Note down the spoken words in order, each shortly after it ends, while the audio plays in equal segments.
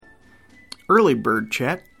Early Bird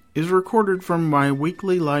Chat is recorded from my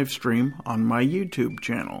weekly live stream on my YouTube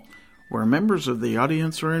channel, where members of the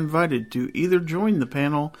audience are invited to either join the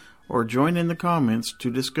panel or join in the comments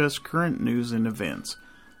to discuss current news and events,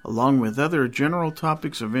 along with other general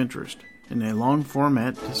topics of interest in a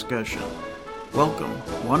long-format discussion. Welcome,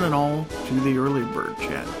 one and all, to the Early Bird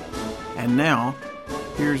Chat. And now,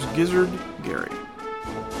 here's Gizzard Gary.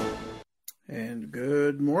 And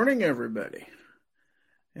good morning, everybody.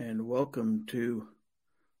 And welcome to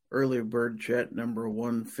Early Bird Chat number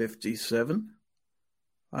 157.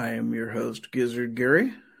 I am your host, Gizzard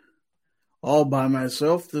Gary, all by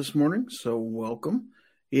myself this morning, so welcome.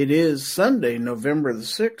 It is Sunday, November the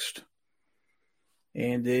 6th,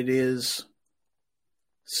 and it is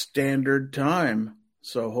standard time.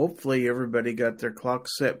 So hopefully everybody got their clock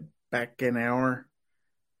set back an hour,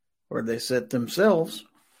 or they set themselves.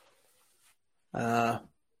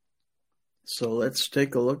 So let's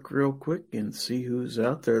take a look real quick and see who's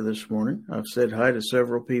out there this morning. I've said hi to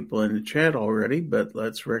several people in the chat already, but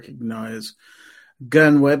let's recognize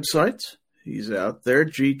Gun Websites. He's out there.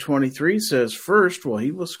 G23 says first. Well,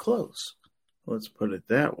 he was close. Let's put it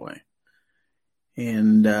that way.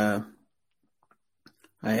 And I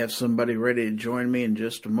have somebody ready to join me in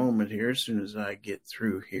just a moment here as soon as I get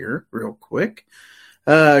through here real quick.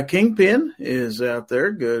 Kingpin is out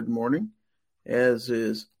there. Good morning. As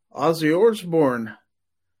is Ozzy Osbourne,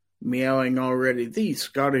 meowing already. The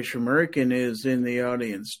Scottish American is in the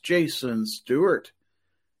audience. Jason Stewart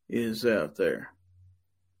is out there.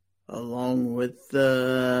 Along with,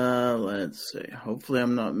 let's see, hopefully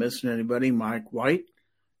I'm not missing anybody. Mike White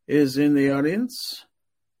is in the audience.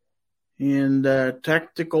 And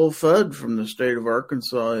Tactical Fud from the state of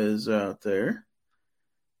Arkansas is out there.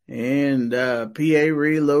 And PA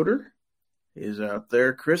Reloader is out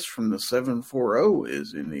there. Chris from the 740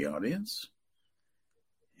 is in the audience.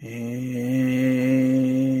 And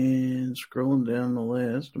scrolling down the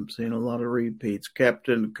list, I'm seeing a lot of repeats.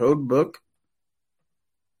 Captain Codebook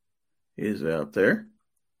is out there.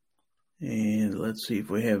 And let's see if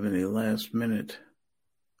we have any last minute.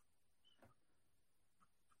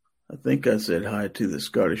 I think I said hi to the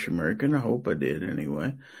Scottish American. I hope I did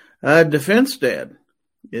anyway. Defense Dad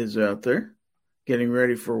is out there getting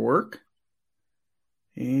ready for work.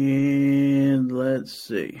 And let's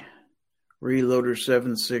see. Reloader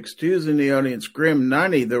 762 is in the audience. Grim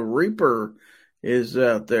 90, the Reaper, is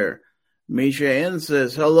out there. Misha N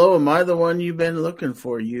says, hello, am I the one you've been looking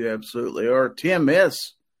for? You absolutely are. Tim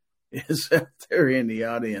S is out there in the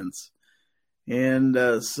audience. And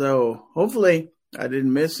so hopefully I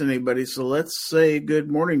didn't miss anybody. So let's say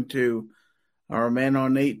good morning to our man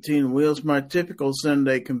on 18 wheels, my typical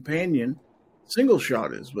Sunday companion. Single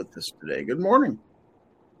Shot is with us today. Good morning.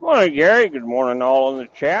 Good morning, Gary. Good morning, all in the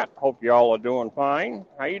chat. Hope you all are doing fine.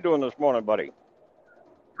 How you doing this morning, buddy?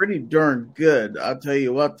 Pretty darn good. I'll tell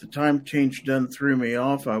you what, the time change done threw me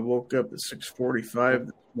off. I woke up at 6:45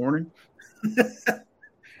 this morning.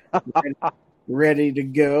 ready to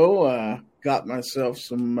go. Got myself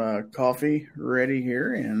some coffee ready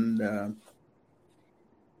here. And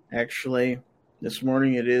actually, this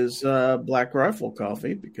morning it is Black Rifle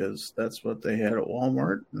coffee because that's what they had at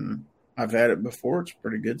Walmart. And I've had it before. It's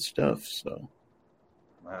pretty good stuff. So,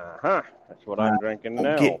 that's what I'm drinking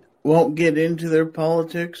now. Won't get into their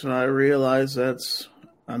politics. I realize that's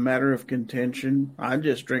a matter of contention. I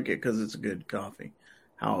just drink it because it's good coffee.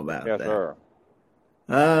 How about that? Yes,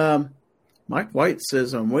 sir. Mike White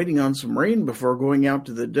says, I'm waiting on some rain before going out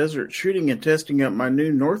to the desert shooting and testing out my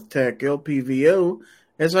new NorthTac LPVO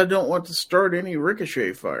as I don't want to start any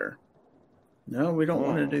ricochet fire. No, we don't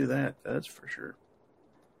want to do that. That's for sure.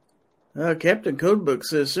 Captain Codebook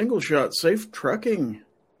says, single shot, safe trucking.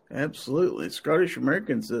 Absolutely. Scottish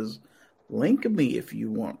American says, link me if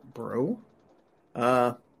you want, bro.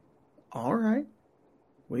 All right.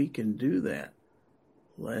 We can do that.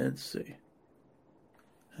 Let's see.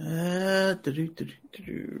 Here's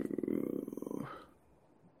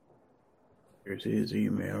his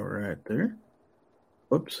email right there.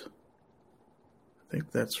 Whoops. I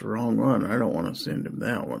think that's the wrong one. I don't want to send him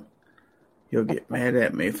that one. He'll get mad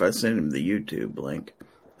at me if I send him the YouTube link.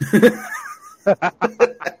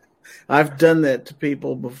 I've done that to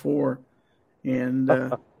people before, and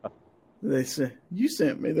they say, you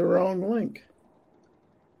sent me the wrong link.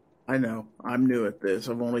 I know. I'm new at this.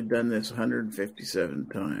 I've only done this 157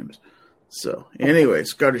 times. So, anyway,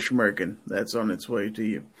 Scottish American, that's on its way to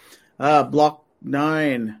you. Block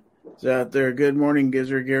 9 is out there. Good morning,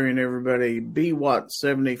 Gizzard, Gary, and everybody.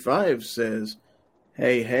 BWatt75 says,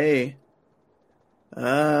 hey.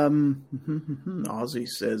 Ozzy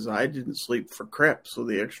says, I didn't sleep for crap, so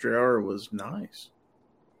the extra hour was nice.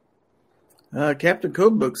 Captain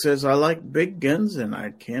Codebook says, I like big guns and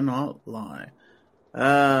I cannot lie.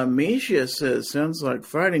 Misha says, sounds like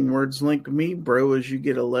fighting words link me, bro, as you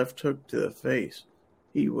get a left hook to the face.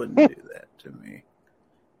 He wouldn't do that to me.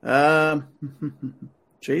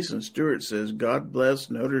 Jason Stewart says, God bless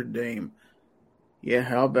Notre Dame. Yeah,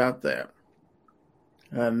 how about that?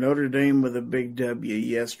 Notre Dame with a big W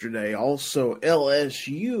yesterday. Also,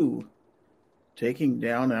 LSU taking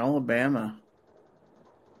down Alabama.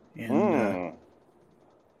 And,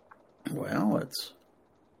 well, it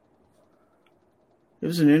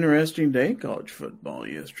was an interesting day in college football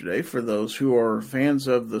yesterday for those who are fans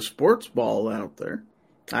of the sports ball out there.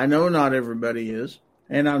 I know not everybody is,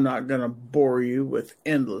 and I'm not going to bore you with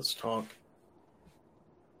endless talk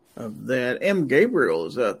of that. M. Gabriel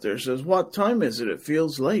is out there, says, what time is it? It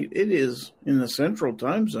feels late. It is in the central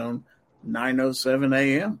time zone, 9:07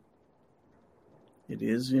 a.m. It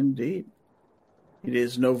is indeed. It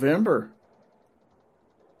is November,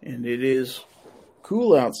 and it is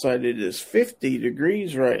cool outside. It is 50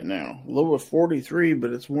 degrees right now, low of 43,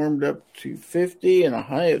 but it's warmed up to 50 and a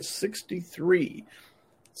high of 63.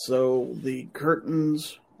 So the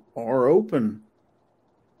curtains are open.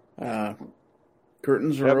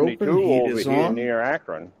 Curtains are open. Heat is on. Near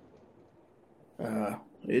Akron.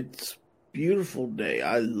 It's a beautiful day.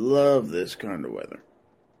 I love this kind of weather.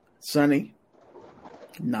 Sunny.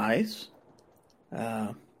 Nice.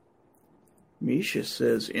 Misha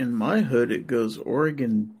says, in my hood it goes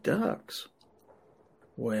Oregon Ducks.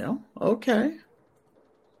 Well, okay.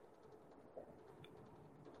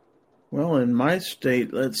 Well, in my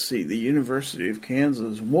state, let's see, the University of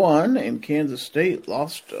Kansas won, and Kansas State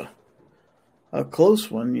lost a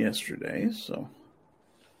close one yesterday. So,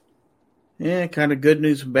 yeah, kind of good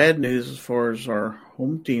news and bad news as far as our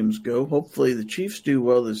home teams go. Hopefully the Chiefs do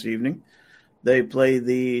well this evening. They play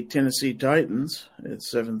the Tennessee Titans at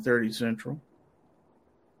 7:30 Central.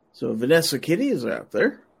 So Vanessa Kitty is out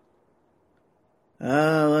there.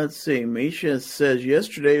 Let's see. Misha says,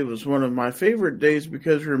 yesterday was one of my favorite days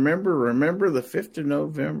because remember the 5th of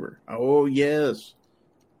November. Oh, yes.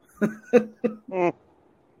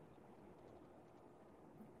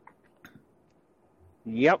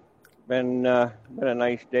 Yep. Been a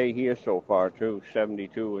nice day here so far, too.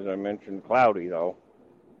 72, as I mentioned. Cloudy, though.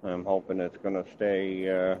 I'm hoping it's going to stay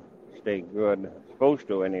good. It's supposed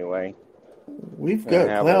to, anyway. We've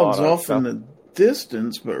got clouds off in the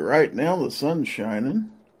distance, but right now the sun's shining.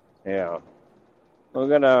 Yeah. We're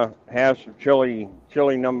going to have some chilly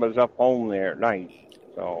numbers up home there at night.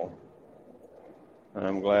 So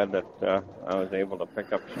I'm glad that I was able to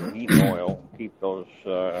pick up some heating oil, keep those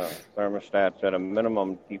thermostats at a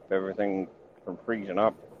minimum, keep everything from freezing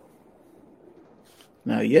up.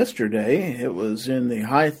 Now, yesterday, it was in the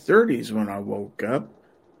high 30s when I woke up,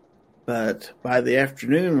 but by the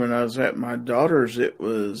afternoon when I was at my daughter's, it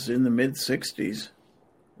was in the mid-60s.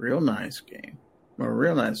 Real nice game. Well,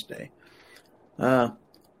 real nice day.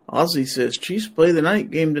 Ozzy says, Chiefs play the night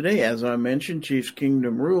game today. As I mentioned, Chiefs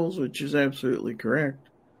Kingdom rules, which is absolutely correct.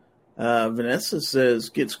 Vanessa says,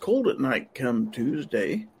 gets cold at night come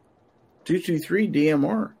Tuesday. 223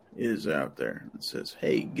 DMR is out there. It says,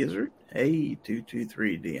 hey, Gizzard. Hey,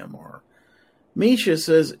 223 DMR. Misha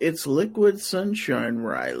says, it's liquid sunshine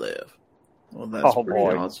where I live. Well, that's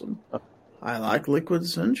pretty awesome. I like liquid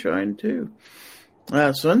sunshine, too.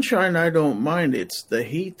 Sunshine, I don't mind. It's the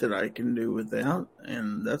heat that I can do without,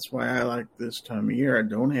 and that's why I like this time of year. I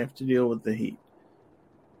don't have to deal with the heat.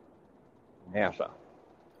 Yeah, so.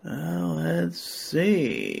 Let's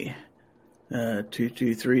see.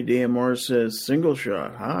 223 DMR says, single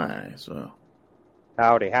shot. Hi, so.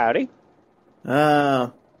 Howdy.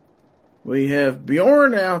 We have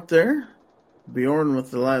Bjorn out there. Bjorn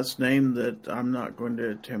with the last name that I'm not going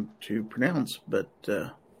to attempt to pronounce, but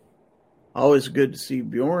always good to see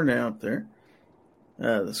Bjorn out there.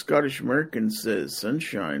 The Scottish American says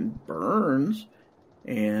sunshine burns,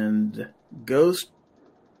 and Ghost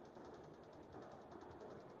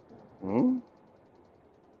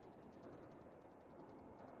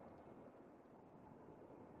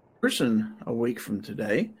person a week from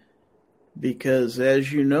today, because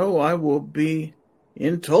as you know, I will be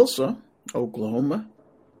in Tulsa, Oklahoma,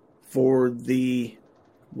 for the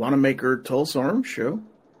Wanamaker Tulsa Arms Show,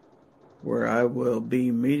 where I will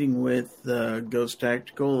be meeting with Ghost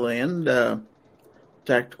Tactical, and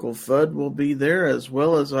Tactical FUD will be there, as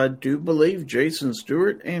well as I do believe Jason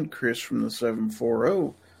Stewart and Chris from the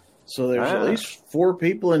 740. So there's at least 4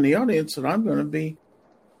 people in the audience that I'm going to be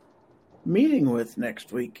meeting with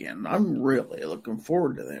next weekend. I'm really looking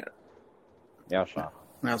forward to that. Yes, sir.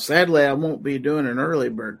 Now, sadly, I won't be doing an early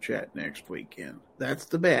bird chat next weekend. That's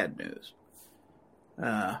the bad news.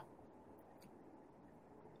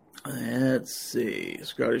 Let's see.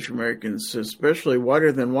 Scottish Americans says, especially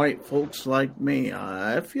whiter than white folks like me.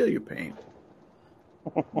 I feel your pain.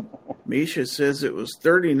 Misha says it was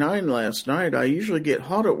 39 last night. I usually get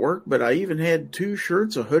hot at work, but I even had 2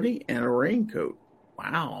 shirts, a hoodie, and a raincoat.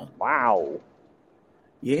 Wow. Wow.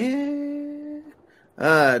 Yeah.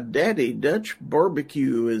 Daddy Dutch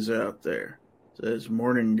Barbecue is out there. Says,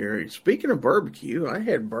 morning, Gary. Speaking of barbecue, I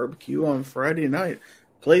had barbecue on Friday night.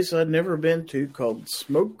 Place I'd never been to called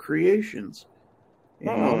Smoke Creations in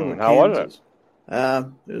Ottawa, how Kansas. was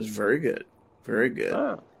It was very good. Very good.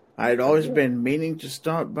 it? I'd always been meaning to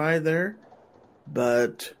stop by there,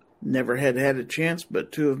 but never had a chance.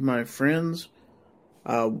 But 2 of my friends,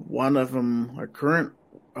 one of them a current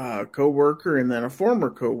co-worker and then a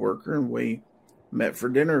former co-worker, and we met for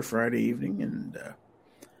dinner Friday evening and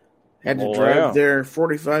had to drive there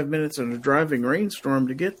 45 minutes in a driving rainstorm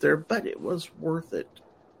to get there, but it was worth it.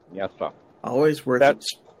 Yes, sir. Always worth it.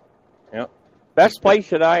 Yeah. Best place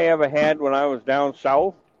that I ever had when I was down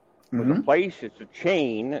south was a place, it's a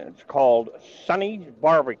chain, it's called Sonny's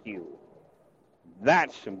Barbecue.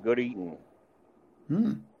 That's some good eating.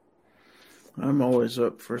 I'm always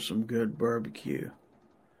up for some good barbecue.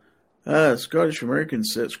 Scottish American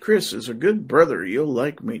says, Chris is a good brother. You'll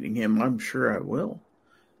like meeting him. I'm sure I will.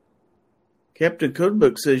 Captain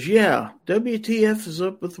Codebook says, yeah, WTF is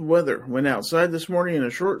up with the weather. Went outside this morning in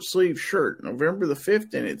a short sleeve shirt, November the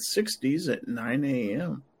 5th, and it's 60s at 9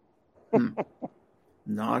 a.m.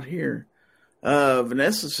 Not here.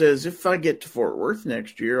 Vanessa says, if I get to Fort Worth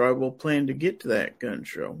next year, I will plan to get to that gun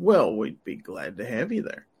show. Well, we'd be glad to have you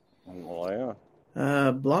there. Well,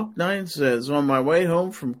 yeah. Block 9 says, on my way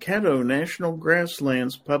home from Caddo National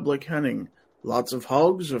Grasslands public hunting. Lots of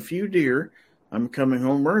hogs, a few deer. I'm coming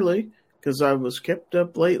home early because I was kept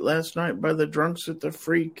up late last night by the drunks at the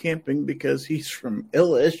free camping because he's from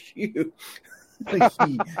LSU.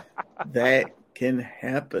 That can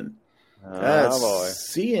happen. Boy.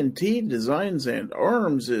 C&T Designs and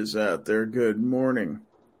Arms is out there. Good morning.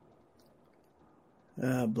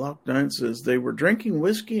 Block 9 says they were drinking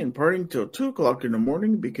whiskey and partying till 2 o'clock in the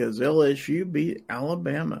morning because LSU beat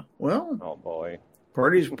Alabama. Well, oh boy,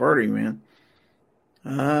 party's party, man.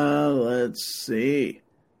 Let's see.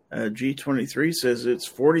 G23 says it's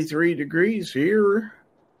 43 degrees here.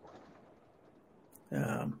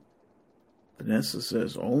 Vanessa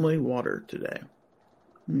says only water today.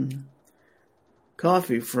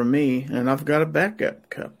 Coffee from me, and I've got a backup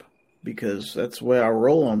cup because that's the way I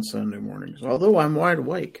roll on Sunday mornings. Although I'm wide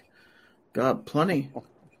awake. Got plenty.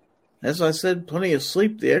 As I said, plenty of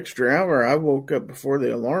sleep the extra hour. I woke up before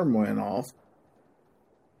the alarm went off.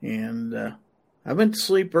 And I went to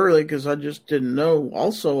sleep early because I just didn't know.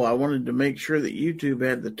 Also, I wanted to make sure that YouTube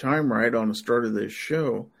had the time right on the start of this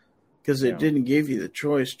show because it didn't give you the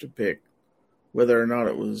choice to pick whether or not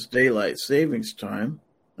it was daylight savings time.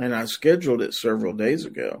 And I scheduled it several days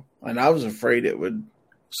ago. And I was afraid it would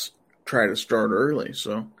try to start early.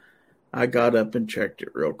 So I got up and checked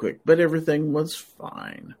it real quick. But everything was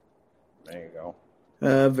fine. There you go.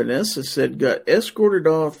 Vanessa said, got escorted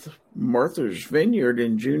off Martha's Vineyard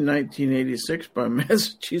in June 1986 by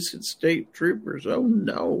Massachusetts state troopers. Oh,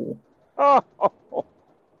 no. Oh.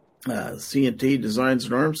 C&T Designs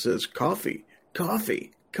and Arms says, coffee.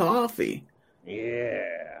 Yeah.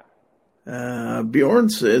 Bjorn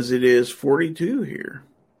says it is 42 here.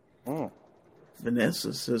 Oh.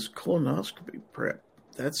 Vanessa says colonoscopy prep.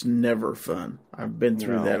 That's never fun. I've been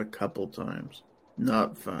through that a couple times.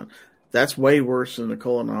 Not fun. That's way worse than a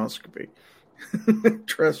colonoscopy.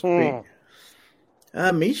 Trust me.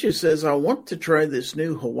 Misha says, I want to try this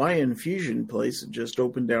new Hawaiian fusion place that just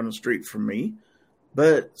opened down the street from me,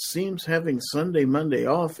 but seems having Sunday, Monday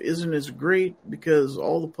off isn't as great because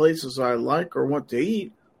all the places I like or want to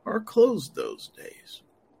eat are closed those days.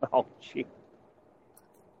 Oh, gee.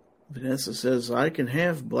 Vanessa says, I can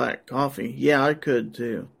have black coffee. Yeah, I could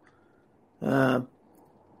too.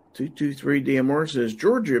 223 DMR says,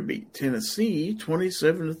 Georgia beat Tennessee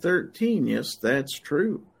 27-13. Yes, that's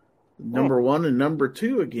true. Number 1 and number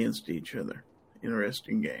 2 against each other.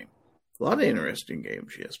 Interesting game. A lot of interesting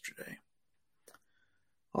games yesterday.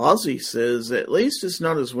 Ozzy says, at least it's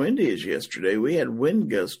not as windy as yesterday. We had wind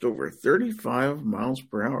gusts over 35 miles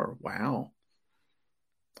per hour. Wow.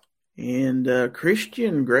 And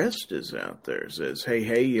Christian Grest is out there. Says,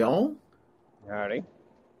 hey, y'all. Howdy.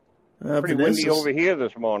 Pretty windy over here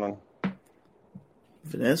this morning.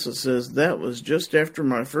 Vanessa says, that was just after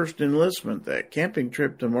my first enlistment, that camping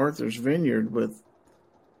trip to Martha's Vineyard with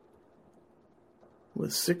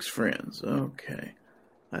 6 friends. Okay.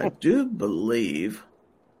 I do believe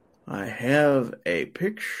I have a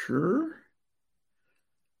picture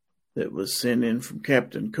that was sent in from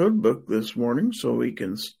Captain Codebook this morning, so we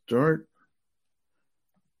can start.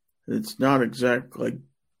 It's not exactly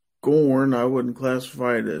Gorn. I wouldn't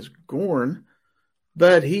classify it as Gorn.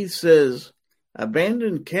 But he says,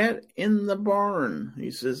 abandoned cat in the barn.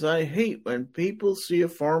 He says, I hate when people see a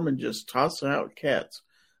farm and just toss out cats.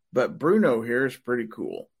 But Bruno here is pretty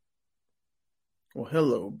cool. Well,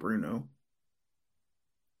 hello, Bruno.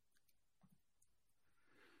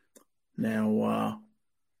 Now,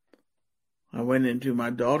 I went into my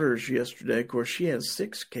daughter's yesterday. Of course, she has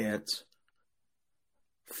 6 cats,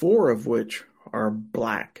 4 of which are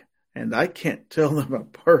black, and I can't tell them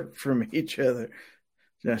apart from each other.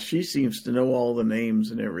 Now, she seems to know all the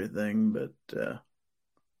names and everything, but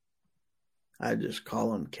I just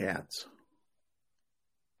call them cats.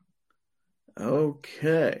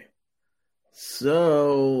 Okay.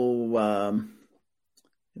 So,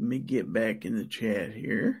 let me get back in the chat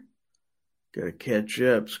here. Got to catch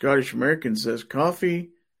up. Scottish American says coffee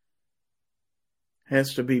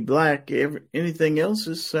has to be black. Anything else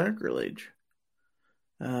is sacrilege.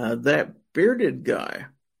 That bearded guy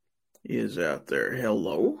is out there.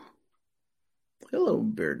 Hello. Hello,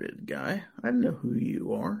 bearded guy. I know who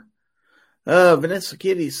you are. Vanessa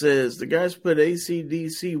Kitty says, the guys put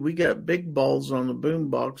AC/DC. We got big balls on the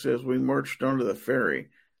boombox as we marched onto the ferry.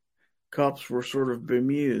 Cops were sort of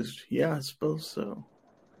bemused. Yeah, I suppose so.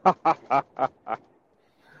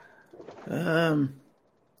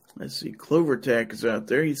 Let's see. Clovertack is out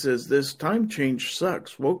there. He says, this time change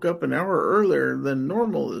sucks. Woke up an hour earlier than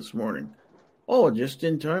normal this morning. Oh, just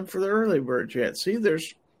in time for the early bird chat. See,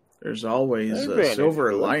 there's always a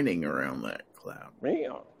silver lining around that cloud.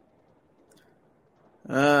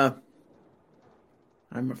 Yeah.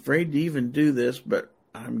 I'm afraid to even do this, but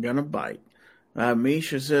I'm going to bite.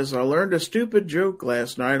 Misha says, I learned a stupid joke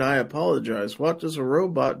last night. I apologize. What does a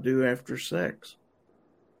robot do after sex?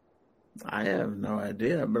 I have no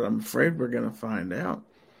idea, but I'm afraid we're going to find out.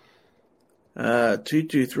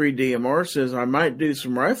 223DMR says, I might do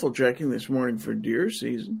some rifle checking this morning for deer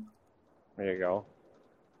season. There you go.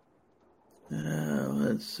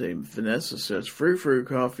 Let's see. Vanessa says, frou-frou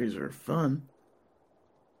coffees are fun.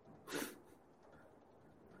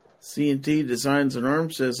 C&T Designs an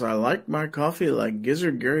Arm says, I like my coffee like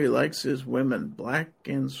Gizzard Gary likes his women, black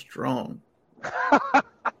and strong.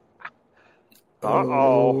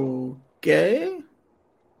 Uh-oh. Okay.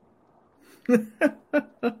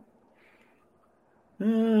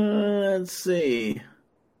 Let's see.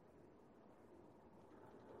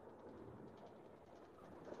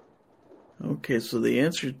 Okay, so the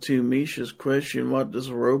answer to Misha's question, what does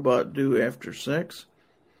a robot do after sex?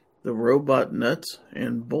 The robot nuts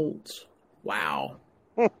and bolts. Wow.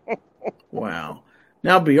 Wow.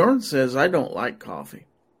 Now Bjorn says, I don't like coffee.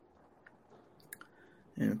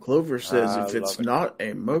 And Clover says, if it's not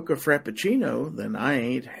a mocha frappuccino, then I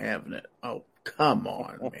ain't having it. Oh, come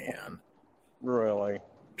on, man. Really?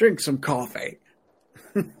 Drink some coffee.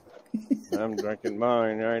 I'm drinking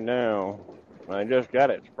mine right now. I just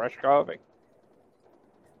got it. It's fresh coffee.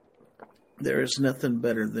 There is nothing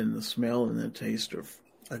better than the smell and the taste of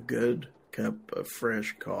a good cup of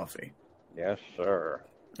fresh coffee. Yes, sir.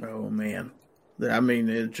 Oh, man. I mean,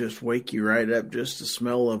 it just wake you right up, just the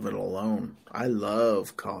smell of it alone. I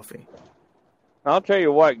love coffee. I'll tell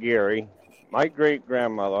you what, Gary. My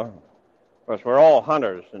great-grandmother, because we're all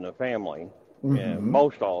hunters in the family, and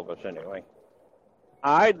most all of us anyway,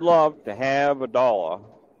 I'd love to have $1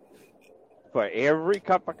 for every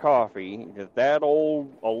cup of coffee that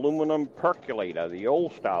old aluminum percolator, the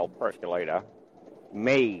old-style percolator,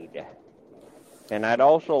 made. And I'd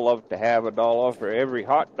also love to have $1 for every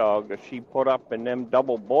hot dog that she put up in them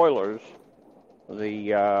double boilers,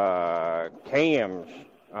 the Cam's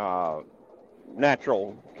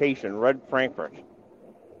natural casing, red Frankfurt.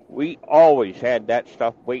 We always had that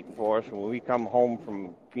stuff waiting for us when we come home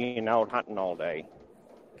from being out hunting all day.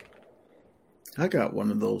 I got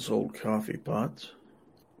one of those old coffee pots.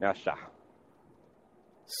 Yes, sir.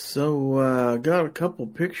 So, got a couple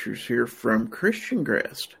pictures here from Christian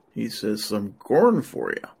Grast. He says some corn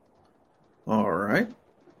for you. All right.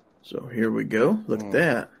 So here we go. Look at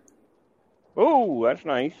that. Oh, that's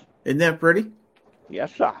nice. Isn't that pretty?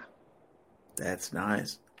 Yes, sir. That's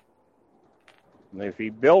nice. And if he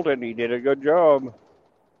built it, he did a good job.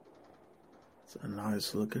 It's a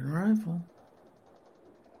nice looking rifle.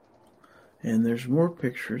 And there's more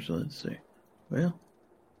pictures. Let's see. Well,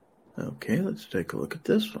 okay, let's take a look at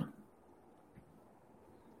this one.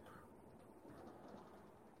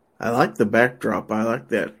 I like the backdrop. I like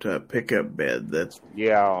that pickup bed. That's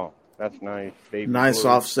nice. Baby nice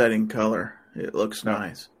blue. offsetting color. It looks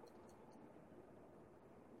nice.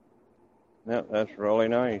 Yeah, that's really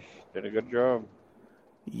nice. Did a good job.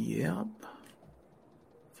 Yep.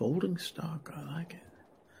 Folding stock. I like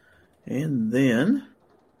it. And then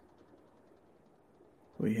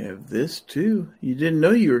we have this too. You didn't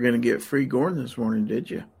know you were going to get free Gorn this morning, did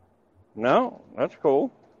you? No, that's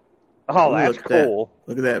cool. Oh, Ooh, that's cool.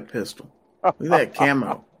 Look at that pistol. Look at that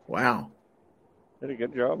camo. Wow. Did a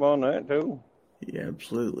good job on that, too. He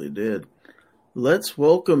absolutely did. Let's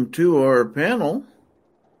welcome to our panel,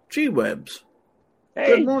 G-Webs.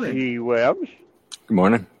 Hey, Good morning. G-Webs. Good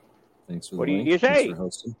morning. Thanks for the What do link. you say? Thanks for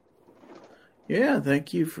hosting. Yeah,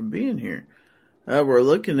 thank you for being here. We're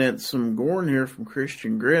looking at some Gorn here from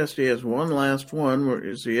Christian Grist. He has one last one, where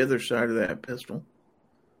is the other side of that pistol.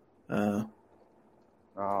 Oh,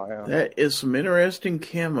 yeah. That is some interesting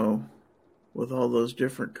camo with all those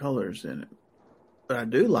different colors in it. But I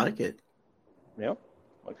do like it. Yep,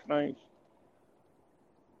 looks nice.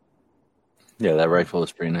 Yeah, that rifle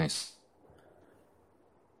is pretty nice.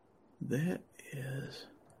 That is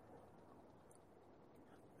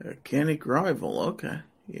a Canic Rival. Okay,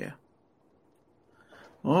 yeah.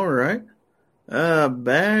 All right.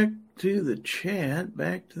 Back to the chat.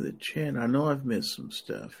 I know I've missed some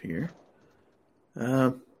stuff here.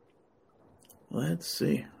 Let's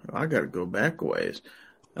see. I got to go back a ways.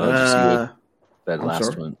 Just see what that I'm last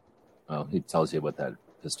sorry? one. Oh, he tells you what that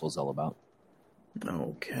pistol's all about.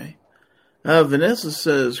 Okay. Vanessa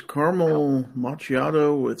says caramel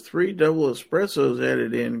macchiato with 3 double espressos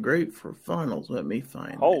added in. Great for finals. Let me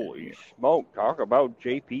find Holy smoke, talk about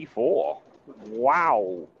JP4.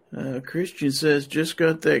 Wow. Christian says, just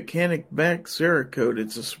got that Canic back Cerakote.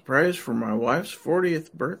 It's a surprise for my wife's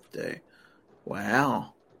 40th birthday.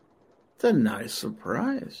 Wow. It's a nice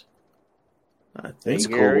surprise. I think. It's a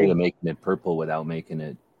cool way of making it purple without making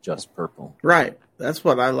it just purple. Right. That's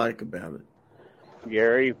what I like about it.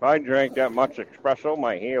 Gary, if I drank that much espresso,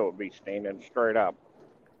 my hair would be standing straight up.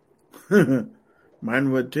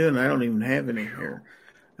 Mine would too, and I don't even have any hair.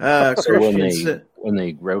 So when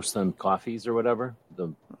they roast them coffees or whatever,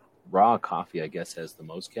 the raw coffee, I guess, has the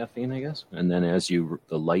most caffeine, I guess. And then as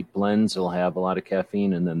the light blends, it'll have a lot of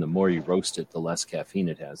caffeine. And then the more you roast it, the less caffeine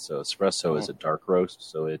it has. So espresso is a dark roast.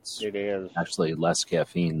 So it is actually less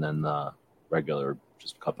caffeine than the regular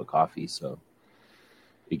just cup of coffee. So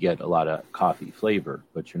you get a lot of coffee flavor,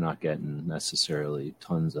 but you're not getting necessarily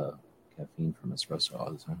tons of caffeine from espresso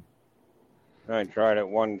all the time. I tried it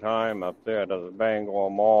one time up there to the Bangor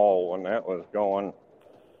Mall when that was going.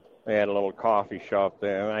 They had a little coffee shop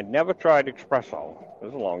there, and I'd never tried espresso. This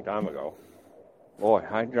was a long time ago. Boy,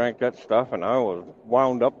 I drank that stuff, and I was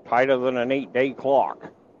wound up tighter than an 8-day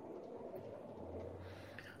clock.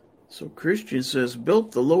 So Christian says,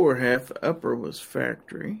 built the lower half, upper was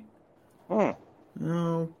factory.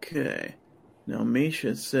 Okay. Now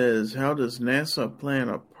Misha says, how does NASA plan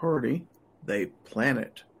a party? They plan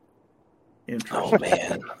it. Interesting. Oh,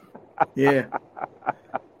 man.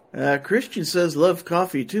 Yeah. Christian says, love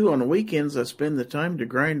coffee too. On the weekends, I spend the time to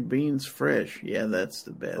grind beans fresh. Yeah, that's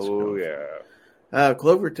the best. Oh, coffee. yeah.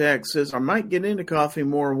 Clovertax says, I might get into coffee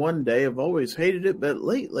more one day. I've always hated it, but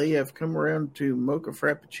lately I've come around to mocha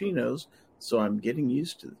frappuccinos, so I'm getting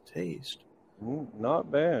used to the taste.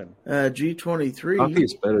 Not bad. G23. Coffee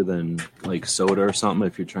is better than like soda or something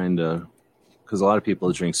if you're trying to, because a lot of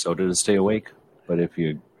people drink soda to stay awake. But if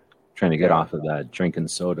you're trying to get off of that drinking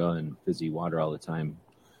soda and fizzy water all the time,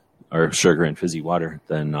 or sugar and fizzy water,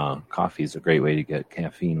 then coffee is a great way to get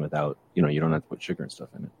caffeine without, you don't have to put sugar and stuff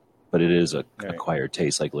in it. But it is a acquired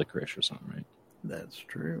taste like licorice or something, right? That's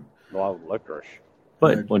true. Love licorice.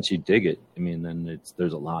 But once you dig it, then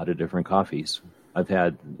there's a lot of different coffees. I've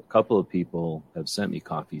had a couple of people have sent me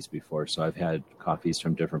coffees before, so I've had coffees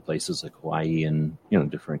from different places like Hawaii and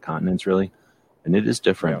different continents really, and it is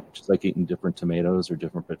different, just like eating different tomatoes or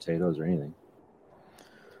different potatoes or anything.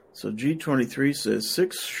 So G23 says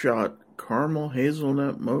 6-shot caramel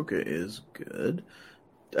hazelnut mocha is good.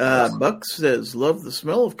 Buck says love the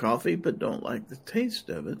smell of coffee but don't like the taste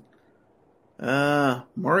of it.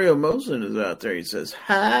 Mario Mosen is out there. He says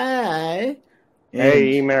hi.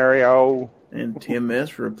 Hey Mario. And Tim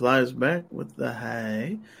S replies back with the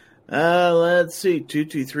hi. Let's see.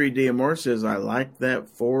 223 DMR says I like that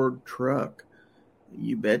Ford truck.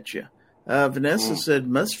 You betcha. Vanessa said,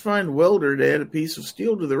 must find welder to add a piece of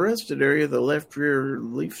steel to the rusted area of the left rear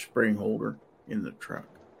leaf spring holder in the truck.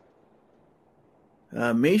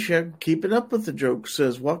 Misha, keeping up with the joke,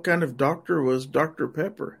 says, what kind of doctor was Dr.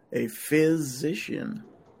 Pepper? A physician.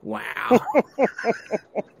 Wow.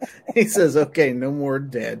 He says, okay, no more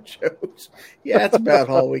dad jokes. Yeah, that's about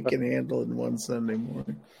all we can handle in one Sunday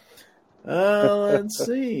morning. Let's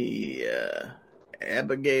see.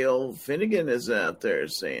 Abigail Finnegan is out there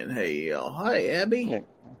saying, hey, y'all. Hi, Abby.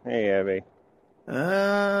 Hey, Abby.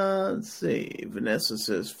 Let's see. Vanessa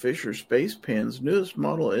says Fisher Space Pen's newest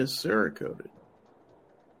model is Cerakoted.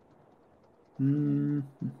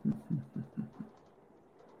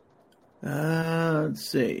 Let's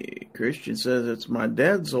see. Christian says it's my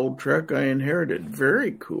dad's old truck I inherited.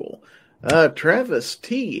 Very cool. Travis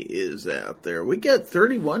T is out there. We got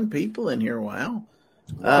 31 people in here. Wow.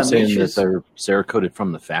 You're saying that they're Cerakoted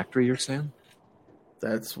from the factory, you're saying?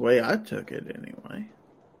 That's the way I took it anyway.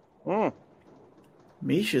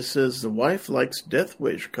 Misha says the wife likes Death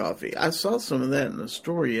Wish coffee. I saw some of that in the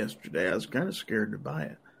store yesterday. I was kind of scared to buy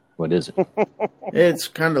it. What is it? It's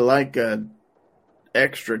kind of like a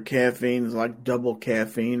extra caffeine, like double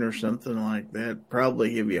caffeine or something like that.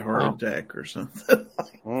 Probably give you a heart attack or something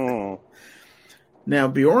like that. Now,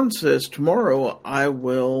 Bjorn says, tomorrow I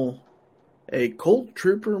will a Colt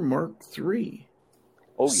Trooper Mark III.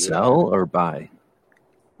 Sell or buy?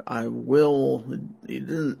 I will. He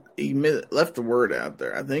left a word out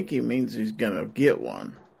there. I think he means he's going to get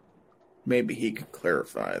one. Maybe he could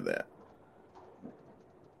clarify that.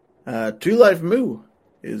 Two Life Moo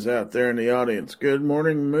is out there in the audience. Good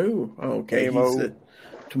morning, Moo. Okay, hey, he said,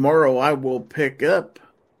 tomorrow I will pick up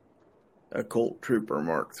a Colt Trooper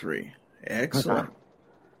Mark III. Excellent.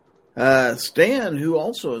 Stan, who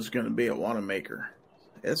also is going to be at Wanamaker.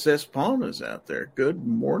 SS Palm is out there. Good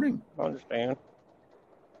morning. I understand.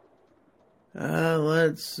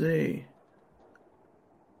 Let's see.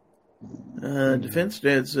 Defense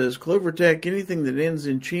Dad says, Clover Tech, anything that ends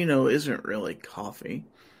in chino isn't really coffee.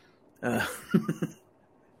 By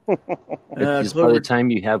the time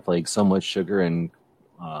you have like so much sugar and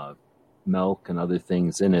milk and other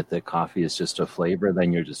things in it that coffee is just a flavor,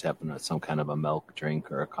 then you're just having some kind of a milk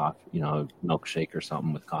drink or a coffee, milkshake or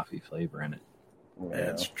something with coffee flavor in it. Yeah.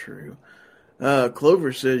 That's true.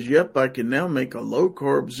 Clover says, yep, I can now make a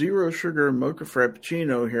low-carb, zero-sugar mocha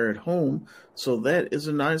frappuccino here at home, so that is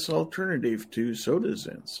a nice alternative to sodas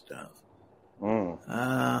and stuff.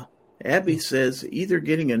 Abby says, either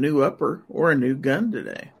getting a new upper or a new gun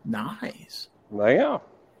today. Nice. Yeah.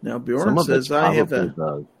 Now, Bjorn says, I have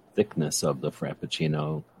the thickness of the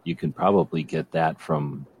frappuccino. You can probably get that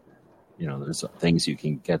from, there's things you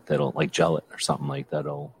can get that'll, like gelatin or something like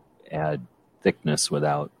that'll add thickness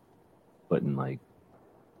without putting like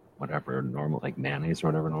whatever normal, like mayonnaise or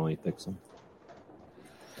whatever normally thicks them.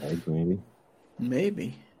 Egg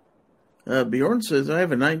maybe. Bjorn says I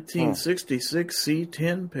have a 1966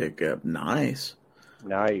 C10 pickup. Nice.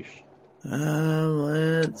 Let's.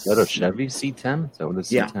 Is that a Chevy C10? Is that what a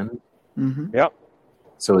C10 is? Mm-hmm. Yep.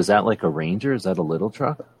 So is that like a Ranger? Is that a little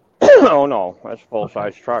truck? Oh no, that's a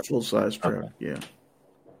full-size truck. Full-size truck. Yeah.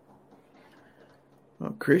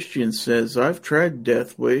 Well, Christian says, I've tried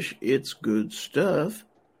Death Wish. It's good stuff.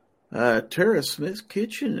 Tara Smith's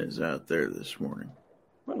Kitchen is out there this morning.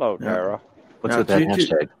 Hello, Tara. What's with that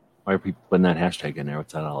hashtag? Why are people putting that hashtag in there?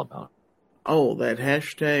 What's that all about? Oh, that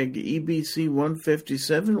hashtag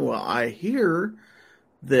EBC157? Well, I hear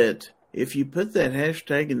that if you put that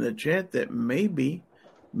hashtag in the chat, that maybe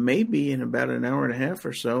in about an hour and a half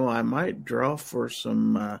or so, I might draw for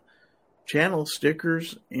some channel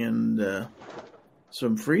stickers and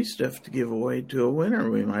some free stuff to give away to a winner.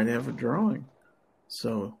 We might have a drawing.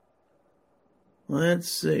 So, let's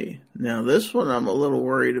see. Now, this one I'm a little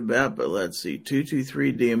worried about, but let's see.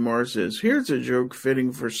 223 DMR says, here's a joke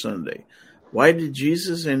fitting for Sunday. Why did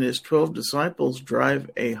Jesus and his 12 disciples drive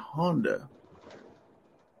a Honda?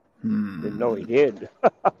 Didn't know he did.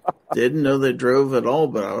 Didn't know they drove at all,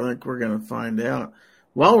 but I think we're going to find out.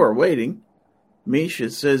 While we're waiting, Misha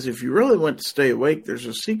says, if you really want to stay awake, there's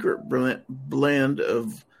a secret blend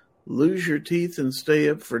of lose your teeth and stay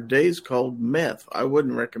up for days called meth. I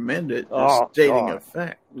wouldn't recommend it. Just stating a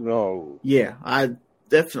fact. No. Yeah, I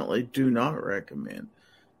definitely do not recommend.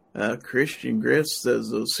 Christian Griff says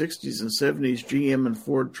those 60s and 70s GM and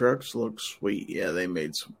Ford trucks look sweet. Yeah, they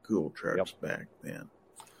made some cool trucks back then.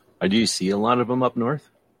 Do you see a lot of them up north?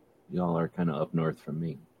 Y'all are kind of up north from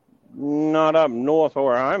me. Not up north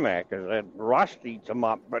where I'm at, because rust eats them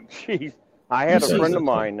up. But geez, I had a friend of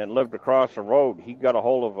mine that lived across the road. He got a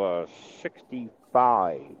hold of a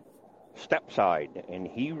 65 stepside, and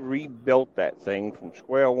he rebuilt that thing from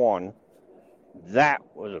square one. That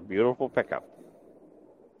was a beautiful pickup.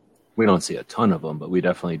 We don't see a ton of them, but we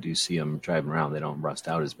definitely do see them driving around. They don't rust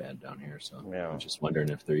out as bad down here. So I'm just wondering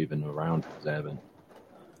if they're even around, because I haven't.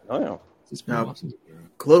 Oh, yeah. Now,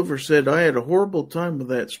 Clover said, I had a horrible time with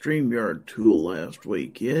that StreamYard tool last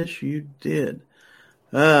week. Yes, you did.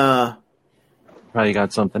 Probably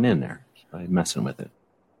got something in there by messing with it.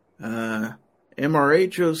 And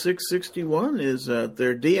MRH0661 is out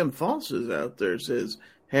there. DM False is out there. Says,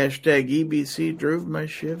 hashtag EBC drove my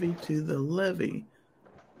Chevy to the levee.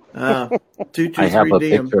 223 I have a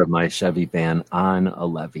DM. picture of my Chevy van on a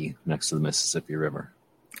levee next to the Mississippi River.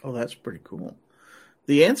 Oh, that's pretty cool.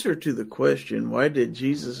 The answer to the question, why did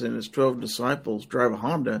Jesus and his 12 disciples drive a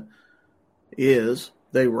Honda, is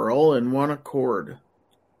they were all in one accord.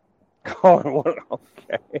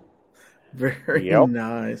 Okay. Very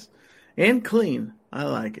nice. And clean. I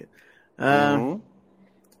like it. Now,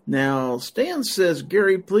 Stan says,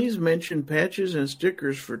 Gary, please mention patches and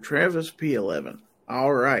stickers for Travis P11.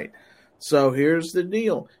 All right. So here's the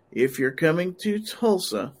deal. If you're coming to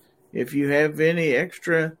Tulsa, if you have any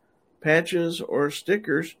extra patches or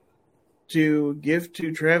stickers to give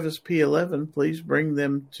to Travis P11, please bring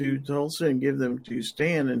them to Tulsa and give them to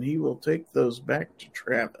Stan, and he will take those back to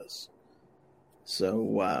Travis. So,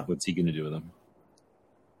 what's he going to do with them?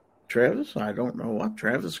 Travis? I don't know what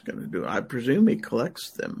Travis is going to do. I presume he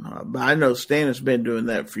collects them. But I know Stan has been doing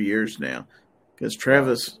that for years now, because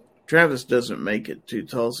Travis doesn't make it to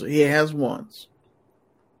Tulsa. He has once,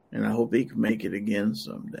 and I hope he can make it again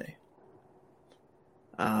someday.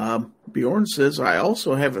 Bjorn says, I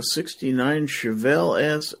also have a 69 Chevelle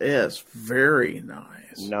SS. Very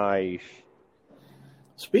nice. Nice.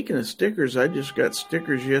 Speaking of stickers, I just got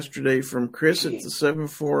stickers yesterday from Chris at the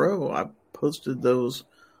 740. I posted those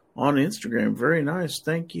on Instagram. Very nice.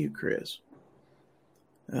 Thank you, Chris.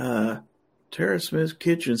 Tara Smith's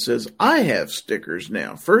Kitchen says, I have stickers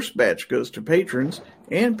now. First batch goes to patrons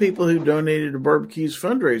and people who donated to Barbecue's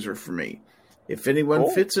fundraiser for me. If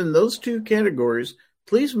anyone fits in those two categories,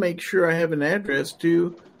 please make sure I have an address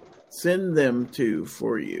to send them to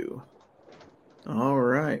for you. All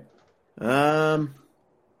right.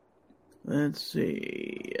 Let's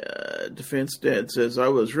see. Defense Dad says, I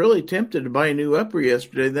was really tempted to buy a new upper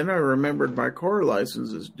yesterday. Then I remembered my car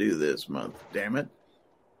license is due this month. Damn it.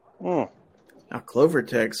 Now,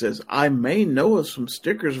 CloverTech says, I may know of some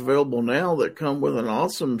stickers available now that come with an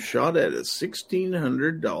awesome shot at a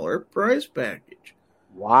 $1,600 prize package.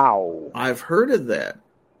 Wow. I've heard of that.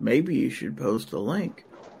 Maybe you should post a link.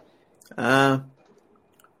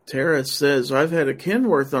 Tara says, I've had a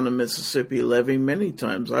Kenworth on the Mississippi levee many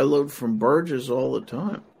times. I load from barges all the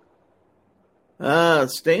time.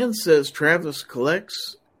 Stan says Travis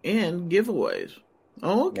collects and giveaways.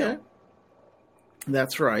 Oh, okay. Yeah.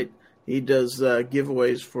 That's right. He does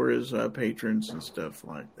giveaways for his patrons and stuff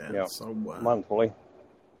like that. Yeah. So, monthly.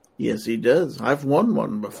 Yes, he does. I've won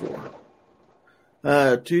one before.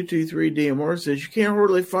 223 DMR says, you can't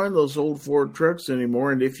hardly find those old Ford trucks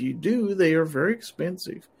anymore, and if you do, they are very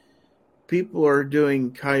expensive. People are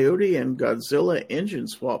doing Coyote and Godzilla engine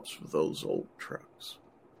swaps with those old trucks.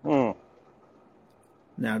 Now,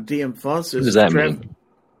 DM Foss says, what does that mean?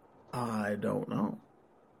 I don't know.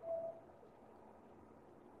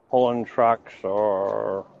 Pulling trucks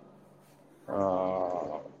or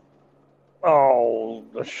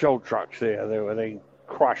the show trucks there. They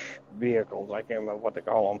crush vehicles. I can't remember what they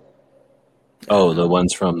call them. Oh, the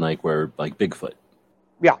ones from like Bigfoot.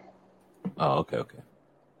 Yeah. Oh, okay.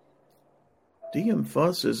 DM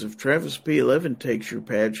Foss says, if Travis P11 takes your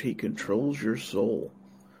patch, he controls your soul.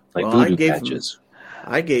 Like voodoo patches.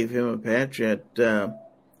 I gave him a patch at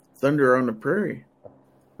Thunder on the Prairie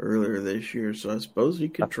earlier this year, so I suppose he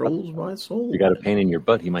controls my soul. You got a pain in your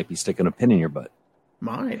butt, he might be sticking a pin in your butt.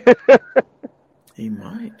 Might. He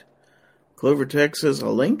might. CloverTech says, a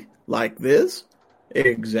link like this?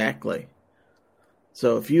 Exactly.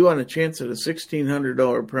 So if you want a chance at a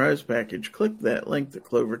 $1,600 prize package, click that link that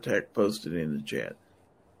CloverTech posted in the chat.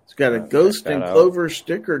 It's got a Ghost and Clover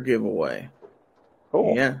sticker giveaway.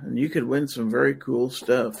 Cool. Yeah, and you could win some very cool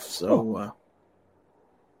stuff. So,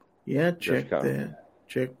 check that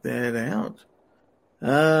out.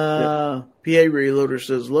 PA Reloader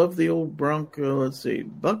says, love the old Bronco. Let's see.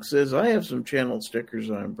 Buck says, I have some channel stickers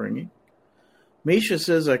I'm bringing. Misha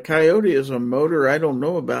says, a Coyote is a motor. I don't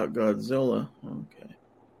know about Godzilla. Okay.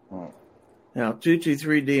 Now,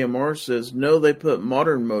 223 DMR says, no, they put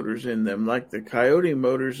modern motors in them, like the Coyote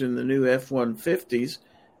motors in the new F-150s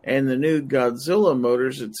and the new Godzilla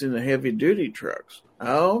motors that's in the heavy-duty trucks.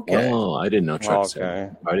 Okay. Oh, I didn't know trucks I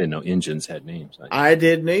didn't know engines had names. I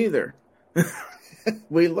didn't either.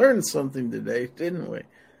 We learned something today, didn't we?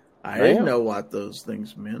 I didn't know what those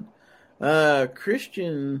things meant.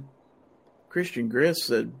 Christian Griss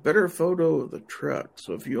said, better photo of the truck.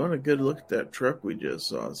 So if you want a good look at that truck we just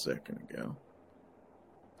saw a second ago,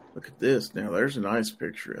 look at this. Now, there's a nice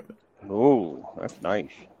picture of it. Oh, that's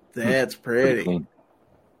nice. That's pretty.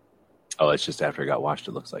 Oh, it's just after it got washed,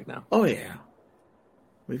 it looks like now. Oh, yeah.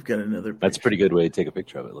 We've got another picture. That's a pretty good way to take a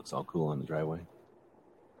picture of it. It looks all cool on the driveway.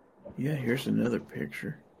 Yeah, here's another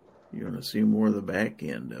picture. You want to see more of the back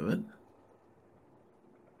end of it?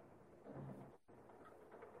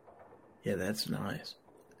 Yeah, that's nice.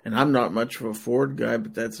 And I'm not much of a Ford guy,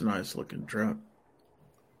 but that's a nice looking truck.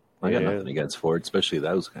 I got nothing against Ford, especially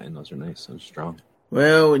those kind. Those are nice. Those are strong.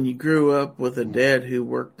 Well, when you grew up with a dad who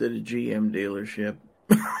worked at a GM dealership.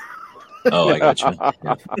 Oh, I got you.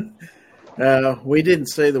 Yeah. We didn't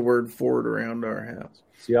say the word Ford around our house.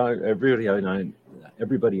 See, everybody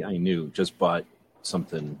I knew just bought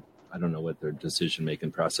something. I don't know what their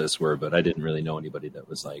decision-making process were, but I didn't really know anybody that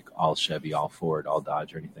was like all Chevy, all Ford, all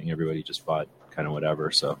Dodge or anything. Everybody just bought kind of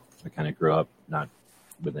whatever. So I kind of grew up not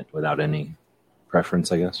without any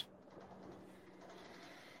preference, I guess.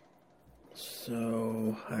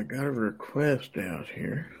 So I got a request out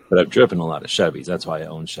here. But I've driven a lot of Chevys. That's why I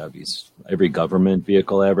own Chevys. Every government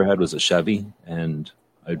vehicle I ever had was a Chevy, and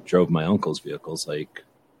I drove my uncle's vehicles like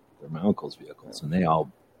they're my uncle's vehicles, and they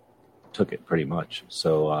all took it pretty much.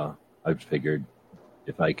 So I figured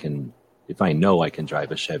if I know I can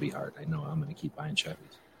drive a Chevy hard, I know I'm going to keep buying Chevys.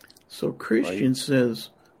 So Christian says,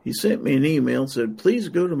 he sent me an email, said, please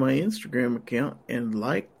go to my Instagram account and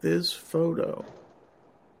like this photo.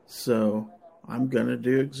 So I'm going to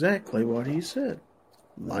do exactly what he said.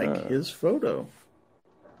 Like his photo.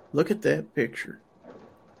 Look at that picture.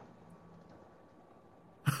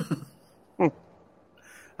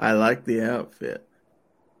 I like the outfit.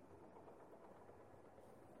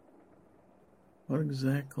 What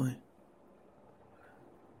exactly?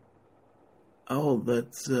 Oh,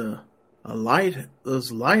 that's a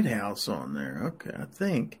lighthouse on there. Okay, I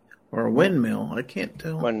think. Or a windmill. I can't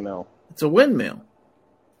tell. Windmill. It's a windmill.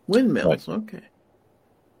 Windmills, right. Okay.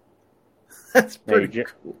 That's pretty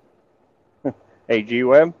cool. Hey,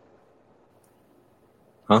 G-Web?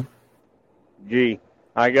 Huh? G,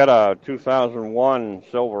 I got a 2001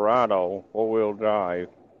 Silverado four-wheel drive.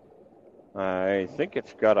 I think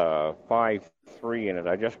it's got a 5.3 in it.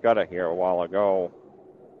 I just got it here a while ago.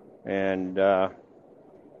 And got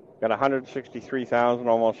 163,000,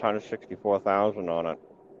 almost 164,000 on it.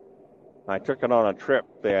 I took it on a trip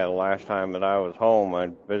there the last time that I was home.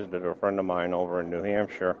 I visited a friend of mine over in New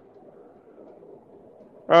Hampshire.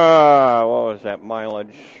 What was that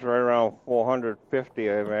mileage? Right around 450,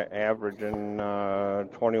 averaging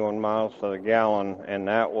 21 miles to the gallon, and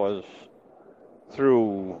that was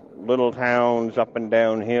through little towns, up and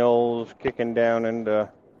down hills, kicking down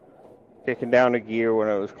a gear when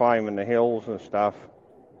it was climbing the hills and stuff.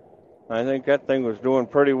 I think that thing was doing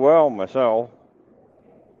pretty well myself.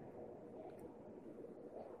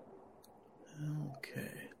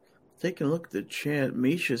 Taking a look at the chat,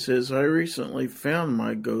 Misha says, I recently found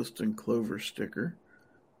my Ghost and Clover sticker.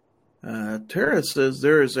 Tara says,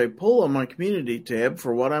 there is a poll on my community tab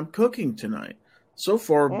for what I'm cooking tonight. So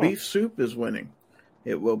far, beef soup is winning.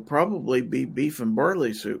 It will probably be beef and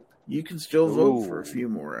barley soup. You can still vote for a few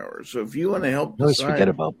more hours. So if you want to help decide. I always forget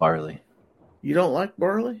about barley. You don't like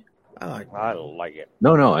barley? I like it.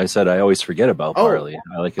 No, I said I always forget about barley.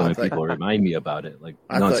 I like it when people remind me about it. Like,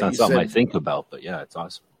 no, it's not something I think about, but yeah, it's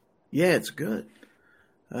awesome. Yeah, it's good.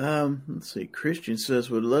 Let's see. Christian says,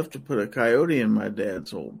 would love to put a Coyote in my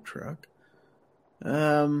dad's old truck.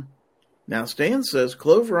 Now Stan says,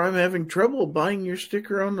 Clover, I'm having trouble buying your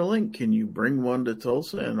sticker on the link. Can you bring one to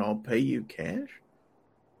Tulsa and I'll pay you cash?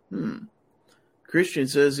 Christian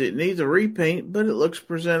says it needs a repaint, but it looks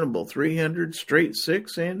presentable. 300 straight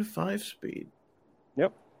 6 and 5-speed.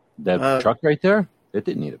 Yep. That truck right there, it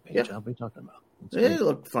didn't need a paint job. What are you talking about? It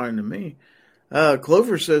looked fine to me.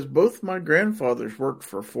 Clover says, both my grandfathers worked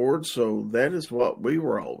for Ford, so that is what we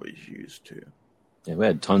were always used to. Yeah, we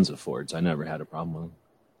had tons of Fords. I never had a problem with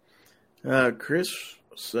them. Chris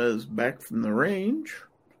says, back from the range.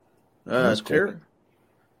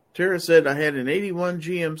 Tara said, I had an 81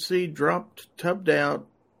 GMC dropped, tubbed out,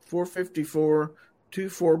 454, 2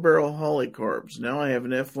 4-barrel Holly carbs. Now I have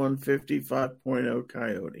an F-150 5.0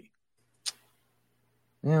 Coyote.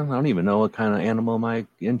 Yeah, I don't even know what kind of animal my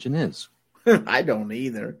engine is. I don't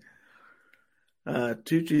either.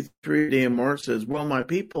 223 DMR says, well, my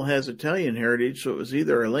people has Italian heritage, so it was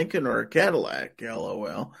either a Lincoln or a Cadillac,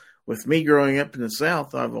 LOL. With me growing up in the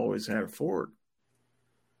South, I've always had a Ford.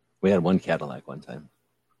 We had one Cadillac one time.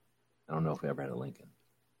 I don't know if we ever had a Lincoln.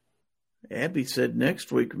 Abby said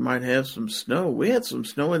next week we might have some snow. We had some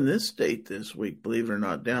snow in this state this week, believe it or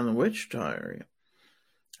not, down the Wichita area.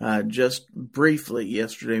 Just briefly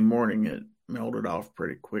yesterday morning, it melted off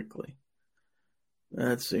pretty quickly.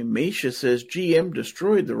 Let's see. Misha says, GM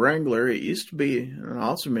destroyed the Wrangler. It used to be an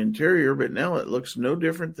awesome interior, but now it looks no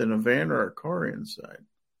different than a van or a car inside.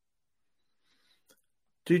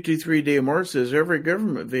 223 DMR says, every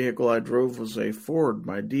government vehicle I drove was a Ford.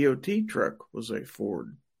 My DOT truck was a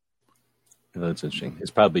Ford. That's interesting.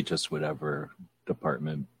 It's probably just whatever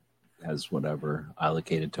department has whatever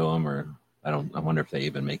allocated to them, or I wonder if they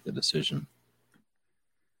even make the decision.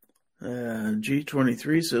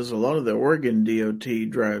 G23 says a lot of the Oregon DOT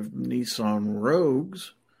drive Nissan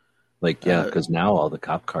Rogues. Because now all the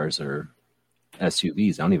cop cars are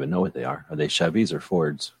SUVs. I don't even know what they are. Are they Chevys or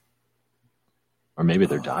Fords? Or maybe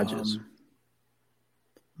they're Dodges.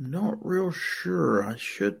 Not real sure. I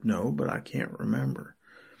should know, but I can't remember.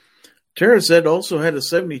 Tara said also had a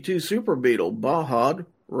 72 Super Beetle, Bahad,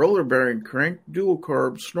 roller bearing crank, dual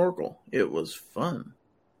carb snorkel. It was fun.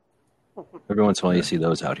 Every once in a while you see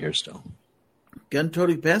those out here still. Gun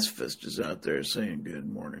Toady Pacifist is out there saying good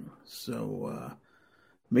morning. So,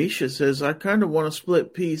 Misha says, I kind of want a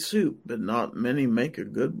split pea soup, but not many make a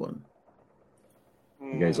good one.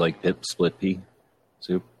 You guys like split pea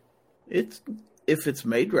soup? If it's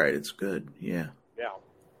made right, it's good. Yeah.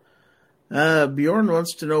 Yeah. Bjorn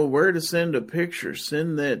wants to know where to send a picture.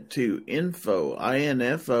 Send that to info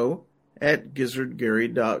at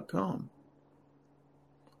gizzardgary.com.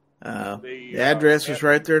 The address is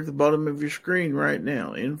right there at the bottom of your screen right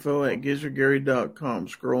now. Info at gizzardgary.com.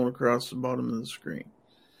 Scrolling across the bottom of the screen.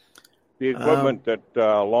 The equipment that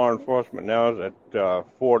law enforcement now is at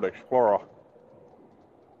Ford Explorer.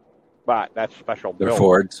 But that's special build. They're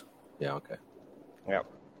Fords? Yeah, okay. Yep.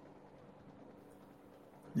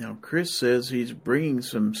 Now, Chris says he's bringing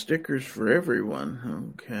some stickers for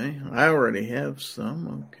everyone. Okay. I already have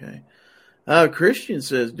some. Okay. Christian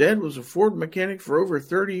says Dad was a Ford mechanic for over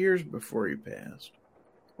 30 years before he passed.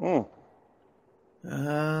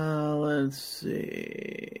 Let's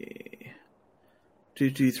see.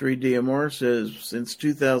 223 DMR says since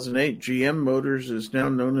 2008, GM Motors is now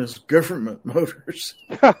known as Government Motors.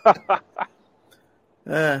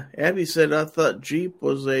 Abby said, I thought Jeep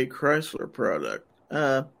was a Chrysler product.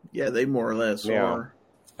 Yeah, they more or less are.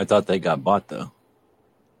 I thought they got bought, though.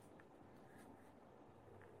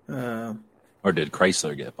 Or did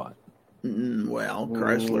Chrysler get bought? Well,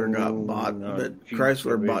 Chrysler got bought, but Jeep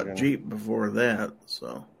Chrysler division. Bought Jeep before that,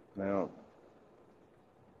 so. No.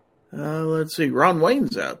 Let's see. Ron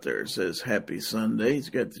Wayne's out there. Says, happy Sunday. He's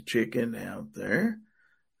got the chicken out there.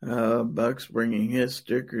 Buck's bringing his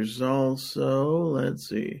stickers also. Let's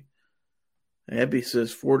see. Abby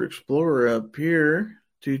says Ford Explorer up here.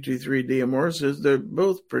 223 DMR says they're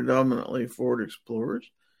both predominantly Ford Explorers.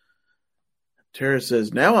 Tara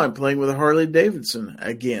says, now I'm playing with a Harley Davidson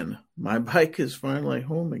again. My bike is finally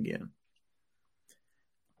home again.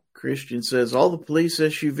 Christian says, all the police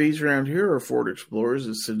SUVs around here are Ford Explorers.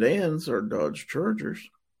 The sedans are Dodge Chargers.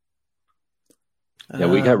 Yeah,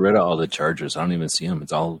 we got rid of all the Chargers. I don't even see them.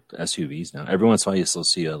 It's all SUVs now. Every once in a while you still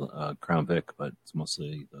see a Crown Vic, but it's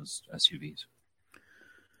mostly those SUVs.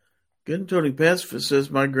 Good Tony Pacifist says,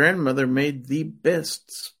 my grandmother made the best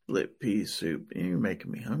split pea soup. You're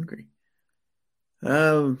making me hungry.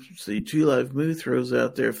 See, Two Live Moo throws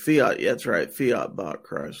out there, Fiat. Yeah, that's right. Fiat bought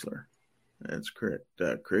Chrysler. That's correct.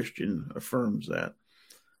 Christian affirms that.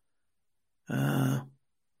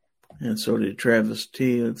 And so did Travis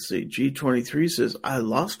T. Let's see. G23 says, I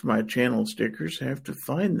lost my channel stickers. Have to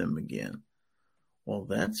find them again. Well,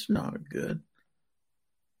 that's not good.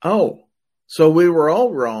 Oh, so we were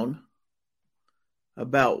all wrong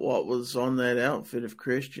about what was on that outfit of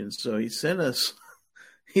Christian. So he sent us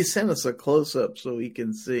a close-up so he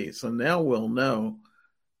can see. So now we'll know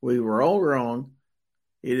we were all wrong.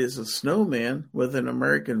 It is a snowman with an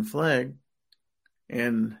American flag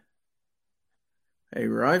and a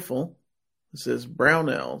rifle. It says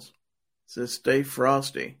Brownells. It says stay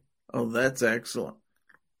frosty. Oh, that's excellent.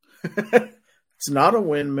 It's not a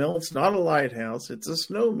windmill. It's not a lighthouse. It's a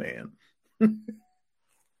snowman.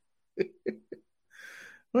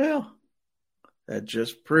 Well, that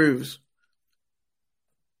just proves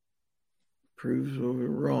we were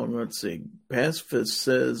wrong. Let's see. Pacifist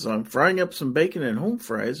says, I'm frying up some bacon and home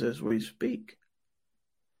fries as we speak.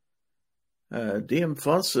 DM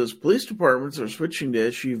Foss says, police departments are switching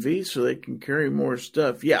to SUVs so they can carry more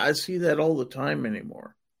stuff. Yeah, I see that all the time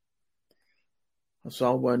anymore. I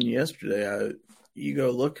saw one yesterday. You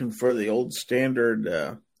go looking for the old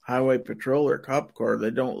standard highway patrol or cop car,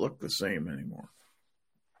 they don't look the same anymore.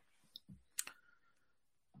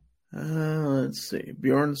 Let's see.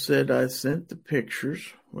 Bjorn said I sent the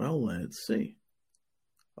pictures. Well, let's see.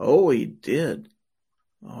 Oh, he did.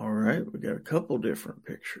 All right. We got a couple different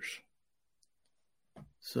pictures.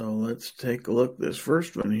 So let's take a look. This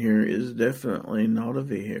first one here is definitely not a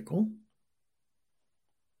vehicle.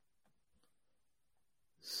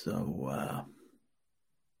 So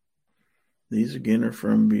These again are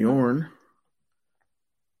from Bjorn.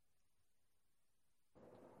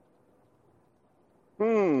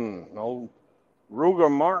 Old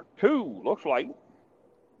Ruger Mark II, looks like.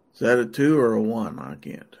 Is that a 2 or a 1? I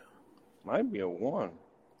can't. Might be a 1.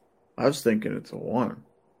 I was thinking it's a 1.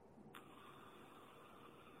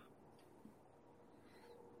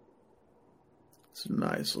 It's a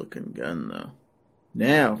nice looking gun, though.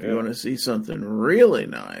 Now, if you want to see something really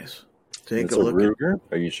nice, take a look at Ruger.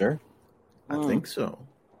 Are you sure? I think so.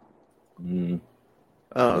 It's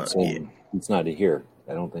not a here.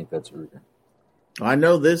 I don't think that's a Ruger. I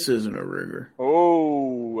know this isn't a Ruger.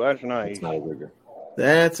 Oh, that's nice. It's not a Ruger.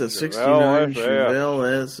 That's a 69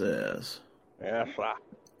 Chevelle SS. Yes, sir.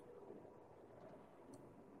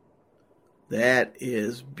 That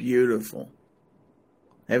is beautiful.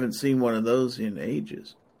 Haven't seen one of those in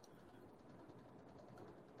ages.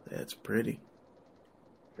 That's pretty.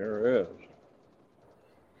 Sure is.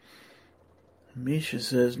 Misha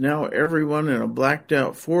says, now everyone in a blacked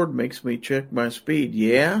out Ford makes me check my speed.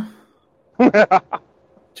 Yeah?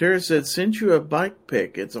 Tara said, sent you a bike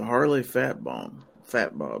pic. It's a Harley Fat Bob.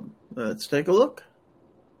 Let's take a look.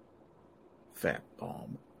 Fat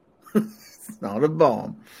Bomb. It's not a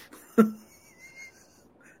bomb.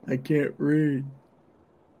 I can't read.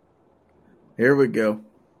 Here we go.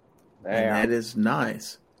 There. And that is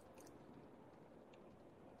nice.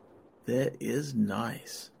 That is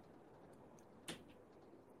nice.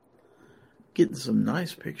 Getting some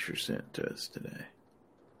nice pictures sent to us today.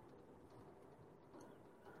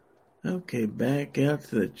 Okay, back out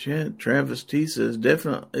to the chat. Travis T says,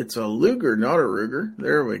 definitely, it's a Luger, not a Ruger.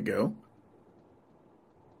 There we go.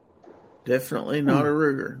 Definitely not a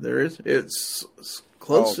Ruger. It's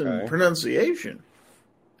close in pronunciation.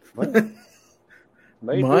 They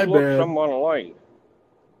do look somewhat alike.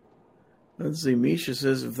 Let's see. Misha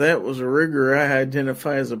says, if that was a Ruger, I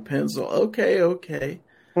identify as a pencil. Okay.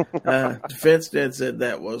 Defense Dad said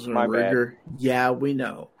that wasn't a Ruger. Yeah, we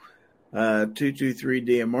know. 223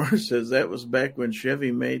 DMR says that was back when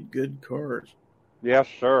Chevy made good cars. Yes,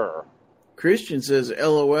 sir. Christian says,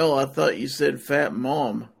 LOL, I thought you said Fat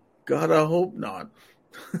Mom. God, I hope not.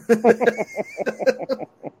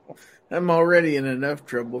 I'm already in enough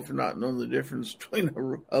trouble for not knowing the difference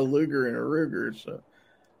between a Luger and a Ruger. So.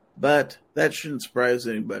 But that shouldn't surprise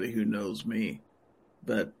anybody who knows me.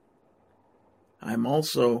 But I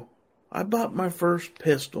bought my first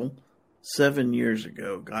pistol 7 years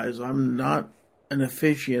ago, guys. I'm not an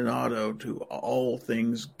aficionado to all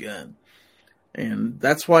things gun. And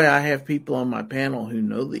that's why I have people on my panel who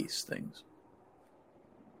know these things.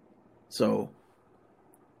 So,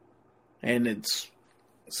 and it's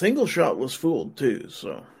single shot was fooled too,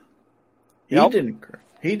 so he didn't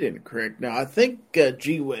correct. Now I think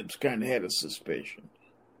G-Web's kind of had a suspicion.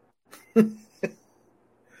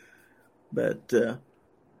 But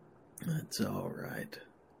that's all right.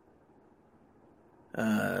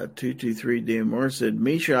 223 DMR said,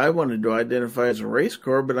 Misha, I wanted to identify as a race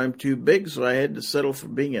car, but I'm too big, so I had to settle for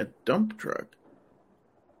being a dump truck.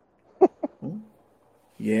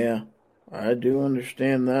 Yeah, I do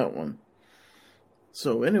understand that one.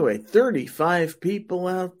 So anyway, 35 people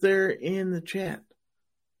out there in the chat.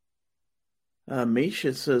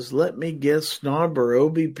 Misha says, let me guess, Snob or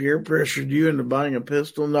Obi peer pressured you into buying a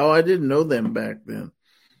pistol. No, I didn't know them back then.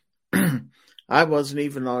 I wasn't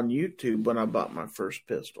even on YouTube when I bought my first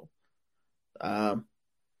pistol. But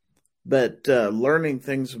learning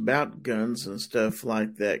things about guns and stuff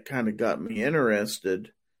like that kind of got me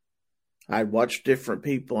interested. I watched different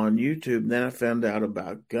people on YouTube, and then I found out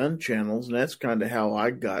about gun channels, and that's kind of how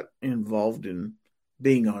I got involved in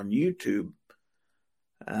being on YouTube.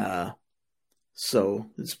 So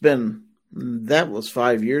that was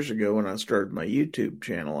 5 years ago when I started my YouTube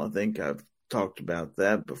channel. I think I've talked about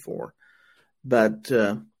that before. But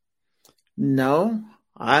no,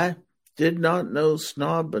 I did not know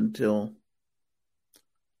Snob until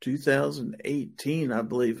 2018, I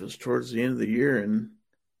believe, was towards the end of the year, and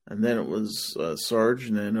then it was Sarge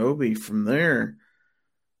and then Obi from there.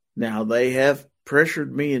 Now, they have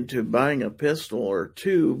pressured me into buying a pistol or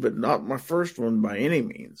two, but not my first one by any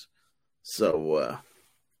means. So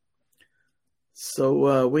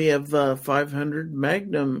we have 500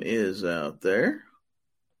 Magnum is out there.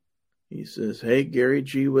 He says, hey, Gary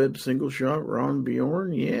G. Webb, single shot, Ron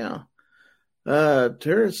Bjorn. Yeah.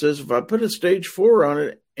 Tara says, if I put a stage 4 on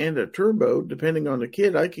it and a turbo, depending on the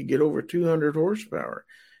kit, I could get over 200 horsepower.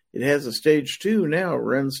 It has a stage 2 now,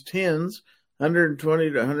 runs 10s,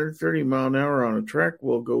 120 to 130 mile an hour on a track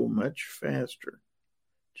will go much faster.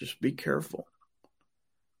 Just be careful.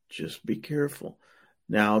 Just be careful.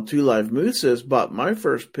 Now, Two Live Moose says, bought my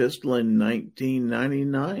first pistol in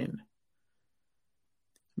 1999.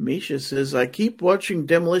 Misha says, I keep watching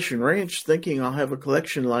Demolition Ranch thinking I'll have a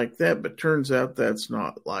collection like that, but turns out that's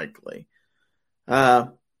not likely.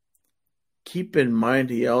 Keep in mind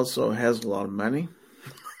he also has a lot of money.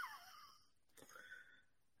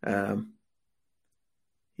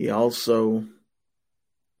 He also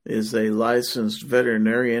is a licensed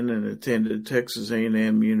veterinarian and attended Texas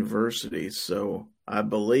A&M University, so I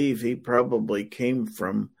believe he probably came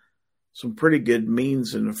from some pretty good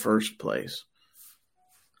means in the first place.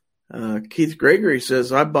 Keith Gregory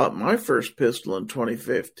says, I bought my first pistol in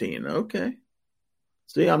 2015. Okay.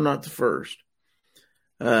 See, I'm not the first.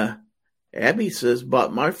 Abby says,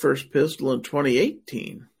 bought my first pistol in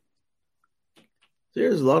 2018.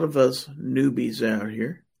 There's a lot of us newbies out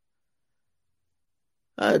here.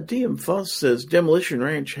 DM Foss says, Demolition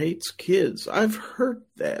Ranch hates kids. I've heard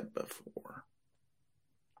that before.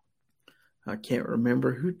 I can't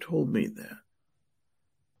remember who told me that.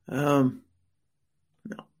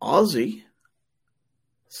 Now, Ozzy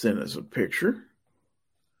sent us a picture.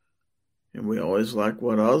 And we always like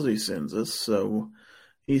what Ozzy sends us. So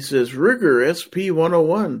he says, Ruger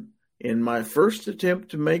SP-101 in my first attempt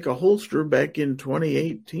to make a holster back in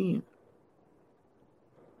 2018.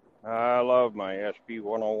 I love my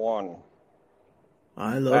SP-101.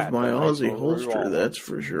 I love my Ozzy holster, that's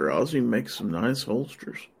for sure. Ozzy makes some nice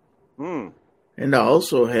holsters. And I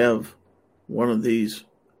also have one of these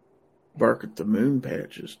Bark at the Moon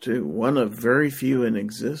patches, too. One of very few in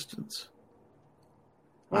existence.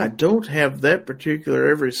 I don't have that particular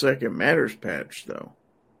Every Second Matters patch, though.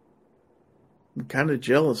 I'm kind of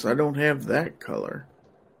jealous I don't have that color.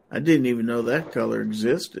 I didn't even know that color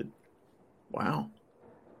existed. Wow.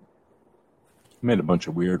 I made a bunch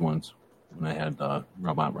of weird ones when I had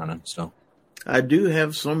Robot running still. I do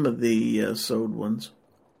have some of the sewed ones.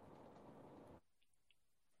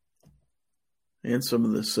 And some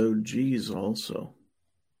of the sewed G's also,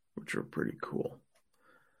 which are pretty cool.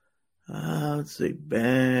 Let's see,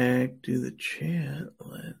 back to the chat.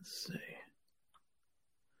 Let's see.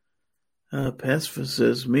 Pacifist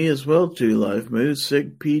says, me as well too, Live Mood,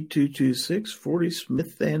 SIG P226, 40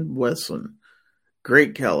 Smith & Wesson.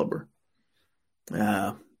 Great caliber.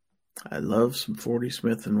 I love some 40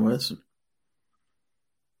 Smith & Wesson.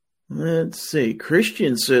 Let's see.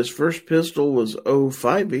 Christian says first pistol was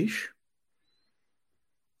 05-ish.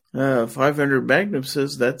 500 Magnum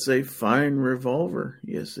says that's a fine revolver.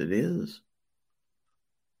 Yes, it is.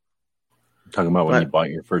 Talking about when you bought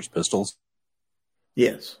your first pistols?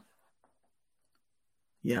 Yes.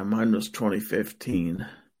 Yeah, mine was 2015.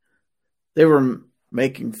 They were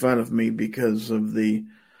making fun of me because of the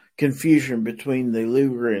confusion between the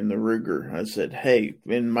Luger and the Ruger. I said, hey,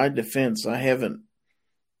 in my defense, I haven't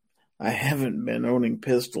been owning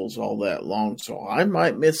pistols all that long, so I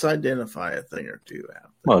might misidentify a thing or two out.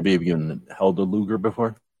 Well, have you even held a Luger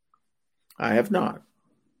before? I have not.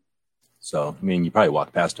 So, I mean, you probably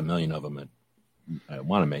walked past a million of them at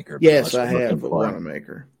Wanamaker. Yes, I have at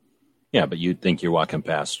Wanamaker. Yeah, but you'd think you're walking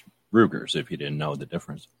past Rugers if you didn't know the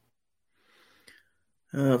difference.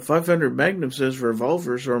 500 Magnum says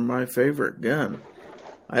revolvers are my favorite gun.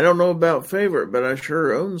 I don't know about favorite, but I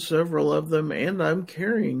sure own several of them, and I'm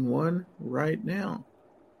carrying one right now.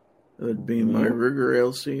 It would be my Ruger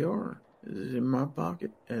LCR. It is in my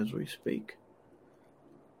pocket as we speak.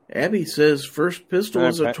 Abby says first pistol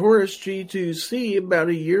was a Taurus G2C. About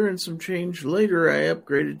a year and some change later, I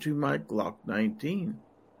upgraded to my Glock 19.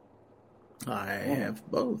 I have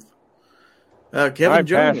both. Kevin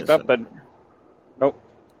Jones. Nope.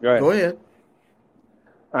 Go ahead.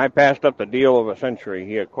 I passed up the deal of a century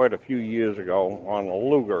here quite a few years ago on a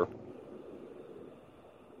Luger.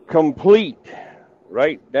 Complete,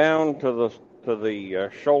 right down to the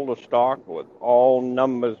shoulder stock with all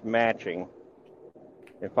numbers matching.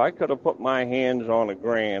 If I could have put my hands on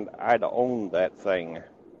 $1,000, I'd owned that thing.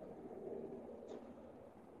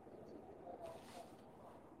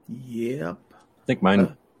 Yep. I think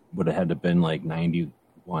mine would have had to been like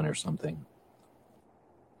 91 or something.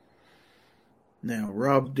 Now,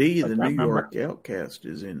 Rob D., the New York Outcast,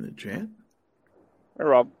 is in the chat. Hey,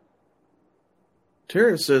 Rob.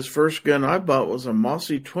 Tara says, first gun I bought was a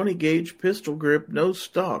Mossy 20-gauge pistol grip, no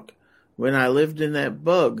stock. When I lived in that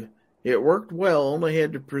bug, it worked well, only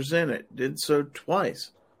had to present it. Did so twice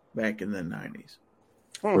back in the 90s.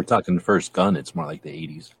 We're talking the first gun, it's more like the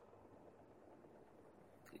 80s.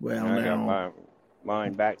 Well, I got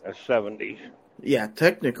mine back in the 70s. Yeah,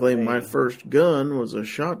 technically my first gun was a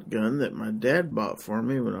shotgun that my dad bought for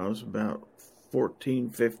me when I was about 14,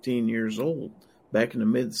 15 years old, back in the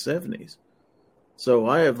mid-70s. So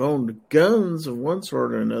I have owned guns of one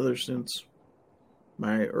sort or another since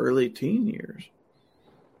my early teen years.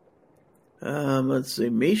 Let's see.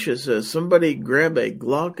 Misha says, somebody grab a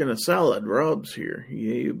Glock and a salad. Rob's here.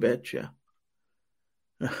 Yeah, you betcha.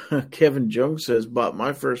 Kevin Jones says, bought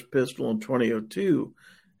my first pistol in 2002,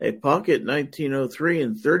 a pocket 1903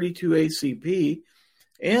 and 32 ACP,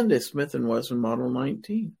 and a Smith & Wesson Model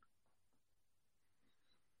 19.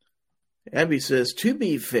 Abby says, to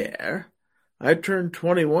be fair, I turned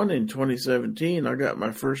 21 in 2017. I got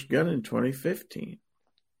my first gun in 2015.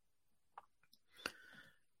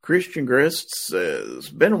 Christian Grist says,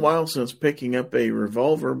 been a while since picking up a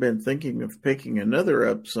revolver. Been thinking of picking another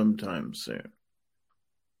up sometime soon.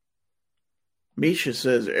 Misha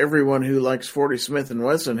says, everyone who likes 40 Smith &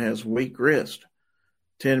 Wesson has weak wrist.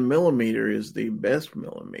 10 millimeter is the best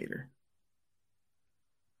millimeter.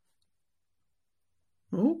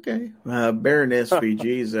 Okay. Baron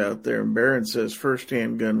SVG's out there, and Baron says first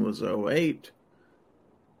handgun was 08.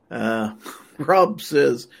 Rob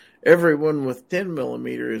says, everyone with 10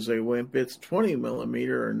 millimeter is a wimp. It's 20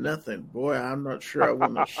 millimeter or nothing. Boy, I'm not sure I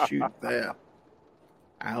want to shoot that.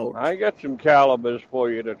 Ouch. I got some calibers for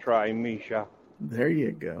you to try, Misha. There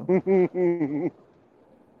you go.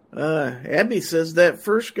 Abby says that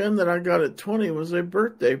first gun that I got at 20 was a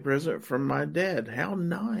birthday present from my dad. How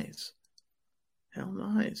nice. How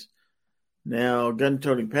nice. Now, Gun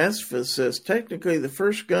Tony Pacifist says, technically the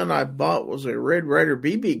first gun I bought was a Red Ryder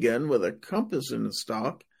BB gun with a compass in the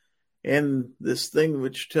stock and this thing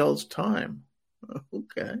which tells time.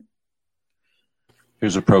 Okay.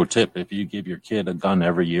 Here's a pro tip. If you give your kid a gun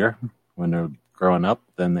every year when they're growing up,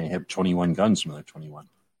 then they have 21 guns when they're 21.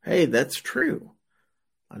 Hey, that's true.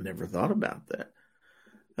 I never thought about that.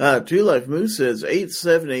 Two Life Moose says,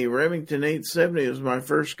 870, Remington 870 was my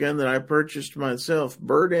first gun that I purchased myself.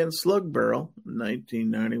 Bird and slug barrel,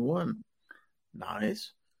 1991.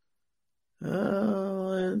 Nice.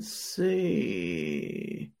 Let's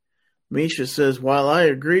see. Misha says, while I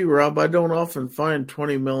agree, Rob, I don't often find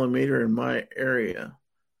 20 millimeter in my area.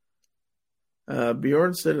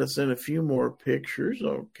 Bjorn said I sent a few more pictures.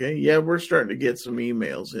 Okay. Yeah, we're starting to get some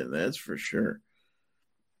emails in, that's for sure.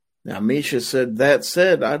 Now, Misha said, that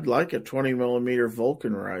said, I'd like a 20 millimeter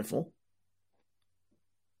Vulcan rifle.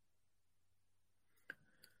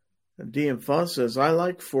 DM Foss says, I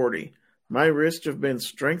like 40. My wrists have been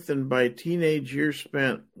strengthened by teenage years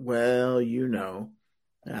spent, well, you know.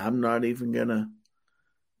 I'm not even gonna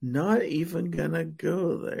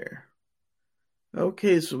go there.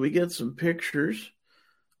 Okay, so we get some pictures.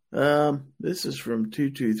 This is from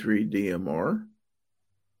 223 DMR.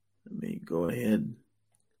 Let me go ahead.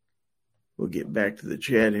 We'll get back to the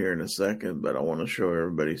chat here in a second, but I want to show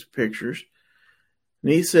everybody's pictures.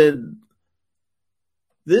 And he said,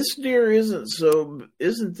 this deer isn't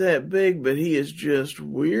that big, but he is just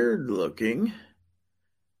weird looking.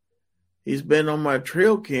 He's been on my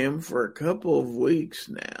trail cam for a couple of weeks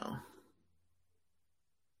now.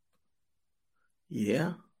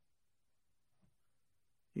 Yeah.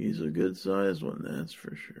 He's a good sized one, that's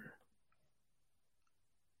for sure.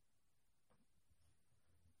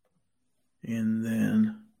 And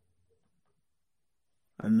then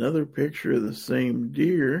another picture of the same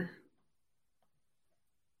deer.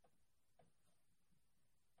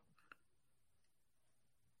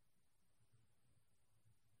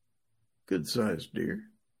 Good sized deer.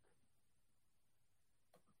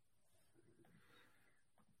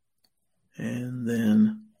 And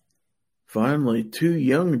then finally, two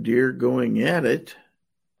young deer going at it.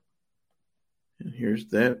 And here's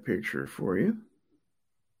that picture for you.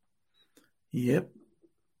 Yep,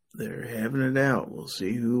 they're having it out. We'll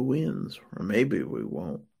see who wins, or maybe we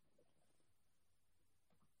won't.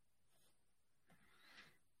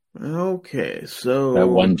 Okay, so that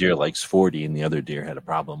one deer likes 40 and the other deer had a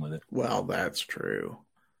problem with it. Well, that's true.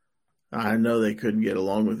 I know they couldn't get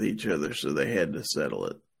along with each other, so they had to settle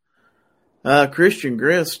it. Christian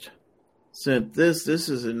Grist sent this. This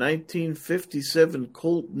is a 1957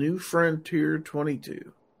 Colt New Frontier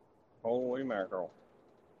 22. Holy mackerel.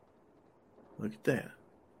 Look at that.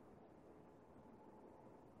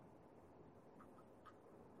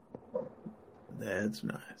 That's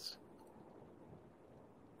nice.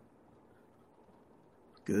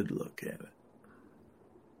 Good look at it.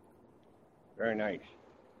 Very nice.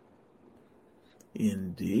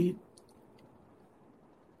 Indeed.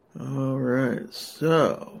 All right,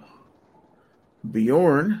 so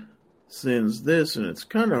Bjorn sends this, and it's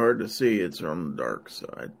kind of hard to see. It's on the dark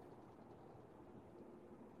side.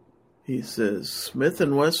 He says, Smith &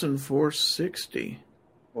 Wesson 460.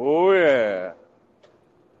 Oh, yeah.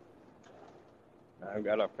 I've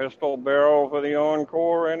got a pistol barrel for the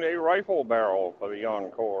Encore and a rifle barrel for the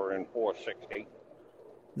Encore in 460.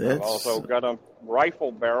 I've also got a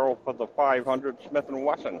rifle barrel for the 500 Smith &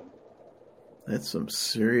 Wesson. That's some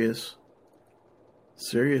serious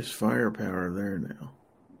firepower there now.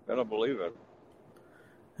 Gonna believe it.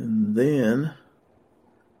 And then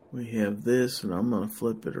we have this, and I'm going to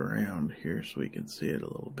flip it around here so we can see it a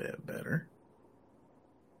little bit better.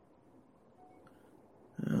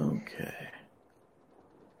 Okay.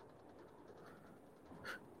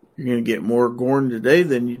 You're going to get more Gorn today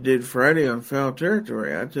than you did Friday on Foul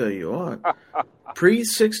Territory, I tell you what.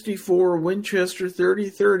 Pre-64 Winchester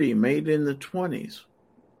 30-30, made in the 20s.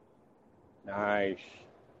 Nice.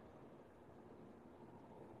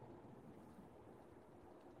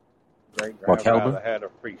 Great grandfather had a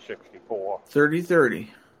pre-64. 30-30.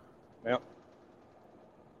 Yep.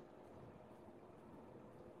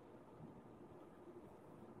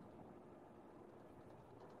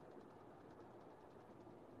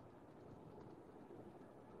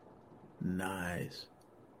 Nice.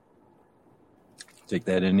 Take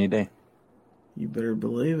that any day. You better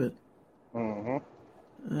believe it.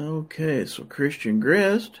 Mm-hmm. Okay, so Christian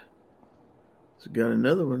Grist has got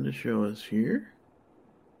another one to show us here.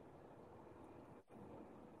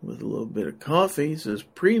 With a little bit of coffee. He says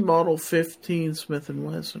pre-model 15 Smith &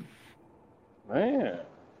 Wesson. Man.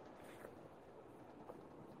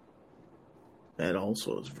 That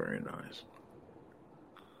also is very nice.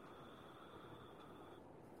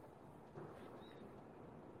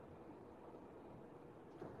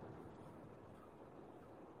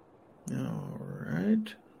 All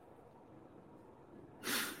right.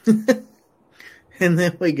 And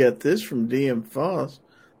then we got this from DM Foss.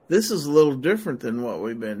 This is a little different than what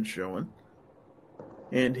we've been showing.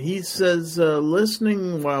 And he says,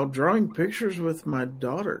 listening while drawing pictures with my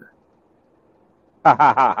daughter.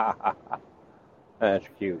 That's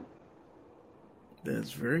cute.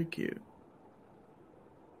 That's very cute.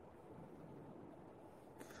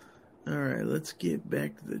 All right, let's get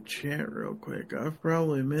back to the chat real quick. I've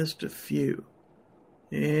probably missed a few.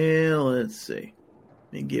 Yeah, let's see.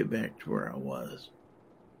 Let me get back to where I was.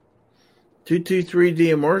 223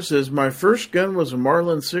 DMR says, my first gun was a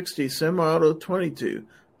Marlin 60 semi-auto 22.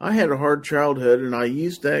 I had a hard childhood, and I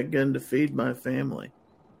used that gun to feed my family.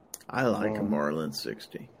 I like a Marlin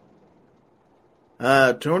 60.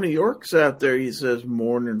 Tony York's out there. He says,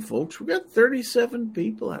 morning, folks. We got 37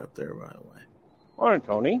 people out there, by the way. Morning,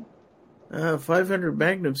 Tony. 500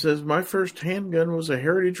 Magnum says, my first handgun was a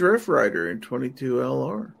Heritage Rough Rider in 22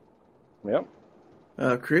 LR. Yep.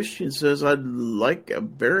 Christian says, I'd like a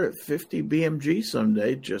Barrett 50 BMG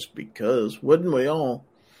someday, just because. Wouldn't we all?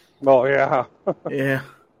 Oh, yeah. Yeah.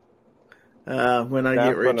 When I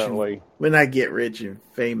get rich and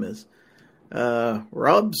famous.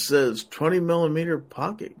 Rob says 20 millimeter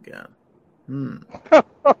pocket gun.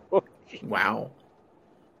 Wow.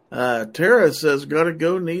 Tara says, gotta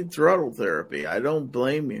go, need throttle therapy. I don't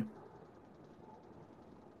blame you.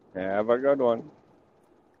 Have a good one.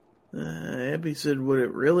 Abby said, would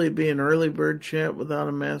it really be an early bird chat without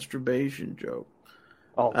a masturbation joke?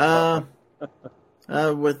 Oh,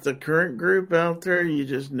 with the current group out there, you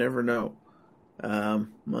just never know.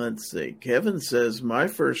 Let's see. Kevin says, my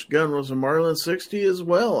first gun was a Marlin 60 as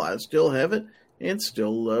well. I still have it and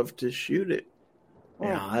still love to shoot it.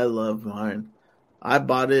 Yeah, I love mine. I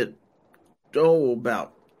bought it,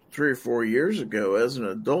 about 3 or 4 years ago as an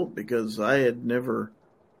adult because I'd never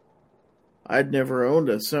owned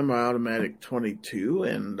a semi-automatic 22,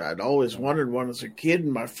 and I'd always wanted one as a kid,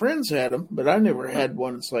 and my friends had them, but I never had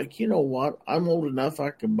one. It's like, you know what? I'm old enough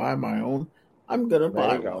I can buy my own. I'm going to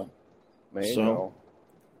buy one. There you go.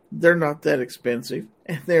 They're not that expensive,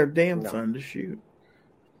 and they're damn fun to shoot.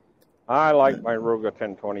 I like my Ruger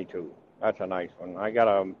 1022. That's a nice one. I got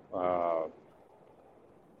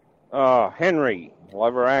a Henry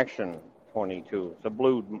lever action 22. It's a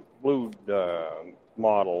blue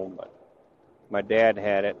model, but my dad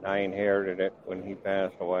had it, and I inherited it when he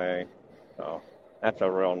passed away. So that's a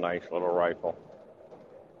real nice little rifle.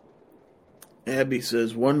 Abby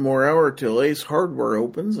says, 1 more hour till Ace Hardware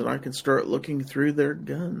opens, and I can start looking through their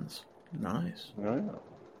guns. Nice. Yeah.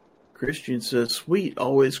 Christian says, sweet,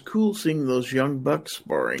 always cool seeing those young bucks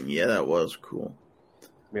sparring. Yeah, that was cool.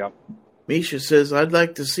 Yep. Misha says, I'd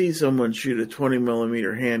like to see someone shoot a 20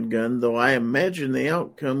 millimeter handgun, though I imagine the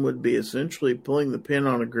outcome would be essentially pulling the pin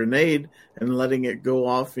on a grenade and letting it go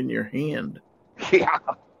off in your hand. Yeah.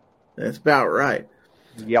 That's about right.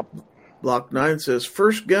 Yep. Block 9 says,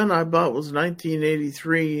 first gun I bought was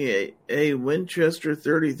 1983, a Winchester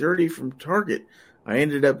 30-30 from Target. I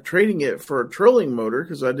ended up trading it for a trolling motor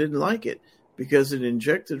because I didn't like it, because it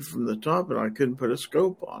injected from the top and I couldn't put a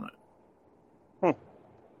scope on it.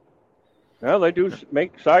 Well, they do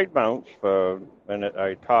make side mounts for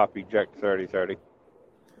a top eject 30-30.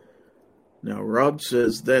 Now Rob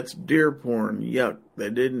says that's deer porn. Yuck. They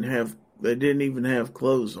didn't even have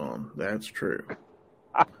clothes on. That's true.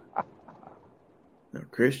 Now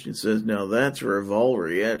Christian says, now that's a revolver.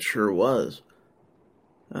 Yeah, it sure was.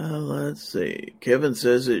 Let's see. Kevin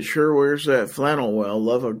says it sure wears that flannel well.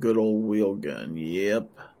 Love a good old wheel gun. Yep.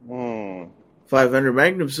 500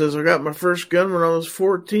 Magnum says, I got my first gun when I was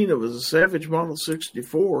 14. It was a Savage Model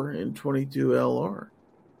 64 in 22 LR.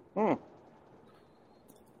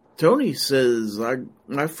 Tony says,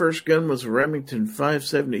 my first gun was a Remington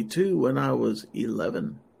 572 when I was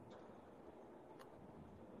 11.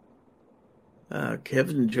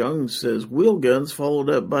 Kevin Jung says, wheel guns followed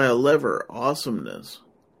up by a lever. Awesomeness.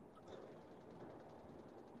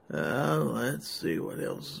 Let's see what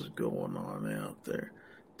else is going on out there.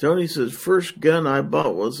 Tony says, first gun I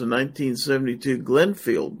bought was a 1972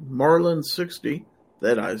 Glenfield Marlin 60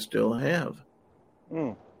 that I still have.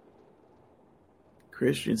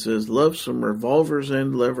 Christian says, love some revolvers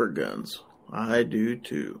and lever guns. I do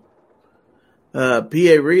too. PA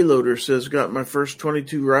Reloader says, got my first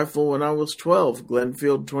 22 rifle when I was 12.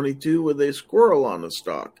 Glenfield 22 with a squirrel on the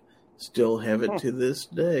stock. Still have it to this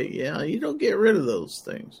day. Yeah, you don't get rid of those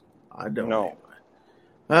things. I don't know.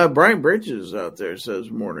 Brian Bridges out there says,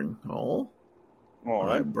 morning. All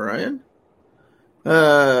right, Brian.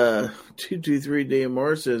 223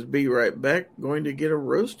 DMR says, be right back. Going to get a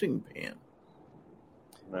roasting pan.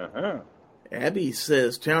 Abby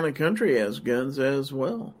says, Town and Country has guns as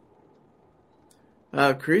well.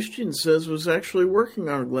 Christian says, was actually working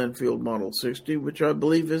on a Glenfield Model 60, which I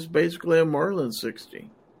believe is basically a Marlin 60.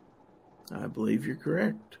 I believe you're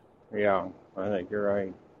correct. Yeah, I think you're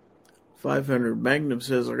right. 500 Magnum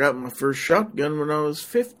says, I got my first shotgun when I was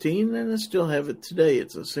 15, and I still have it today.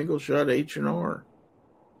 It's a single-shot H&R.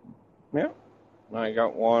 Yeah. I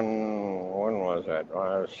got one, when was that? When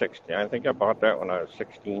I was 16. I think I bought that when I was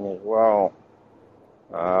 16 as well.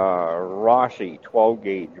 Rossi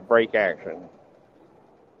 12-gauge break action.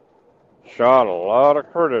 Shot a lot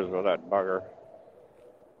of critters with that bugger.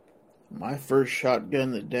 My first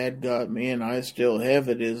shotgun that Dad got me, and I still have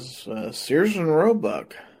it, is Sears &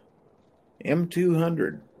 Roebuck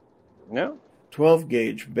M200. Yeah.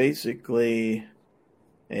 12-gauge, basically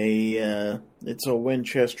it's a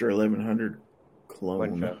Winchester 1100 clone.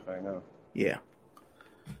 Winchester, I know. Yeah.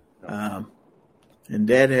 And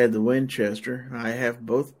Dad had the Winchester. I have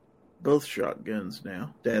both shotguns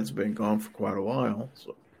now. Dad's been gone for quite a while,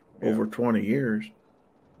 so over 20 years.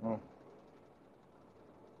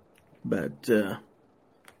 But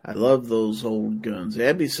I love those old guns.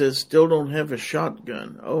 Abby says, still don't have a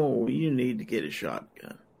shotgun. Oh, you need to get a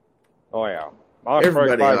shotgun. Oh, yeah.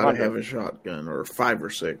 Everybody ought to have a shotgun, or 5 or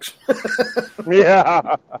 6.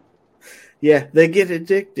 Yeah. Yeah, they get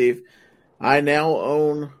addictive. I now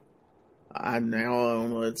own,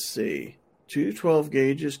 let's see, 2 12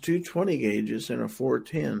 gauges, 2 20 gauges, and a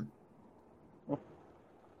 410.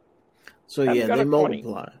 So, yeah, they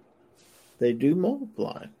multiply. 20. They do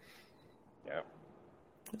multiply. Yeah.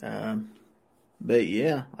 But,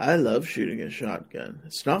 yeah, I love shooting a shotgun.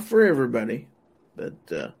 It's not for everybody,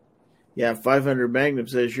 but, yeah, 500 Magnum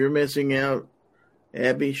says, you're missing out.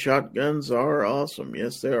 Abby, shotguns are awesome.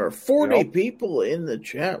 Yes, there are 40 people in the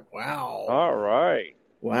chat. Wow. All right.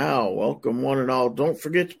 Wow. Welcome, one and all. Don't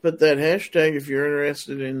forget to put that hashtag if you're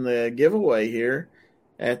interested in the giveaway here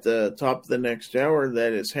at the top of the next hour.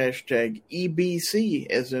 That is hashtag EBC,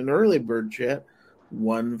 as in early bird chat,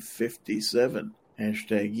 157.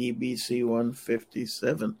 Hashtag EBC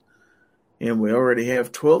 157. And we already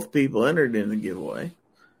have 12 people entered in the giveaway.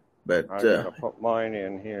 But I'm going to put mine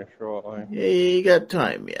in here shortly. Yeah, you got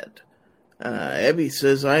time yet. Abby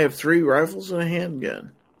says, I have 3 rifles and a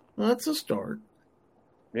handgun. Well, that's a start.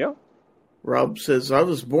 Yeah. Rob says, I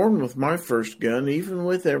was born with my first gun. Even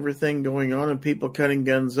with everything going on and people cutting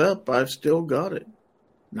guns up, I've still got it.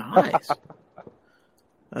 Nice.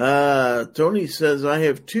 Tony says, I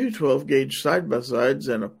have 2 12-gauge side-by-sides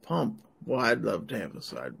and a pump. Well, I'd love to have a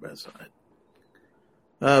side-by-side.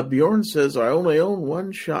 Bjorn says, I only own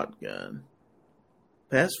 1 shotgun.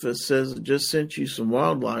 Pacifist says, I just sent you some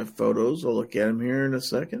wildlife photos. I'll look at them here in a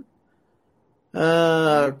second.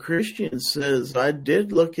 Christian says, I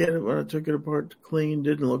did look at it when I took it apart to clean.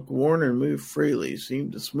 Didn't look worn and moved freely.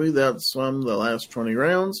 Seemed to smooth out some of the last 20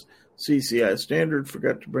 rounds. CCI standard.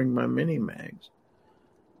 Forgot to bring my mini mags.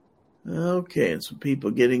 Okay, and some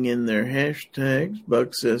people getting in their hashtags.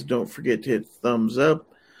 Buck says, don't forget to hit thumbs up.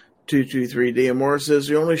 223 DMR says,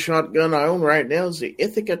 the only shotgun I own right now is the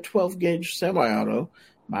Ithaca 12-gauge semi-auto.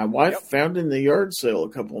 My wife found in the yard sale a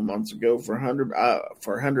couple of months ago for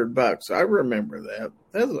 $100. I remember that.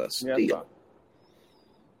 That was a steal.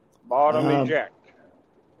 Bottom eject.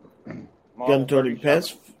 Gun Tony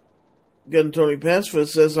Pasfa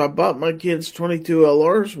says, I bought my kids 22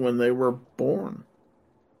 LRs when they were born.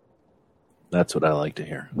 That's what I like to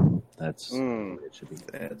hear. That's the way it should be.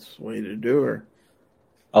 That's the way to do her.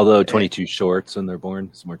 Although 22 shorts when they're born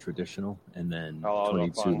is more traditional, and then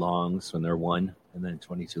 22 longs when they're 1, and then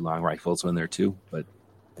 22 long rifles when they're 2. But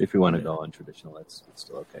if you want to go on traditional, it's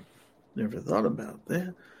still okay. Never thought about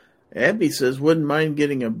that. Abby says, wouldn't mind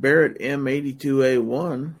getting a Barrett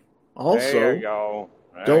M82A1. Also, there you go.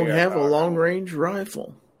 Don't have a long-range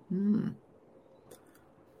rifle.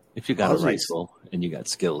 If you got a rifle and you got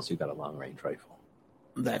skills, you got a long-range rifle.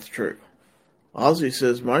 That's true. Ozzy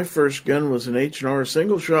says, my first gun was an H&R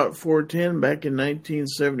single-shot 410 back in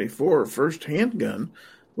 1974. First handgun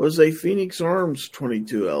was a Phoenix Arms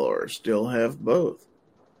 22 LR. Still have both.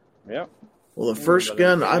 Yep. Well, the first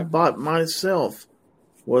gun I bought myself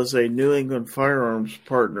was a New England Firearms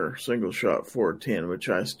Partner single-shot 410, which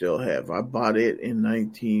I still have. I bought it in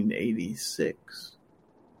 1986.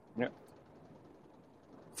 Yep.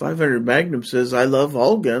 500 Magnum says, I love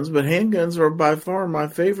all guns, but handguns are by far my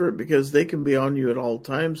favorite because they can be on you at all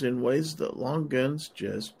times in ways that long guns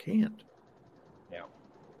just can't. Yeah.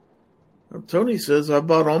 Well, Tony says, I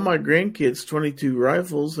bought all my grandkids 22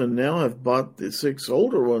 rifles, and now I've bought the 6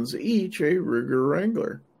 older ones, each a Ruger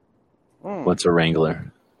Wrangler. What's a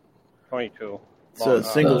Wrangler? 22. It's a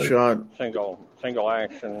single shot. Single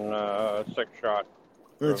action, 6-shot.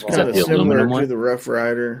 It's kind of similar to the Rough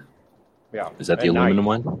Rider. Yeah. Is that the aluminum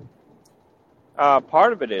one?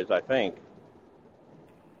 Part of it is, I think.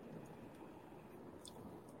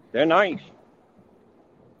 They're nice.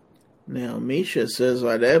 Now, Misha says,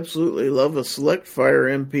 I'd absolutely love a Select Fire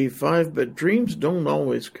MP5, but dreams don't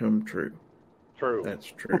always come true. True.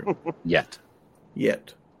 That's true. Yet.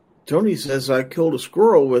 Tony says, I killed a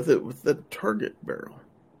squirrel with it with the target barrel.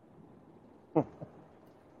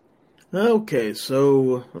 Okay,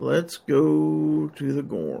 so let's go to the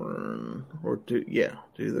Gorn. To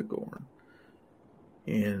the Gorn.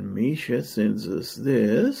 And Misha sends us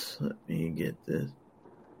this. Let me get this.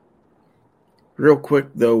 Real quick,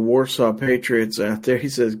 though, Warsaw Patriots out there. He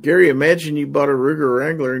says, Gary, imagine you bought a Ruger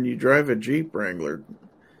Wrangler and you drive a Jeep Wrangler.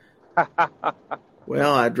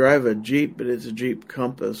 Well, I drive a Jeep, but it's a Jeep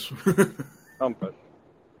Compass. Compass.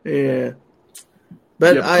 Yeah.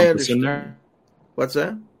 But I understand. In there? What's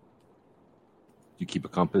that? You keep a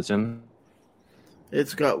compass in?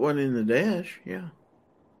 It's got one in the dash, yeah.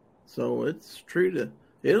 So it's true to...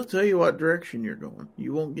 It'll tell you what direction you're going.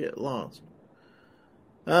 You won't get lost.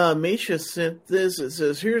 Misha sent this. It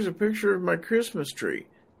says, here's a picture of my Christmas tree.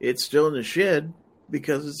 It's still in the shed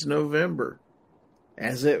because it's November.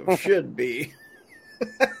 As it should be.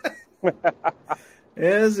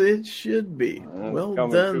 As it should be. Well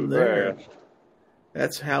done there. Fast.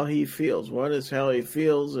 That's how he feels. 1 is how he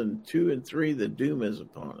feels, and 2 and 3, the doom is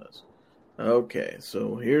upon us. Okay,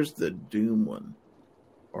 so here's the doom one.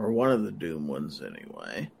 Or one of the doom ones,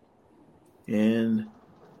 anyway. And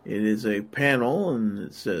it is a panel, and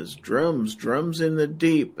it says, drums in the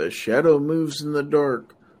deep. A shadow moves in the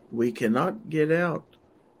dark. We cannot get out.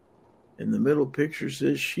 And the middle picture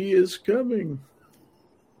says, she is coming.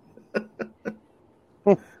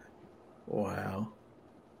 Wow.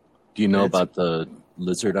 Do you know about the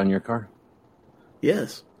lizard on your car?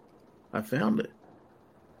 Yes. I found it.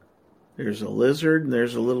 There's a lizard, and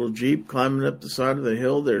there's a little Jeep climbing up the side of the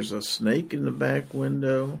hill. There's a snake in the back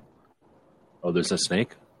window. Oh, there's a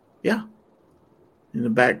snake? Yeah. In the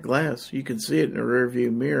back glass. You can see it in the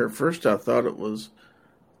rearview mirror. First I thought it was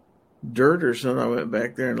dirt or something. I went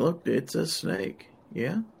back there and looked. It's a snake.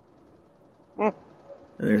 Yeah. And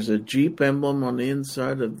there's a Jeep emblem on the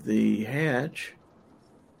inside of the hatch.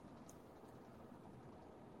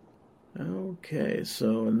 Okay,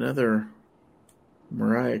 so another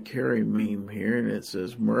Mariah Carey meme here, and it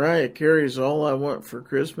says, Mariah Carey's All I Want for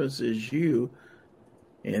Christmas Is You.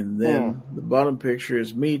 And then the bottom picture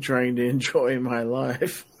is me trying to enjoy my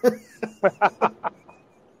life.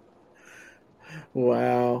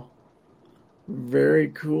 Wow. Very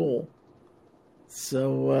cool.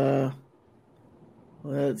 So,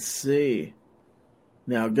 let's see.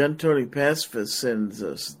 Now, Gun Tony Pacifist sends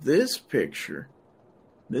us this picture.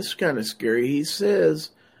 This is kind of scary. He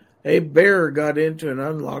says, a bear got into an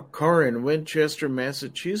unlocked car in Winchester,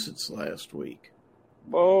 Massachusetts last week.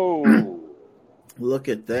 Whoa. Look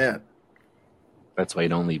at that. That's why you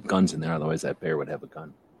don't leave guns in there. Otherwise, that bear would have a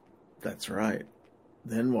gun. That's right.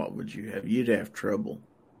 Then what would you have? You'd have trouble.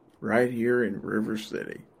 Right here in River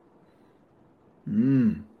City.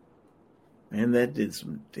 And that did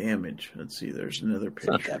some damage. Let's see. There's another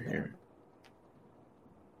picture here.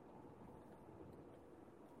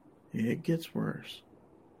 It gets worse.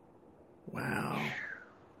 Wow.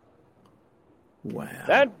 Wow.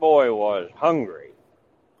 That boy was hungry.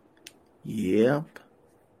 Yep.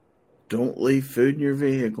 Don't leave food in your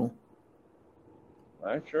vehicle.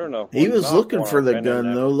 That's sure enough. He was looking for the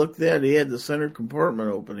gun, though. Look at that. He had the center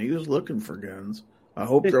compartment open. He was looking for guns. I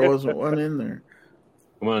hope there wasn't one in there.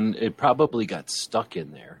 Well, it probably got stuck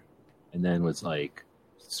in there and then was like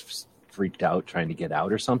freaked out trying to get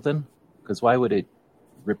out or something. Because why would it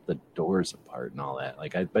rip the doors apart and all that?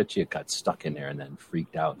 Like, I bet you it got stuck in there and then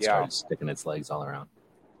freaked out and started sticking its legs all around.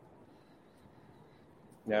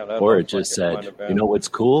 Yeah, or it just said, you know what's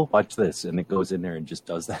cool? Watch this. And it goes in there and just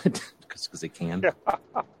does that because it can.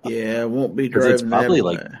 Yeah, it won't be driving it's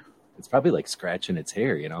probably it's probably like scratching its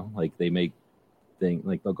hair, you know? Like they make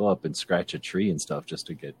like they'll go up and scratch a tree and stuff just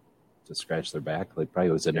to scratch their back. Like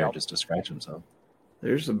probably was in there just to scratch himself.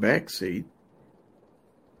 There's the back seat.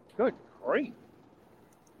 Good grief.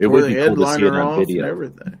 It would be cool to see it on video. And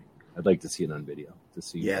everything. I'd like to see it on video to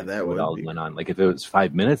see that what all went on. Like if it was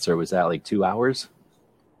 5 minutes or was that like 2 hours?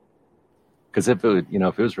 Because if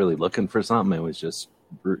it was really looking for something, it was just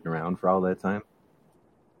rooting around for all that time.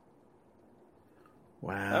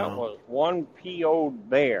 Wow. That was one PO'd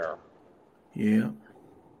bear. Yeah.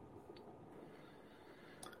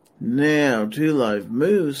 Now, Two Live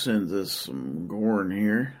Move sends us some Gorn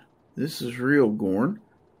here. This is real Gorn.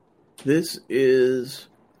 This is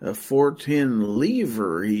a 410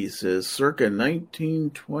 lever, he says, circa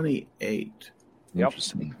 1928.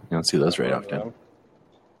 Interesting. You don't see those right often.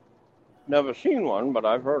 Never seen one, but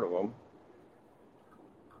I've heard of them.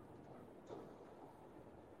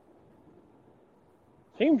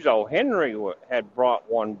 Seems though Henry had brought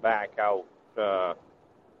one back out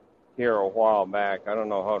here a while back. I don't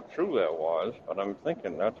know how true that was, but I'm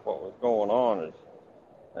thinking that's what was going on.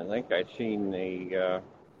 I think I seen the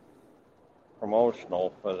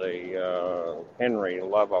promotional for the Henry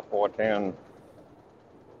Lever 410.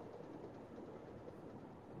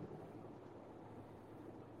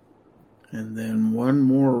 And then one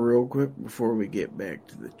more real quick before we get back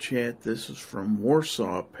to the chat. This is from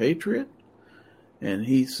Warsaw Patriot. And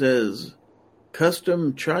he says,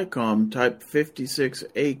 custom Chicom Type 56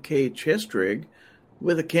 AK chest rig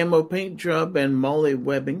with a camo paint job and molly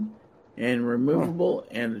webbing and removable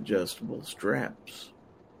and adjustable straps.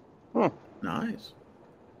 Nice.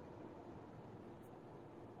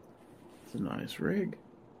 It's a nice rig.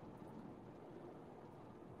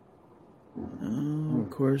 Of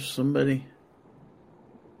course, somebody...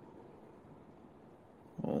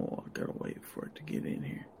 Oh, I gotta wait for it to get in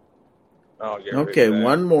here. Okay,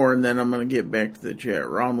 one more, and then I'm going to get back to the chat.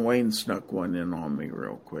 Ron Wayne snuck one in on me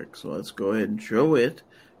real quick, so let's go ahead and show it.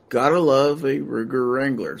 Gotta love a Rigger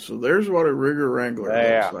Wrangler. So there's what a Rigger Wrangler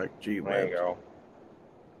looks like. There you go.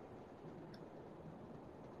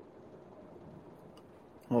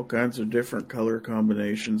 All kinds of different color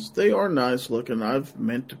combinations. They are nice looking. I've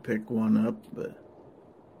meant to pick one up, but...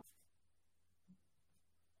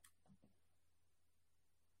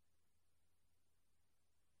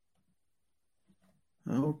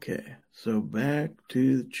 Okay, so back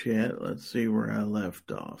to the chat. Let's see where I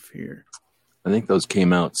left off here. I think those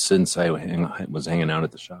came out since I was hanging out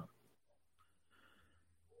at the shop.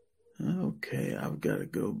 Okay, I've got to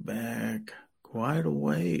go back quite a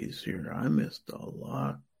ways here. I missed a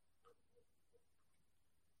lot.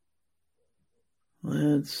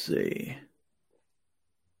 Let's see.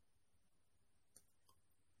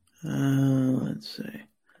 Let's see.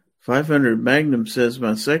 500 Magnum says,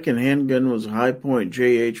 my second handgun was a High Point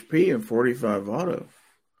JHP and 45 auto.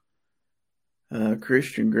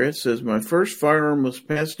 Christian Gretz says, my first firearm was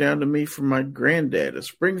passed down to me from my granddad, a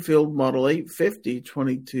Springfield Model 850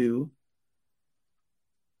 22.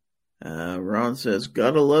 Ron says,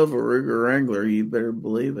 gotta love a Ruger Wrangler, you better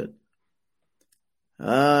believe it.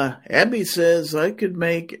 Abby says, I could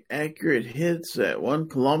make accurate hits at 1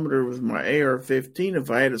 kilometer with my AR-15 if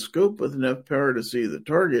I had a scope with enough power to see the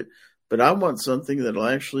target, but I want something that'll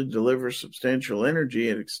actually deliver substantial energy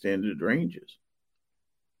at extended ranges.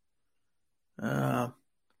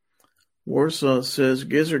 Warsaw says,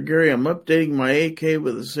 Gizzard Gary, I'm updating my AK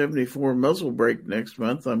with a 74 muzzle brake next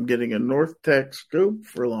month. I'm getting a North Tech scope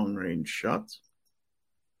for long-range shots.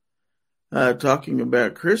 Talking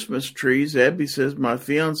about Christmas trees, Abby says, my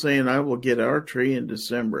fiance and I will get our tree in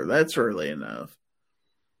December. That's early enough.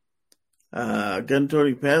 Gun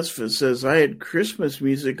Tony Pacifist says, I had Christmas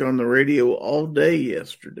music on the radio all day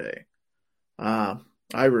yesterday. I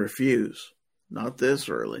refuse. Not this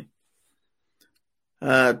early.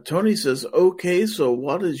 Tony says, okay, so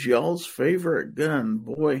what is y'all's favorite gun?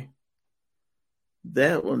 Boy,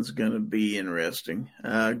 that one's going to be interesting.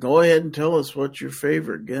 Go ahead and tell us what your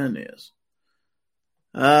favorite gun is.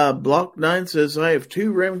 Block 9 says, I have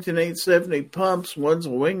 2 Remington 870 pumps. One's a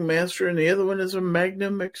Wingmaster and the other one is a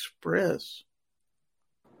Magnum Express.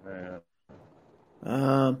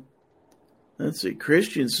 Let's see.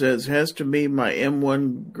 Christian says, has to be my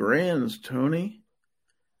M1 Grands, Tony.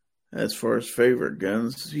 As far as favorite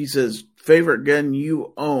guns, he says, favorite gun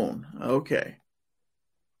you own. Okay.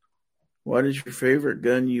 What is your favorite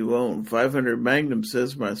gun you own? 500 Magnum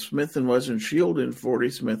says, my Smith & Wesson Shield in 40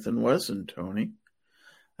 Smith & Wesson, Tony.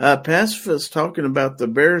 Pacifist talking about the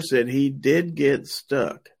bear said he did get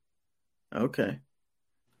stuck. Okay.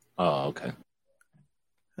 Oh, okay.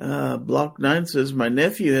 Block 9 says, my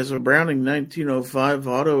nephew has a Browning 1905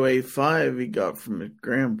 Auto A5 he got from his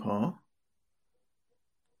grandpa.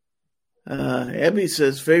 Abby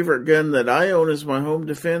says, favorite gun that I own is my home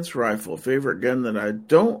defense rifle. Favorite gun that I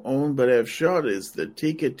don't own but have shot is the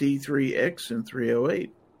Tika T3X in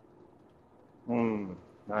 308. Nice.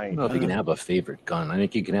 I don't know if you can have a favorite gun. I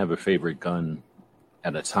think you can have a favorite gun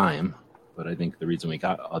at a time. But I think the reason we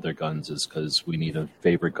got other guns is because we need a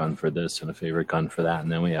favorite gun for this and a favorite gun for that.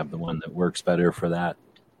 And then we have the one that works better for that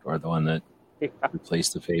or the one that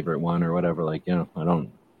replaced the favorite one or whatever. Like, I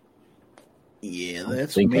don't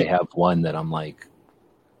think I have one that I'm like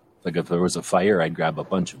if there was a fire, I'd grab a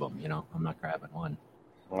bunch of them. I'm not grabbing one.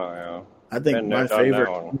 Oh, yeah. I think my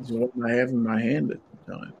favorite is the one I have in my hand at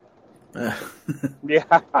the time. Yeah.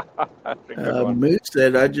 Moose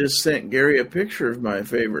said, I just sent Gary a picture of my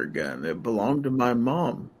favorite gun. It belonged to my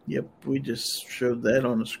mom. Yep, we just showed that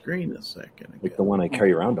on the screen a second ago. Like the one I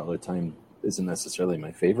carry around all the time isn't necessarily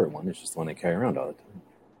my favorite one. It's just the one I carry around all the time.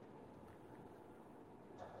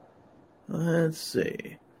 Let's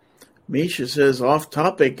see. Misha says, off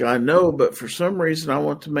topic, I know, but for some reason I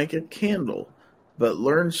want to make a candle, but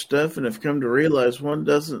learn stuff and have come to realize one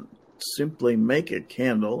doesn't simply make a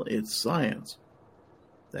candle, it's science.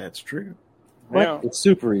 That's true. Yeah. It's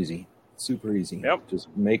super easy. Yep. Just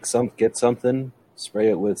get something, spray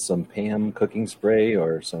it with some Pam cooking spray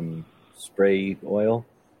or some spray oil,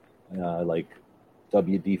 like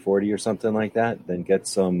WD-40 or something like that. Then get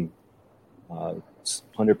some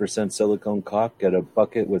 100% silicone caulk, get a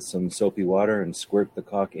bucket with some soapy water and squirt the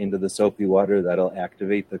caulk into the soapy water. That'll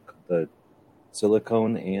activate the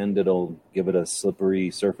silicone and it'll give it a slippery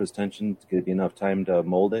surface tension to give you enough time to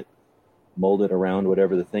mold it around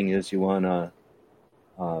whatever the thing is you want to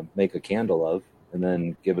make a candle of, and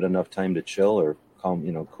then give it enough time to chill or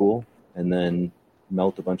cool, and then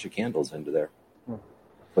melt a bunch of candles into there.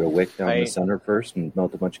 Put a wick down the center first and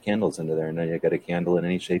melt a bunch of candles into there, and then you got a candle in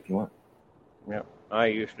any shape you want. Yeah, I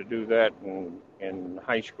used to do that in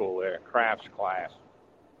high school there, crafts class.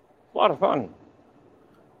 A lot of fun.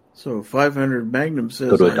 So 500 Magnum says,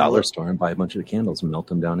 go to a dollar store and buy a bunch of the candles and melt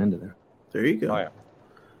them down into there. There you go. Oh, yeah.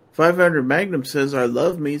 500 Magnum says, I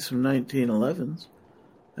love me some 1911s.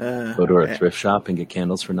 Go to a thrift shop and get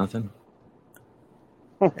candles for nothing.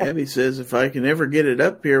 Abby says, if I can ever get it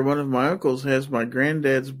up here, one of my uncles has my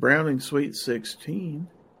granddad's Browning Sweet 16.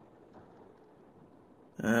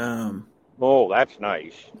 Oh, that's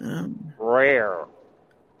nice. Rare.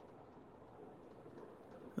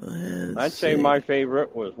 I'd say my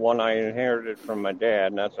favorite was one I inherited from my dad,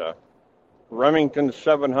 and that's a Remington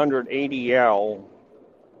 780L.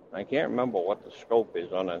 I can't remember what the scope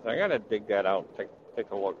is on it. I got to dig that out and take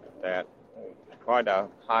a look at that. It's quite a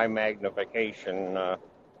high magnification,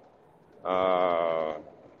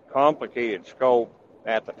 complicated scope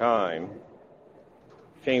at the time.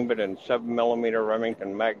 Chambered in 7mm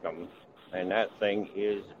Remington Magnum, and that thing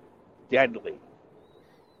is deadly.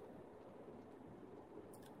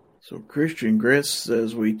 So Christian Gress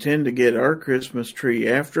says, we tend to get our Christmas tree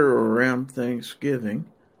after or around Thanksgiving.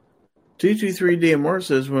 223 DMR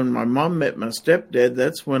says, when my mom met my stepdad,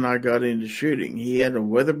 that's when I got into shooting. He had a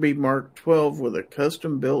Weatherby Mark 12 with a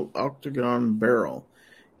custom-built octagon barrel.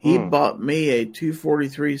 He bought me a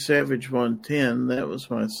 243 Savage 110. That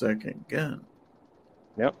was my second gun.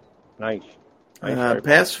 Yep, nice.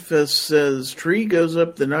 Pacifist says, tree goes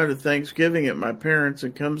up the night of Thanksgiving at my parents'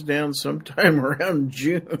 and comes down sometime around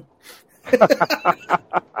June.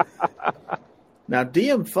 Now,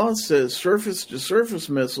 DM Foss says, surface-to-surface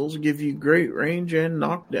missiles give you great range and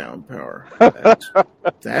knockdown power.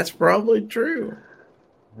 That's probably true.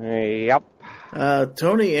 Yep.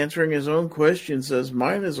 Tony, answering his own question, says,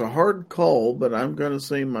 mine is a hard call, but I'm going to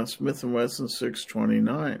say my Smith & Wesson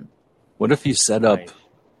 629. What if you set up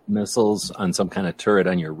missiles on some kind of turret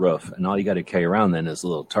on your roof, and all you got to carry around then is a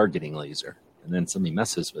little targeting laser, and then somebody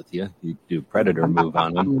messes with you, you do predator move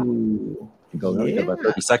on them. Ooh. You go, I got about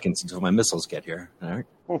 30 seconds until my missiles get here. All right.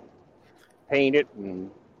 Paint it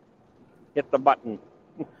and hit the button.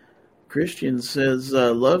 Christian says,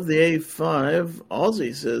 love the A5.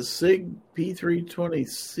 Aussie says, SIG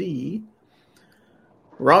P320C.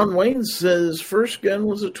 Ron Wayne says, first gun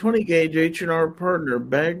was a 20 gauge H&R Partner.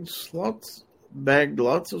 Bagged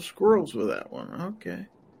lots of squirrels with that one. Okay.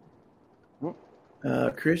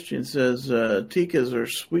 Christian says, Tikas are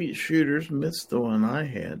sweet shooters. Missed the one I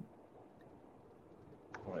had.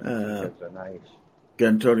 Tikas are nice.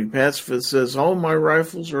 Gun Tony Pacifist says, all my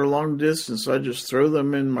rifles are long distance. I just throw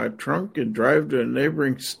them in my trunk and drive to a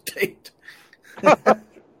neighboring state.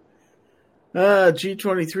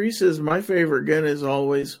 G23 says, my favorite gun is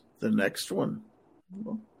always the next one.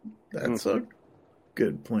 Well, that's a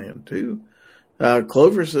good plan, too.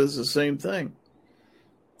 Clover says the same thing.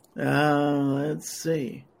 Let's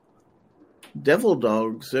see. Devil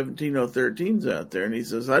Dog 17013's out there, and he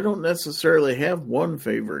says, I don't necessarily have one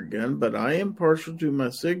favorite gun, but I am partial to my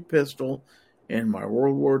SIG pistol and my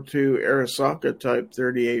World War II Arisaka Type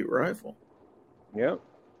 38 rifle. Yep.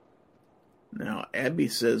 Now, Abby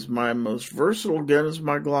says, my most versatile gun is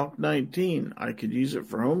my Glock 19. I could use it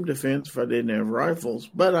for home defense if I didn't have rifles,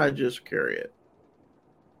 but I just carry it.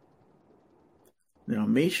 Now,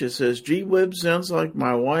 Misha says, G-Web sounds like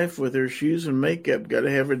my wife with her shoes and makeup. Got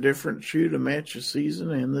to have a different shoe to match the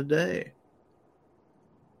season and the day.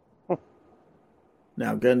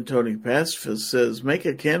 Now, Gun Tony Pacifist says, make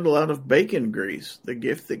a candle out of bacon grease, the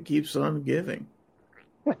gift that keeps on giving.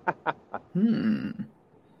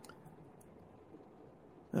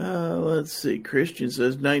 Let's see. Christian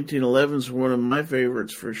says, 1911 is one of my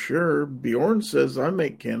favorites for sure. Bjorn says, I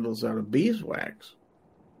make candles out of beeswax.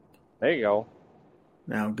 There you go.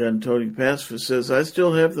 Now, Gun Tony Pacifist says, I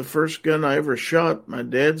still have the first gun I ever shot, my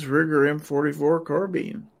dad's Ruger M44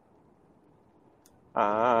 carbine.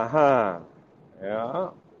 Uh-huh. Yeah.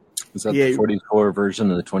 Is that the 44 version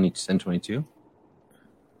of the 1022?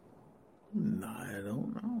 No, I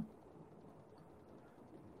don't know.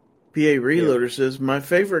 PA Reloader says, my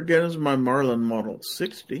favorite gun is my Marlin Model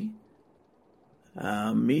 60.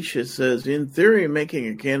 Misha says, in theory, making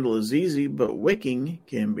a candle is easy, but wicking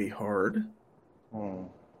can be hard.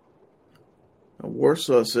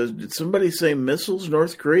 Warsaw says, did somebody say missiles?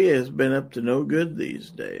 North Korea has been up to no good these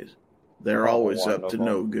days. They're always up to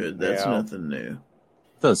no good. That's nothing new.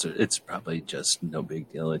 It's probably just no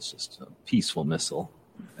big deal. It's just a peaceful missile.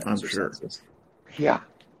 I'm sure. Yeah.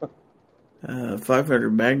 500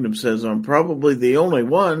 Magnum says, I'm probably the only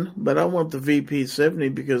one, but I want the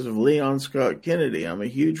VP-70 because of Leon Scott Kennedy. I'm a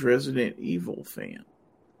huge Resident Evil fan.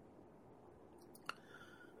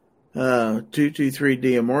 223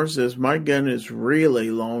 DMR says, my gun is really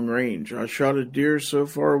long range. I shot a deer so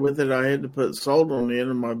far with it I had to put salt on the end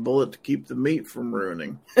of my bullet to keep the meat from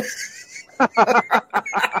ruining.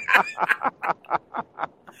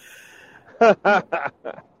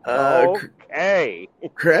 Okay.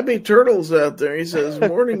 Krabby Turtle's out there. He says,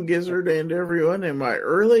 morning Gizzard and everyone. Am I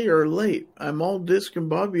early or late? I'm all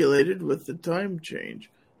discombobulated with the time change.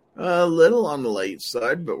 A little on the late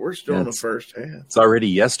side, but we're still in the first half. It's already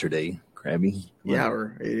yesterday, Krabby. Yeah,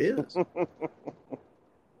 it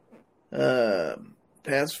is.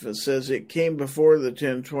 Pacifist says it came before the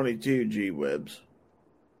 1022 G-Webs.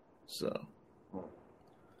 So.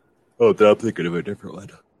 Oh, I'm thinking of a different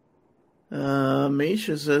one.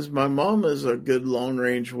 Misha says, my mom is a good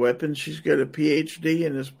long-range weapon. She's got a PhD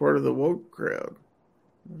and is part of the woke crowd.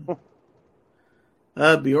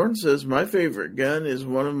 Bjorn says, my favorite gun is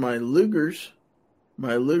one of my Lugers,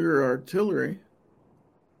 my Luger artillery.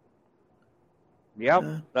 Yep,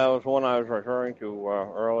 that was one I was referring to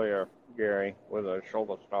earlier, Gary, with a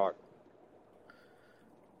shoulder stock.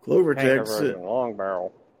 Clovertech says, long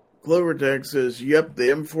barrel. Clovertech says, yep, the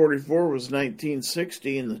M44 was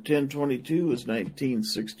 1960 and the 1022 was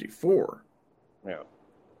 1964. Yeah.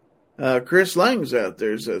 Chris Lang's out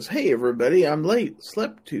there says, hey, everybody, I'm late.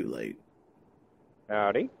 Slept too late.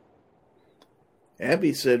 Howdy.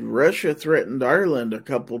 Abby said, Russia threatened Ireland a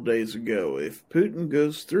couple days ago. If Putin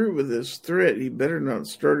goes through with this threat, he better not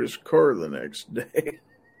start his car the next day.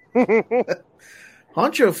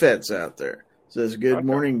 Honcho Fett's out there. Says, good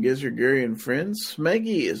morning, Gizzard, Gary, and friends.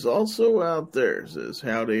 Smeggy is also out there. Says,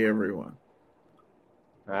 howdy, everyone.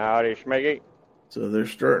 Howdy, Smeggy. So they're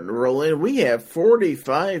starting to roll in. We have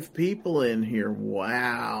 45 people in here.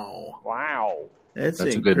 Wow. Wow. That's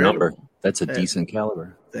a good number. That's a decent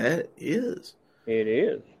caliber. That is. It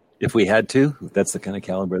is. If we had to, that's the kind of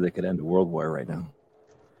caliber that could end a world war right now.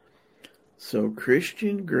 So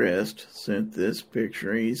Christian Grest sent this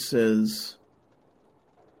picture. He says,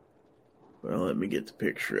 well, let me get the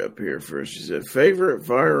picture up here first. He said, favorite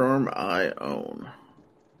firearm I own.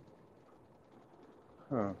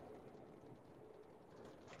 Huh.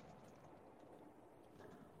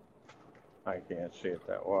 I can't see it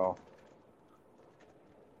that well.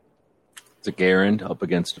 It's a Garand up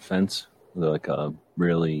against a fence with like a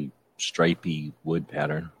really stripy wood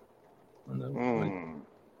pattern on the wood.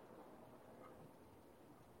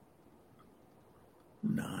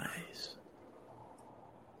 Nice.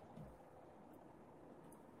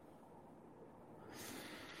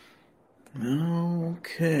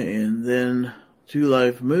 Okay, and then Two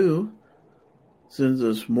Life Moo sends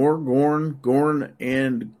us more Gorn,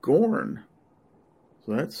 and Gorn.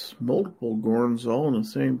 So that's multiple Gorns all in the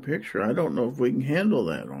same picture. I don't know if we can handle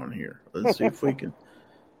that on here. Let's see if we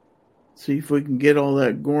can get all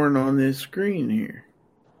that Gorn on this screen here.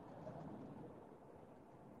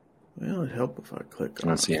 Well, it'd help if I click on it. I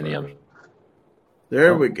don't see any of it.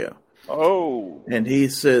 There we go. Oh. And he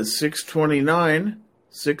says 629,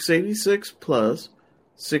 686 plus,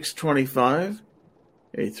 625,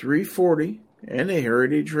 a 340, and a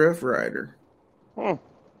Heritage Rough Rider. So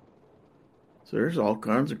there's all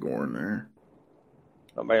kinds of Gorn there.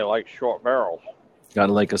 Somebody likes short barrels.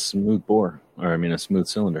 Gotta like a smooth bore, or a smooth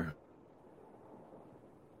cylinder.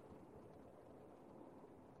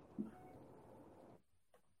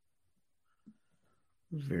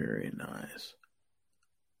 Very nice.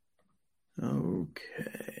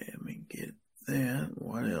 Okay, let me get that.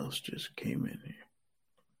 What else just came in here?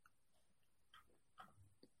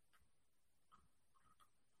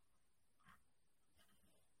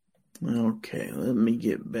 Okay, let me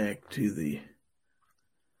get back to the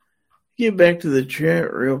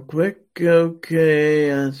chat real quick. Okay,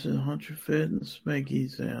 that's a Hunch of Fit and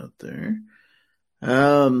Smeggy's out there.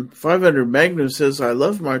 500 Magnum says, I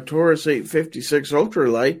love my Taurus 856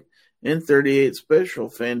 Ultralight and 38 Special.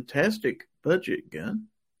 Fantastic budget gun.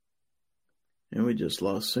 And we just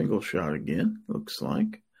lost single shot again, looks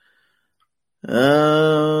like.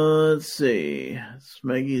 Let's see.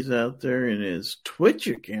 Smeggy's out there in his Twitch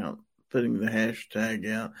account putting the hashtag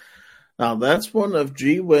out. Now, that's one of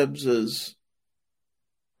G-Web's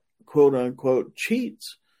quote-unquote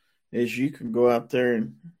cheats, is you can go out there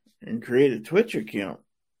and create a Twitch account.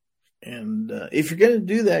 And if you're going to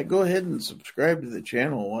do that, go ahead and subscribe to the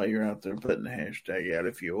channel while you're out there putting the hashtag out,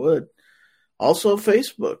 if you would. Also,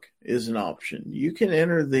 Facebook is an option. You can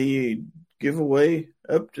enter the giveaway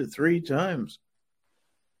up to 3 times.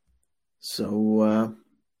 So,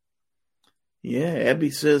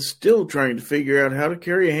 Abby says, still trying to figure out how to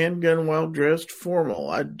carry a handgun while dressed formal.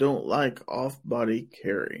 I don't like off-body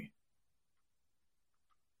carry.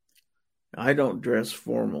 I don't dress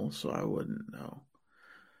formal, so I wouldn't know.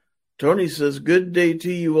 Tony says, good day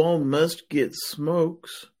to you all. Must get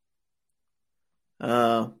smokes.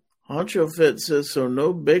 Honcho Fit says, so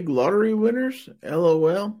no big lottery winners?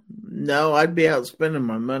 LOL. No, I'd be out spending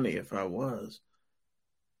my money if I was.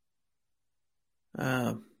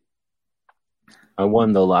 I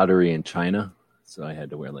won the lottery in China, so I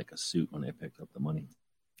had to wear like a suit when I picked up the money.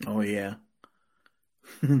 Oh, yeah.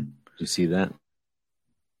 Did you see that?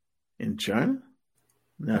 In China?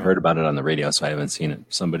 No. I heard about it on the radio, so I haven't seen it.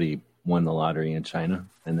 Somebody won the lottery in China,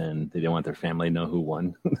 and then they didn't want their family to know who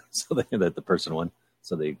won, so that the person won.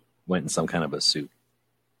 So they went in some kind of a suit.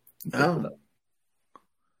 Oh.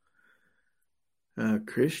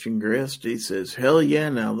 Christian Gresty says, hell yeah,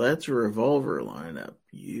 now that's a revolver lineup.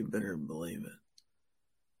 You better believe it.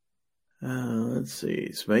 Let's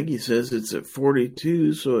see. Smeggy says it's at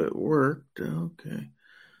 42, so it worked. Okay.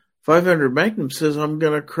 500 Magnum says, I'm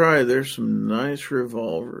going to cry. There's some nice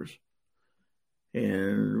revolvers.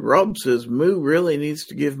 And Rob says, Moo really needs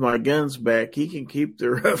to give my guns back. He can keep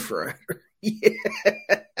the Rough Rider. Yeah.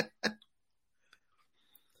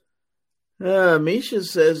 Misha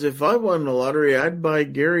says, if I won the lottery, I'd buy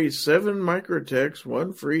Gary 7 Microtechs,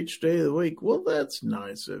 1 for each day of the week. Well, that's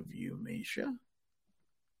nice of you, Misha.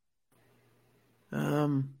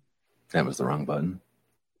 That was the wrong button.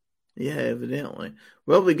 Yeah, evidently.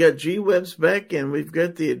 Well, we got G-Webs back, and we've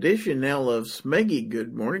got the addition now of Smeggy.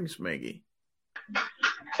 Good morning, Smeggy.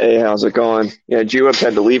 Hey, how's it going? Yeah, G-Webs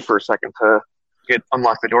had to leave for a second to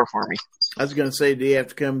unlock the door for me. I was going to say, do you have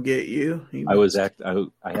to come get you? I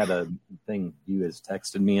had a thing. You guys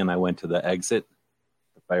texted me, and I went to the exit,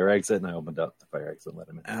 the fire exit, and I opened up the fire exit and let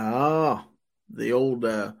him in. Oh, the old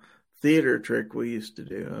theater trick we used to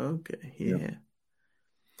do. Okay, yeah. Yep.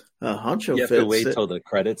 Honcho you have to wait till the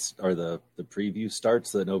credits or the preview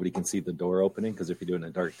starts so that nobody can see the door opening, because if you're doing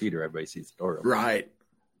a dark theater, everybody sees the door open. Right.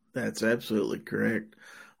 That's absolutely correct.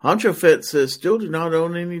 Honcho Fett says, still do not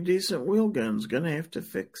own any decent wheel guns. Gonna have to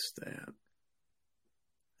fix that.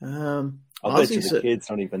 I'll bet you the kids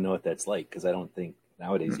don't even know what that's like, because I don't think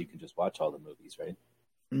nowadays you can just watch all the movies, right?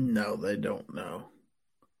 No, they don't know.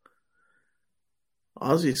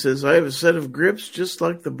 Ozzy says, I have a set of grips just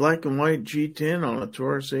like the black and white G10 on a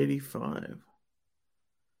Taurus 85.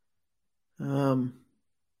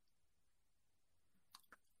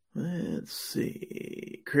 Let's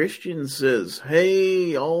see. Christian says,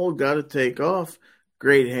 hey, all got to take off.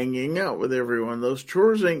 Great hanging out with everyone. Those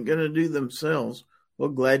chores ain't going to do themselves. Well,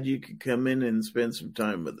 glad you could come in and spend some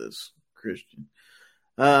time with us, Christian.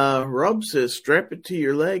 Rob says, strap it to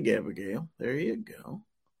your leg, Abigail. There you go.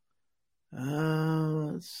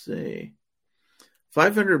 Let's see.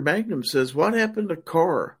 500 Magnum says, what happened to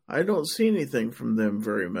Carr? I don't see anything from them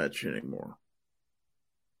very much anymore.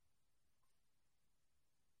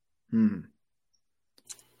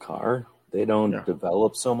 Carr? They don't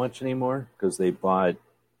develop so much anymore because they bought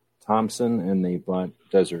Thompson and they bought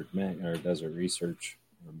Desert Research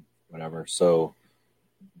or whatever. So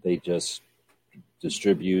they just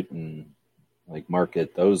distribute and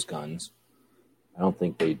market those guns. I don't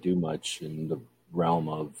think they do much in the realm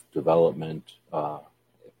of development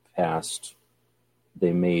past.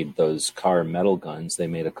 They made those Carr metal guns. They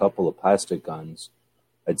made a couple of plastic guns.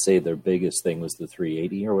 I'd say their biggest thing was the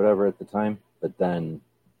 380 or whatever at the time. But then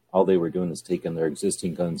all they were doing is taking their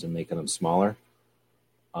existing guns and making them smaller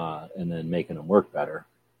and then making them work better.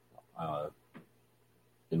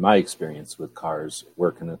 In my experience with cars,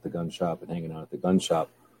 working at the gun shop and hanging out at the gun shop,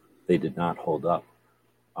 they did not hold up.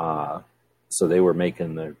 So they were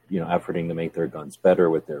making efforting to make their guns better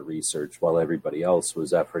with their research while everybody else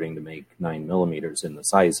was efforting to make 9mm in the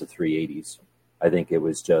size of 380s. I think it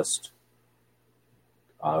was just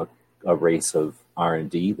a race of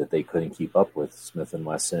R&D that they couldn't keep up with. Smith &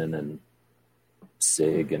 Wesson and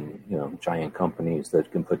SIG and, giant companies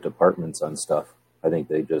that can put departments on stuff. I think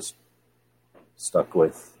they just stuck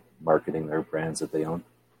with marketing their brands that they own.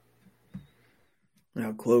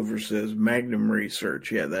 Now, Clover says Magnum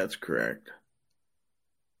Research. Yeah, that's correct.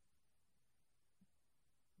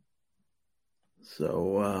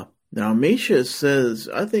 So, now Misha says,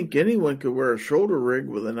 I think anyone could wear a shoulder rig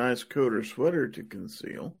with a nice coat or sweater to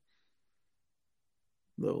conceal.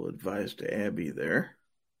 Little advice to Abby there.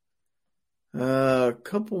 A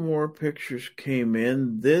couple more pictures came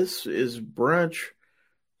in. This is Brunch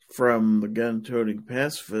from the Gun-Toting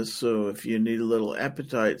Pacifist, so if you need a little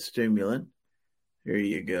appetite stimulant, here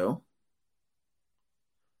you go.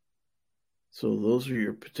 So those are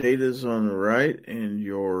your potatoes on the right, and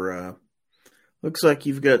your, looks like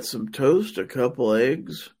you've got some toast, a couple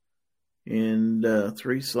eggs, and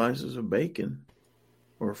 3 slices of bacon.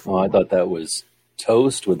 Or 4. Oh, I thought that was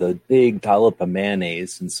toast with a big dollop of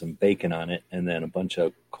mayonnaise and some bacon on it, and then a bunch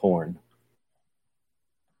of corn.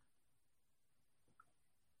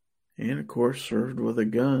 And, of course, served with a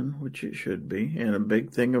gun, which it should be, and a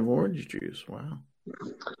big thing of orange juice. Wow.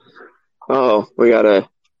 Oh, we got a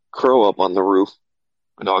crow up on the roof.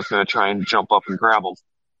 My dog's going to try and jump up and grab him.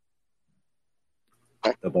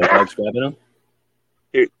 The white dog's grabbing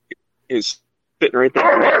him? He's sitting right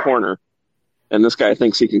there in that corner, and this guy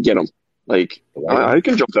thinks he can get him. I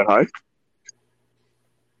can jump that high.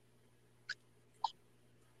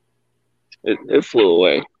 It flew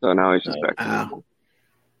away, so now he's just back there.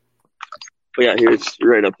 But yeah, he's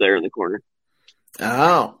right up there in the corner.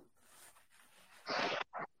 Oh.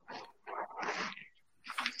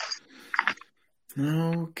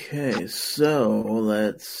 Okay, so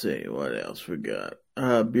let's see what else we got.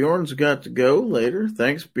 Bjorn's got to go later.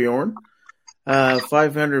 Thanks, Bjorn.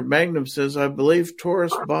 500 Magnum says, I believe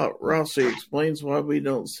Taurus bought Rossi. Explains why we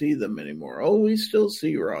don't see them anymore. Oh, we still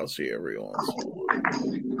see Rossi every once in a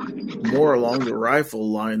while. More along the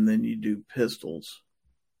rifle line than you do pistols.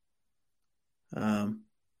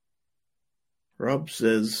 Rob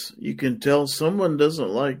says, you can tell someone doesn't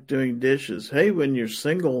like doing dishes. Hey, when you're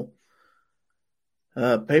single,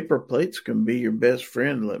 paper plates can be your best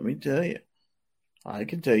friend, let me tell you. I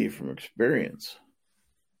can tell you from experience.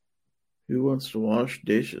 Who wants to wash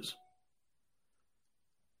dishes?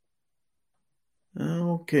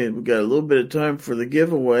 Okay, we got a little bit of time for the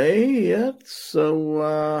giveaway yet,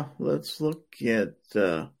 so let's look at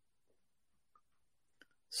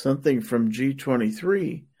something from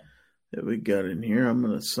G23 that we got in here. I'm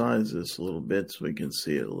going to size this a little bit so we can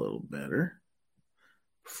see it a little better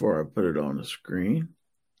before I put it on the screen.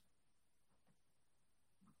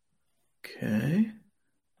 Okay.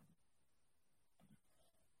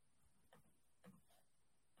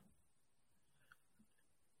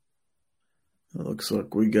 It looks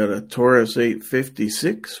like we got a Taurus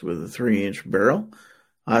 856 with a 3-inch barrel.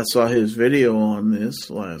 I saw his video on this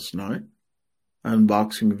last night.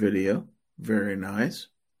 Unboxing video. Very nice.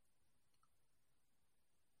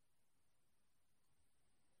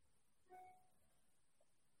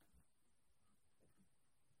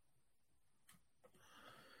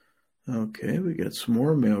 Okay, we got some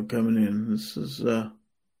more mail coming in. This is,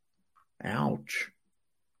 ouch.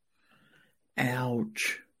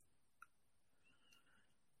 Ouch.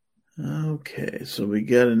 Okay, so we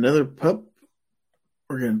got another pup.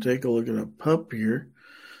 We're going to take a look at a pup here.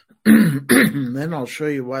 Then I'll show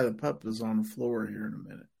you why the pup is on the floor here in a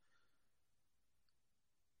minute.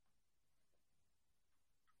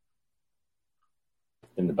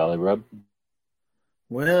 In the belly rub?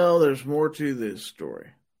 Well, there's more to this story.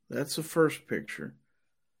 That's the first picture.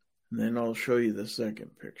 And then I'll show you the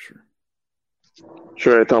second picture.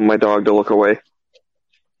 Should I tell my dog to look away?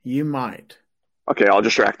 You might. Okay, I'll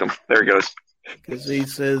distract him. There he goes. Because he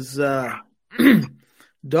says,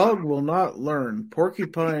 dog will not learn.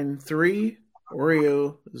 Porcupine 3,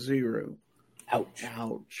 Oreo 0. Ouch.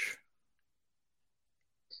 Ouch.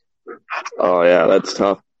 Oh, yeah, that's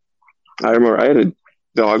tough. I remember I had a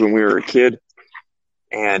dog when we were a kid,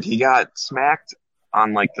 and he got smacked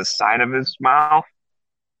on, like, the side of his mouth,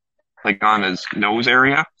 like on his nose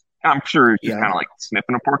area. I'm sure he was kind of like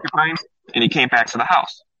sniffing a porcupine, and he came back to the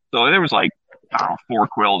house. So there was like, I don't know, 4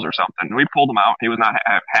 quills or something. We pulled him out. He was not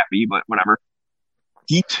happy, but whatever.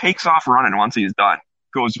 He takes off running once he's done,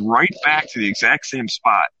 goes right back to the exact same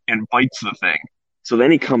spot and bites the thing. So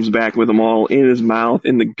then he comes back with them all in his mouth,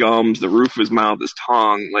 in the gums, the roof of his mouth, his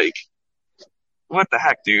tongue. Like, what the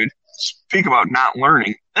heck, dude? Speak about not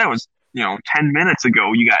learning. That was, 10 minutes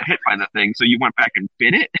ago you got hit by the thing, so you went back and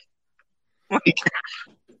bit it? Like,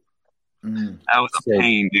 that was a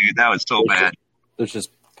pain, dude. That was so bad. There's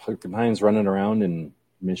just porcupines running around in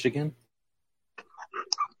Michigan?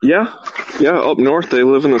 Yeah, up north they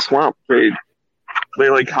live in the swamp. They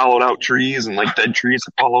like hollowed out trees and like dead trees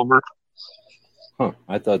that fall over. Huh.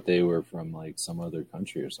 I thought they were from like some other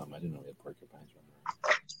country or something. I didn't know they had porcupines running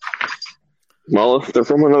around. Well, if they're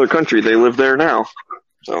from another country, they live there now.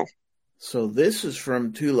 So this is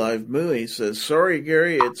from 2 Live Moo. He says, sorry,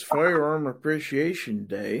 Gary, it's Firearm Appreciation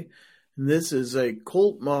Day. And this is a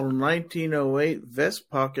Colt Model 1908 Vest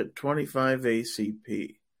Pocket 25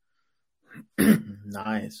 ACP.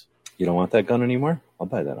 Nice. You don't want that gun anymore? I'll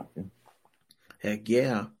buy that off you. Heck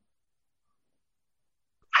yeah.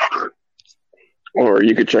 Or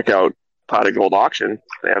you could check out Pot of Gold Auction.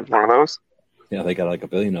 They have one of those. Yeah, they got like 1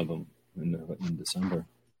 billion of them in December.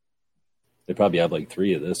 They probably have like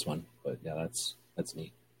 3 of this one, but yeah, that's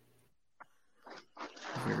neat.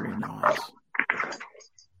 Very nice.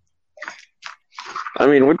 I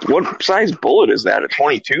mean, what size bullet is that? A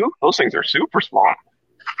 22? Those things are super small.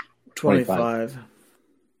 25.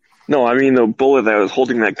 No, I mean the bullet that was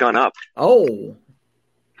holding that gun up. Oh.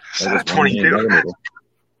 That was 22.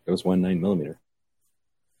 It was 1.9 millimeter.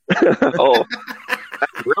 Oh,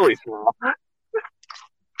 that's really small.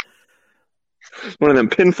 One of them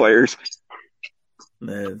pinfires.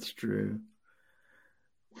 That's true.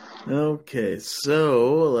 Okay,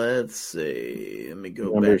 so let's see. Let me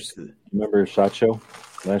go back to Remember SHOT Show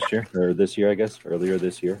last year? Or this year, I guess? Earlier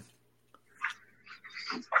this year?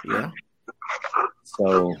 Yeah.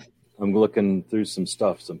 So I'm looking through some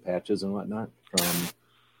stuff, some patches and whatnot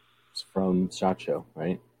from SHOT Show,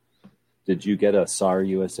 right? Did you get a SAR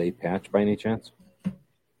USA patch by any chance?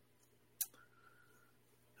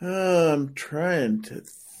 I'm trying to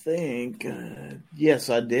think. Yes,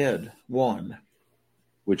 I did. One.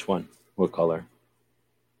 Which one? What color?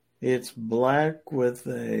 It's black with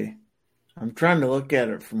a... I'm trying to look at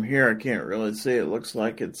it from here. I can't really see. It looks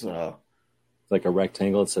like it's... like a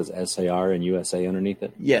rectangle. It says SAR and USA underneath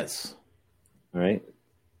it? Yes. All right.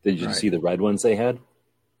 Did you see the red ones they had?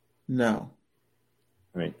 No.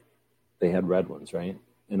 Right. They had red ones, right?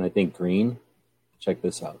 And I think green. Check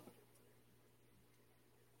this out.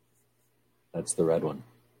 That's the red one.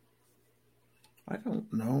 I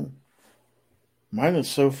don't know. Mine is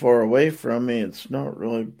so far away from me, it's not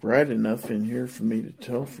really bright enough in here for me to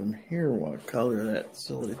tell from here what color that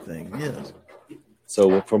silly thing is.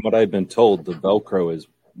 So from what I've been told, the Velcro is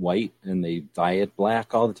white and they dye it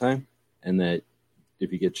black all the time. And that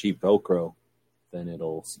if you get cheap Velcro, then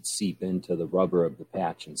it'll seep into the rubber of the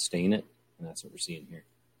patch and stain it. And that's what we're seeing here.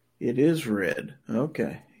 It is red.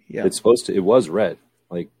 Okay. Yeah. It was red.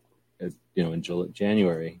 Like, in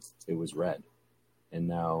January, it was red. And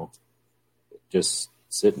now just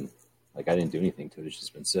sitting. Like, I didn't do anything to it. It's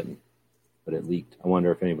just been sitting. But it leaked. I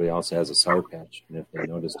wonder if anybody else has a SAR patch and if they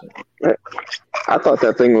noticed it. I thought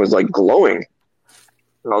that thing was like glowing.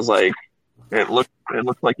 And I was like, it looked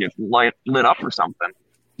like it lit up or something.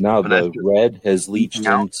 Now the red has leached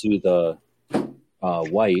into the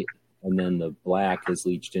white, and then the black has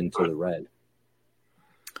leached into the red.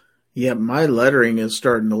 Yeah, my lettering is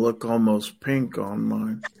starting to look almost pink on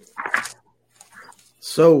mine.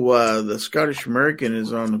 So the Scottish American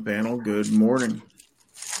is on the panel. Good morning.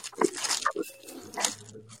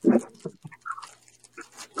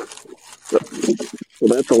 Well,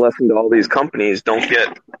 that's a lesson to all these companies. Don't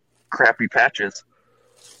get crappy patches.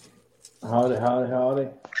 Howdy.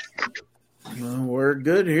 Well, we're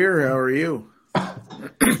good here. How are you?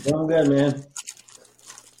 Doing good, man.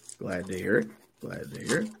 Glad to hear it.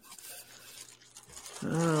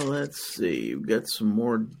 Let's see. We've got some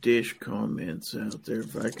more dish comments out there.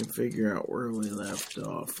 If I can figure out where we left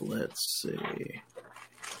off. Let's see.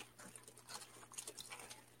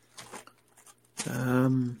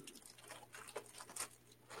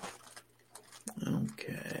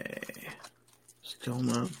 Okay. Still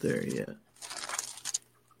not there yet.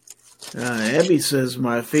 Abby says,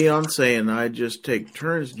 my fiance and I just take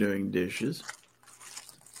turns doing dishes.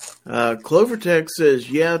 Clovertech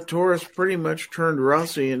says, yeah, Taurus pretty much turned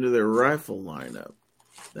Rossi into their rifle lineup.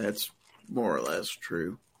 That's more or less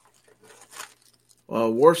true.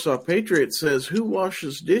 Warsaw Patriot says, who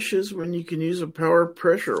washes dishes when you can use a power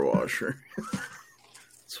pressure washer?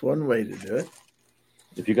 It's one way to do it.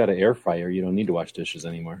 If you got an air fryer, you don't need to wash dishes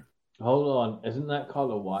anymore. Hold on. Isn't that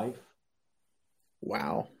called a wife?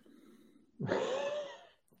 Wow.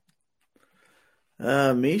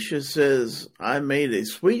 Misha says, I made a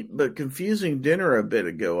sweet but confusing dinner a bit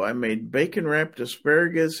ago. I made bacon-wrapped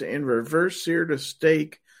asparagus and reverse-seared a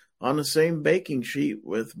steak on the same baking sheet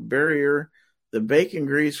with barrier. The bacon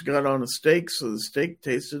grease got on the steak, so the steak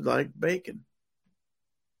tasted like bacon.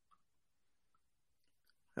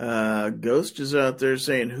 Ghost is out there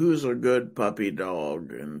saying, who's a good puppy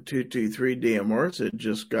dog? And 223 DMR said,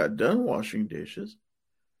 just got done washing dishes.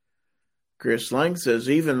 Chris Lang says,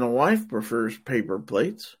 even the wife prefers paper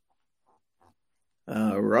plates.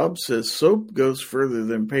 Rob says, soap goes further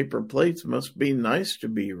than paper plates. Must be nice to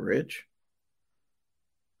be rich.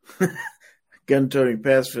 Gun Tony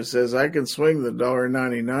Pacifist says, I can swing the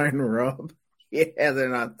 $1.99, Rob. Yeah, they're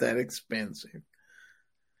not that expensive.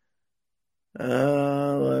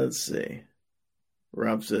 Let's see.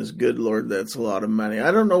 Rob says, good Lord, that's a lot of money. I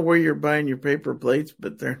don't know where you're buying your paper plates,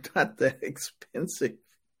 but they're not that expensive.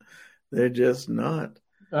 They're just not.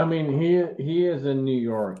 I mean, he is in New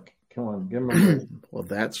York. Come on, give him a break. Well,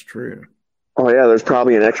 that's true. Oh, yeah, there's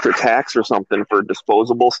probably an extra tax or something for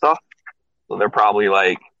disposable stuff. So they're probably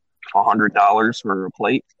like $100 for a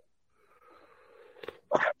plate.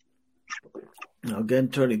 Now, again,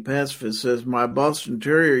 Tony Pacifist says, my Boston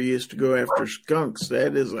Terrier used to go after skunks.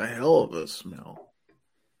 That is a hell of a smell.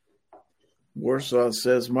 Warsaw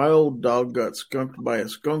says, my old dog got skunked by a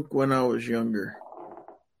skunk when I was younger.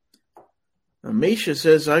 Misha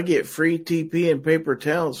says, I get free TP and paper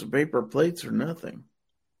towels and paper plates or nothing.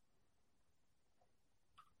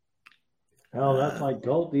 Hell, that's like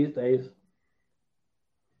gold these days.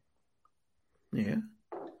 Yeah.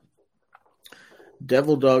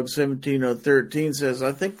 Devil Dog 17013 says,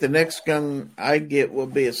 I think the next gun I get will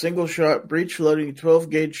be a single shot breech loading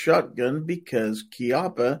 12 gauge shotgun because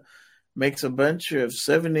Chiappa makes a bunch of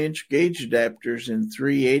 7-inch gauge adapters in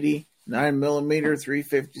 380, 9mm,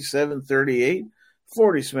 357, 38,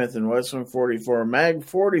 40 Smith & Wesson, 44 Mag,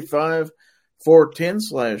 45,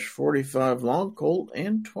 410/45 Long Colt,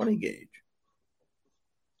 and 20 gauge.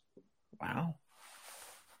 Wow.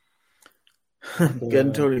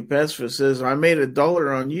 Gun Tony Pacifist says, I made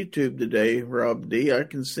 $1 on YouTube today, Rob D. I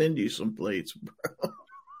can send you some plates, bro.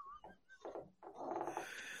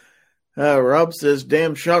 Rob says,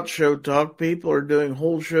 damn SHOT Show talk. People are doing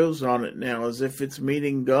whole shows on it now as if it's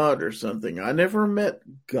meeting God or something. I never met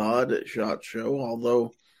God at SHOT Show,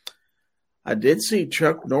 although I did see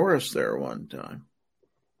Chuck Norris there one time.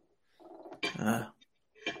 I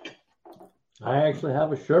actually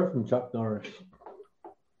have a shirt from Chuck Norris.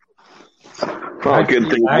 Oh, good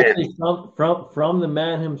thing. Actually, from the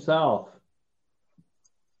man himself.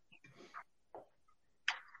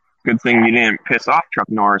 Good thing you didn't piss off Chuck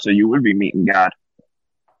Norris, or you would be meeting God.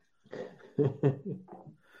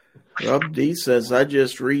 Rob D says, I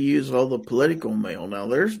just reuse all the political mail. Now,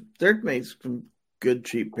 they're made some good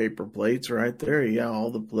cheap paper plates right there. Yeah,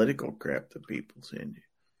 all the political crap that people send you.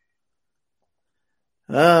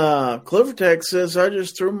 Clovertech says, I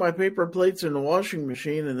just throw my paper plates in the washing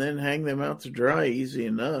machine and then hang them out to dry easy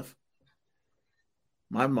enough.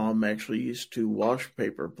 My mom actually used to wash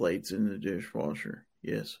paper plates in the dishwasher.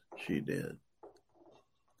 Yes, she did.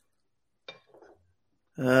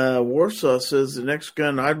 Warsaw says, the next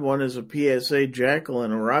gun I'd want is a PSA Jackal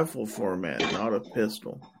in a rifle format, not a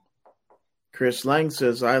pistol. Chris Lang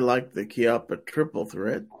says, I like the Chiappa triple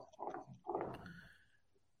threat.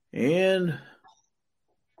 And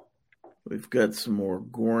we've got some more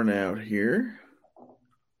Gorn out here.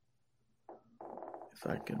 If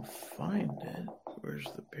I can find it. Where's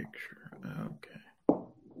the picture? Okay.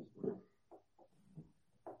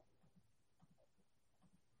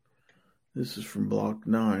 This is from Block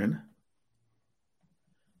 9.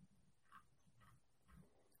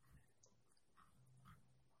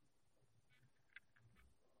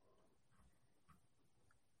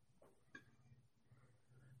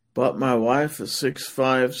 Bought my wife a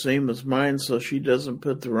 6.5, same as mine, so she doesn't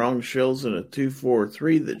put the wrong shells in a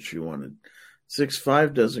 243 that she wanted.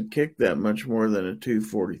 6.5 doesn't kick that much more than a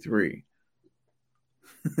 243.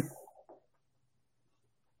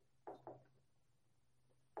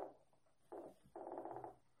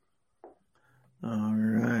 All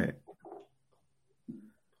right.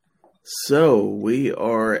 So we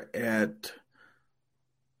are at,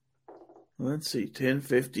 let's see,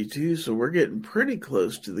 10:52. So we're getting pretty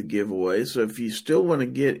close to the giveaway. So if you still want to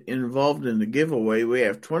get involved in the giveaway, we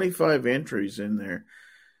have 25 entries in there.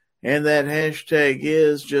 And that hashtag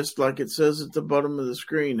is, just like it says at the bottom of the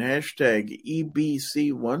screen, hashtag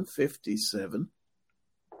EBC157.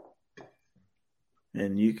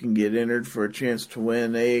 And you can get entered for a chance to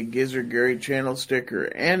win a Gizzard Gary channel sticker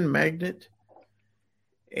and magnet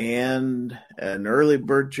and an early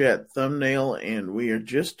bird chat thumbnail. And we are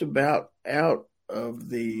just about out of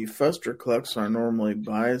the Fuster Clucks I normally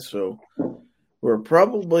buy, so we're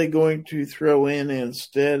probably going to throw in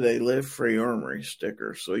instead a Live Free Armory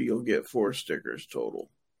sticker, so you'll get 4 stickers total.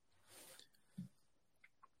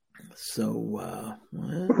 So,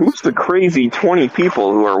 who's the crazy 20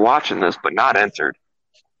 people who are watching this but not entered?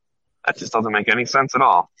 That just doesn't make any sense at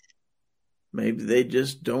all. Maybe they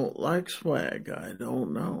just don't like swag. I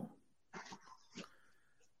don't know.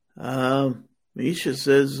 Misha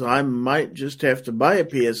says, I might just have to buy a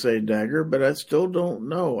PSA dagger, but I still don't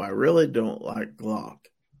know. I really don't like Glock.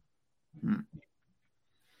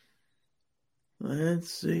 Let's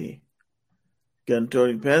see. Gun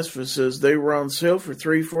Toting Pacifist says they were on sale for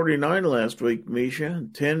 $349 last week, Misha.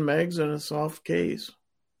 10 mags and a soft case.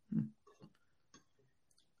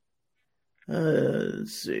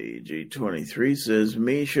 Let's see. G23 says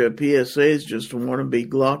Misha, PSAs just want to be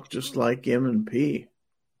Glock just like M&P.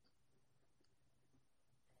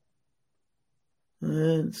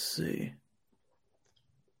 Let's see.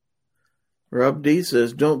 Rob D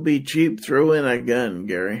says, don't be cheap, throw in a gun,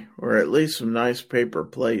 Gary, or at least some nice paper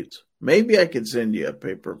plates. Maybe I could send you a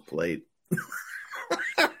paper plate.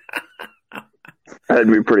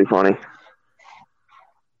 That'd be pretty funny.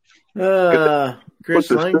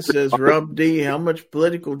 Chris Lang says, Rob D, how much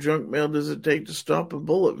political junk mail does it take to stop a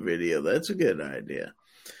bullet video? That's a good idea.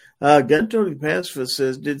 Gun Toting Pacifist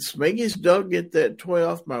says, did Smeggy's dog get that toy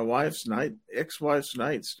off my ex-wife's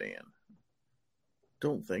nightstand?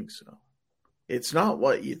 Don't think so. It's not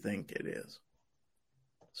what you think it is.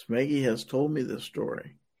 Smeggy has told me the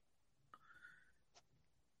story.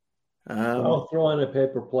 I'll throw in a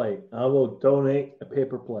paper plate. I will donate a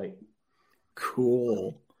paper plate.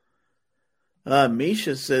 Cool.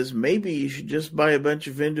 Misha says maybe you should just buy a bunch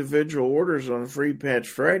of individual orders on Free Patch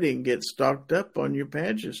Friday and get stocked up on your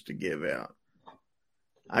patches to give out.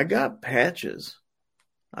 I got patches.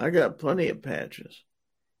 I got plenty of patches.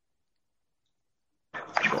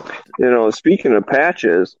 You know, speaking of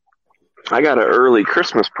patches, I got an early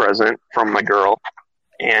Christmas present from my girl,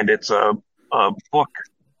 and it's a book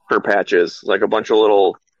for patches, like a bunch of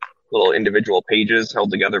little individual pages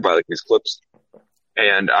held together by like these clips.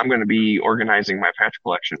 And I'm going to be organizing my patch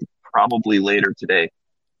collection probably later today.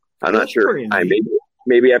 I'm not sure.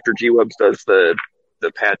 Maybe after G-Webs does the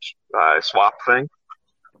patch swap thing.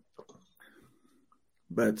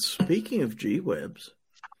 But speaking of G-Webs,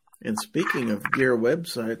 and speaking of gear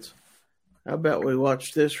websites, how about we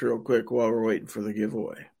watch this real quick while we're waiting for the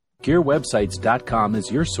giveaway? GearWebsites.com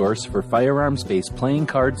is your source for firearms-based playing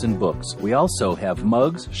cards and books. We also have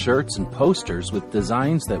mugs, shirts, and posters with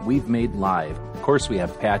designs that we've made live. Of course, we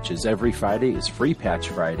have patches. Every Friday is Free Patch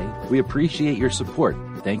Friday. We appreciate your support.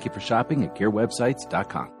 Thank you for shopping at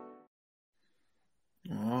GearWebsites.com.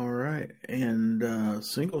 All right. And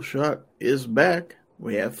Single Shot is back.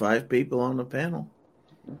 We have 5 people on the panel.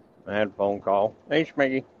 I had a phone call. Hey,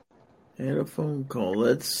 Schmiggy. And a phone call.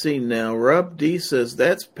 Let's see now. Rob D says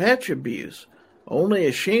that's patch abuse. Only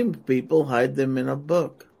ashamed people hide them in a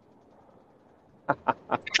book.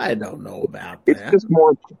 I don't know about that. It's just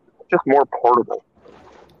more portable.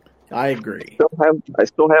 I agree. I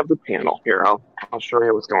still have the panel here. I'll show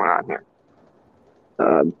you what's going on here.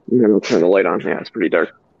 Maybe I'll turn the light on. Yeah, it's pretty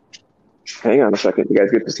dark. Hang on a second. You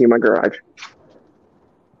guys get to see my garage.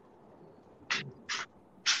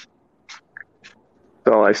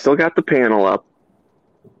 So I still got the panel up,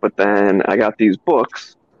 but then I got these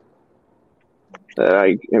books that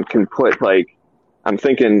I can put like I'm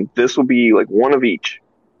thinking this will be like one of each.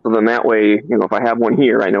 So then that way, if I have one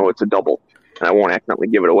here, I know it's a double and I won't accidentally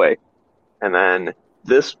give it away. And then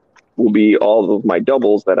this will be all of my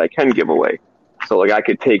doubles that I can give away. So like I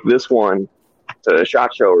could take this one to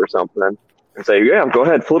SHOT Show or something and say, yeah, go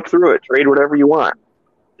ahead, flip through it, trade whatever you want.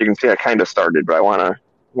 You can see I kind of started, but I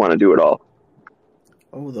want to do it all.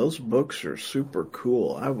 Oh, those books are super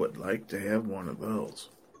cool. I would like to have one of those.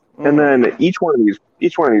 And then each one of these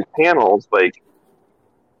panels, like,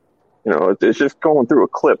 it's just going through a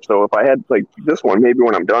clip. So if I had like this one, maybe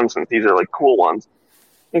when I'm done, since these are like cool ones,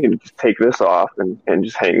 I can just take this off and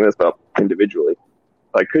just hang this up individually.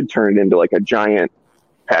 I could turn it into like a giant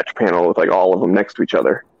patch panel with like all of them next to each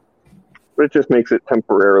other. But it just makes it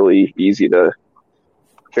temporarily easy to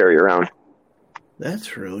carry around.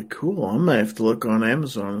 That's really cool. I'm going to have to look on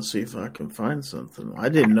Amazon and see if I can find something. I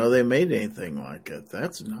didn't know they made anything like it.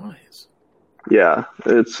 That's nice. Yeah,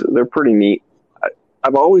 they're pretty neat.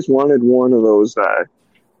 I've always wanted one of those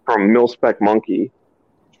from Mil Spec Monkey,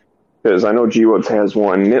 because I know G-Woods has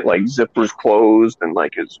one, and it like zippers closed and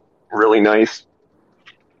like is really nice.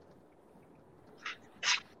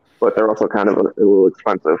 But they're also kind of a little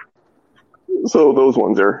expensive. So those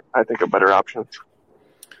ones are, I think, a better option.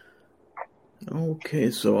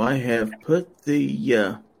 Okay, so I have put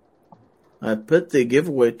the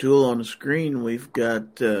giveaway tool on the screen. We've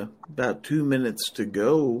got about 2 minutes to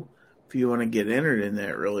go if you want to get entered in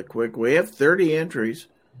that really quick. We have 30 entries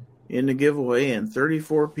in the giveaway and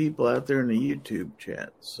 34 people out there in the YouTube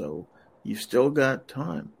chat, so you still got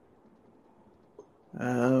time.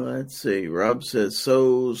 Let's see. Rob says,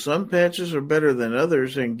 so some patches are better than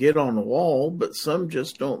others and get on the wall, but some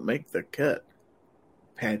just don't make the cut.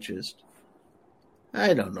 Patches.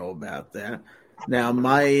 I don't know about that. Now,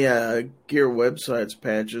 my Gear Websites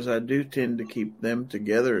patches, I do tend to keep them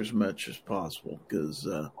together as much as possible because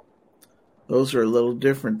those are a little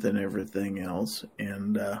different than everything else.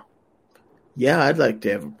 And, yeah, I'd like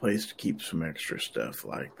to have a place to keep some extra stuff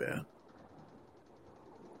like that.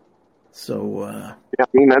 So, yeah, I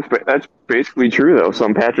mean, that's basically true, though.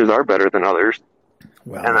 Some patches are better than others.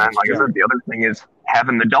 Well, and then, like I said, the other thing is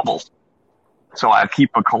having the doubles. So I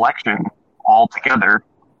keep a collection all together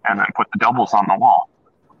and then put the doubles on the wall.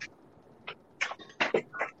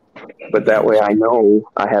 But that way I know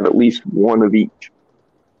I have at least one of each.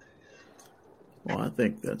 Well, I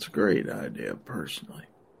think that's a great idea, personally.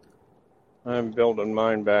 I'm building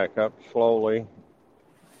mine back up slowly.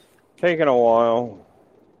 Taking a while.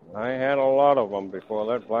 I had a lot of them before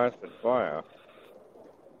that blasted fire.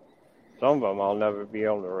 Some of them I'll never be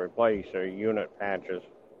able to replace. They're unit patches.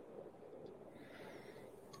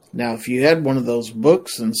 Now, if you had one of those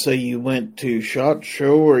books and say you went to SHOT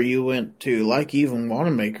Show or you went to Like Even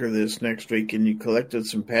Wanamaker this next week and you collected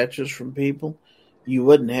some patches from people, you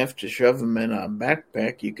wouldn't have to shove them in a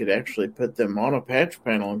backpack. You could actually put them on a patch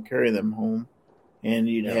panel and carry them home, and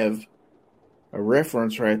you'd have a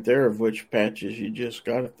reference right there of which patches you just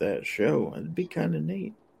got at that show. It'd be kind of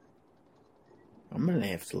neat. I'm going to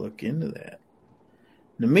have to look into that.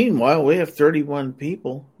 In the meanwhile, we have 31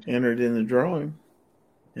 people entered in the drawing.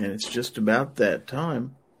 And it's just about that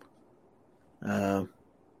time.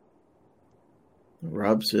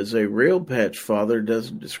 Rob says, a real patch father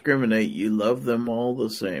doesn't discriminate. You love them all the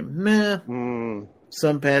same. Meh.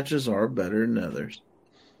 Some patches are better than others.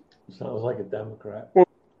 Sounds like a Democrat. Well,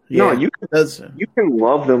 yeah, no, you can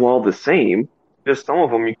love them all the same. Just some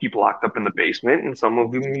of them you keep locked up in the basement, and some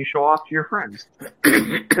of them you show off to your friends.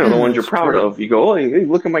 The ones you're proud of. You go, oh, hey,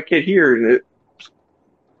 look at my kid here, and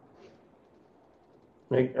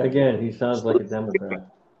Again, he sounds like a Democrat.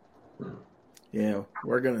 Yeah,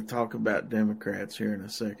 we're going to talk about Democrats here in a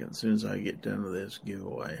second as soon as I get done with this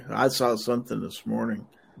giveaway. I saw something this morning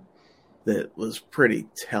that was pretty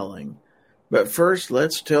telling. But first,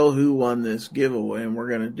 let's tell who won this giveaway, and we're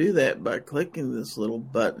going to do that by clicking this little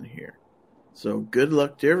button here. So good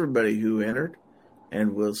luck to everybody who entered,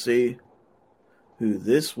 and we'll see who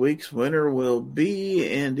this week's winner will be,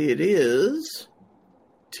 and it is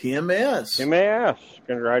Tim S. Tim S.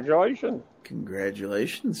 Congratulations.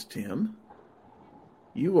 Congratulations, Tim.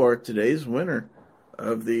 You are today's winner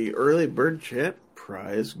of the Early Bird Chat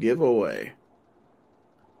prize giveaway.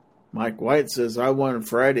 Mike White says, I won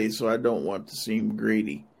Friday, so I don't want to seem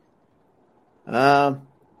greedy.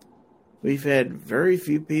 We've had very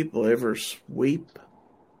few people ever sweep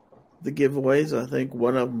the giveaways. I think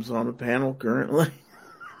one of them's on the panel currently.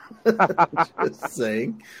 Just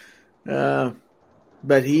saying.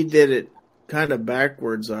 But he did it kind of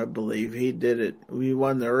backwards, I believe. He did it. We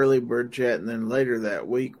won the Early Bird Chat, and then later that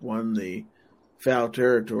week won the Foul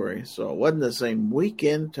Territory. So it wasn't the same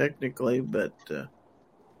weekend, technically, but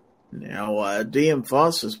Now, DM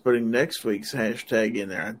Foss is putting next week's hashtag in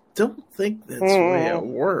there. I don't think that's the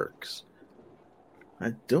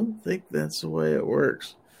way it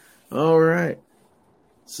works. All right.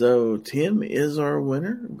 So, Tim is our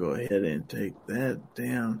winner. Go ahead and take that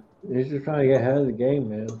down. He's just trying to get ahead of the game,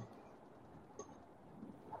 man.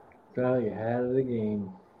 Trying to get ahead of the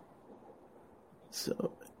game.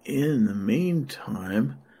 So, in the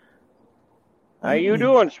meantime... How you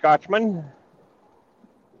doing, Scotchman?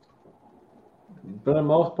 For the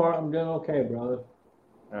most part, I'm doing okay, brother.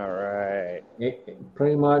 All right.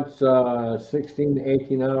 Pretty much 16 to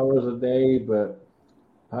 18 hours a day, but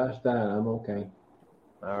past that, I'm okay.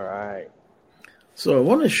 All right. So I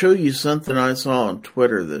want to show you something I saw on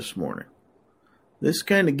Twitter this morning. This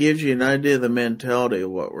kind of gives you an idea of the mentality of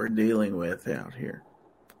what we're dealing with out here.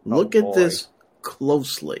 Look at this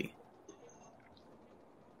closely.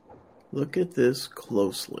 Look at this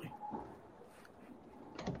closely.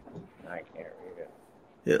 I can't read it.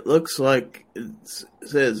 It looks like it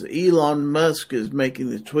says Elon Musk is making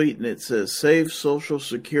the tweet, and it says, "Save Social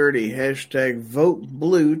Security, hashtag vote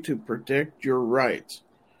blue to protect your rights."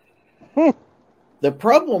 The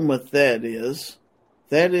problem with that is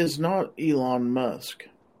not Elon Musk.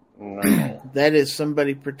 No. That is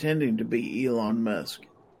somebody pretending to be Elon Musk.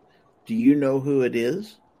 Do you know who it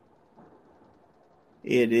is?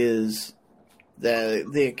 It is,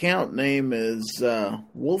 the account name is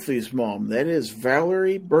Wolfie's mom. That is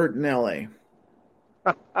Valerie Bertinelli,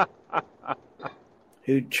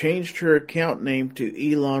 who changed her account name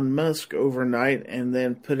to Elon Musk overnight and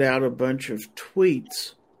then put out a bunch of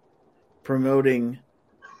tweets promoting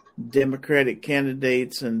Democratic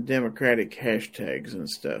candidates and Democratic hashtags and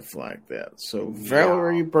stuff like that. So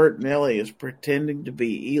Valerie Bertinelli is pretending to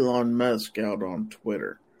be Elon Musk out on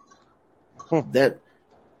Twitter.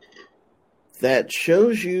 That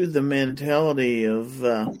shows you the mentality of,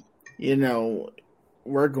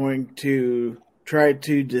 we're going to try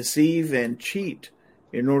to deceive and cheat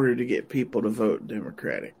in order to get people to vote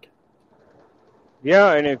Democratic.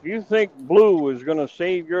 Yeah, and if you think blue is going to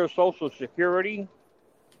save your Social Security,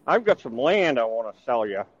 I've got some land I want to sell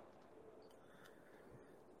you.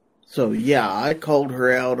 So, yeah, I called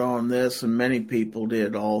her out on this, and many people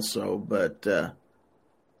did also. But,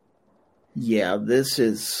 this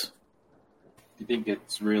is... Do you think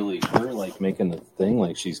it's really her, like, making the thing,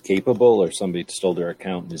 like she's capable, or somebody stole her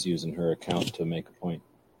account and is using her account to make a point?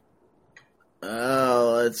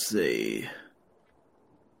 Let's see.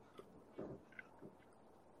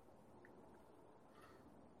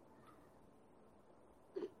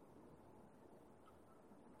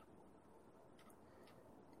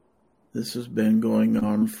 This has been going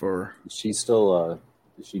on for... Is she still,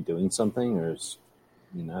 is she doing something, or is,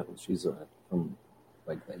 she's from,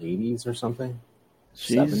 like, the 80s or something?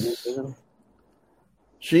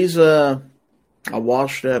 She's a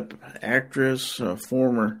washed-up actress, a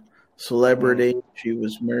former celebrity. She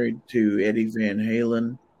was married to Eddie Van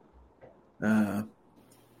Halen.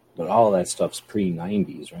 But all that stuff's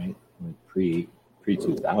pre-90s, right? Like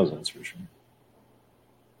pre-2000s for sure.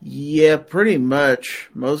 Yeah, pretty much.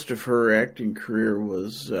 Most of her acting career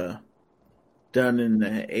was done in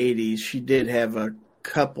the 80s. She did have a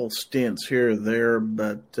couple stints here or there,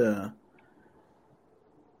 but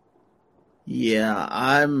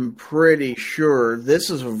I'm pretty sure this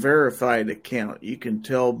is a verified account. You can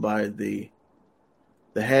tell by the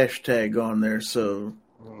hashtag on there. So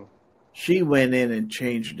she went in and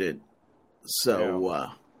changed it. So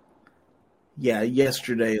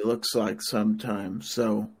yesterday it looks like sometime.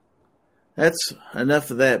 So that's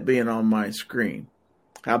enough of that being on my screen.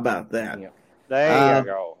 How about that? Yeah. There you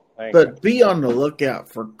go. But be on the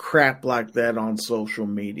lookout for crap like that on social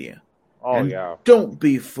media. Don't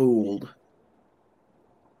be fooled.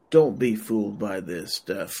 Don't be fooled by this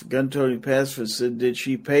stuff. Gun Tony Pacifist said, did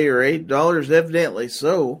she pay her $8? Evidently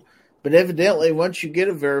so. But evidently, once you get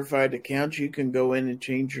a verified account, you can go in and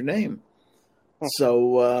change your name.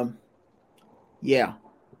 So,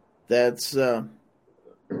 that's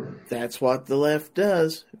what the left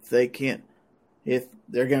does. If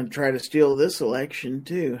they're going to try to steal this election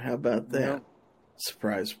too, how about that? Yeah.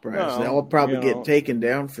 Surprise, surprise. No, They'll probably get taken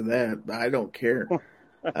down for that, but I don't care.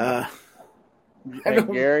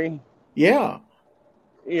 Gary? Yeah.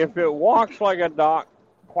 If it walks like a duck,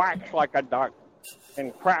 quacks like a duck,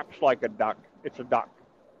 and craps like a duck, it's a duck.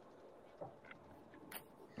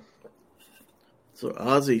 So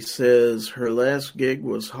Ozzy says her last gig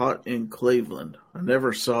was hot in Cleveland. I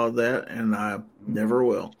never saw that, and I never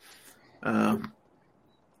will.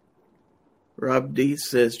 Rob D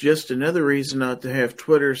says, just another reason not to have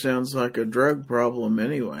Twitter. Sounds like a drug problem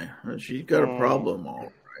anyway. She's got a problem,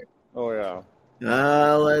 all right. Oh, yeah.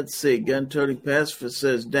 Let's see. Gun Toting Pacifist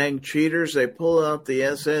says, dang cheaters, they pull out the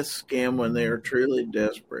SS scam when they are truly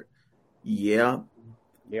desperate. Yeah.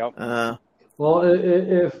 Yep. Well,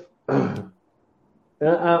 if I'm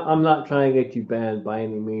not trying to get you banned by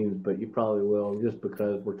any means, but you probably will just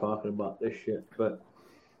because we're talking about this shit. But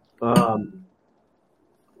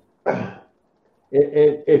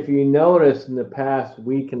if you notice in the past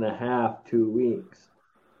week and a half, 2 weeks,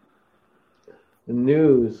 the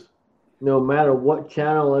news, no matter what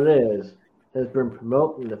channel it is, has been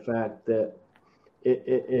promoting the fact that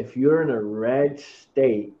if you're in a red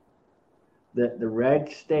state, that the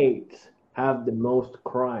red states have the most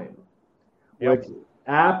crime, which is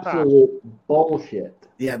absolute bullshit.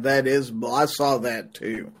 Yeah, that is. I saw that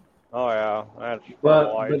too. Oh yeah,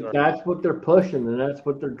 but that's what they're pushing, and that's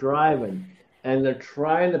what they're driving, and they're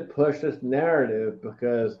trying to push this narrative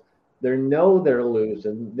because they know they're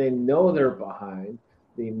losing, they know they're behind,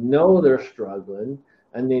 they know they're struggling,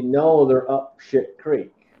 and they know they're up shit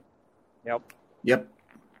creek. Yep.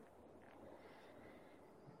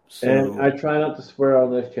 So, and I try not to swear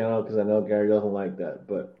on this channel because I know Gary doesn't like that,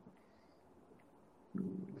 but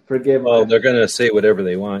forgive me. Well, they're going to say whatever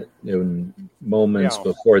they want in moments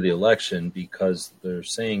before the election because they're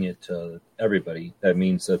saying it to everybody. That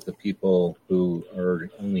means that the people who are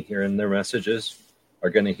only hearing their messages are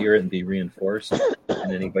going to hear it and be reinforced.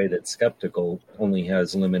 And anybody that's skeptical only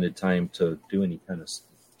has limited time to do any kind of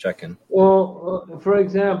check-in. Well, for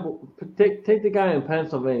example, take the guy in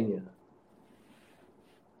Pennsylvania.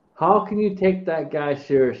 How can you take that guy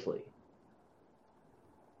seriously?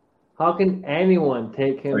 How can anyone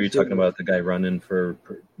take him seriously? Are you talking about the guy running for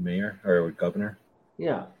mayor or governor?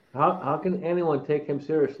 Yeah. How can anyone take him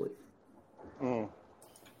seriously? Well,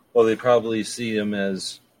 they probably see him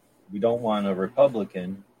as, we don't want a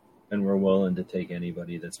Republican, and we're willing to take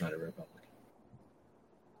anybody that's not a Republican.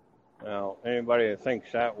 Well, anybody that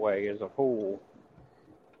thinks that way is a fool.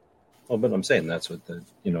 Well, but I'm saying that's what if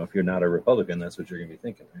you're not a Republican, that's what you're going to be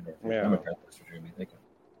thinking. Right? Or if you're a Democrat, that's what you're going to be thinking.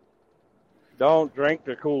 Don't drink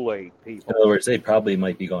the Kool-Aid, people. In other words, they probably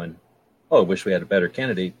might be going, I wish we had a better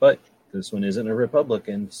candidate, but this one isn't a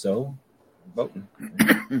Republican, so I'm voting.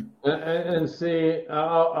 And see,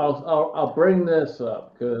 I'll bring this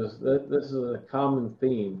up because this is a common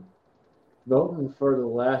theme. Voting for the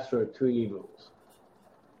lesser of two evils.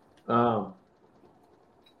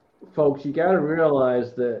 Folks, you got to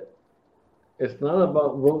realize that it's not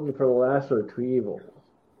about voting for the lesser of two evils.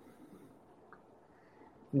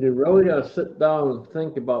 You really got to sit down and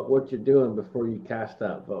think about what you're doing before you cast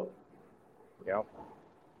that vote. Yep.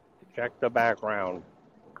 Check the background.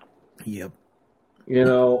 Yep.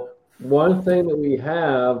 One thing that we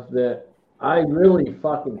have that I really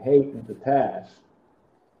fucking hate is the task.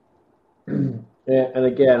 And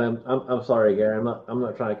again, I'm sorry, Gary. I'm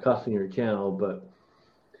not trying to cuss on your channel, but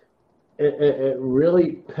it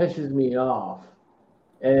really pisses me off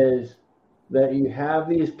is that you have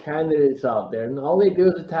these candidates out there, and all they do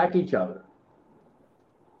is attack each other.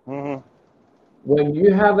 Mm-hmm. When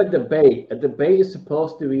you have a debate is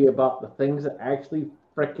supposed to be about the things that actually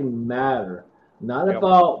freaking matter, not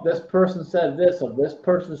about this person said this or this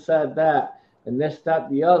person said that and this, that,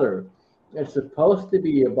 the other. It's supposed to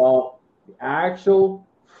be about the actual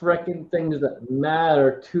freaking things that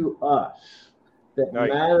matter to us, that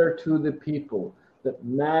matter to the people, that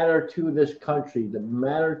matter to this country, that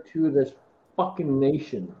matter to this fucking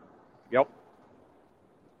nation. Yep.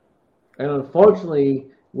 And unfortunately,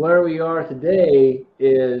 where we are today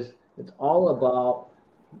is it's all about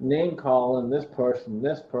name calling this person,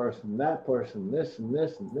 that person, this and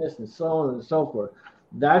this and this and so on and so forth.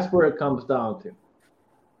 That's where it comes down to.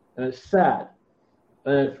 And it's sad.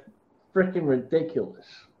 And it's freaking ridiculous.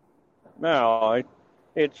 No,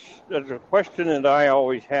 there's a question that I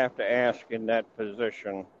always have to ask in that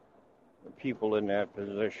position, the people in that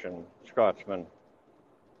position, Scotsman.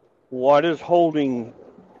 What is holding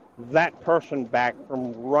that person back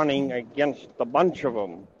from running against a bunch of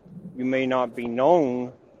them? You may not be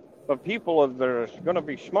known, but people that are going to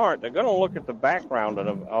be smart, they're going to look at the background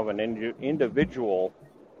of an individual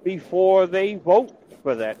before they vote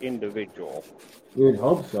for that individual. You'd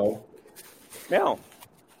hope so. Now,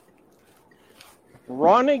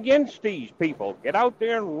 run against these people. Get out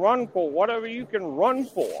there and run for whatever you can run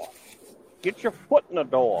for. Get your foot in the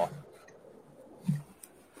door.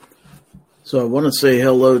 So I want to say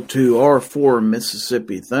hello to R4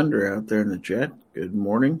 Mississippi Thunder out there in the chat. Good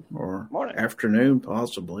morning or afternoon,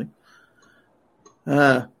 possibly.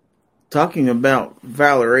 Talking about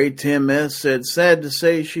Valerie, Tim S. said, sad to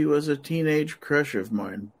say she was a teenage crush of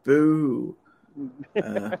mine. Boo.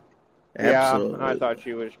 Absolutely. Yeah, I thought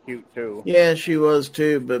she was cute too. Yeah, she was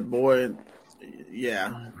too, but boy,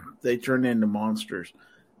 yeah, they turn into monsters.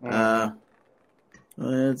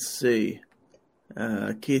 Let's see.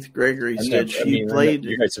 Keith Gregory said she played.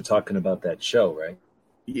 You guys are talking about that show, right?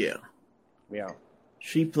 Yeah. Yeah.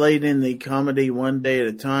 She played in the comedy One Day at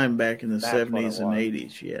a Time back in the 70s and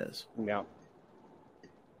 80s, yes. Yeah.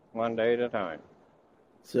 One day at a time.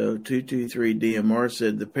 So 223 DMR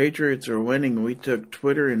said, the Patriots are winning. We took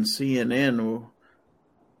Twitter and CNN.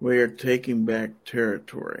 We are taking back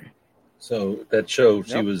territory. So that show,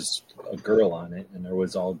 she was a girl on it, and there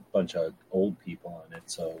was a bunch of old people on it.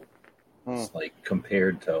 So it's like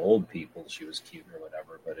compared to old people, she was cute or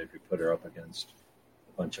whatever. But if you put her up against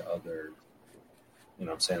a bunch of other, you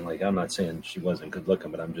know what I'm saying? Like, I'm not saying she wasn't good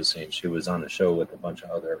looking, but I'm just saying she was on a show with a bunch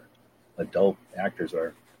of other adult actors.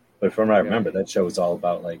 But from what I remember, that show was all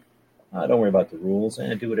about like, don't worry about the rules.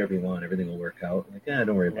 Do whatever you want. Everything will work out. Like,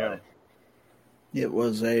 don't worry about it. It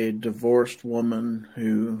was a divorced woman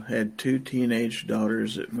who had 2 teenage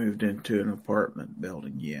daughters that moved into an apartment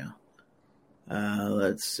building. Yeah.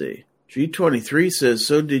 Let's see. G23 says,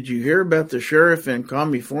 so did you hear about the sheriff in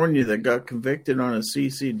California that got convicted on a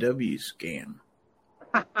CCW scam?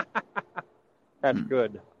 That's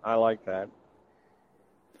good. I like that.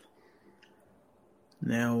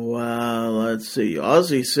 Now, let's see.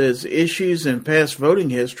 Ozzy says, issues and past voting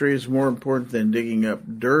history is more important than digging up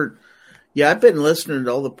dirt. Yeah, I've been listening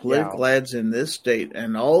to all the political ads in this state,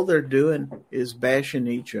 and all they're doing is bashing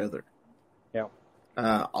each other. Yeah.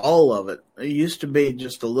 All of it. It used to be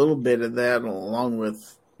just a little bit of that, along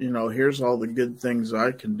with, here's all the good things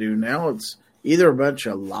I can do. Now it's either a bunch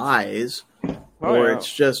of lies, or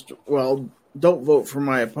it's just, well, don't vote for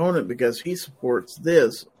my opponent because he supports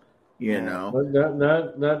this, But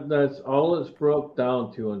that's all it's broke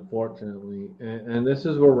down to, unfortunately. And this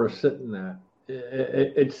is where we're sitting at.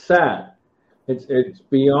 It's sad. It's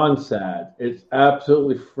beyond sad. It's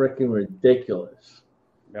absolutely freaking ridiculous.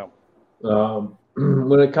 Yeah.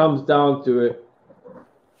 When it comes down to it,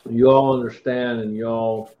 you all understand, and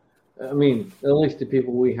at least the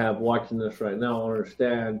people we have watching this right now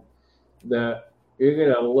understand that you're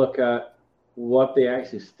going to look at what they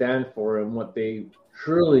actually stand for and what they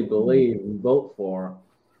truly believe and vote for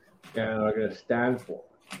and are going to stand for.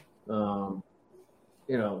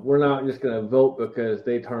 We're not just going to vote because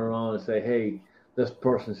they turn around and say, hey, this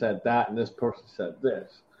person said that and this person said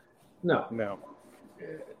this. No.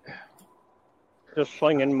 Just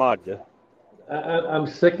slinging mud. I'm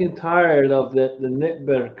sick and tired of the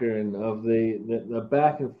nitpicking, of the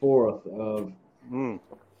back and forth of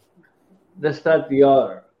this, that, the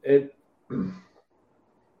other.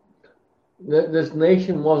 This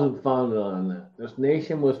nation wasn't founded on that. This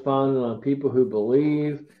nation was founded on people who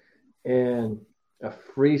believe in a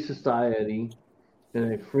free society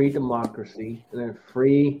and a free democracy and a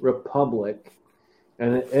free republic.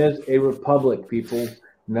 And it is a republic, people.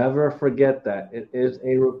 Never forget that. It is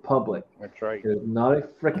a republic. That's right. It is not a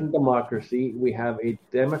freaking democracy. We have a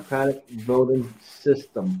democratic voting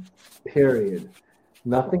system, period.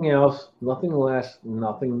 Nothing else, nothing less,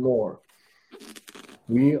 nothing more.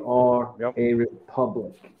 We are a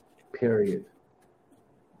republic, period.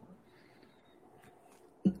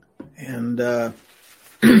 And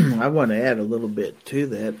I want to add a little bit to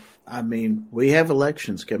that. We have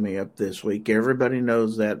elections coming up this week. Everybody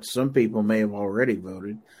knows that. Some people may have already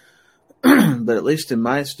voted. But at least in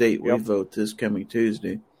my state, we vote this coming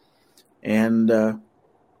Tuesday. And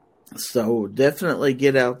so definitely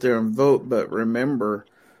get out there and vote. But remember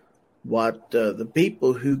what the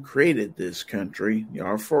people who created this country,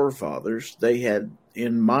 our forefathers, they had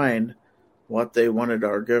in mind what they wanted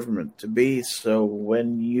our government to be. So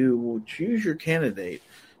when you choose your candidate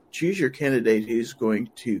who's going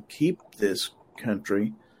to keep this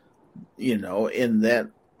country, in that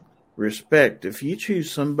respect. If you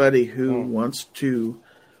choose somebody who wants to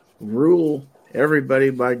rule everybody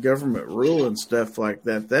by government rule and stuff like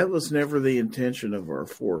that, that was never the intention of our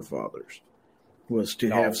forefathers, was to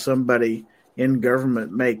have somebody in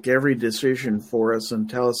government make every decision for us and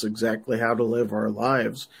tell us exactly how to live our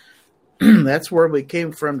lives. That's where we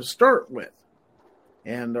came from to start with.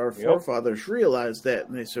 And our forefathers realized that,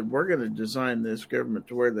 and they said, we're going to design this government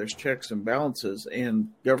to where there's checks and balances, and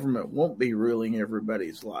government won't be ruling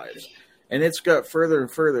everybody's lives. And it's got further and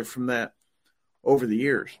further from that over the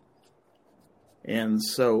years. And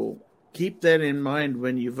so keep that in mind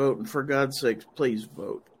when you vote, and for God's sakes, please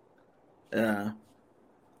vote.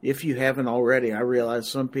 If you haven't already, I realize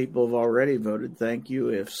some people have already voted. Thank you,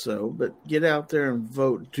 if so. But get out there and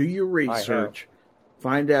vote. Do your research.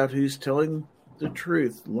 Find out who's telling the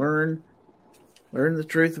truth. Learn the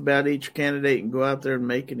truth about each candidate and go out there and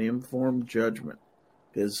make an informed judgment.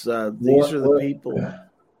 Because these are the people that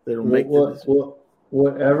will make the decision.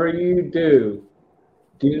 whatever you do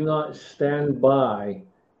not stand by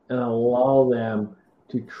and allow them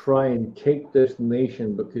to try and take this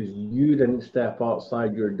nation because you didn't step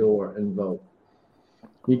outside your door and vote.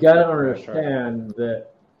 You got to understand that,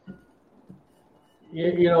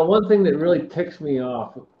 you know, one thing that really ticks me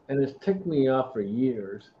off, and it's ticked me off for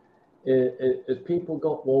years, is people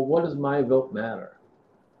go, well, what does my vote matter?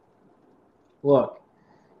 Look,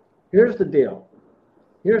 here's the deal.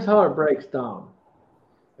 Here's how it breaks down.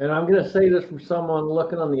 And I'm going to say this from someone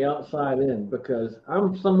looking on the outside in, because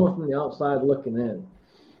I'm someone from the outside looking in.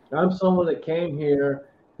 I'm someone that came here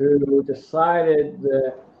who decided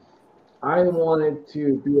that I wanted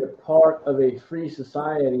to be a part of a free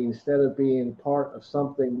society instead of being part of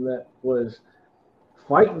something that was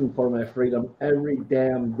fighting for my freedom every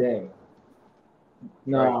damn day.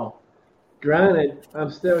 Now, granted,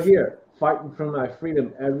 I'm still here fighting for my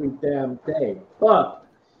freedom every damn day, but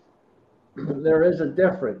there is a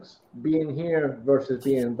difference being here versus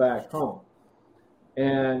being back home.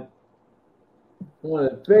 And one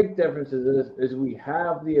of the big differences is we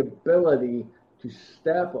have the ability to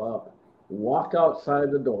step up, walk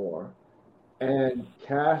outside the door, and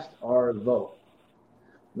cast our vote.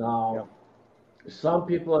 Now, some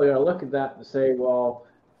people are going to look at that and say, well,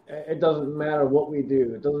 it doesn't matter what we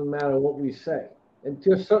do. It doesn't matter what we say. And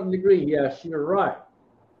to a certain degree, yes, you're right.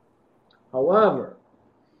 However,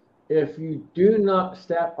 if you do not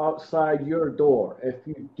step outside your door, if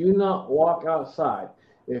you do not walk outside,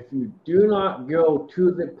 if you do not go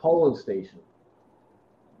to the polling station,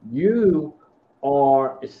 you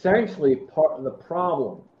are essentially part of the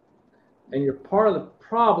problem. And you're part of the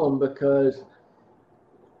problem because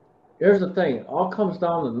here's the thing, it all comes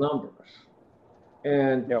down to numbers.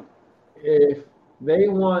 And if they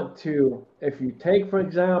want to, if you take, for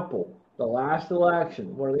example, the last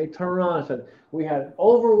election where they turned around and said, we had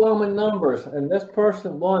overwhelming numbers and this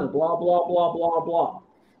person won, blah, blah, blah, blah, blah.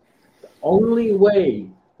 The only way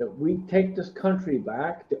that we take this country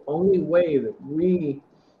back, the only way that we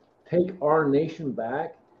take our nation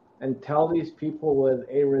back and tell these people with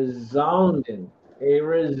a resounding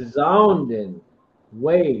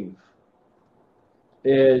wave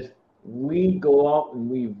is we go out and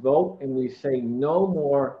we vote and we say no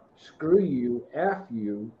more, screw you, F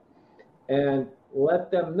you, and let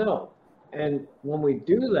them know. And when we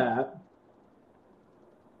do that,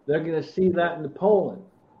 they're going to see that in the polling.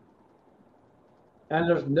 And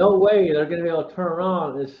there's no way they're going to be able to turn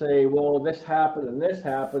around and say, well, this happened and this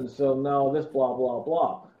happened, so no, this blah, blah,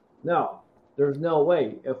 blah. No, there's no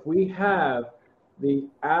way. If we have the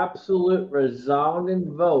absolute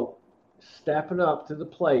resounding vote stepping up to the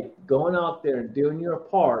plate, going out there and doing your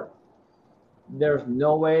part, there's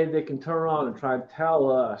no way they can turn around and try and tell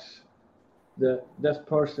us that this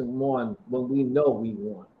person won when we know we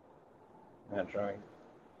won. That's right.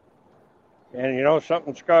 And you know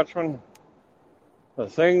something, Scotsman? The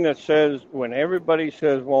thing that says, when everybody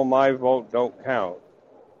says, well, my vote don't count,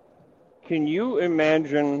 can you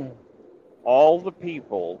imagine all the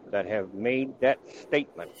people that have made that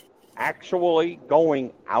statement actually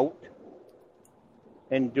going out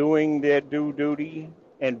and doing their due duty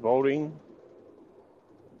and voting?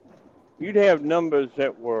 You'd have numbers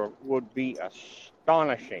that would be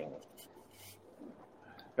astonishing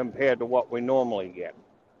compared to what we normally get.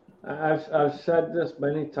 I've said this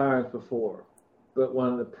many times before, but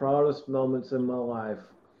one of the proudest moments in my life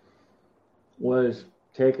was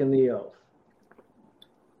taking the oath.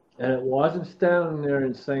 And it wasn't standing there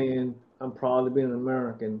and saying, I'm proud to be an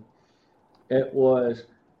American. It was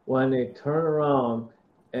when they turn around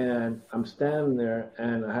and I'm standing there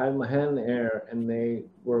and I had my hand in the air and they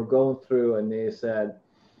were going through and they said,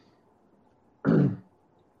 when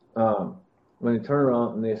they turned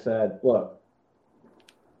around and they said, look.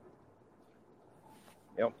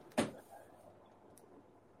 Yep.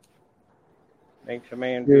 Makes a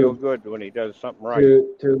man feel good when he does something right.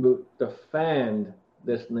 To defend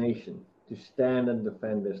this nation, to stand and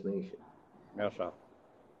defend this nation. Yes, sir.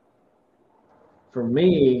 For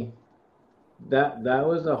me, that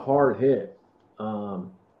was a hard hit. You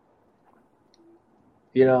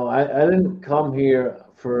know, I didn't come here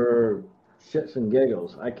for shits and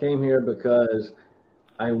giggles. I came here because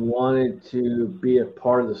I wanted to be a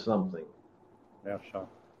part of something. Yes, sir.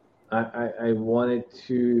 I wanted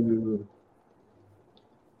to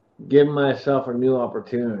give myself a new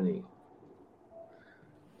opportunity.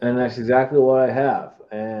 And that's exactly what I have.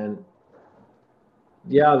 And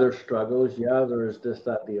yeah, there's struggles. Yeah, there's this,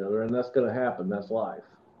 that, the other, and that's going to happen. That's life.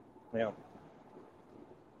 Yeah.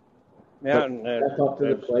 Yeah, and step up to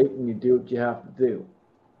the plate, and you do what you have to do.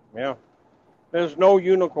 Yeah. There's no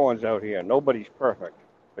unicorns out here. Nobody's perfect.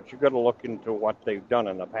 but you got to look into what they've done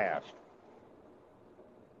in the past.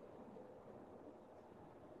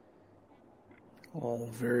 All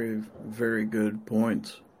very, very good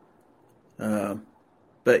points.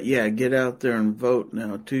 But yeah, get out there and vote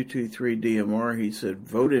now. 223DMR, he said,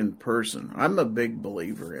 vote in person. I'm a big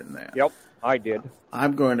believer in that. Yep, I did.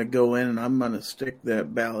 I'm going to go in and I'm going to stick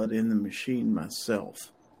that ballot in the machine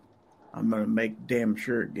myself. I'm going to make damn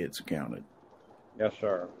sure it gets counted. Yes,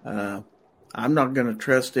 sir. I'm not going to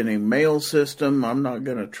trust any mail system. I'm not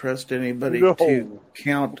going to trust anybody No. to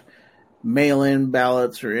count mail-in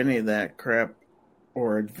ballots or any of that crap,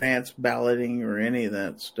 or advanced balloting or any of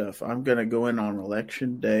that stuff. I'm going to go in on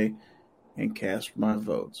election day and cast my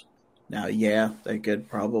votes. Now, yeah, they could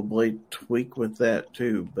probably tweak with that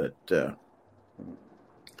too, but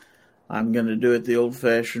I'm going to do it the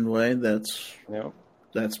old-fashioned way. That's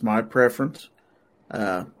my preference.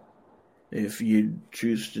 If you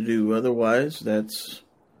choose to do otherwise, that's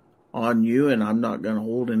on you, and I'm not going to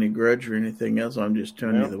hold any grudge or anything else. I'm just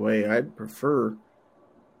telling you the way I'd prefer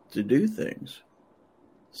to do things.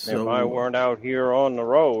 So, if I weren't out here on the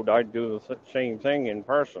road, I'd do the same thing in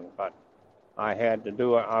person, but I had to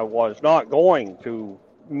do it. I was not going to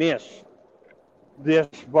miss this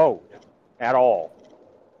vote at all.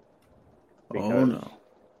 Because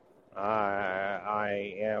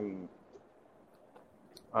I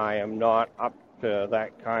am not up to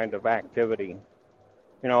that kind of activity.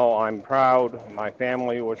 You know, I'm proud. My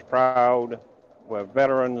family was proud. We're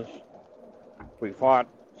veterans. We fought.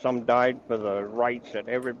 Some died for the rights that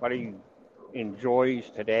everybody enjoys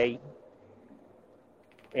today.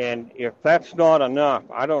 And if that's not enough,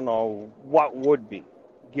 I don't know what would be,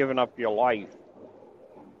 giving up your life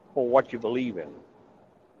for what you believe in.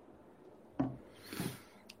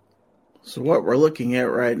 So what we're looking at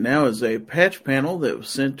right now is a patch panel that was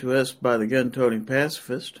sent to us by the gun-toting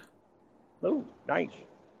pacifist. Oh, nice.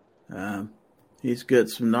 He's got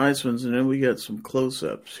some nice ones, and then we got some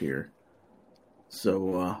close-ups here.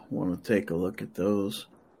 So want to take a look at those.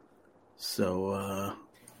 So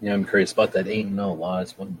yeah, I'm curious about that Ain't No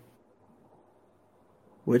Laws one.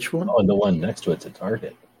 Which one? Oh, the one next to it's a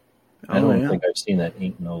target. I don't think I've seen that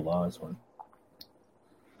Ain't No Laws one.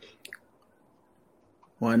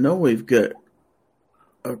 Well, I know we've got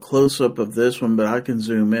a close-up of this one, but I can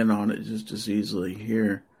zoom in on it just as easily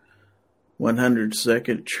here.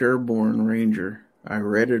 102nd Sherborne Ranger. I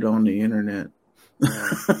read it on the internet.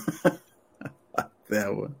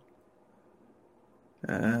 That one.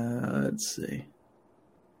 Let's see.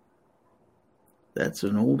 That's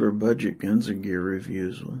an older budget Guns and Gear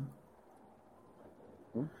Reviews one.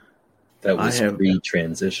 That was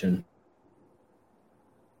pre-transition.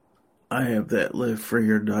 I have that Live Free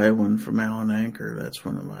or Die one from Alan Anker. That's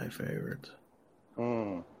one of my favorites.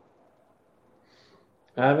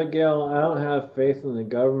 Abigail, I don't have faith in the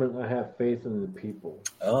government. I have faith in the people.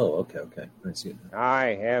 Oh, okay. I see that.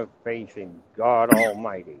 I have faith in God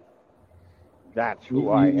Almighty. That's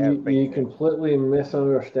who I have faith in. You completely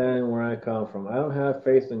misunderstand where I come from. I don't have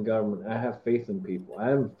faith in government. I have faith in people. I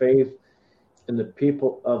have faith in the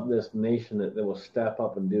people of this nation that will step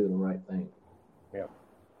up and do the right thing. Yeah.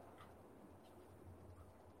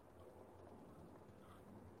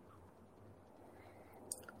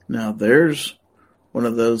 Now there's one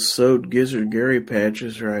of those sewed Gizzard Gary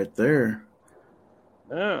patches right there.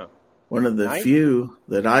 Yeah. One of the few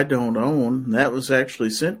that I don't own. That was actually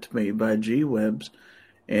sent to me by G-Webs.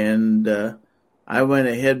 And I went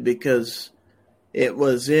ahead because it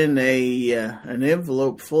was in an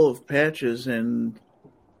envelope full of patches, and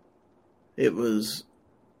there was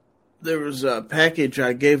a package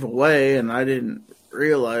I gave away, and I didn't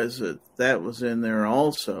realize that was in there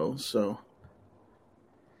also. So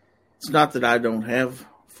it's not that I don't have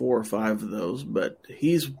 4 or 5 of those, but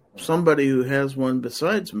he's somebody who has one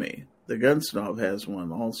besides me. The Gun Snob has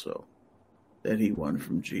one also that he won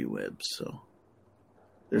from G-Webs. So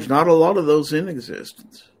there's not a lot of those in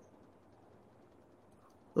existence.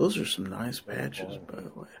 Those are some nice patches, by the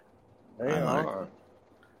way. They are.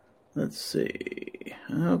 Let's see.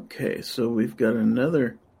 Okay, so we've got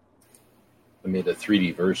another. I made a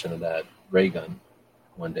 3D version of that ray gun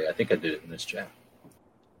one day. I think I did it in this chat.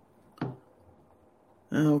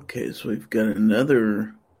 Okay, so we've got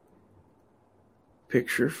another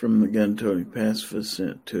picture from the Gun-Toting Pacifist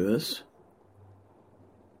sent to us.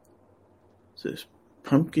 It says,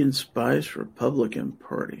 Pumpkin Spice Republican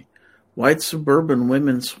Party. White suburban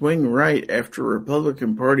women swing right after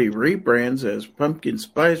Republican Party rebrands as Pumpkin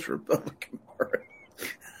Spice Republican Party.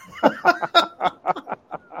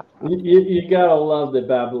 You gotta love the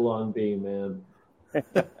Babylon Bee, man.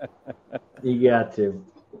 You got to.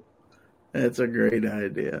 That's a great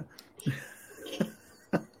idea.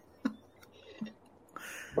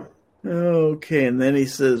 Okay, and then he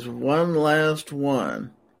says one last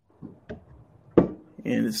one.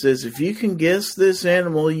 And it says, if you can guess this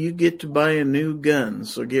animal, you get to buy a new gun.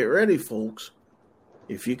 So get ready, folks.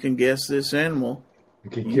 If you can guess this animal,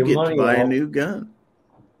 you get to buy a new gun.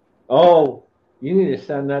 Oh, you need to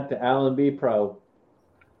send that to Alan B. Pro.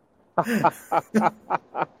 I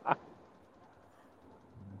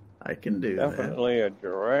can do that. Definitely a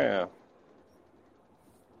giraffe.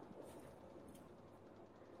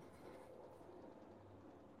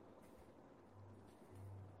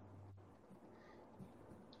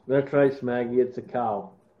 That's right, Smaggy. It's a cow.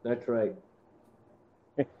 That's right.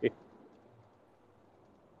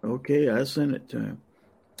 Okay, I sent it to him.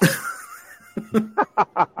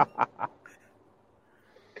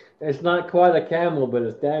 It's not quite a camel, but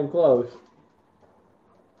it's damn close.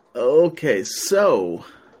 Okay, so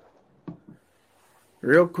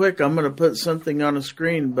real quick, I'm going to put something on a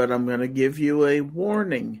screen, but I'm going to give you a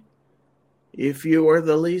warning. If you are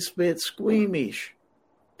the least bit squeamish,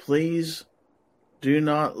 please do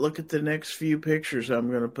not look at the next few pictures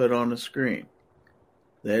I'm going to put on the screen.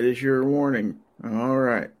 That is your warning. All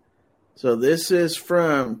right. So this is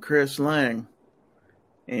from Chris Lang.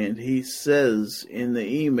 And he says in the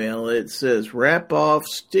email, it says, wrap off,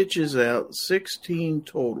 stitches out, 16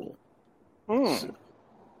 total. So,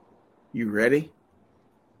 you ready?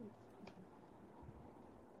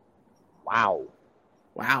 Wow.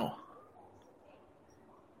 Wow.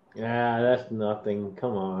 Yeah, that's nothing.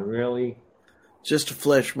 Come on, really? Just a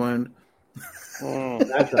flesh wound.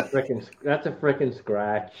 That's a frickin'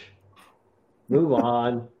 scratch. Move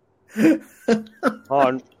on.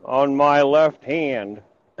 On my left hand,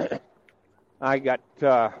 I got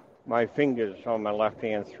my fingers on my left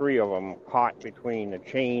hand, 3 of them caught between the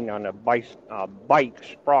chain on a bike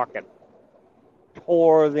sprocket.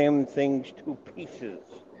 Tore them things to pieces.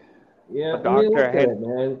 Yeah, the doctor had it,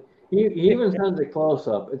 man. He even sends a close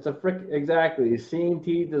up. It's a exactly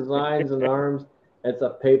C&T Designs and Arms. It's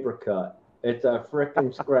a paper cut. It's a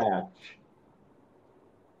frickin' scratch.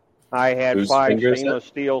 I had 5 stainless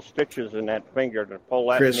steel stitches in that finger to pull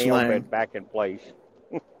that nail bed back in place.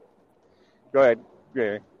 Go ahead.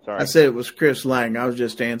 Yeah, sorry. I said it was Chris Lang. I was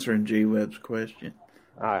just answering G Webb's question.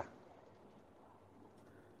 Ah.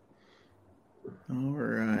 All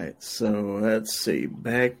right. So let's see.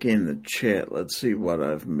 Back in the chat. Let's see what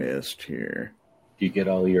I've missed here. Do you get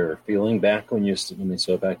all your feeling back when they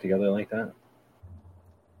sew it back together like that?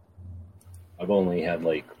 I've only had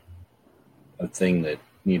like a thing that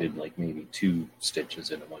needed like maybe 2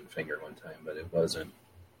 stitches into one finger one time, but it wasn't.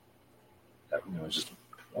 It was just.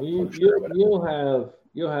 You'll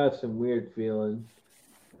have some weird feelings,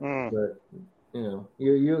 but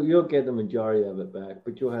you'll get the majority of it back.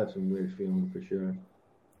 But you'll have some weird feelings for sure.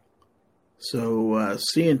 So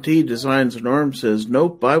C&T Designs and Arms says,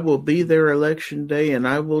 nope, I will be there election day, and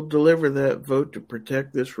I will deliver that vote to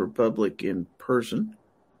protect this republic in person.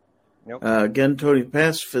 Nope. Again, Tony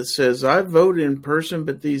Pacifist says, I vote in person,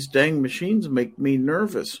 but these dang machines make me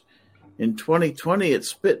nervous. In 2020, it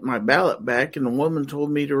spit my ballot back, and a woman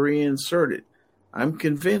told me to reinsert it. I'm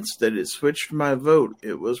convinced that it switched my vote.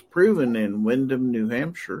 It was proven in Windham, New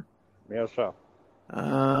Hampshire. Yes, sir.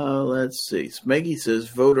 Let's see. Smeggy says,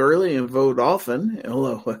 vote early and vote often.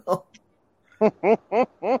 LOL.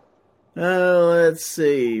 Let's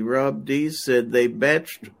see. Rob D said, they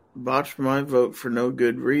botched my vote for no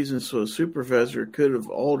good reason, so a supervisor could have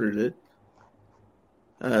altered it.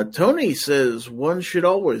 Tony says, one should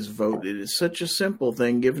always vote. It is such a simple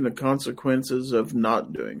thing given the consequences of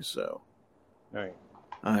not doing so. Right.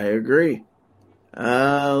 I agree.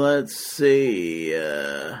 Let's see.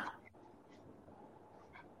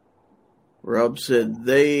 Rob said,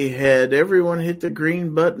 they had everyone hit the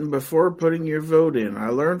green button before putting your vote in. I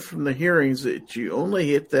learned from the hearings that you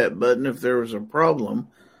only hit that button if there was a problem,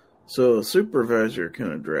 so a supervisor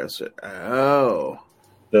can address it. Oh.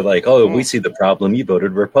 They're like, we see the problem. You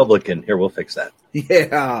voted Republican. Here, we'll fix that.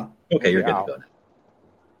 Yeah. Okay, you're good to go now.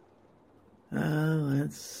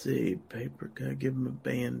 Let's see. Paper cut. Give him a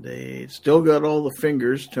Band-Aid. Still got all the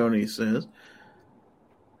fingers, Tony says.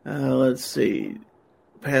 Let's see.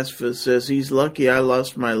 Pacifist says, he's lucky I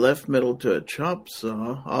lost my left middle to a chop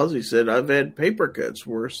saw. Ozzy said, I've had paper cuts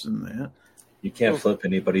worse than that. You can't flip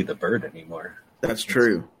anybody the bird anymore. That's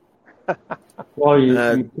true. Well, you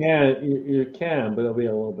can, but it'll be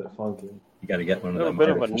a little bit funky. You got to get one of them bit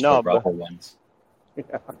of a nub. rubber ones.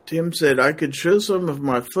 Yeah. Tim said, I could show some of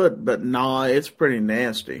my foot, but nah, it's pretty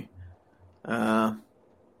nasty.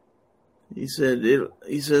 He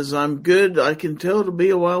says, I'm good. I can tell it'll be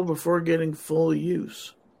a while before getting full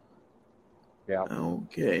use. Yeah.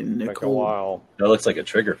 Okay, Nicole. Take a while. That looks like a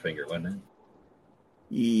trigger finger, wouldn't it?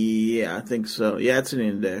 Yeah, I think so. Yeah, it's an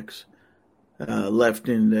index. Left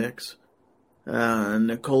index.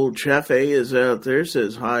 Nicole Chaffee is out there,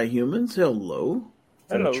 says, hi, humans. Hello.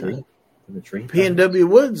 Hello. P&W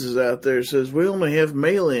Woods is out there, says, we only have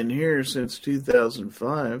mail in here since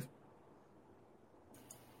 2005.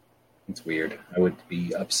 It's weird. I would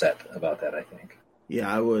be upset about that, I think.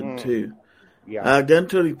 Yeah, I would too. Yeah. Gun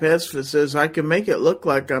Toady Pacifist says, I can make it look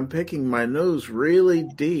like I'm picking my nose really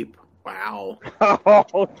deep. Wow.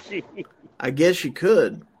 Oh, gee. I guess you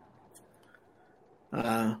could.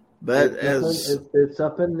 But it's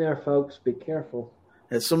up in there, folks. Be careful.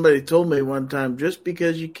 As somebody told me one time, just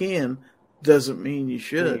because you can doesn't mean you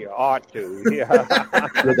should. You ought to, yeah.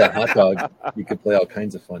 With a hot dog, you could play all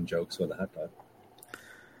kinds of fun jokes with a hot dog.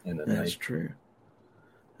 And that's true.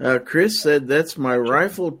 Chris said, that's my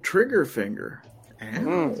rifle trigger finger.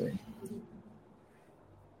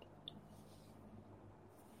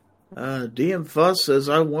 DM Fuss says,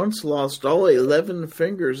 I once lost all 11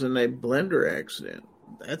 fingers in a blender accident.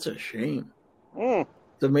 That's a shame.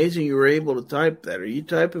 It's amazing you were able to type that. Are you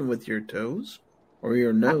typing with your toes or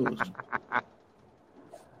your nose? Of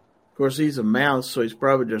course, he's a mouse, so he's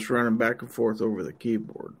probably just running back and forth over the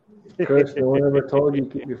keyboard. Chris, no one ever told you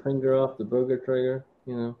keep your finger off the burger trigger?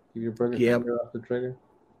 You know, keep your burger finger off the trigger?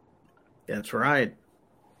 That's right.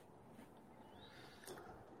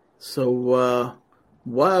 So,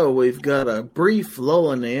 while we've got a brief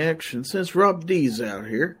lull in the action, since Rob D's out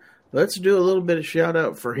here, let's do a little bit of shout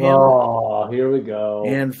out for him. Oh, here we go.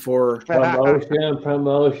 And for promotion.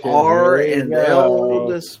 R&L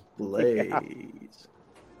Displays.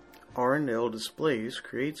 R&L Displays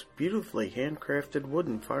creates beautifully handcrafted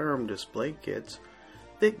wooden firearm display kits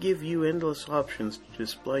that give you endless options to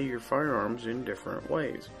display your firearms in different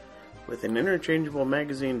ways. With an interchangeable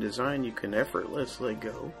magazine design, you can effortlessly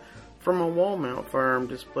go from a wall mount firearm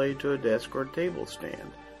display to a desk or table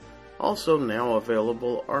stand. Also now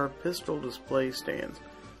available are pistol display stands.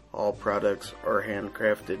 All products are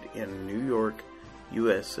handcrafted in New York,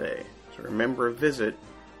 USA. So remember, visit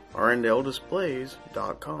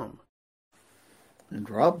rndldisplays.com. And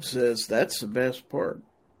Rob says that's the best part.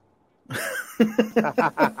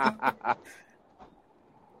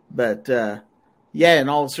 But, yeah, in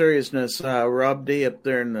all seriousness, Rob D. up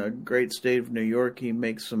there in the great state of New York, he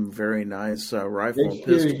makes some very nice rifle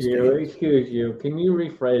pistols. Excuse you. Can you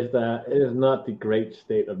rephrase that? It is not the great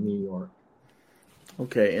state of New York.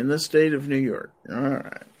 Okay, in the state of New York. All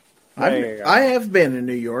right. I have been in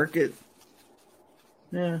New York.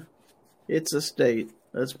 It's a state.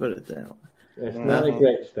 Let's put it that way. It's not a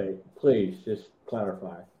great state. Please, just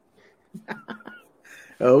clarify.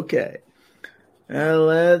 Okay.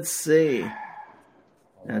 Let's see.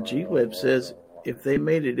 Now, G-Web says, if they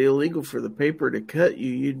made it illegal for the paper to cut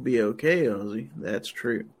you, you'd be okay, Ozzy. That's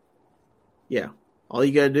true. Yeah. All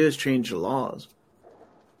you got to do is change the laws.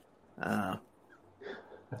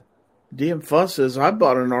 DM Fuss says, I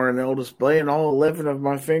bought an R&L display and all 11 of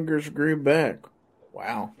my fingers grew back.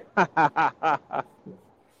 Wow.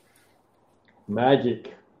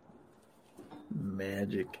 Magic.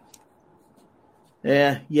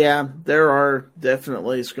 Yeah, there are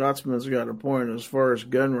definitely, Scotsman's got a point as far as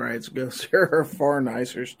gun rights goes. There are far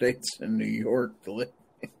nicer states than New York to live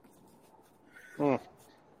in.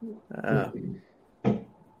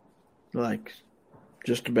 Like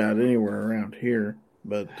just about anywhere around here,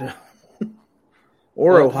 but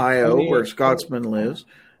or Ohio, where Scotsman lives.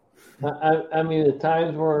 I mean, the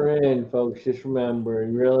times we're in, folks, just remember,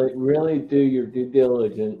 really do your due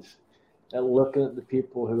diligence at looking at the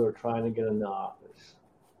people who are trying to get into office.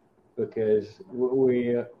 Because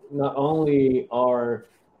we not only are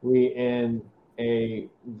we in a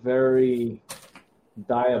very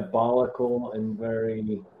diabolical and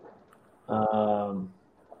very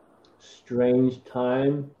strange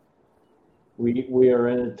time, we are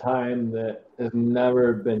in a time that has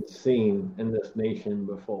never been seen in this nation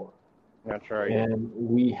before. That's right. And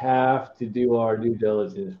we have to do our due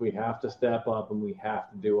diligence. We have to step up and we have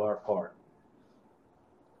to do our part.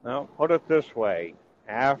 Now, put it this way.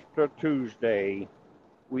 After Tuesday,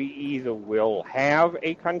 we either will have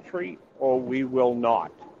a country or we will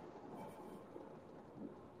not.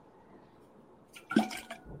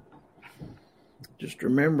 Just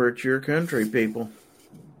remember, it's your country, people.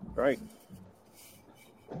 Right.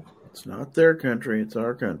 It's not their country, it's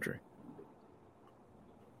our country.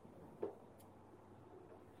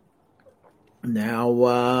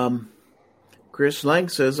 Now, Chris Lang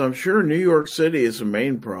says, I'm sure New York City is the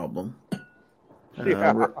main problem.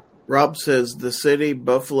 Rob says the city,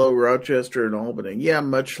 Buffalo, Rochester, and Albany. Yeah,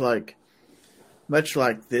 much like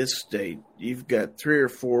this state, you've got 3 or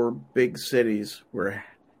 4 big cities where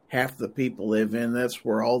half the people live in. That's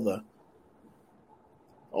where all the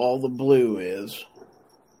blue is.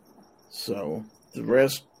 So the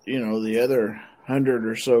rest, the other 100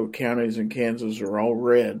 or so counties in Kansas are all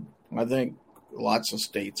red. I think lots of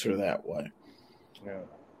states are that way. Yeah.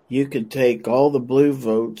 You could take all the blue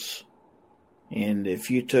votes, and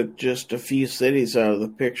if you took just a few cities out of the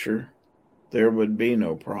picture, there would be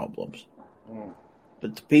no problems. Mm.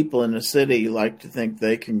 But the people in the city like to think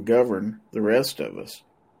they can govern the rest of us.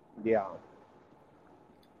 Yeah.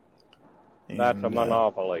 That's a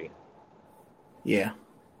monopoly. Yeah.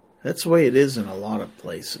 That's the way it is in a lot of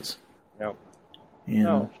places. Yep.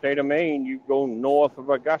 No, state of Maine, you go north of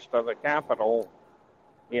Augusta, the capital,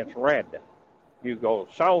 it's red. You go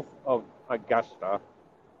south of Augusta,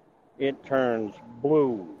 it turns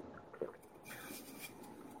blue.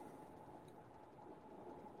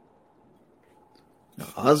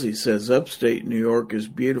 Ozzy says upstate New York is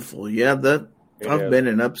beautiful. Yeah, I've been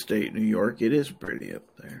in upstate New York. It is pretty up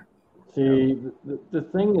there. See, the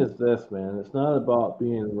thing is this, man. It's not about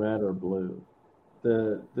being red or blue.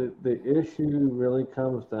 The issue really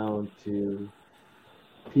comes down to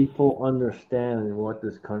people understanding what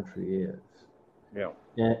this country is. Yeah.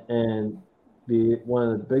 And one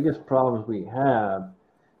of the biggest problems we have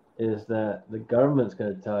is that the government's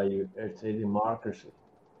going to tell you it's a democracy.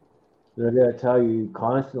 They're going to tell you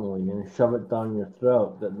constantly and shove it down your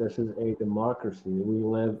throat that this is a democracy. We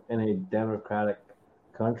live in a democratic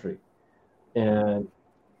country. And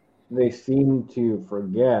they seem to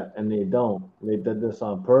forget, and they don't. They did this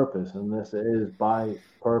on purpose, and this is by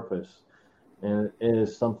purpose. And it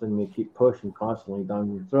is something they keep pushing constantly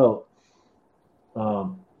down your throat.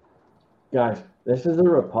 Guys, this is a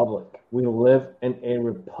republic. We live in a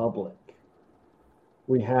republic.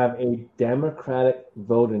 We have a democratic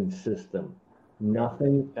voting system.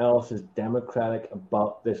 Nothing else is democratic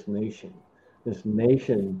about this nation. This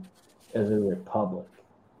nation is a republic.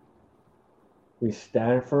 We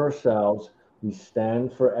stand for ourselves. We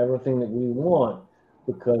stand for everything that we want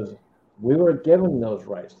because we were given those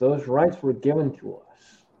rights. Those rights were given to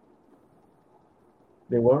us.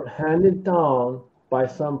 They weren't handed down by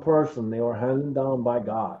some person. They were handed down by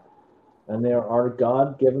God. And they are our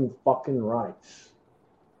God-given fucking rights.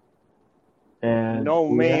 And no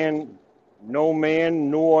man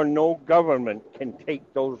nor no government can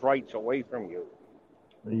take those rights away from you.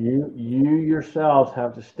 You yourselves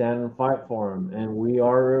have to stand and fight for them, and we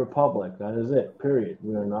are a republic. That is it, period.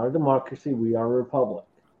 We are not a democracy. We are a republic.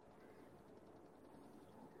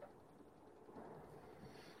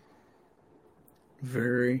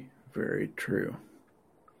 Very, very true.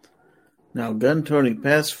 Now, Gun Tony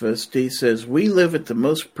Pacifist, he says, we live at the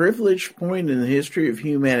most privileged point in the history of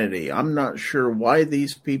humanity. I'm not sure why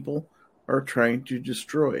these people are trying to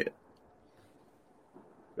destroy it.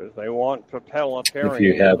 Because they want totalitarianism. If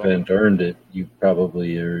you haven't earned it, you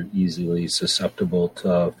probably are easily susceptible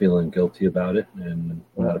to feeling guilty about it and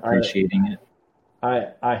not appreciating it.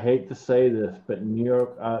 I hate to say this, but New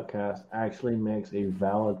York Outcast actually makes a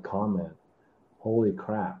valid comment. Holy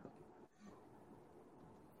crap.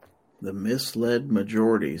 The misled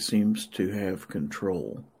majority seems to have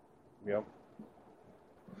control. Yep.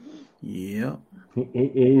 Yep.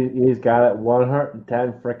 He's got it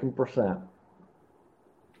 110 freaking %.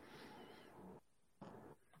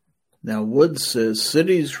 Now, Woods says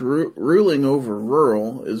cities ruling over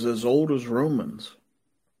rural is as old as Romans.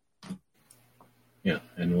 Yeah,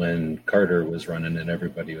 and when Carter was running it,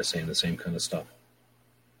 everybody was saying the same kind of stuff.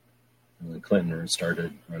 And when Clinton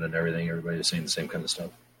started running everything, everybody was saying the same kind of stuff.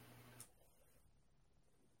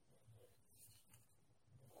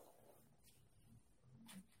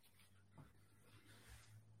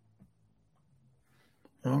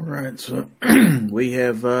 All right, so we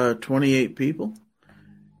have 28 people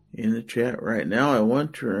in the chat right now. I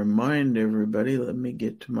want to remind everybody, let me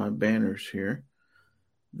get to my banners here,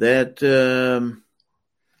 that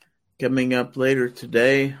coming up later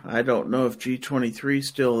today, I don't know if G23 is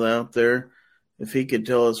still out there. If he could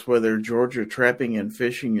tell us whether Georgia Trapping and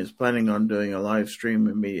Fishing is planning on doing a live stream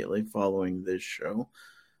immediately following this show.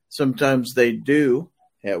 Sometimes they do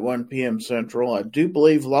at 1 p.m. Central. I do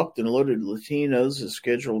believe Locked and Loaded Latinos is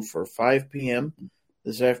scheduled for 5 p.m.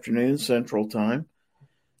 this afternoon Central Time.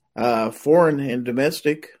 Foreign and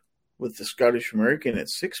Domestic with the Scottish American at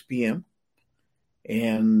 6 p.m.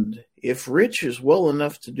 And if Rich is well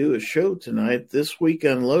enough to do a show tonight, This Week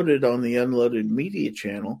Unloaded on the Unloaded Media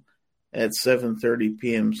channel at 7:30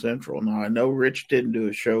 p.m. Central. Now, I know Rich didn't do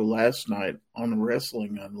a show last night on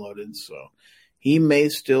Wrestling Unloaded, so he may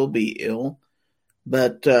still be ill.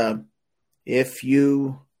 But if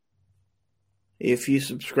you if you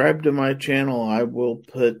subscribe to my channel, I will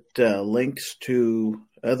put links to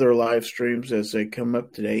other live streams as they come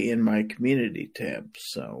up today in my community tab.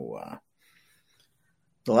 So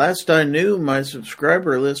the last I knew, my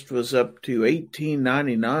subscriber list was up to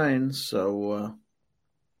 1899, so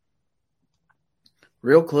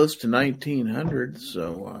real close to 1900.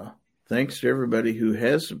 So thanks to everybody who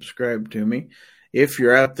has subscribed to me. If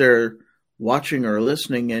you're out there watching or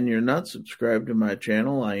listening and you're not subscribed to my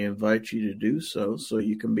channel, I invite you to do so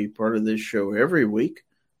you can be part of this show every week.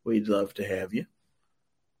 We'd love to have you.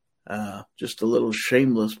 Just a little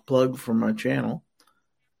shameless plug for my channel.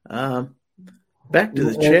 Back to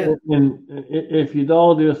the chat. And if you'd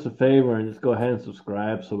all do us a favor and just go ahead and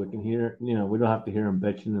subscribe so we can hear, we don't have to hear him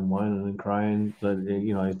bitching and whining and crying that,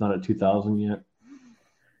 he's not at 2,000 yet.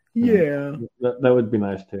 Yeah. That would be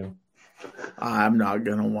nice too. I'm not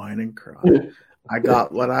going to whine and cry. I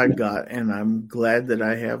got what I got, and I'm glad that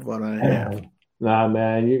I have what I have. Nah,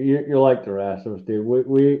 man, you're like the rest of us, dude.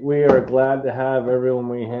 We are glad to have everyone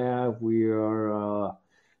we have. We are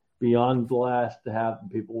beyond blessed to have the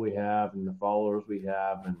people we have and the followers we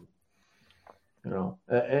have, and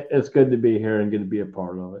it's good to be here and good to be a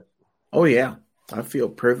part of it. Oh yeah, I feel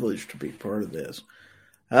privileged to be part of this.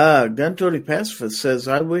 Gun Toting Pacifist says,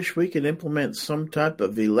 I wish we could implement some type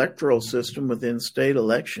of electoral system within state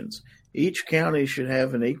elections. Each county should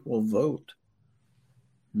have an equal vote.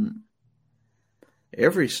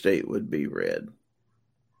 Every state would be red.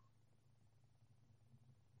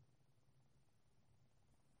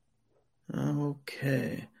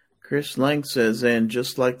 Okay. Chris Lang says, and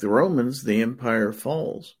just like the Romans, the empire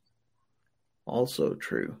falls. Also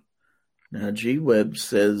true. Now, G-Web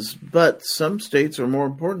says, but some states are more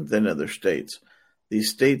important than other states. The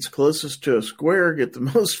states closest to a square get the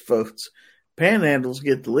most votes. Panhandles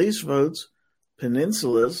get the least votes.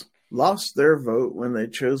 Peninsulas lost their vote when they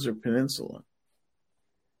chose their peninsula.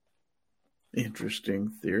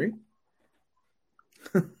 Interesting theory.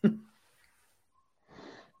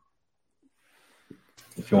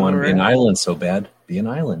 If you want to be an island so bad, be an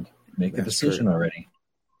island. Make a decision already.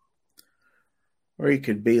 Or you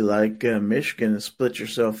could be like Michigan and split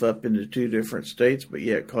yourself up into two different states, but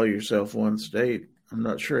yet call yourself one state. I'm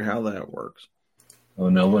not sure how that works. Oh,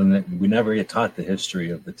 no, we never get taught the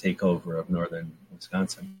history of the takeover of northern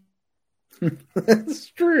Wisconsin. That's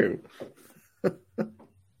true.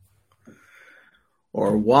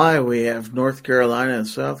 Or why we have North Carolina and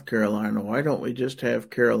South Carolina. Why don't we just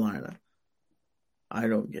have Carolina? I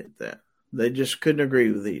don't get that. They just couldn't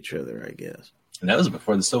agree with each other, I guess. And that was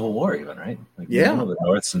before the Civil War even, right? Yeah. The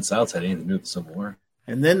Norths and Souths had anything to do with the Civil War.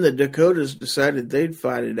 And then the Dakotas decided they'd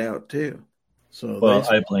fight it out, too. So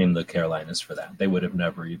I blame the Carolinas for that. They would have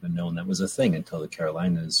never even known that was a thing until the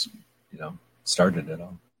Carolinas, started it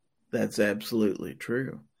all. That's absolutely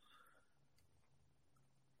true.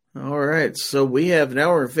 All right, so we have an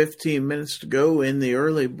hour and 15 minutes to go in the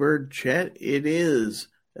early bird chat. It is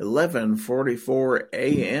 11:44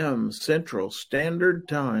 a.m. Central Standard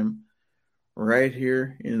Time, right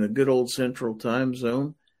here in the good old Central Time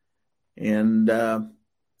Zone. And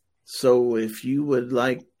so if you would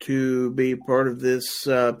like to be part of this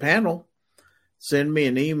panel, send me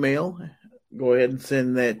an email. Go ahead and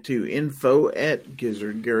send that to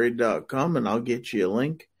info@gizzardgary.com, and I'll get you a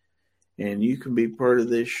link. And you can be part of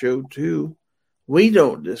this show, too. We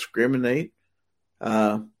don't discriminate.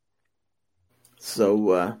 Anyway,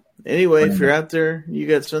 if you're out there, you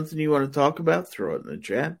got something you want to talk about, throw it in the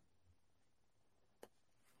chat.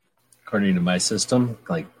 According to my system,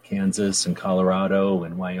 like Kansas and Colorado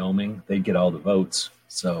and Wyoming, they get all the votes.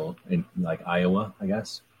 So in like Iowa, I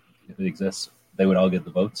guess, if it exists, they would all get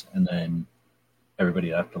the votes. And then everybody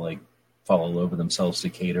would have to fall all over themselves to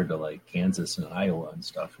cater to Kansas and Iowa and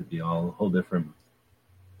stuff. It'd be all a whole different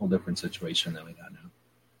situation than we got now.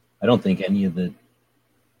 I don't think any of the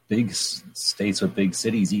big states with big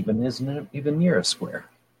cities even near a square.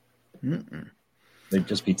 Mm-mm. They'd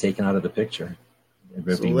just be taken out of the picture. They'd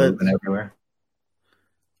be moving everywhere.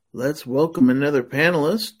 Let's welcome another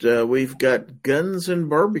panelist. We've got Guns and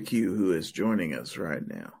Barbecue who is joining us right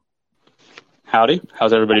now. Howdy.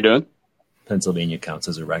 How's everybody doing? Pennsylvania counts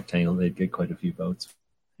as a rectangle. They'd get quite a few votes.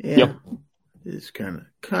 Yeah. Yep. It's kind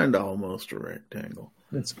of almost a rectangle.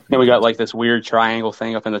 And we got this weird triangle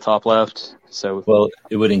thing up in the top left. So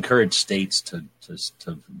it would encourage states to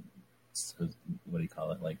what do you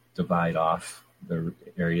call it? Divide off the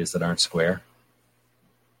areas that aren't square.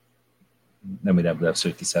 Then we'd have those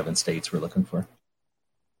 57 states we're looking for.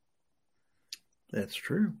 That's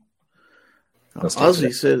true.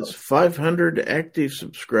 Ozzy says 500 active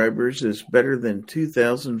subscribers is better than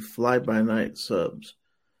 2,000 fly-by-night subs.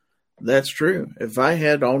 That's true. If I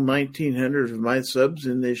had all 1,900 of my subs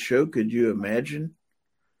in this show, could you imagine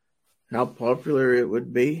how popular it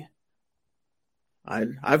would be?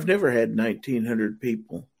 I've never had 1,900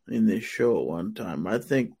 people in this show at one time. I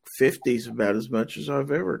think 50 is about as much as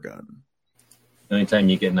I've ever gotten. The only time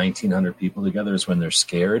you get 1,900 people together is when they're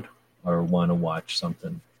scared or want to watch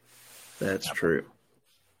something. That's true.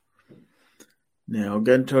 Now,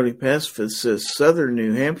 Gun Tony Pacifist says Southern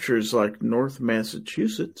New Hampshire is like North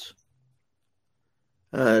Massachusetts.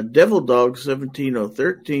 Devil Dog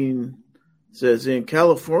 17013 says in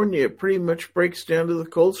California, it pretty much breaks down to the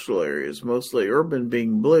coastal areas, mostly urban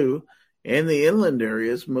being blue, and the inland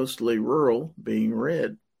areas, mostly rural, being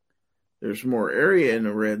red. There's more area in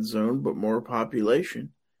the red zone, but more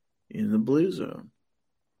population in the blue zone.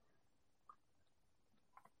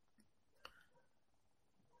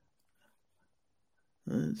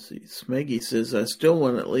 Let's see. Smeggy says, I still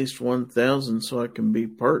want at least 1,000 so I can be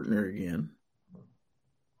partner again.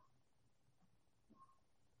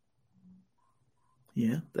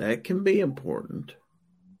 Yeah, that can be important.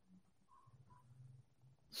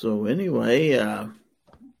 So anyway,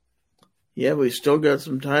 we still got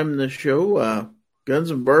some time in the show. Guns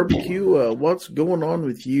and Barbecue, what's going on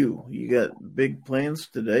with you? You got big plans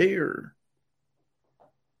today, or?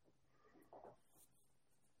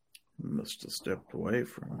 Must have stepped away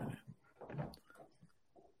for a minute.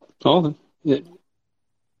 Oh,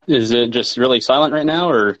 is it just really silent right now,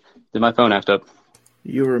 or did my phone act up?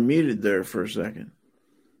 You were muted there for a second.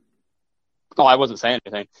 Oh, I wasn't saying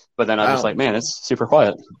anything, but then I was like, man, it's super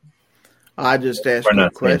quiet. I just asked you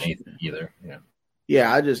a question. Either, yeah.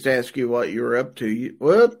 Yeah, I just asked you what you were up to.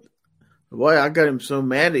 What? Boy, I got him so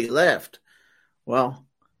mad he left. Well,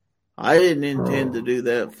 I didn't intend to do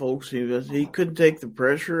that, folks. He couldn't take the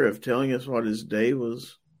pressure of telling us what his day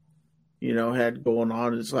was, had going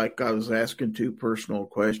on. It's like I was asking two personal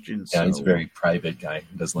questions. Yeah, he's a very private guy.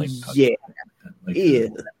 He doesn't like talking. Yeah, he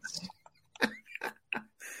is.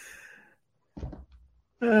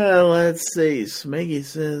 Let's see. Smeggy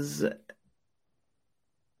says,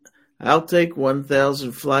 I'll take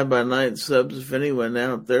 1,000 fly-by-night subs if anyone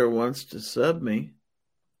out there wants to sub me.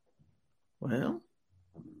 Well,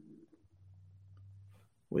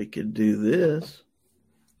 we could do this.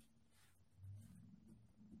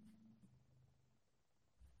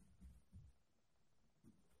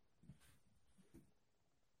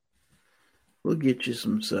 We'll get you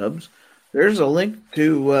some subs. There's a link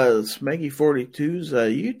to Smeggy42's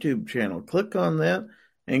YouTube channel. Click on that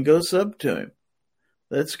and go sub to him.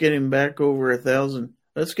 Let's get him back over 1,000.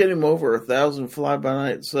 Let's get him over 1,000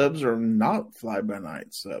 fly-by-night subs, or not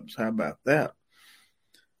fly-by-night subs. How about that?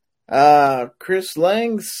 Chris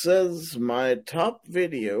Lang says my top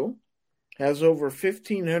video has over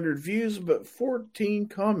 1,500 views, but 14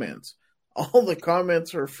 comments. All the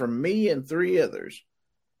comments are from me and 3 others.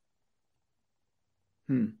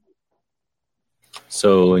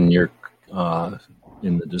 So in your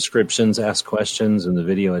in the descriptions, ask questions. In the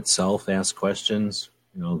video itself, ask questions.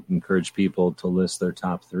 Encourage people to list their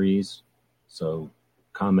top 3s, so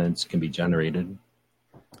comments can be generated.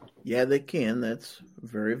 Yeah, they can. That's a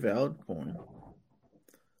very valid point.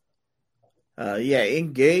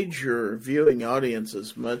 Engage your viewing audience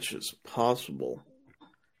as much as possible.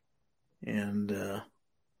 And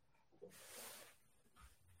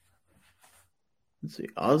let's see.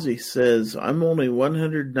 Ozzy says, I'm only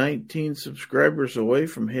 119 subscribers away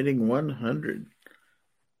from hitting 100.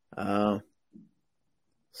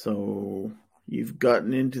 So you've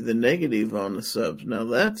gotten into the negative on the subs. Now,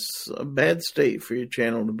 that's a bad state for your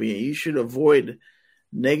channel to be in. You should avoid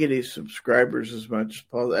negative subscribers as much as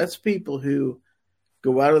possible. That's people who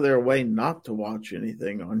go out of their way not to watch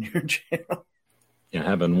anything on your channel. Yeah,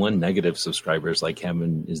 having 1 negative subscriber is like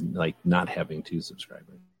not having 2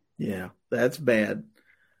 subscribers. Yeah, that's bad.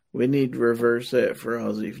 We need to reverse that for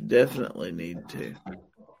Ozzy. Definitely need to.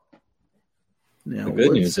 Now, the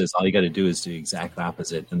good news is all you got to do is the exact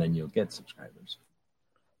opposite, and then you'll get subscribers.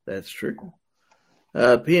 That's true.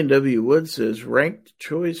 P&W Wood says ranked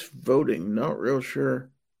choice voting. Not real sure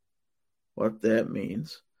what that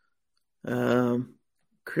means.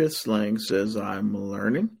 Chris Lang says I'm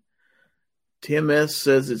learning. Tim S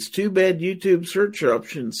says it's too bad YouTube search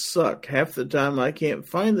options suck. Half the time I can't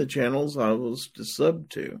find the channels I was to sub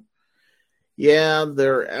to. Yeah,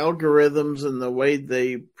 their algorithms and the way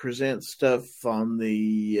they present stuff on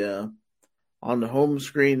the home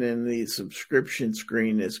screen and the subscription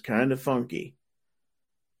screen is kind of funky.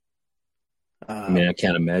 I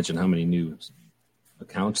can't imagine how many new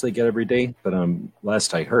accounts they get every day. But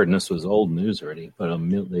last I heard, and this was old news already, but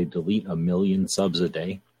they delete 1 million subs a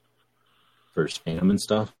day for spam and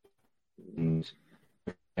stuff. And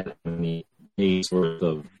many days worth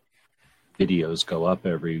of videos go up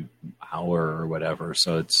every hour or whatever.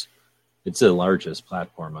 So it's the largest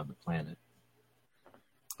platform on the planet.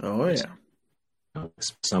 Oh, yeah.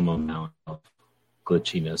 Some amount of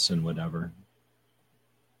glitchiness and whatever.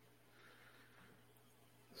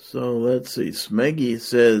 So let's see. Smeggy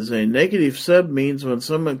says a negative sub means when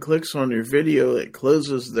someone clicks on your video, it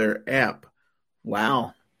closes their app.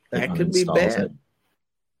 Wow, that could be bad. It.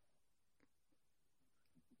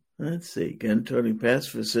 Let's see. Gun Tony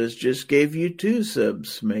Pacifist says just gave you 2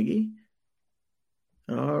 subs, Smeggy.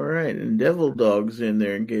 All right, and Devil Dog's in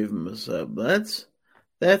there and gave him a sub.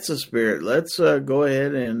 That's a spirit. Let's go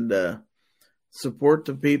ahead and support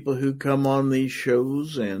the people who come on these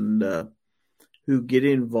shows and who get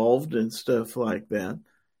involved and stuff like that.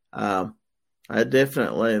 I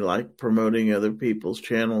definitely like promoting other people's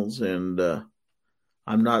channels, and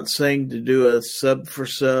I'm not saying to do a sub for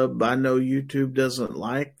sub. I know YouTube doesn't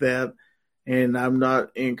like that, and I'm not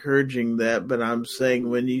encouraging that, but I'm saying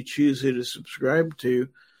when you choose who to subscribe to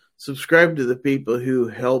the people who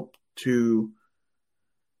help who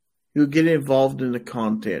get involved in the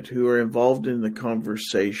content, who are involved in the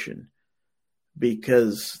conversation.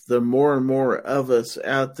 Because the more and more of us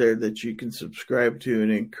out there that you can subscribe to and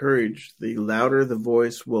encourage, the louder the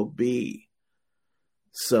voice will be.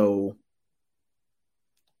 So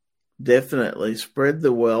definitely spread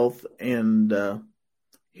the wealth and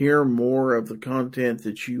hear more of the content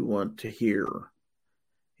that you want to hear.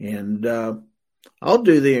 And I'll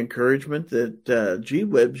do the encouragement that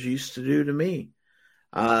G-Webs used to do to me.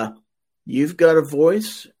 You've got a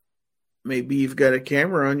voice. Maybe you've got a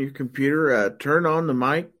camera on your computer. Turn on the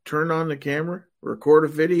mic, turn on the camera, record a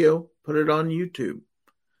video, put it on YouTube.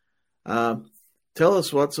 Tell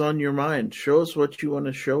us what's on your mind. Show us what you want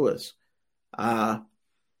to show us.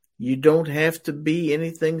 You don't have to be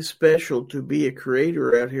anything special to be a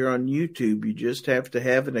creator out here on YouTube. You just have to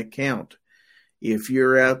have an account. If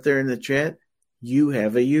you're out there in the chat, you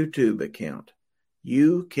have a YouTube account.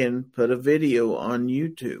 You can put a video on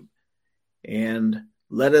YouTube and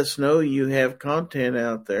let us know you have content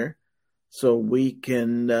out there so we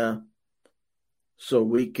can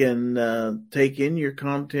take in your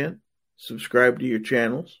content, subscribe to your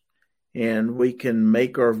channels, and we can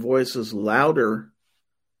make our voices louder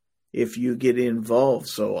if you get involved.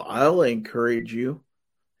 So I'll encourage you,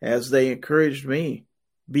 as they encouraged me,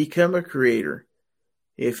 become a creator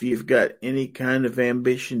if you've got any kind of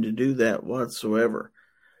ambition to do that whatsoever.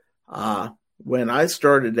 When I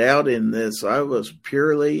started out in this, I was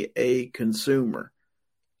purely a consumer.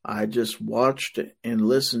 I just watched and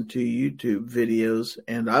listened to YouTube videos,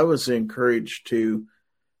 and I was encouraged to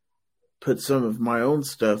put some of my own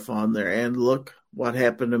stuff on there, and look what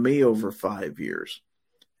happened to me over 5 years.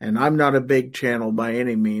 And I'm not a big channel by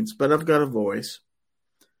any means, but I've got a voice.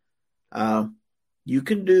 You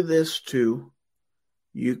can do this too.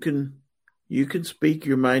 You can speak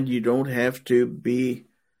your mind. You don't have to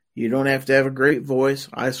have a great voice.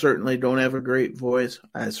 I certainly don't have a great voice.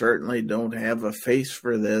 I certainly don't have a face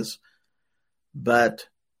for this, but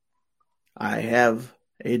I have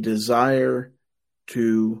a desire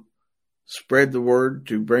to spread the word,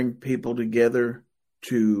 to bring people together,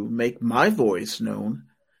 to make my voice known,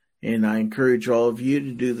 and I encourage all of you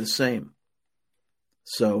to do the same.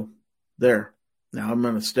 So, there. Now I'm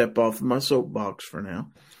going to step off of my soapbox for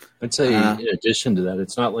now. I'd say, in addition to that,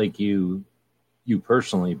 it's not like you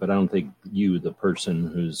personally, but I don't think you, the person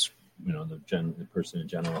who's, the person in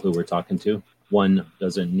general who we're talking to, one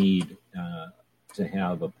doesn't need to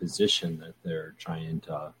have a position that they're trying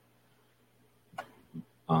to,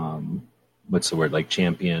 like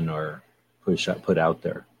champion or put out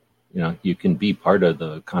there. You can be part of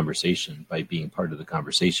the conversation by being part of the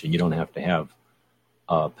conversation. You don't have to have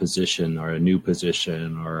a position or a new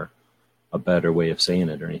position or a better way of saying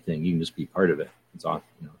it or anything. You can just be part of it. It's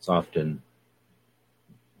often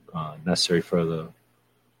necessary for the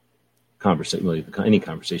conversation. Really, any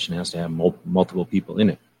conversation has to have multiple people in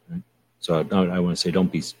it. Right? So I want to say,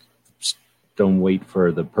 don't wait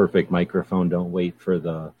for the perfect microphone. Don't wait for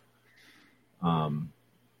the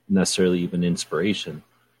necessarily even inspiration.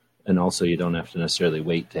 And also, you don't have to necessarily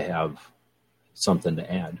wait to have something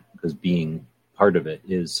to add, because being part of it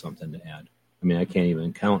is something to add. I mean, I can't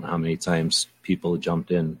even count how many times people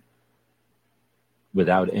jumped in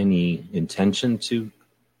without any intention to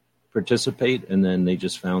participate, and then they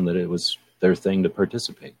just found that it was their thing to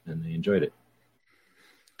participate, and they enjoyed it.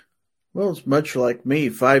 Well, it's much like me.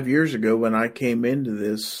 5 years ago when I came into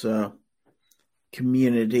this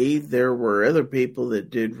community, there were other people that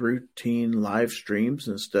did routine live streams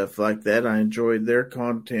and stuff like that. I enjoyed their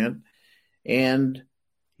content, and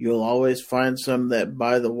You'll always find some that,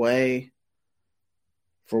 by the way,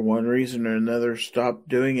 for one reason or another, stop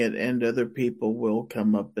doing it, and other people will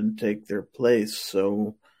come up and take their place.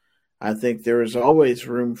 So I think there is always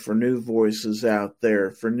room for new voices out there,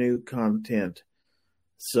 for new content.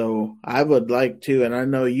 So I would like to, and I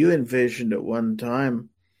know you envisioned at one time,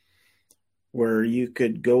 where you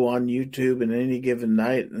could go on YouTube in any given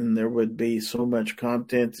night and there would be so much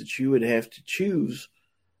content that you would have to choose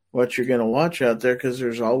what you're going to watch out there because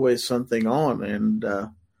there's always something on. And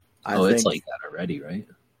I think it's like that already, right?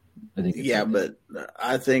 I think. Yeah, but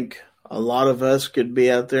I think a lot of us could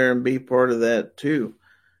be out there and be part of that too.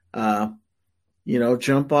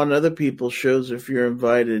 Jump on other people's shows if you're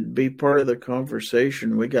invited. Be part of the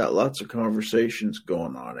conversation. We got lots of conversations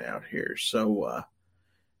going on out here. So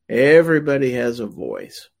everybody has a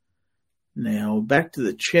voice. Now, back to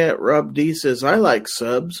the chat. Rob D says, I like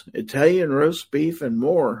subs, Italian roast beef, and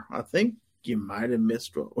more. I think you might have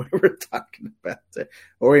missed what we were talking about there.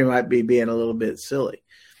 Or you might be being a little bit silly.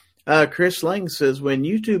 Chris Lang says, when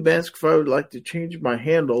YouTube asks if I would like to change my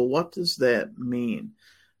handle, what does that mean?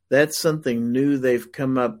 That's something new they've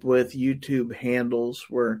come up with, YouTube handles,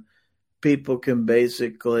 where people can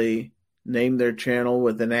basically name their channel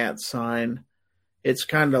with an @ sign. It's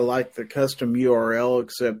kind of like the custom URL,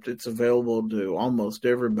 except it's available to almost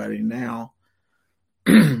everybody now.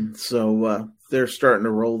 So they're starting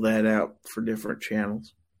to roll that out for different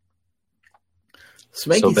channels.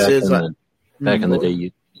 Smakey says, back in the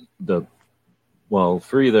day,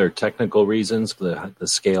 for either technical reasons, the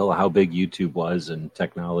scale, how big YouTube was, and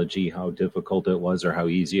technology, how difficult it was or how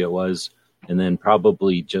easy it was, and then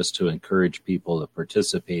probably just to encourage people to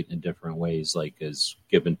participate in different ways, like as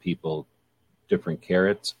giving people different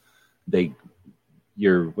carrots. When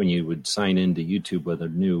you would sign into YouTube with a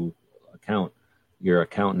new account, your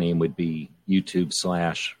account name would be YouTube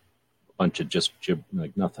 / bunch of just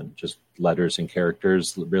like nothing, just letters and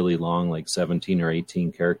characters, really long, like 17 or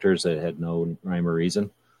 18 characters that had no rhyme or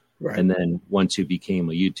reason. Right. And then once you became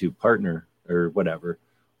a YouTube partner or whatever,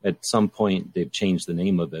 at some point they've changed the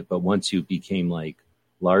name of it. But once you became like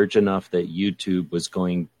large enough that YouTube was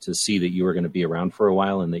going to see that you were going to be around for a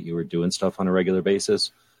while and that you were doing stuff on a regular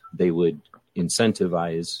basis, they would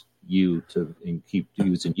incentivize you to keep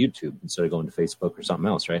using YouTube instead of going to Facebook or something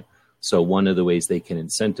else, right? So one of the ways they can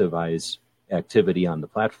incentivize activity on the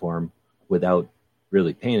platform without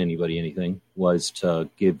really paying anybody anything was to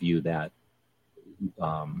give you that,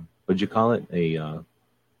 what'd you call it? A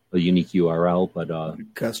unique URL, but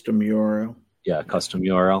custom URL. Yeah, custom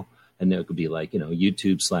URL. And it could be like,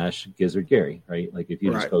 YouTube / Gizzard Gary, right? Like if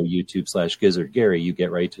you just go YouTube / Gizzard Gary, you get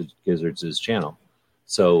right to Gizzard's channel.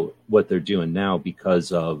 So what they're doing now,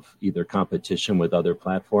 because of either competition with other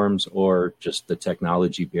platforms or just the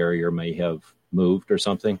technology barrier may have moved or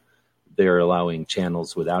something, they're allowing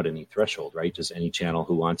channels without any threshold, right? Just any channel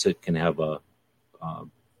who wants it can have a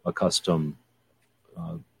custom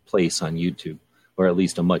place on YouTube, or at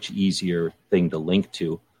least a much easier thing to link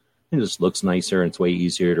to. It just looks nicer and it's way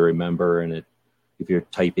easier to remember. And if you're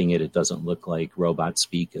typing it, it doesn't look like robot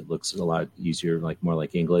speak. It looks a lot easier, like more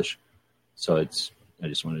like English. So I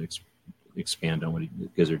just wanted to expand on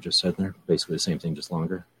what Gizzard just said there. Basically the same thing, just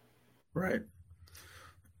longer. Right.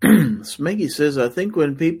 Smeggy says, I think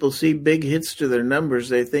when people see big hits to their numbers,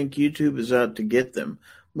 they think YouTube is out to get them.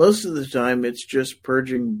 Most of the time, it's just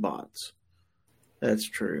purging bots. That's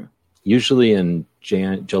true. Usually in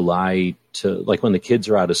July to, like when the kids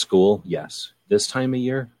are out of school, yes. This time of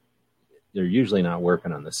year, they're usually not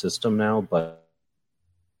working on the system now, but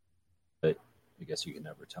I guess you can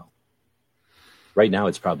never tell. Right now,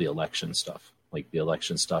 it's probably election stuff. Like the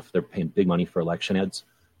election stuff, they're paying big money for election ads.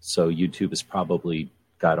 So YouTube has probably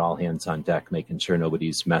got all hands on deck, making sure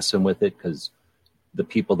nobody's messing with it, because the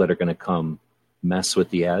people that are going to come mess with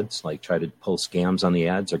the ads, like try to pull scams on the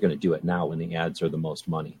ads, are going to do it now when the ads are the most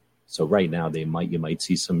money. So right now, you might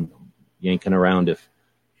see some yanking around if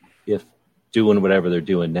doing whatever they're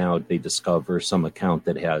doing now, they discover some account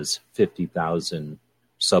that has 50,000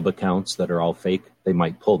 sub accounts that are all fake. They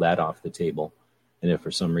might pull that off the table. And if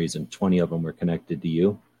for some reason 20 of them were connected to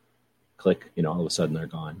you, click, all of a sudden they're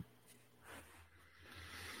gone.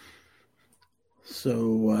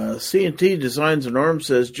 So C&T Designs and Arms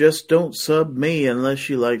says, just don't sub me unless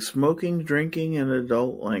you like smoking, drinking, and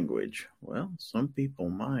adult language. Well, some people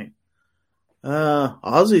might.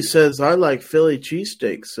 Ozzy says, I like Philly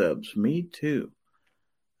cheesesteak subs. Me too.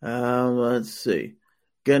 Let's see.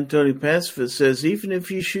 Gun Tony Pacifist says, even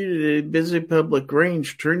if you shoot at a busy public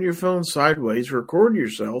range, turn your phone sideways, record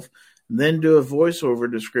yourself, and then do a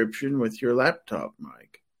voiceover description with your laptop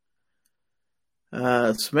mic.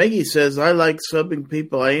 Smeggy says, I like subbing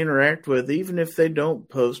people I interact with, even if they don't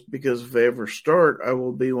post, because if they ever start, I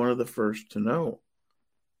will be one of the first to know.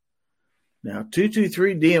 Now,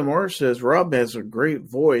 223 DMR says, Rob has a great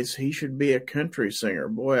voice. He should be a country singer.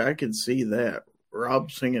 Boy, I can see that.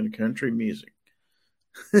 Rob singing country music.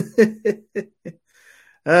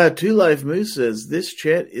 Two Life Moose says, this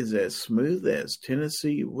chat is as smooth as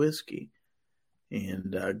Tennessee whiskey.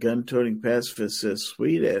 And Gun-Toting Pacifist says,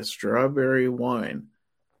 sweet as strawberry wine.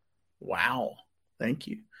 Wow. Thank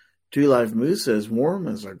you. Two Life Moose says, warm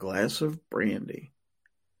as a glass of brandy.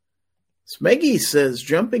 Smeggy says,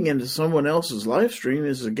 jumping into someone else's live stream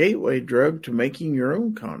is a gateway drug to making your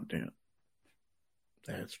own content.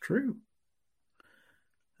 That's true.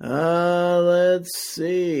 Let's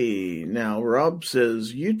see. Now, Rob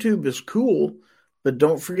says, YouTube is cool, but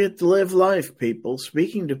don't forget to live life, people.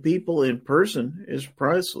 Speaking to people in person is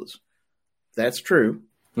priceless. That's true.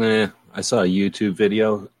 I saw a YouTube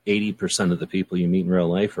video. 80% of the people you meet in real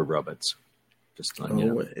life are robots. Just on,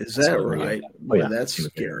 is that right? Boy, that's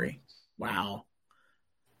scary. Wow.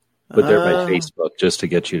 But they're by Facebook just to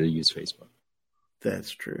get you to use Facebook.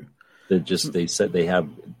 That's true. They said they have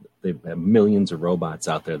millions of robots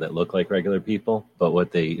out there that look like regular people, but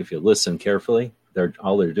if you listen carefully,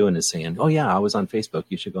 all they're doing is saying, oh yeah, I was on Facebook.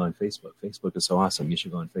 You should go on Facebook. Facebook is so awesome. You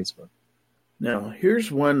should go on Facebook. Now,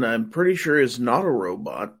 here's one I'm pretty sure is not a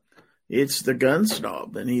robot. It's the Gun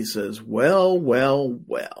Snob. And he says,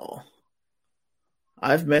 well.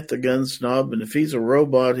 I've met the Gun Snob, and if he's a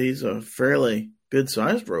robot, he's a fairly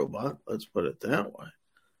good-sized robot. Let's put it that way.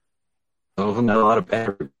 Oh, not a lot of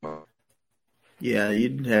battery. Yeah,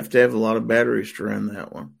 you'd have to have a lot of batteries to run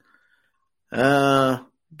that one.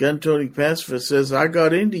 Gun-Toting Pacifist says, I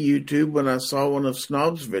got into YouTube when I saw one of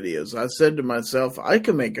Snob's videos. I said to myself, I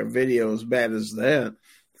can make a video as bad as that.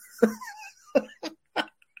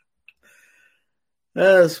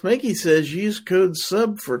 Smakey says, use code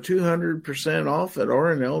SUB for 200% off at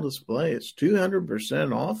R&L Displays.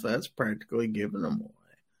 200% off? That's practically giving them away.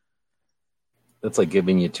 That's like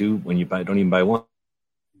giving you two when you don't even buy one.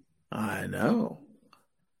 I know.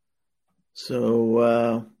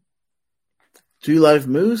 So, Two Life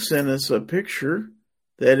Moose sent us a picture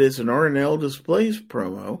that is an R&L Displays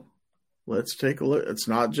promo. Let's take a look. It's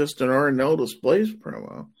not just an R&L Displays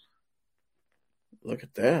promo. Look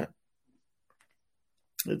at that.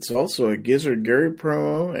 It's also a Gizzard Gary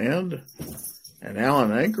promo and an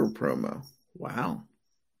Alan Anker promo. Wow.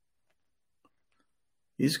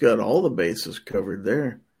 He's got all the bases covered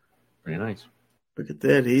there. Very nice. Look at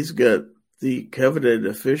that. He's got the coveted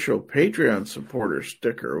official Patreon supporter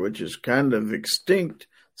sticker, which is kind of extinct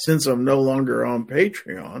since I'm no longer on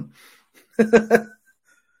Patreon.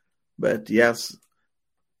 But yes,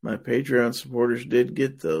 my Patreon supporters did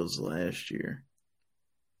get those last year.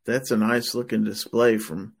 That's a nice looking display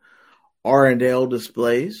from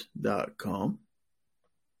rndldisplays.com.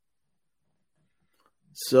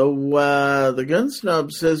 So the Gun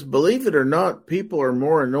Snob says, believe it or not, people are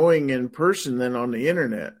more annoying in person than on the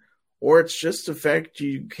internet. Or it's just the fact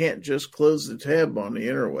you can't just close the tab on the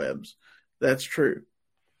interwebs. That's true.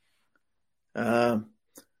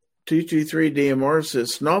 223 DMR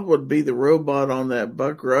says, Snob would be the robot on that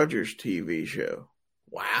Buck Rogers TV show.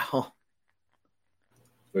 Wow.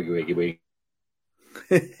 Wiggy.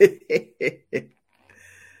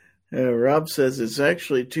 Rob says it's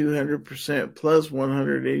actually 200% plus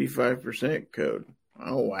 185% code.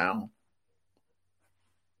 Oh, wow.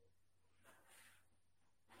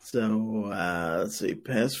 So, let's see.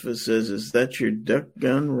 Pacifist says, is that your duck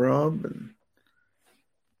gun, Rob? And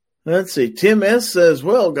let's see. Tim S. says,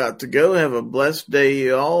 well, got to go. Have a blessed day,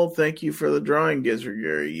 y'all. Thank you for the drawing, Gizzard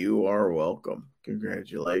Gary. You are welcome.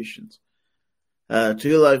 Congratulations.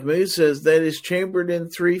 Two Life Moose says, that is chambered in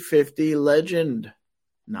 350 legend.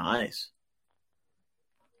 Nice.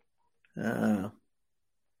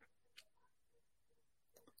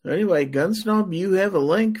 Anyway, Gun Snob, you have a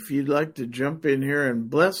link if you'd like to jump in here and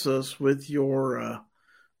bless us with your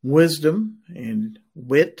wisdom and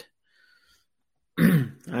wit.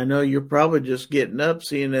 I know you're probably just getting up,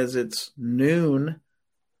 seeing as it's noon.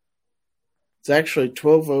 It's actually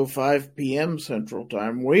 12:05 p.m. Central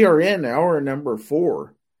Time. We are in hour number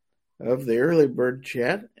 4 of the Early Bird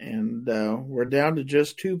Chat, and we're down to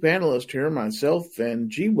just 2 panelists here, myself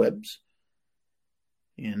and G-Webs.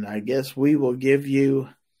 And I guess we will give you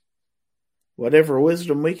whatever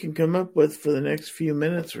wisdom we can come up with for the next few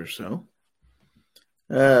minutes or so.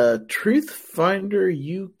 Truth Finder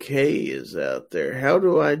UK is out there. How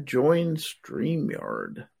do I join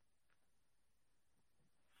StreamYard?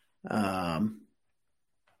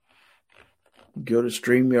 Go to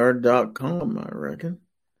StreamYard.com, I reckon.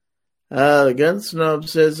 Gun Snob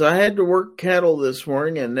says, I had to work cattle this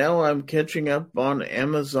morning, and now I'm catching up on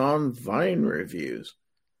Amazon Vine reviews.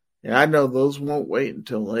 And I know those won't wait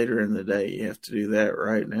until later in the day. You have to do that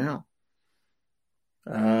right now.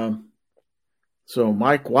 So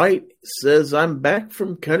Mike White says, I'm back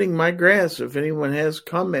from cutting my grass if anyone has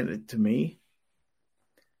commented to me.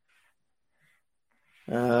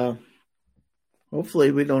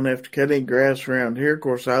 Hopefully we don't have to cut any grass around here. Of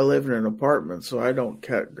course, I live in an apartment, so I don't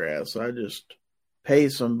cut grass. I just pay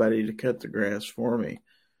somebody to cut the grass for me,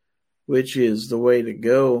 which is the way to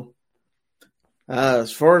go.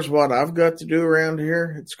 As far as what I've got to do around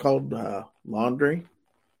here, it's called laundry.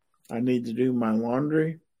 I need to do my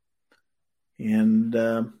laundry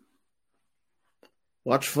and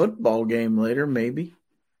watch football game later, maybe.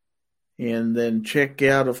 And then check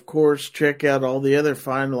out all the other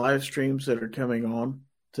fine live streams that are coming on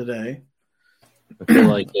today. I feel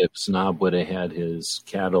like if Snob would have had his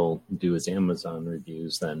cattle do his Amazon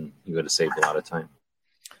reviews, then he would have saved a lot of time.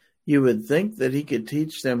 You would think that he could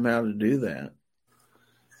teach them how to do that.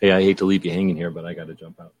 Hey, I hate to leave you hanging here, but I got to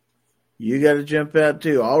jump out. You got to jump out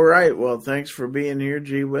too. All right. Well, thanks for being here,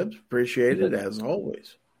 G-Webs. Appreciate it, as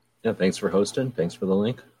always. Yeah, thanks for hosting. Thanks for the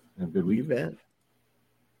link. Have a good week. You bet.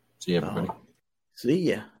 See you, everybody. See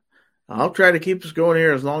ya. I'll try to keep us going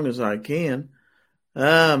here as long as I can.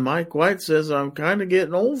 Mike White says, I'm kind of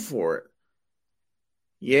getting old for it.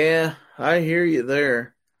 Yeah, I hear you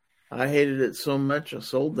there. I hated it so much I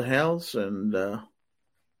sold the house and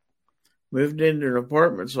moved into an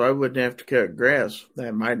apartment so I wouldn't have to cut grass.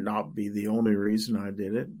 That might not be the only reason I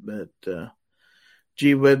did it, but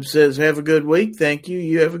G-Web says, have a good week. Thank you.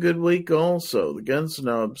 You have a good week also. The Gun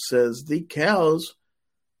Snob says, the cows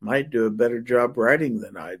might do a better job writing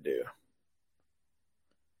than I do.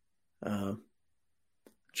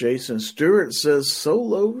 Jason Stewart says,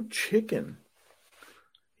 solo chicken.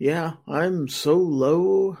 Yeah, I'm so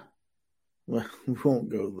low. Well, we won't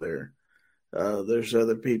go there. There's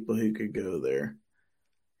other people who could go there.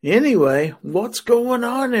 Anyway, what's going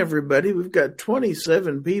on, everybody? We've got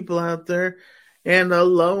 27 people out there and a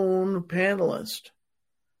lone panelist.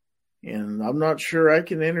 And I'm not sure I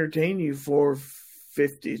can entertain you for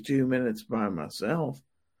 52 minutes by myself.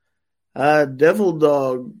 Devil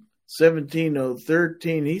Dog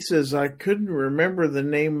 17013, he says, I couldn't remember the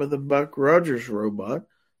name of the Buck Rogers robot,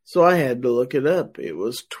 so I had to look it up. It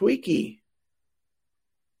was Tweaky.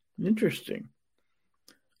 Interesting.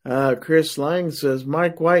 Chris Lang says,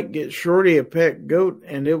 Mike White, get Shorty a pet goat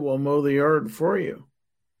and it will mow the yard for you.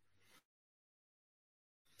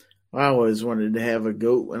 I always wanted to have a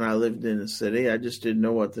goat when I lived in the city. I just didn't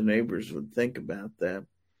know what the neighbors would think about that.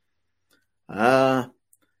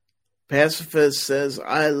 Pacifist says,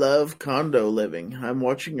 I love condo living. I'm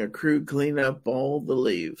watching a crew clean up all the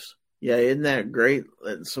leaves. Yeah, isn't that great,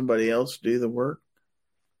 letting somebody else do the work?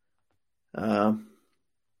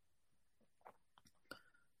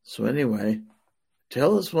 So anyway,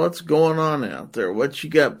 tell us what's going on out there. What you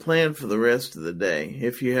got planned for the rest of the day,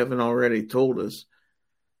 if you haven't already told us.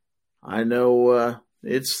 I know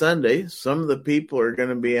it's Sunday. Some of the people are going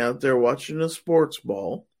to be out there watching a sports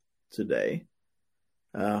ball today.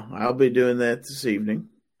 I'll be doing that this evening.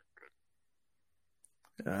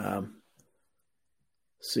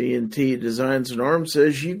 C&T Designs and Arms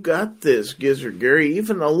says, you got this, Gizzard Gary.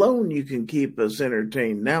 Even alone you can keep us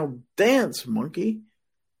entertained. Now dance, monkey.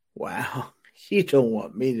 Wow, you don't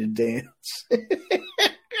want me to dance.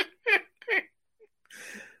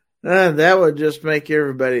 That would just make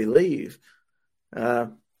everybody leave.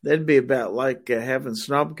 That'd be about like having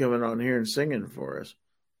Snob coming on here and singing for us.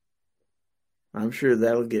 I'm sure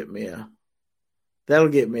that'll get me a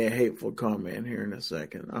hateful comment here in a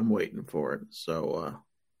second. I'm waiting for it. So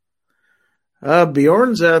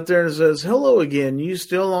Bjorn's out there and says, hello again. You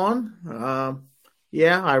still on?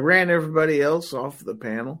 Yeah, I ran everybody else off the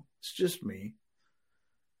panel. It's just me.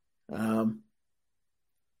 But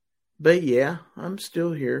yeah, I'm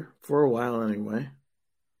still here for a while anyway.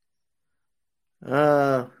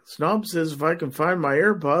 Snob says, if I can find my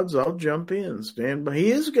AirPods, I'll jump in. Stand by. He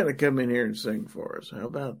is going to come in here and sing for us. How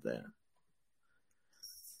about that?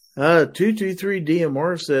 223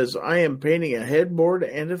 DMR says, I am painting a headboard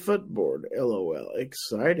and a footboard. LOL.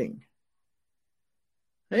 Exciting.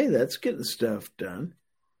 Hey, that's getting stuff done.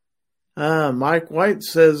 Mike White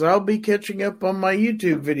says, I'll be catching up on my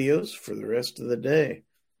YouTube videos for the rest of the day.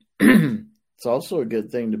 It's also a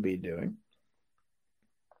good thing to be doing.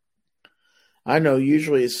 I know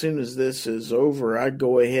usually as soon as this is over, I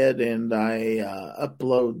go ahead and I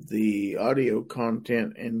upload the audio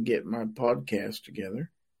content and get my podcast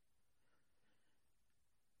together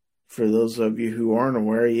For those of you who aren't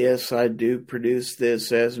aware, yes, I do produce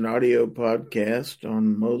this as an audio podcast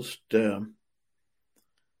on most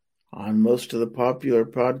of the popular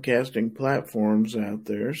podcasting platforms out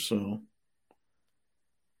there. So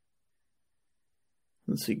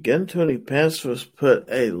let's see. Gun Tony Pacifist put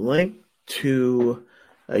a link to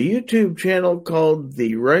a YouTube channel called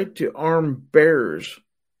The Right to Arm Bears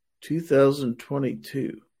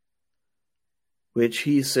 2022, which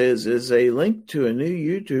he says is a link to a new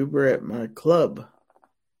YouTuber at my club.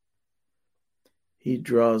 He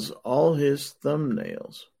draws all his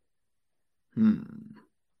thumbnails.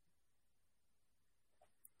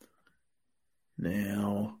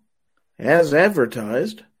 Now, as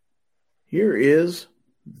advertised, here is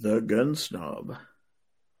the Gun Snob.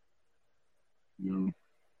 Yo.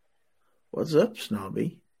 What's up,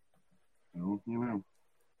 Snobby? Well, you know,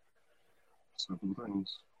 simple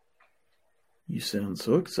things. You sound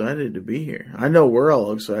so excited to be here. I know we're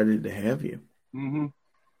all excited to have you. Mm-hmm.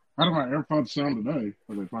 How do my AirPods sound today?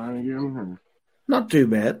 Are they fine again? Or? Not too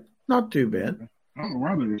bad. Not too bad. I don't know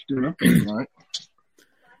why they were screwed up tonight.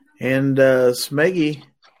 And Smeggy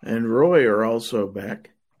and Roy are also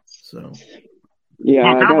back. So Yeah,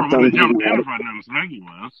 well, I got would have done. jumped in if I'd known Smeggy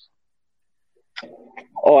was.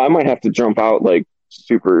 Oh, I might have to jump out like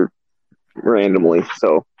super randomly,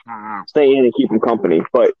 so stay in and keep them company.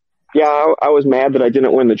 But yeah, I was mad that I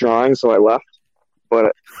didn't win the drawing, so I left.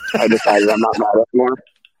 But I decided I'm not mad anymore.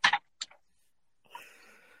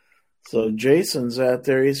 So Jason's out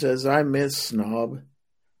there. He says, "I miss Snob."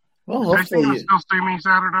 Well, Hopefully hopefully, you still see me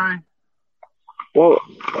Saturday. Well,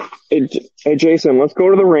 hey Jason, let's go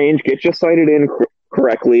to the range, get you sighted in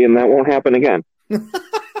correctly, and that won't happen again.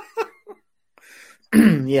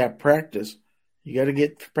 yeah, practice. You got to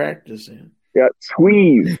get practice in. Yeah,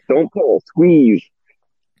 squeeze. Don't pull. Squeeze.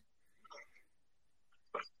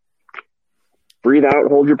 Breathe out,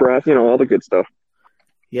 hold your breath, all the good stuff.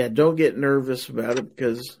 Yeah, don't get nervous about it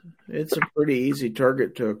because it's a pretty easy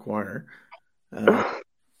target to acquire.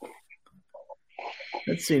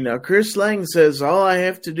 Let's see now. Chris Lang says, all I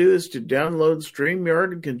have to do is to download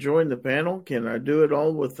StreamYard and can join the panel. Can I do it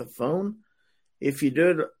all with the phone? If you do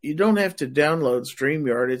it, you don't have to download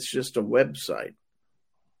StreamYard. It's just a website.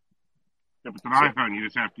 If it's an iPhone, you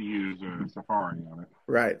just have to use Safari on it.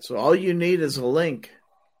 Right. So all you need is a link.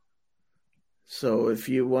 So if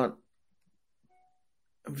you want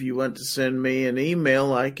to send me an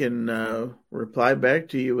email, I can reply back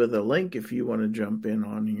to you with a link if you want to jump in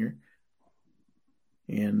on here.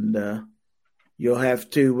 And you'll have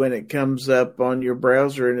to, when it comes up on your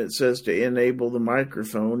browser and it says to enable the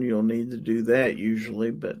microphone, you'll need to do that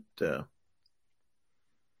usually. But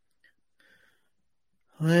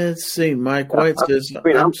let's see. Mike White says,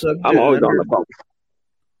 I'm always on the phone.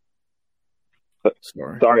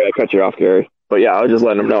 Sorry, I cut you off, Gary. But yeah, I was just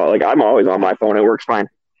letting them know. Like, I'm always on my phone. It works fine.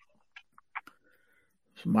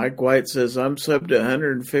 Mike White says, I'm subbed to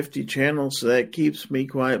 150 channels, so that keeps me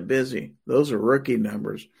quite busy. Those are rookie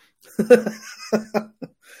numbers.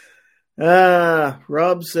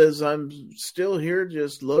 Rob says, I'm still here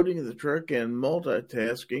just loading the truck and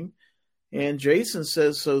multitasking. And Jason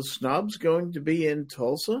says, so Snob's going to be in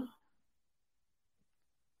Tulsa?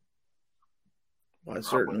 Well, I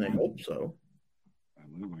certainly hope so.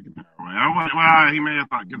 Well, he may have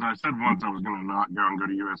thought, because I said once I was going to not go and go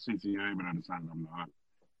to USCCA, but I decided I'm not.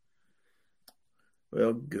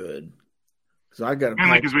 Well, good. Because I got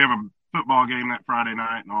mainly because we have a football game that Friday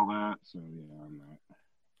night and all that. So yeah, I'm not.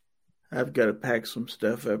 I've got to pack some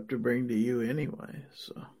stuff up to bring to you anyway.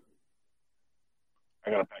 So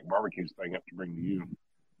I got to pack barbecues thing up to bring to you.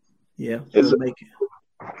 Yeah,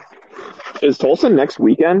 is Tulsa next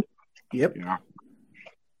weekend? Yep. Yeah.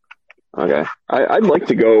 Okay, I'd like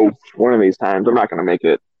to go one of these times. I'm not going to make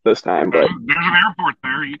it this time, but there's an airport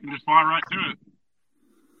there. You can just fly right to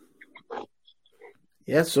it.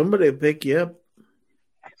 Yeah, somebody will pick you up.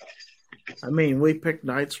 I mean, we picked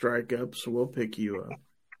Night Strike up, so we'll pick you up.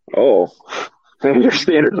 Oh, your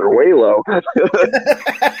standards are way low. If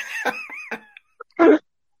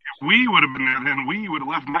we would have been there, then we would have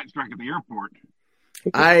left Night Strike at the airport.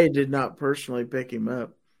 I did not personally pick him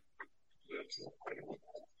up.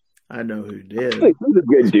 I know who did. He's a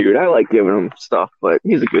good dude. I like giving him stuff, but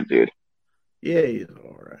he's a good dude. Yeah, he's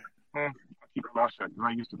all right. I'll keep my mouth shut because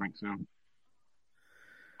I used to think so.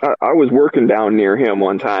 I was working down near him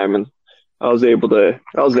one time, and I was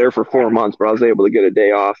there for 4 months, but I was able to get a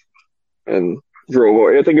day off and drove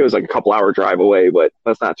over. I think it was like a couple hour drive away, but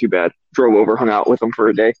that's not too bad. Drove over, hung out with him for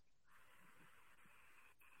a day.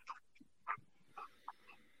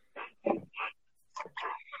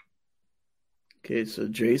 Okay, so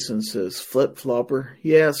Jason says flip-flopper.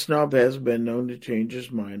 Yeah, Snob has been known to change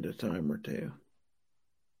his mind a time or two.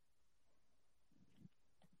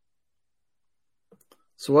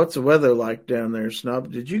 So what's the weather like down there,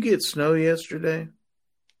 Snob? Did you get snow yesterday?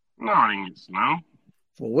 No, I didn't get snow.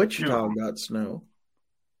 Well, Wichita got snow.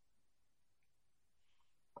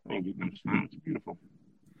 I didn't get no snow. It's beautiful.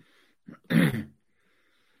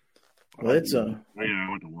 Well, it's I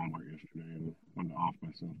went to Walmart yesterday and went to off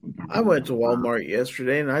myself. I went to Walmart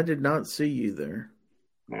yesterday and I did not see you there.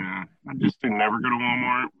 Yeah, I just never go to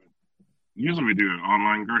Walmart. Usually we do an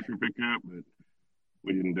online grocery pickup, but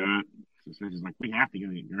we didn't do it. So she's like, we have to go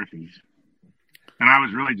get groceries. And I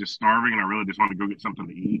was really just starving, and I really just wanted to go get something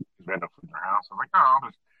to eat because we had no food in our house. I was like, oh, I'll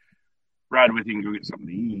just ride with you and go get something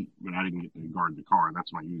to eat. But I didn't get to guard the car.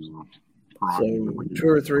 That's my usual prerogative. So $200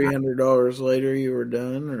 or $300 later, you were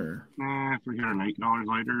done, or $308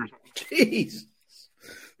 later. Jeez,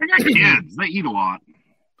 I got kids. They eat a lot.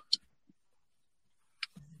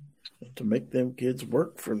 To make them kids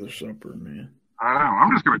work for their supper, man. I know.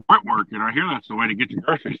 I'm just going to quit working. I hear that's the way to get your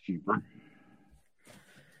groceries cheaper.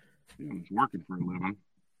 I'm just working for a living.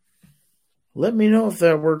 Let me know if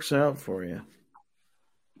that works out for you.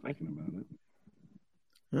 Thinking about it.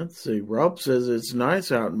 Let's see. Rob says it's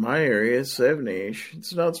nice out in my area, 70-ish.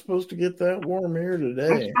 It's not supposed to get that warm here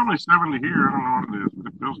today. It's probably 70 here. I don't know what it is,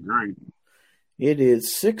 but it feels great. It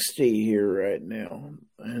is 60 here right now.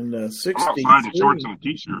 And 63. I'm outside in shorts and a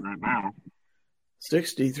t-shirt right now.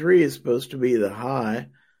 63 is supposed to be the high.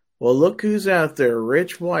 Well, look who's out there.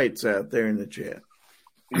 Rich White's out there in the chat.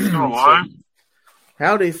 He's still alive?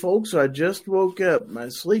 Howdy, folks. I just woke up. My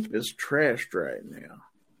sleep is trashed right now.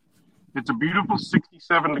 It's a beautiful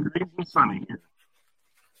 67 degrees and sunny here.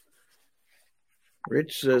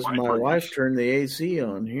 Rich says my wife turned the AC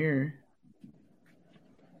on here.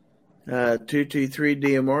 223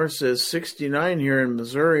 DMR says 69 here in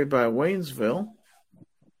Missouri by Waynesville.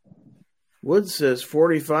 Wood says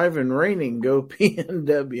 45 and raining. Go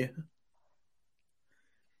PNW.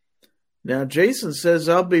 Now, Jason says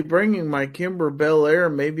I'll be bringing my Kimber Bel Air.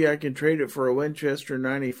 Maybe I can trade it for a Winchester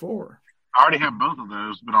 94. I already have both of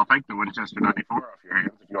those, but I'll take the Winchester 94 off your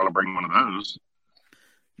hands if you want to bring one of those.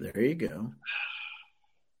 There you go.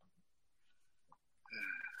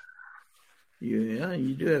 Yeah,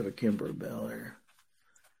 you do have a Kimber Bel Air.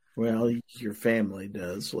 Well, your family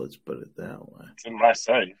does. Let's put it that way. It's in my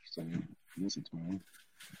safe, so yes, it's mine.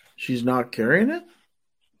 She's not carrying it?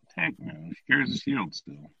 Heck no. She carries a shield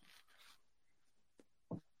still.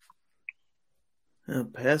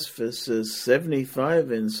 Pacifist says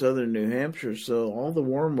 75 in southern New Hampshire, so all the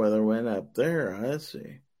warm weather went up there. I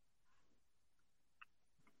see.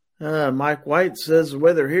 Mike White says the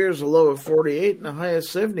weather here is a low of 48 and a high of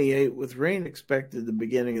 78 with rain expected the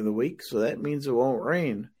beginning of the week, so that means it won't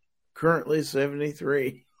rain. Currently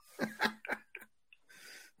 73.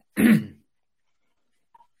 Yeah,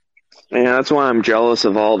 that's why I'm jealous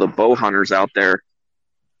of all the bow hunters out there,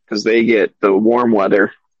 because they get the warm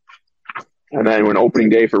weather. And then when opening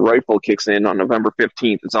day for rifle kicks in on November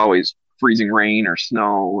 15th, it's always freezing rain or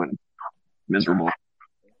snow and miserable.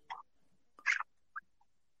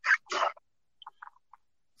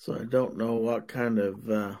 So I don't know what kind of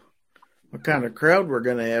crowd we're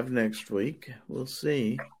going to have next week. We'll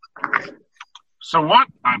see. So what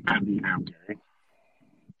iPad do you have, Gary?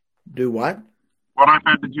 Do what? What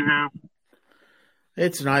iPad did you have?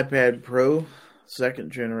 It's an iPad Pro,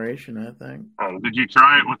 second generation, I think. Did you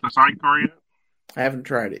try it with the sidecar yet? I haven't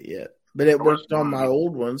tried it yet, but it worked on my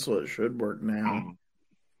old one, so it should work now.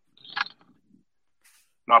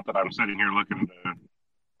 Not that I'm sitting here looking at the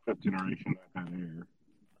fifth generation iPad Air.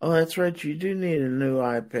 Oh, that's right. You do need a new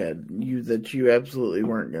iPad that you absolutely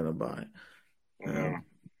weren't going to buy.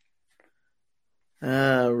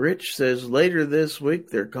 Rich says later this week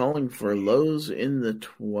they're calling for lows in the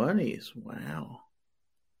 20s. Wow.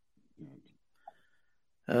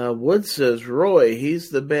 Wood says Roy, he's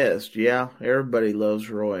the best. Yeah, everybody loves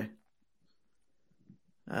Roy.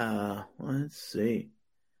 Let's see.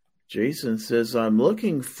 Jason says, I'm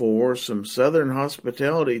looking for some Southern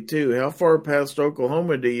hospitality, too. How far past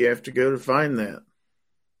Oklahoma do you have to go to find that?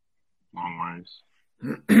 Long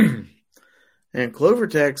ways. And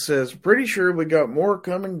Clovertax says, pretty sure we got more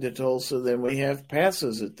coming to Tulsa than we have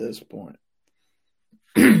passes at this point.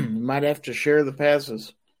 Might have to share the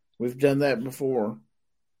passes. We've done that before.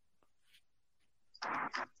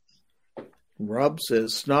 Rob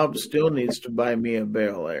says, Snob still needs to buy me a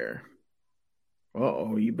Bel Air.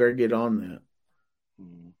 Uh-oh, you better get on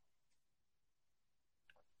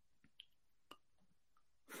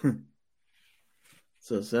that.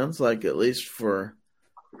 So it sounds like at least for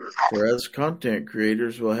For us content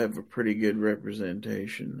creators, we'll have a pretty good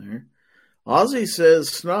representation there. Ozzy says,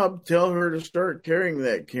 Snob, tell her to start carrying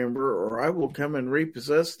that Kimber, or I will come and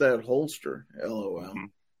repossess that holster. LOL. Mm-hmm.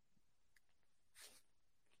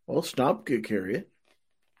 Well, Snob could carry it.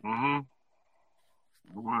 Mm-hmm.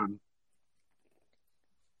 I would.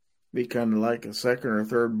 Be kind of like a second or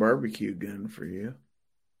third barbecue gun for you.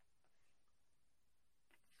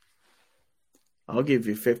 I'll give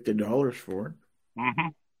you $50 for it. Mm-hmm.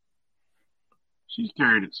 She's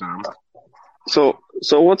carried it some. So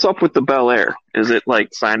what's up with the Bel Air? Is it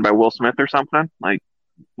like signed by Will Smith or something? Like,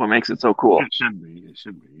 what makes it so cool? It should be.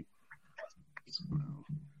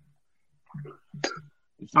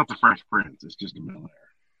 It's not the Fresh Prince. It's just a Bel Air.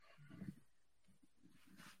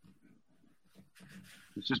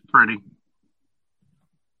 It's just pretty.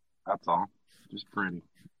 That's all. Just pretty.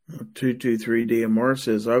 223 DMR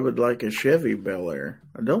says, I would like a Chevy Bel Air.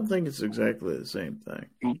 I don't think it's exactly the same thing.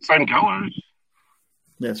 Same colors.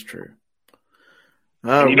 That's true.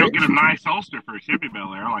 You don't get a nice holster for a Chevy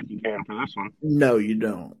Bel Air like you can for this one. No, you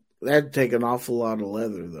don't. That'd take an awful lot of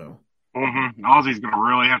leather, though. Mm-hmm. Ozzy's going to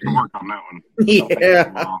really have to work on that one.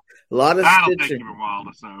 Yeah. A lot of That'll stitching. take him a while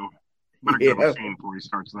to sew. Better get a machine before he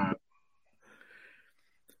starts that.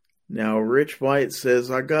 Now, Rich White says,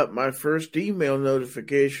 I got my first email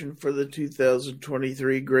notification for the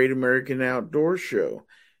 2023 Great American Outdoor Show.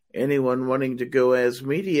 Anyone wanting to go as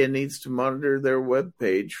media needs to monitor their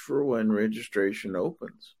webpage for when registration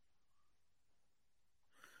opens.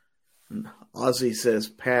 Ozzy says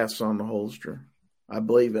pass on the holster. I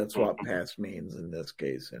believe that's what pass means in this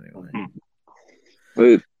case anyway.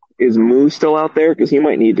 But is Moo still out there? Because he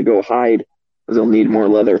might need to go hide because he'll need more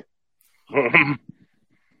leather.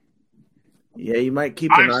 Yeah, you might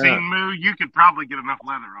keep an eye I've seen Moo. You could probably get enough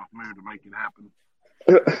leather off Moo to make it happen.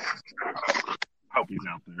 Hope he's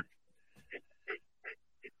out there.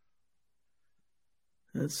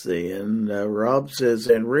 Let's see. And Rob says,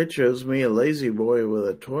 and Rich owes me a lazy boy with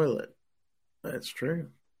a toilet. That's true.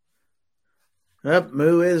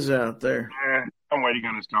 Moo is out there. I'm waiting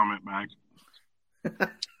on his comment back.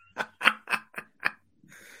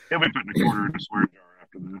 He'll be putting a quarter in a swear jar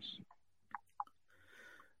after this.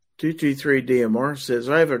 223 DMR says,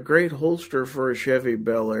 I have a great holster for a Chevy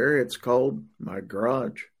Bel Air. It's called my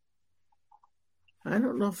garage. I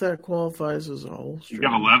don't know if that qualifies as a holster. You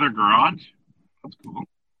got a leather garage? That's cool.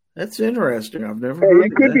 That's interesting. I've never heard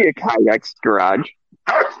it could that. be a kayak's garage.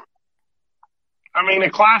 I mean,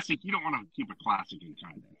 a classic, you don't want to keep a classic in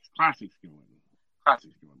China. Classics go in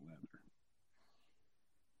leather.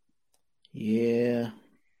 Yeah.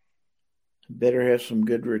 Better have some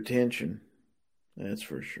good retention. That's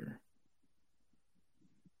for sure.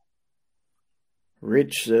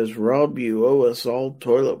 Rich says, Rob, you owe us all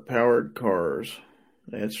toilet-powered cars.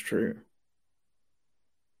 That's true.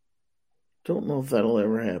 Don't know if that'll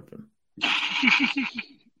ever happen.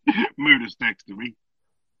 Mood is texting me.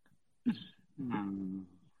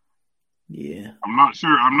 Yeah. I'm not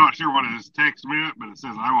sure what his text meant, but it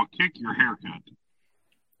says, I will kick your haircut.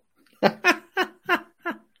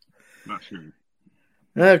 Not sure.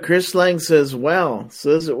 Chris Lang says, wow,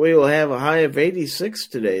 says that we will have a high of 86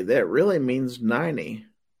 today. That really means 90.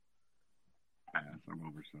 Pass, I'm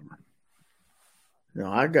over summer.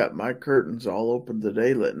 No, I got my curtains all open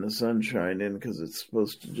today, letting the sunshine in because it's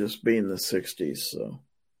supposed to just be in the 60s. So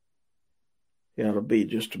yeah, it'll be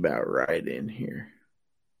just about right in here.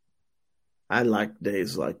 I like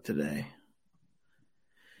days like today.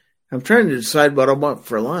 I'm trying to decide what I want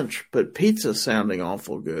for lunch, but pizza's sounding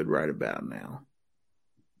awful good right about now.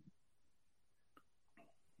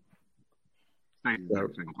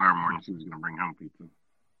 Sinclair morning, she was going to bring home pizza.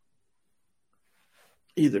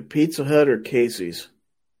 Either Pizza Hut or Casey's.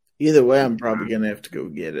 Either way, I'm probably going to have to go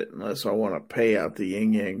get it unless I want to pay out the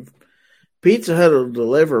yin-yang. Pizza Hut will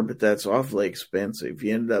deliver, but that's awfully expensive.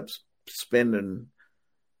 You end up spending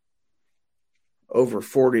over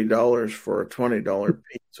 $40 for a $20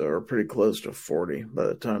 pizza, or pretty close to $40 by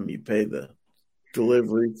the time you pay the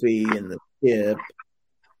delivery fee and the tip.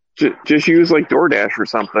 Just use like DoorDash or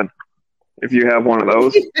something. If you have one of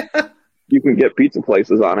those, you can get pizza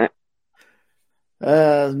places on it.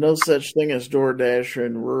 No such thing as DoorDash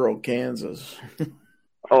in rural Kansas.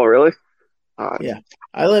 Oh, really? Yeah.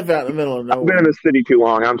 I live out in the middle of nowhere. I've been in the city too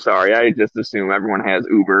long. I'm sorry. I just assume everyone has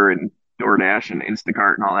Uber and DoorDash and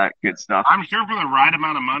Instacart and all that good stuff. I'm sure for the right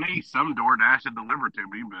amount of money, some DoorDash would deliver to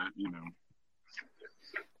me, but, you know.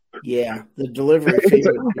 Yeah, the delivery fee. It's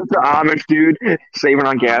the Amish dude saving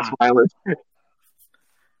on gas mileage.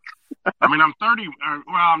 I mean, I'm 30.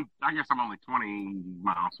 I guess I'm only 20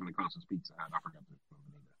 miles from the closest Pizza Hut. I forgot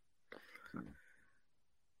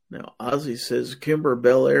Now, Ozzy says Kimber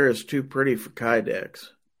Bel Air is too pretty for Kydex.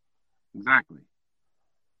 Exactly.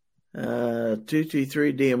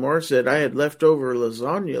 223 DMR said, I had leftover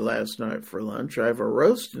lasagna last night for lunch. I have a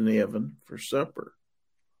roast in the oven for supper.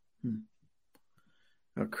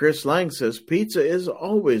 Now, Chris Lang says, pizza is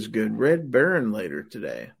always good. Red Baron later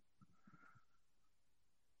today.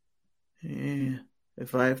 Yeah,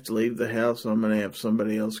 if I have to leave the house, I'm going to have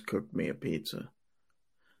somebody else cook me a pizza.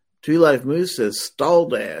 Two Life Moose says, Stall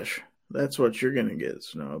Dash. That's what you're going to get,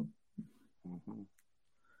 Snob.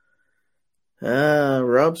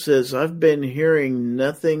 Rob says, I've been hearing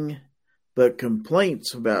nothing but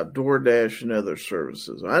complaints about DoorDash and other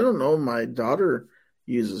services. I don't know. My daughter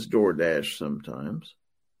uses DoorDash sometimes.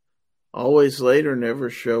 Always late or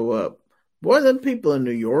never show up. Boy, them people in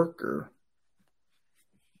New York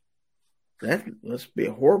that must be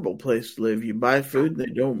a horrible place to live. You buy food and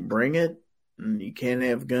they don't bring it, and you can't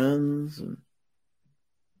have guns. And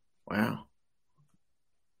wow.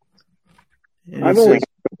 And I've only had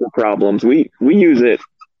a couple problems. We use it,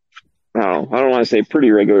 I don't want to say pretty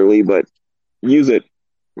regularly, but use it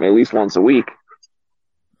at least once a week.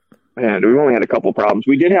 And we've only had a couple problems.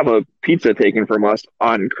 We did have a pizza taken from us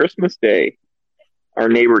on Christmas Day. Our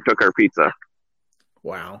neighbor took our pizza.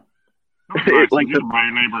 Wow. Like you buy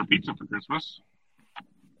your neighbor a pizza for Christmas.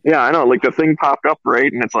 Yeah, I know. Like the thing popped up, right?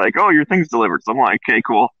 And it's like, oh, your thing's delivered. So I'm like, okay,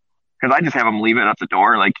 cool. Because I just have them leave it at the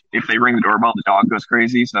door. Like if they ring the doorbell, the dog goes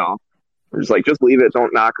crazy. So we're just like, just leave it.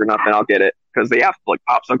 Don't knock or nothing. I'll get it. Because the app like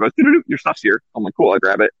pops up, goes, your stuff's here. I'm like, cool. I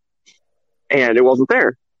grab it. And it wasn't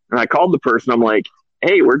there. And I called the person. I'm like,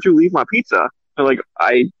 hey, where'd you leave my pizza? And like,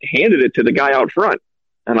 I handed it to the guy out front.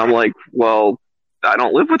 And I'm like, well, I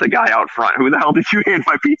don't live with a guy out front. Who the hell did you hand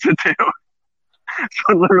my pizza to?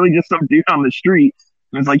 So literally just some dude on the street.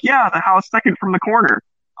 And it's like, yeah, the house second from the corner.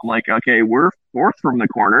 I'm like, okay, we're fourth from the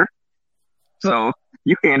corner. So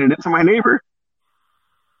you handed it to my neighbor.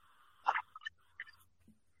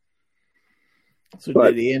 So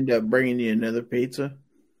did he end up bringing you another pizza?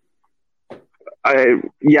 I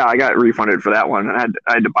got refunded for that one. I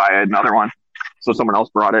had to buy another one. So someone else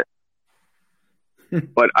brought it.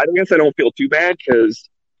 But I guess I don't feel too bad because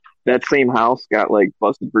that same house got like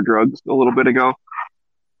busted for drugs a little bit ago.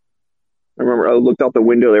 I remember I looked out the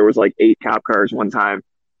window. There was like 8 cop cars one time,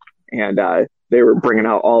 and they were bringing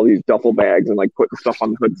out all these duffel bags and like putting stuff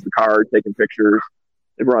on the hoods of the car, taking pictures.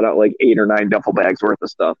 They brought out like 8 or 9 duffel bags worth of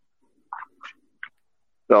stuff.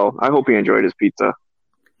 So I hope he enjoyed his pizza.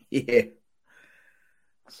 Yeah.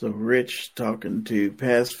 So Rich talking to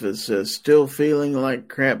Pacifist says, still feeling like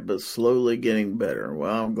crap, but slowly getting better.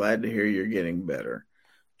 Well, I'm glad to hear you're getting better.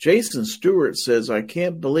 Jason Stewart says, I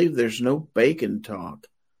can't believe there's no bacon talk.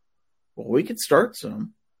 Well, we could start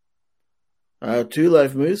some. Two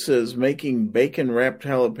Life Moose says, making bacon-wrapped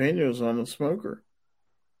jalapenos on a smoker.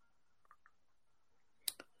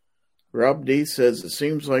 Rob D says, it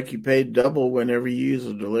seems like you pay double whenever you use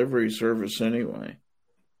a delivery service anyway.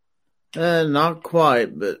 Not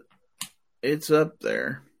quite, but it's up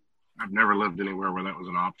there. I've never lived anywhere where that was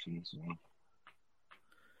an option. So.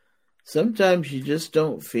 Sometimes you just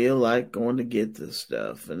don't feel like going to get this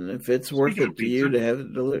stuff. And if it's worth it to you to have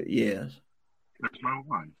it delivered, yes. That's my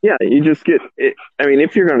wife. Yeah, you just get it. I mean,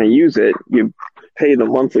 if you're going to use it, you pay the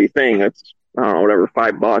monthly thing. That's, I don't know, whatever,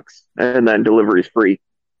 $5. And then delivery's free.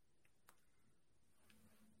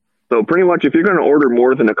 So pretty much if you're going to order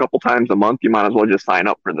more than a couple times a month, you might as well just sign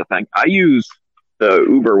up for the thing. I use the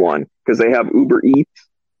Uber one because they have Uber Eats,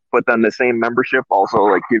 but then the same membership also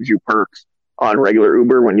like gives you perks on regular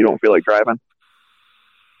Uber when you don't feel like driving.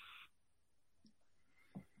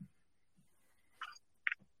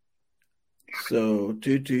 So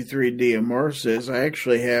 223 DMR says, I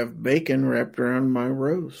actually have bacon wrapped around my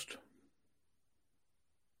roast.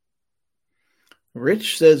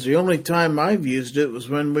 Rich says the only time I've used it was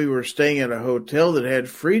when we were staying at a hotel that had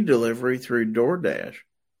free delivery through DoorDash.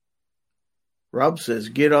 Rob says,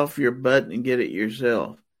 get off your butt and get it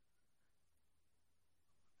yourself.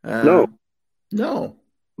 No.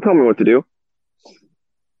 Tell me what to do.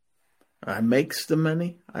 I makes the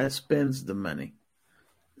money, I spends the money.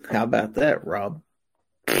 How about that, Rob?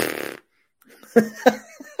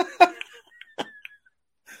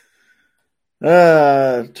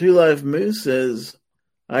 Two Life Moose says,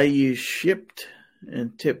 I use shipped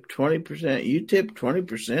and tip 20%. You tip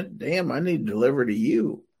 20%? Damn, I need to deliver to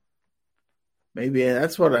you. Maybe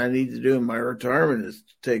that's what I need to do in my retirement is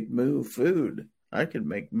to take Moo food. I could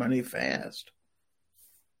make money fast.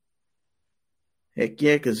 Heck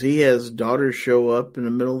yeah, because he has daughters show up in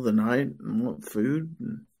the middle of the night and want food.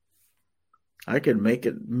 And I could make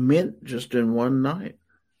it mint just in one night.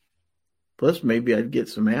 Plus, maybe I'd get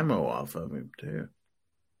some ammo off of him, too.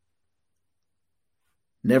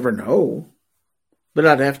 Never know. But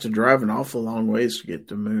I'd have to drive an awful long ways to get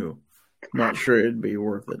to Moo. Not sure it'd be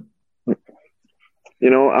worth it. You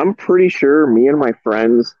know, I'm pretty sure me and my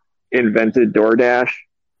friends invented DoorDash,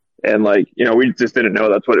 and we just didn't know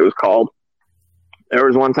that's what it was called. There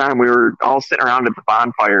was one time we were all sitting around at the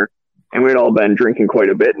bonfire, and we'd all been drinking quite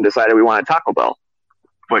a bit and decided we wanted Taco Bell.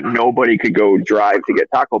 But nobody could go drive to get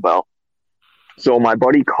Taco Bell. So my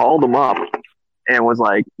buddy called him up and was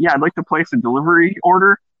like, yeah, I'd like to place a delivery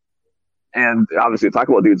order. And obviously the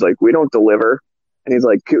Taco Bell dude's like, we don't deliver. And he's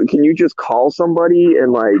like, can you just call somebody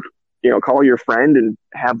and call your friend and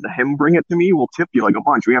have him bring it to me? We'll tip you like a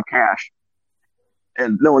bunch. We have cash.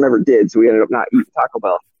 And no one ever did. So we ended up not eating Taco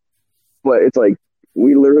Bell. But it's like,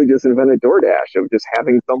 we literally just invented DoorDash of just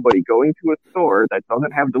having somebody going to a store that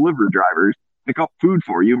doesn't have delivery drivers pick up food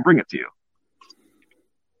for you and bring it to you.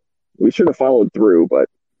 We should have followed through, but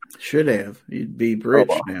should have. You'd be rich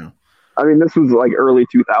now. I mean, this was like early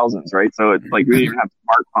 2000s, right? So it's like we didn't even have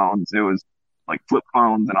smartphones. It was like flip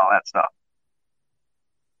phones and all that stuff.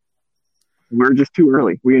 We were just too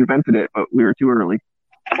early. We invented it, but we were too early.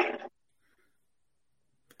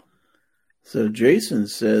 So Jason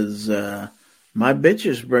says, my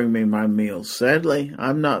bitches bring me my meals. Sadly,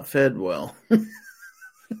 I'm not fed well.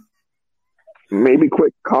 Maybe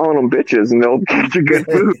quit calling them bitches and they'll get you good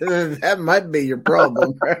food. That might be your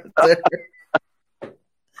problem right there.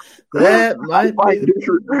 That might be.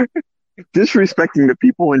 Disrespecting the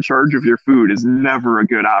people in charge of your food is never a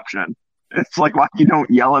good option. It's like why you don't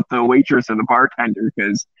yell at the waitress or the bartender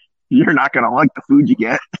because you're not going to like the food you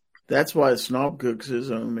get. That's why Snob cooks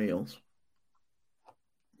his own meals.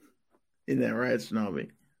 Isn't that right,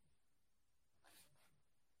 Snobby?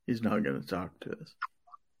 He's not going to talk to us.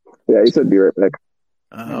 Yeah, he said be right back.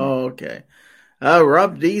 Oh, okay.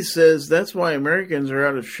 Rob D says, that's why Americans are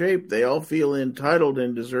out of shape. They all feel entitled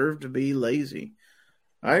and deserve to be lazy.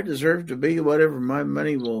 I deserve to be whatever my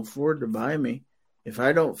money will afford to buy me. If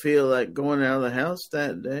I don't feel like going out of the house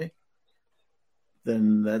that day,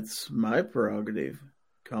 then that's my prerogative.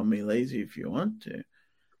 Call me lazy if you want to.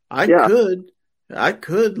 I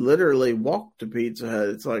could literally walk to Pizza Hut.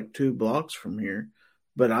 It's like 2 blocks from here.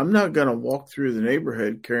 But I'm not going to walk through the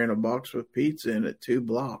neighborhood carrying a box with pizza in it 2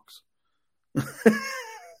 blocks.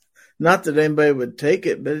 Not that anybody would take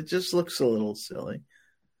it, but it just looks a little silly.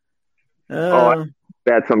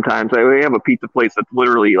 Bad sometimes. We have a pizza place that's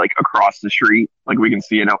literally like across the street. Like we can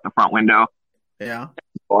see it out the front window. Yeah.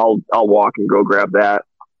 I'll walk and go grab that.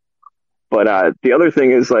 But the other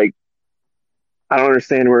thing is like, I don't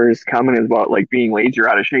understand where his comment is about like being lazy or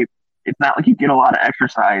out of shape. It's not like you get a lot of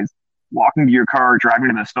exercise walking to your car, driving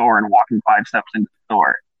to the store, and walking 5 steps into the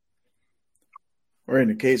store. Or in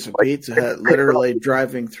the case of Pizza Hut, literally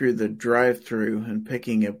driving through the drive-thru and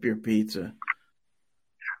picking up your pizza.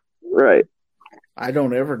 Right. I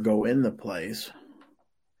don't ever go in the place.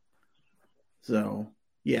 So,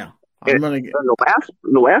 yeah. The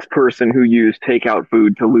last person who used takeout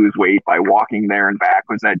food to lose weight by walking there and back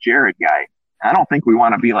was that Jared guy. I don't think we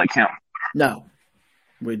want to be like him. No,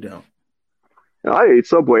 we don't. I ate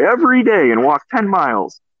Subway every day and walked 10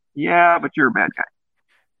 miles. Yeah, but you're a bad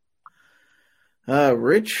guy.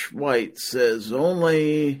 Rich White says,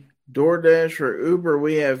 only DoorDash or Uber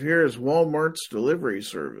we have here is Walmart's delivery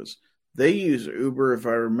service. They use Uber if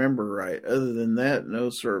I remember right. Other than that, no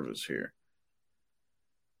service here.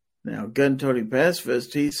 Now, Gun Tony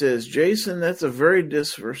Pacifist, he says, Jason, that's a very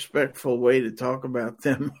disrespectful way to talk about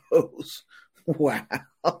them hoes. Wow.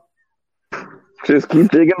 Just keep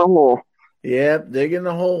digging the hole. Yep, digging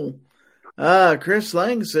the hole. Chris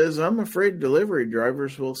Lang says, I'm afraid delivery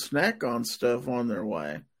drivers will snack on stuff on their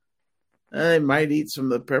way. They might eat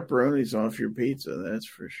some of the pepperonis off your pizza, that's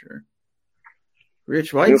for sure.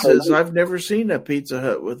 Rich White says, I've never seen a Pizza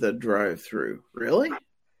Hut with a drive-thru. Really?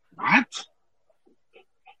 What?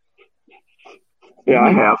 Yeah,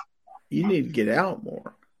 I have. You need to get out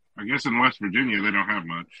more. I guess in West Virginia, they don't have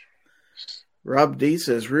much. Rob D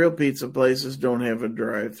says, real pizza places don't have a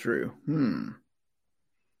drive-thru.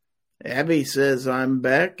 Abby says, I'm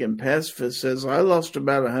back, and Pacifist says, I lost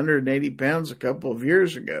about 180 pounds a couple of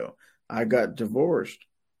years ago. I got divorced.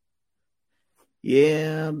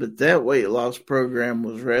 Yeah, but that weight loss program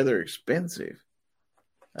was rather expensive.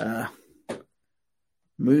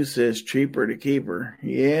 Moose says, cheaper to keep her.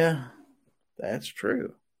 Yeah, that's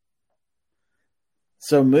true.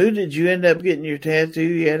 So, Moo, did you end up getting your tattoo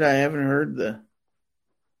yet? I haven't heard the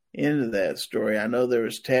end of that story. I know there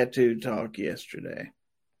was tattoo talk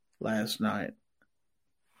last night.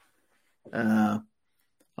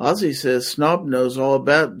 Ozzy says, Snob knows all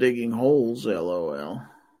about digging holes, LOL.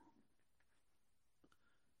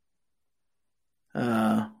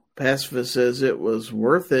 Pacifist says it was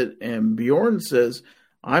worth it, and Bjorn says,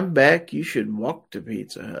 I'm back, you should walk to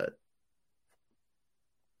Pizza Hut.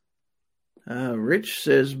 Rich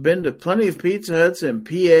says, been to plenty of Pizza Huts in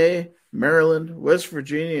PA, Maryland, West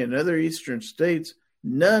Virginia, and other eastern states.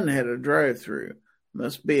 None had a drive-through.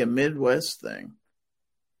 Must be a Midwest thing.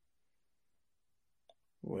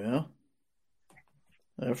 Well,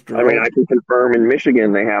 I can confirm in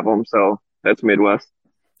Michigan they have them, so that's Midwest.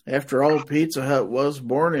 After all, Pizza Hut was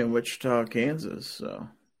born in Wichita, Kansas, so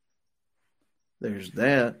there's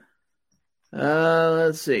that.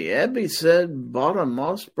 Let's see. Abby said bought a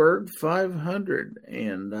Mossberg 500,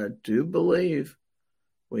 and I do believe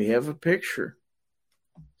we have a picture.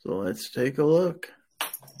 So let's take a look.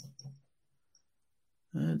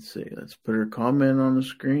 Let's see. Let's put her comment on the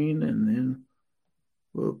screen, and then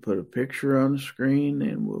we'll put a picture on the screen,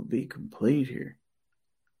 and we'll be complete here.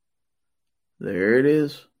 There it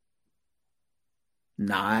is.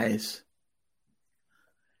 Nice.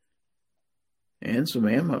 And some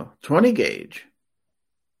ammo. 20 gauge.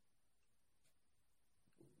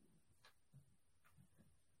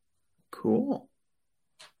 Cool.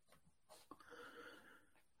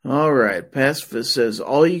 All right. Pacifist says,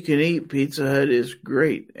 all you can eat Pizza Hut is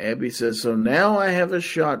great. Abby says, so now I have a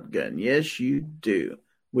shotgun. Yes, you do.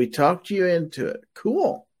 We talked you into it.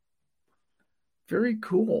 Cool. Very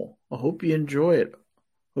cool. I hope you enjoy it.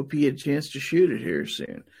 Hope you get a chance to shoot it here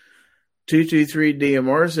soon. 223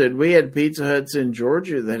 DMR said, we had Pizza Huts in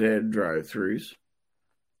Georgia that had drive-thrus.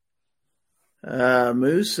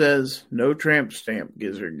 Moose says, no tramp stamp,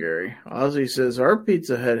 Gizzard Gary. Ozzy says, our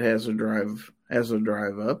Pizza Hut has a drive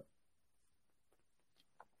up.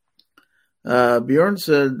 Bjorn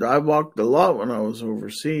said, I walked a lot when I was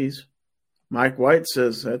overseas. Mike White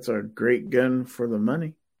says, that's a great gun for the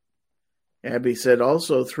money. Abby said,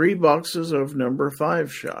 also 3 boxes of number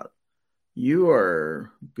 5 shot. You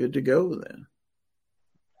are good to go then.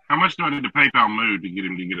 How much do I need to PayPal Mood to get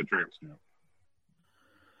him to get a tramp stamp?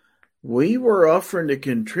 We were offering to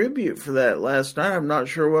contribute for that last night. I'm not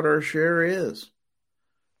sure what our share is.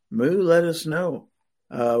 Moo, let us know.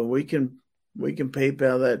 We can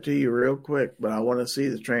PayPal that to you real quick, but I want to see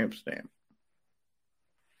the tramp stamp.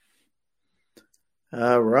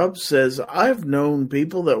 Rob says, I've known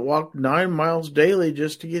people that walk 9 miles daily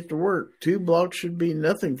just to get to work. 2 blocks should be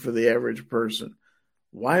nothing for the average person.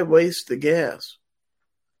 Why waste the gas?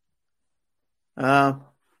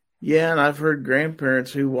 Yeah, and I've heard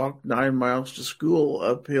grandparents who walk 9 miles to school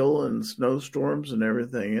uphill in snowstorms and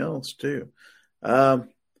everything else too.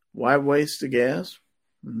 Why waste the gas?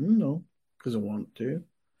 No, because I want to.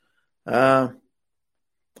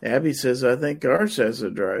 Abby says, I think ours has a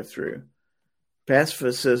drive-through.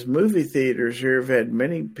 Pacifist says, movie theaters here have had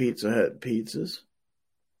many Pizza Hut pizzas.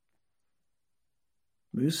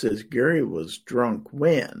 Moose says, Gary was drunk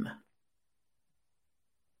when?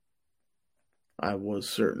 I was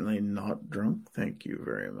certainly not drunk. Thank you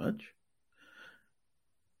very much.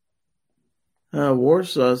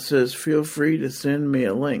 Warsaw says, feel free to send me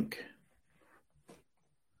a link.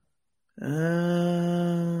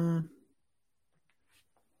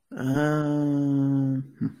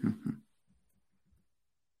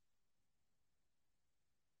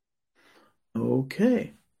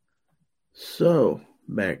 Okay. So,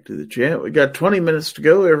 back to the chat. We got 20 minutes to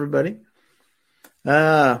go, everybody.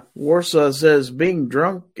 Warsaw says, being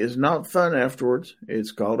drunk is not fun afterwards.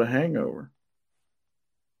 It's called a hangover.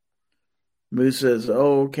 Moose says,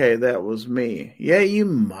 oh, okay, that was me. Yeah, you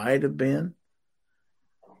might have been.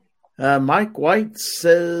 Mike White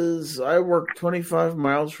says, I work 25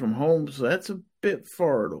 miles from home, so that's a bit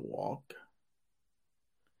far to walk.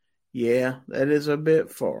 Yeah, that is a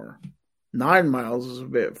bit far. 9 miles is a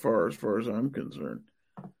bit far as I'm concerned.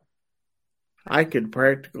 I could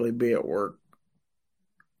practically be at work.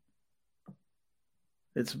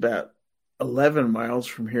 It's about 11 miles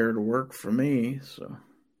from here to work for me, so.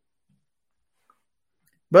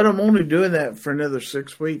 But I'm only doing that for another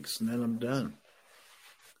 6 weeks, and then I'm done.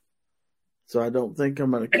 So I don't think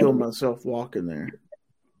I'm going to kill myself walking there.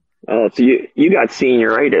 Oh, so you got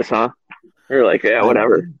senioritis, huh? You're like, yeah,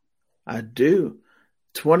 whatever. I do.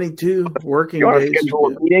 22 working you want days. To schedule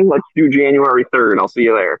a meeting? Let's do January 3rd. I'll see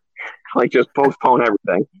you there. Like, just postpone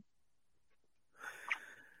everything.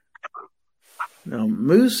 Now,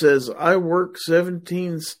 Moose says, I work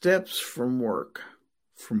 17 steps from work.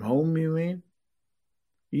 From home, you mean?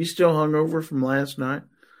 You still hungover from last night?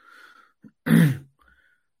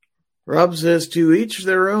 Rob says, to each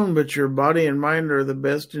their own, but your body and mind are the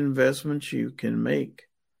best investments you can make.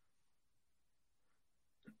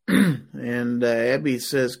 And Abby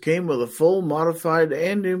says, came with a full, modified,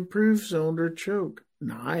 and improved cylinder choke.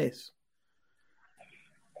 Nice.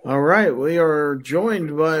 All right, we are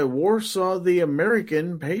joined by Warsaw the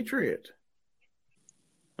American Patriot.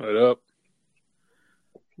 What up?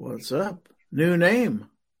 What's up? New name.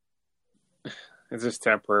 It's just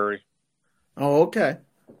temporary. Oh, okay.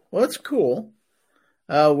 Well, that's cool.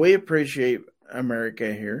 We appreciate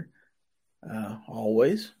America here.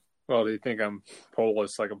 Always. Well, they think I'm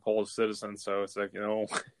Polish, like a Polish citizen, so it's like,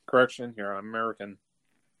 correction, here, I'm American.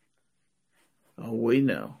 Oh, we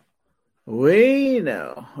know. We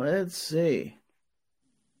know. Let's see.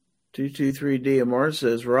 223 DMR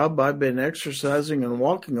says, Rob, I've been exercising and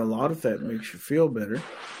walking a lot if that makes you feel better.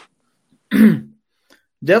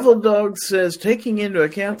 Devil Dog says, taking into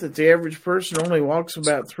account that the average person only walks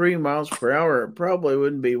about 3 miles per hour, it probably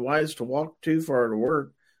wouldn't be wise to walk too far to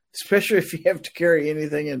work, especially if you have to carry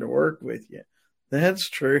anything into work with you. That's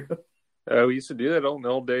true. We used to do that in the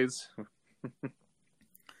old days.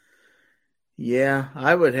 Yeah,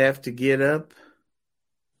 I would have to get up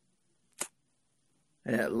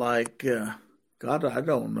at God, I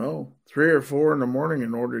don't know, 3 or 4 in the morning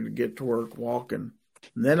in order to get to work walking.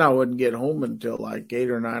 And then I wouldn't get home until like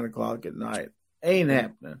 8 or 9 o'clock at night. Ain't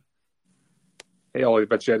happening. Hey, I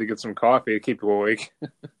bet you had to get some coffee to keep you awake.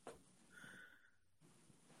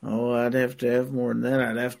 Oh, I'd have to have more than that.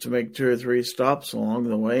 I'd have to make 2 or 3 stops along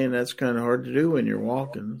the way, and that's kind of hard to do when you're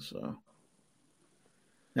walking. So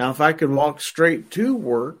now, if I could walk straight to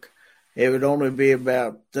work, it would only be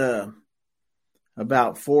about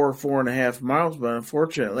 4.5 miles. But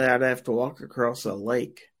unfortunately, I'd have to walk across a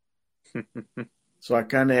lake. So I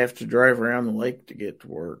kind of have to drive around the lake to get to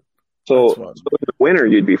work. So in the winter,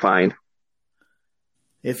 you'd be fine.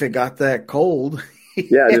 If it got that cold.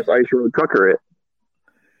 Yeah, just ice road trucker it.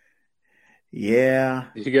 Yeah.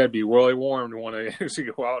 You got to be really warm to want to actually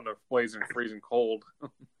go out in a blazing, freezing cold.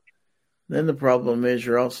 Then the problem is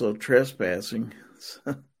you're also trespassing.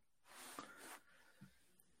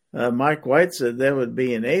 Mike White said that would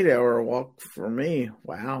be an 8-hour walk for me.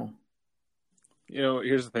 Wow.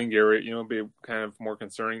 Here's the thing, Gary. It'd be kind of more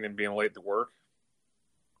concerning than being late to work.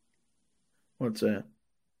 What's that?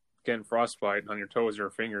 Getting frostbite on your toes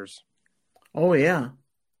or fingers. Oh, yeah.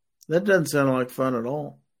 That doesn't sound like fun at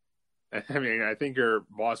all. I mean, I think your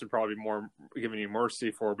boss would probably be more giving you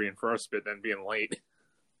mercy for being frostbite than being late.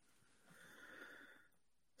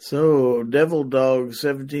 So, Devil Dog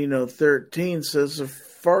 17013 says the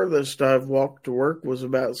farthest I've walked to work was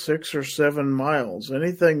about 6 or 7 miles.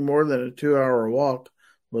 Anything more than a 2-hour walk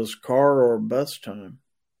was car or bus time.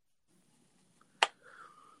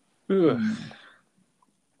 Right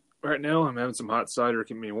now, I'm having some hot cider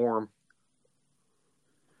keeping me warm.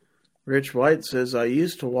 Rich White says, I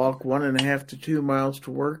used to walk 1.5 to 2 miles to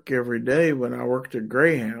work every day when I worked at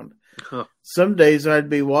Greyhound. Huh. Some days I'd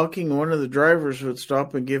be walking, one of the drivers would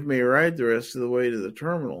stop and give me a ride the rest of the way to the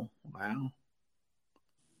terminal. Wow.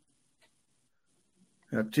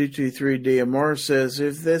 Now, 223 DMR says,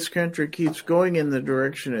 if this country keeps going in the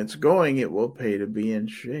direction it's going, it will pay to be in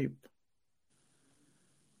shape.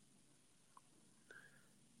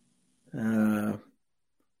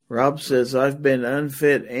 Rob says, I've been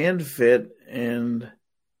unfit and fit, and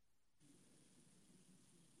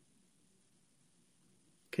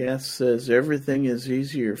Cass says, everything is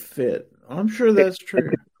easier fit. I'm sure that's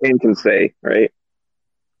true. Ann can say, right?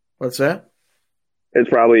 What's that? It's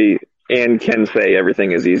probably Ann can say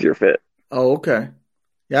everything is easier fit. Oh, okay.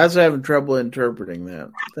 Yeah, I was having trouble interpreting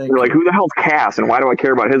that. You're like, who the hell's Cass, and why do I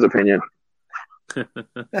care about his opinion?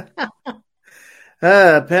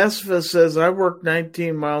 Pacifist says, I work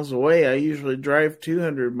 19 miles away. I usually drive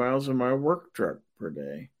 200 miles in my work truck per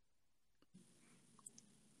day.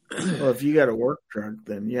 Well, if you got a work truck,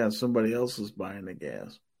 then yeah, somebody else is buying the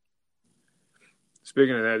gas.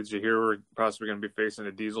 Speaking of that, did you hear we're possibly going to be facing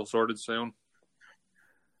a diesel shortage soon?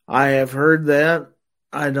 I have heard that.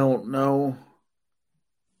 I don't know.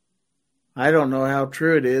 I don't know how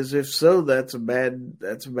true it is. If so, that's a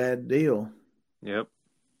bad deal. Yep.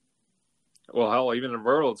 Well, hell, even in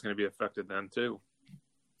rural, it's going to be affected then, too.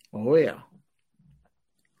 Oh, yeah.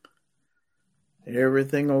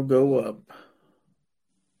 Everything will go up.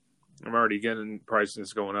 I'm already getting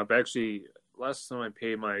prices going up. Actually, last time I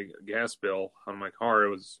paid my gas bill on my car, it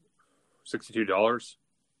was $62.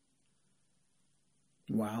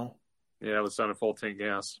 Wow. Yeah, it was on a full tank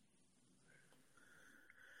gas.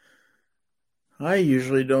 I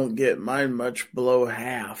usually don't get mine much below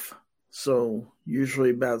half. So usually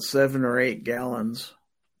about 7 or 8 gallons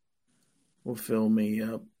will fill me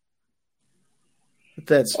up. But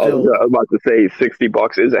that's still. I was about to say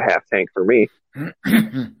 $60 is a half tank for me.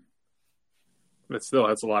 But still,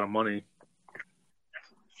 that's a lot of money.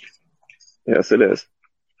 Yes, it is.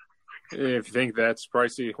 If you think that's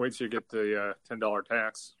pricey, wait till you get the $10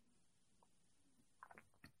 tax,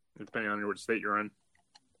 depending on which state you're in.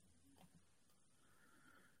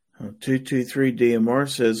 223 DMR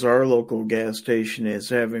says our local gas station is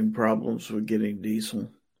having problems with getting diesel.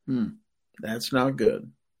 That's not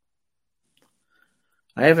good.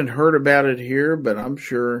 I haven't heard about it here, but I'm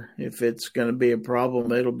sure if it's going to be a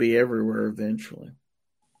problem, it'll be everywhere eventually.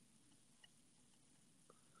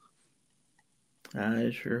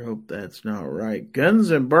 I sure hope that's not right.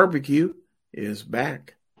 Guns and Barbecue is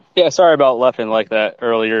back. Yeah, sorry about laughing like that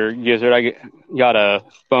earlier, Gizzard. I got a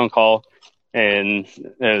phone call, and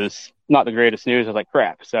it was not the greatest news. I was like,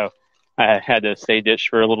 crap. So I had to stay ditched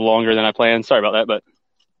for a little longer than I planned. Sorry about that, but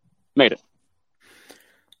made it.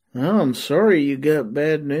 Well, I'm sorry you got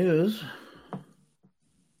bad news.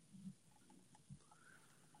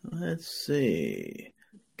 Let's see.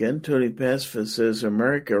 Gun Tony Pacifist says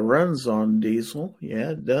America runs on diesel. Yeah,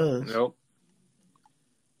 it does. Nope.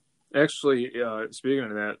 Actually, speaking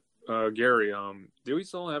of that, Gary, do we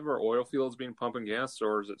still have our oil fields being pumping gas,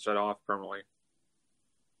 or is it shut off permanently?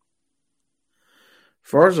 As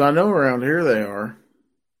far as I know, around here they are.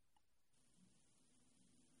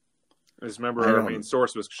 I just remember our main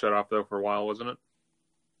source was shut off, though, for a while, wasn't it?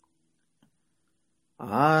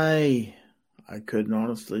 I couldn't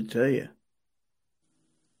honestly tell you,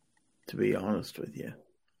 to be honest with you.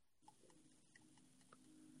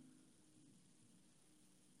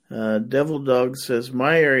 Devil Dog says,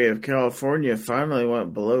 my area of California finally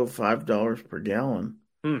went below $5 per gallon.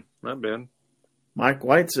 Not bad. Mike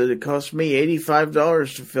White said it cost me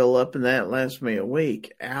 $85 to fill up, and that lasts me a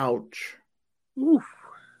week. Ouch. Oof.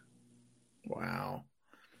 Wow.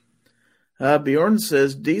 Bjorn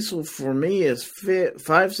says diesel for me is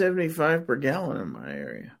 $5.75 per gallon in my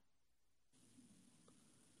area.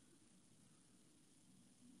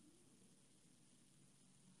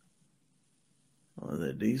 Well,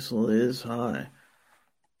 the diesel is high.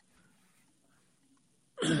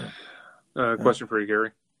 Question for you,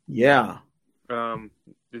 Gary. Yeah.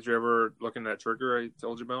 Did you ever look in that trigger I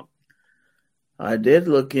told you about? I did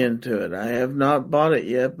look into it. I have not bought it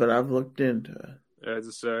yet, but I've looked into it.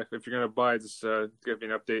 Just if you're going to buy it, just give me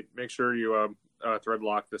an update. Make sure you thread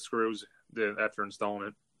lock the screws after installing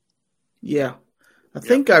it. Yeah. I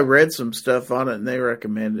think I read some stuff on it, and they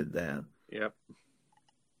recommended that. Yep.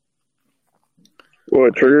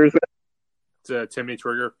 What trigger is that? It's a Timney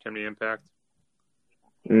trigger, Timney Impact.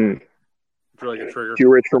 It's a really good trigger. Too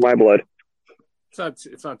rich for my blood.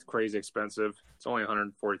 It's not crazy expensive. It's only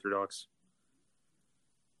 $143.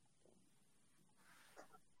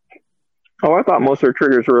 Oh, I thought most of their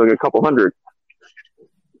triggers were like a couple hundred.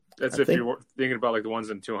 That's if you're thinking about like the ones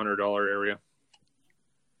in $200 area.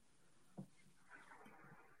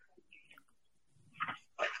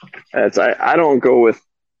 I don't go with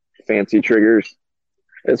fancy triggers.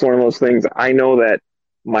 It's one of those things. I know that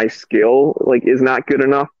my skill is not good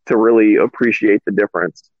enough to really appreciate the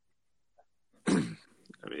difference. I mean,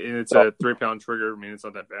 it's a 3-pound trigger. I mean, it's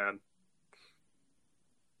not that bad.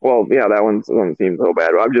 Well, yeah, that one doesn't seem so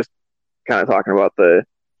bad. I'm just kind of talking about the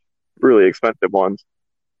really expensive ones.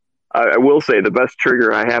 I will say the best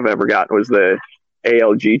trigger I have ever gotten was the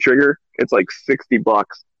ALG trigger. It's like $60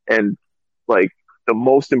 and like the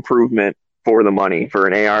most improvement for the money for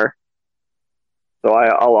an AR. So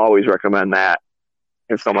I'll always recommend that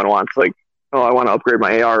if someone wants I want to upgrade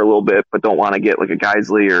my AR a little bit, but don't want to get like a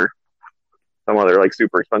Geisley or some other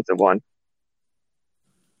super expensive one.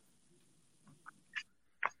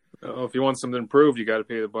 If you want something improved, you got to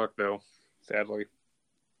pay the buck, though. Sadly.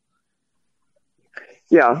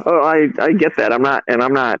 Yeah, I get that. I'm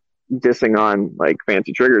not dissing on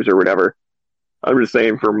fancy triggers or whatever. I'm just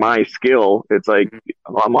saying for my skill, it's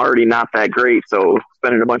I'm already not that great. So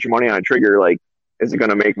spending a bunch of money on a trigger, is it going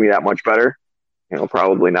to make me that much better?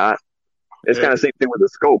 Probably not. It's kind of the same thing with the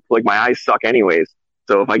scope. My eyes suck anyways.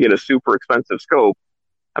 So if I get a super expensive scope,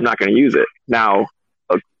 I'm not going to use it. Now,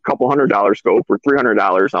 a couple $100 scope or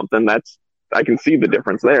 $300 something, I can see the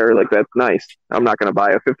difference there. That's nice. I'm not going to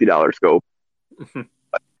buy a $50 scope.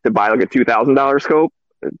 To buy a $2,000 scope,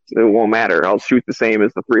 it won't matter. I'll shoot the same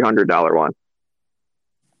as the $300 one.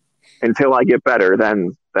 Until I get better,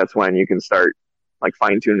 then that's when you can start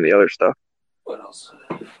fine tuning the other stuff. What else?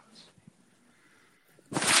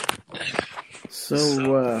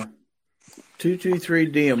 So,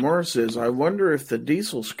 223 DMR says, I wonder if the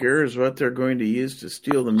diesel scare is what they're going to use to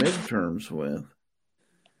steal the midterms with.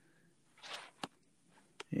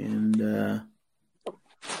 And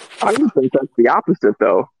I don't think that's the opposite,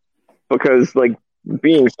 though. Because,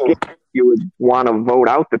 being scared, you would want to vote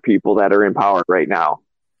out the people that are in power right now.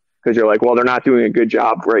 Because you're well, they're not doing a good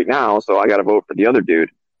job right now, so I got to vote for the other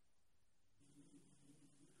dude.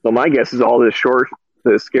 So my guess is all this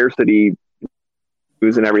the scarcity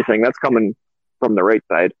news and everything, that's coming from the right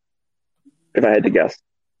side, if I had to guess.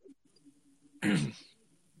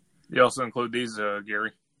 You also include these,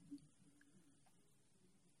 Gary.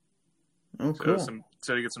 Oh, cool.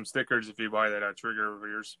 So you get some stickers if you buy that trigger of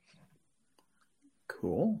yours.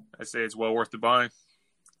 Cool. I say it's well worth the buy.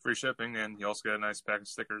 Free shipping, and you also get a nice pack of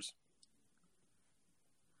stickers.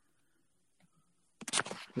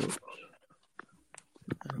 Oops.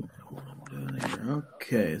 I don't know what I'm doing here.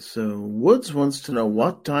 Okay, so Woods wants to know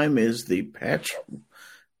what time is the patch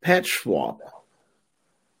swap.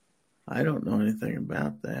 I don't know anything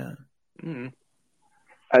about that.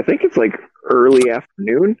 I think it's like early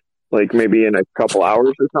afternoon, like maybe in a couple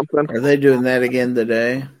hours or something. Are they doing that again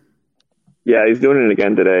today? Yeah, he's doing it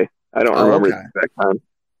again today. I don't remember the exact time.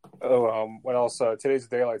 Oh, what else? Today's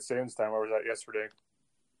daylight savings time. Where was that yesterday?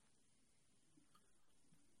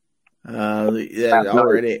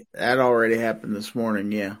 That already happened this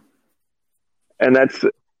morning. Yeah, and that's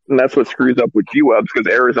what screws up with G-Webs,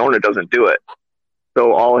 because Arizona doesn't do it.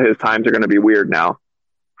 So all his times are going to be weird now.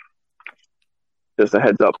 Just a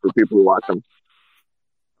heads up for people who watch them.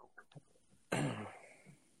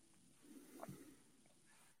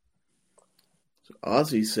 So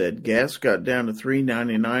Ozzy said gas got down to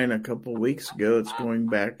 $3.99 a couple weeks ago. It's going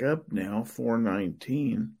back up now,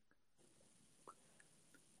 $4.19.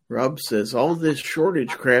 Rob says all this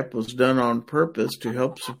shortage crap was done on purpose to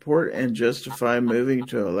help support and justify moving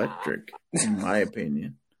to electric, in my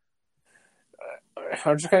opinion.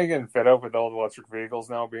 I'm just kind of getting fed up with all the electric vehicles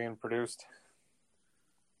now being produced.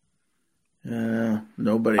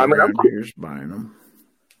 Nobody around here is buying them.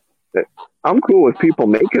 I'm cool with people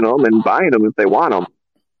making them and buying them if they want them.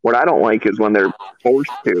 What I don't like is when they're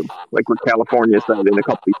forced to, like what California said in a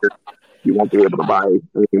couple of years, you won't be able to buy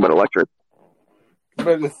anything but electric.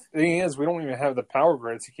 But the thing is, we don't even have the power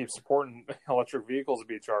grid to keep supporting electric vehicles to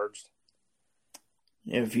be charged.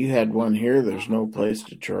 If you had one here, there's no place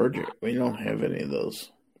to charge it. We don't have any of those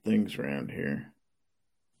things around here.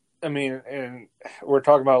 I mean, and we're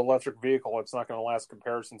talking about an electric vehicle. It's not going to last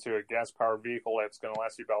comparison to a gas-powered vehicle. That's going to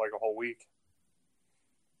last you about like a whole week.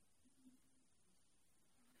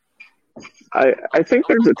 I think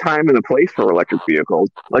there's a time and a place for electric vehicles.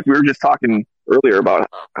 Like we were just talking earlier about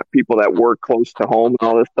people that work close to home and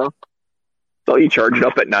all this stuff. So you charge it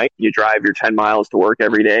up at night, you drive your 10 miles to work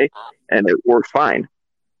every day, and it works fine.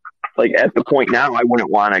 Like at the point now, I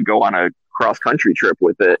wouldn't want to go on a cross-country trip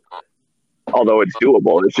with it, although it's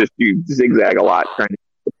doable. It's just you zigzag a lot trying to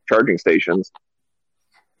get charging stations.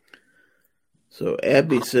 So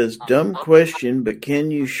Abby says, dumb question, but can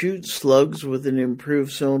you shoot slugs with an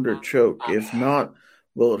improved cylinder choke? If not,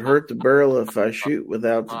 will it hurt the barrel if I shoot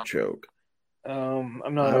without the choke? I'm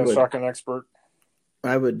not a shotgun expert.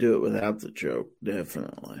 I would do it without the choke,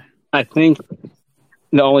 definitely. I think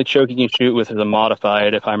the only choke you can shoot with is a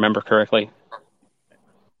modified, if I remember correctly.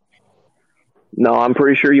 No, I'm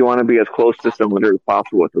pretty sure you want to be as close to cylinder as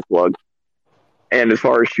possible with the slug. And as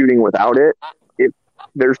far as shooting without it, if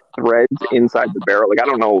there's threads inside the barrel, like I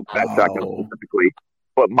don't know that shotgun specifically,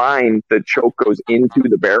 but mine, the choke goes into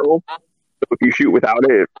the barrel. So if you shoot without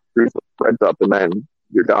it, it screws the threads up and then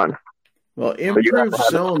you're done. Well, improved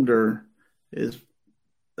cylinder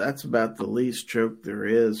that's about the least choke there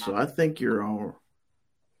is. So I think you're all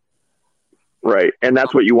right. And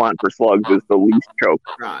that's what you want for slugs is the least choke.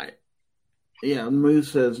 Right. Yeah,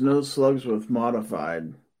 Moose says no slugs with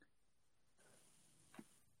modified.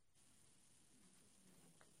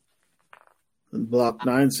 And Block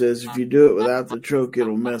 9 says if you do it without the choke,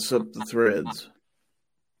 it'll mess up the threads.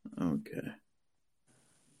 Okay.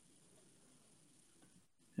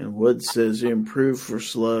 And Wood says improve for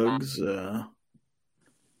slugs.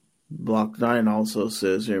 Block 9 also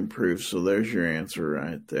says improve, so there's your answer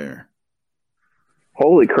right there.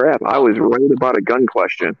 Holy crap, I was right about a gun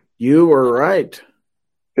question. You were right.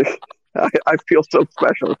 I feel so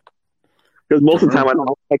special. Because most of the time I don't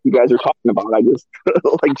know what you guys are talking about. I just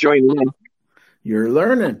like joining in. You're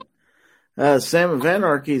learning. Sam of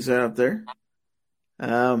Anarchy's out there.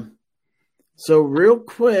 So real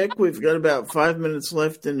quick, we've got about 5 minutes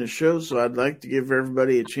left in the show, so I'd like to give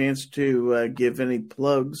everybody a chance to give any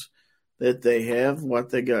plugs that they have,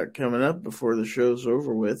 what they got coming up before the show's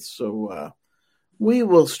over with. So we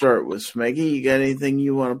will start with Smeggy. You got anything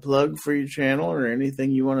you want to plug for your channel or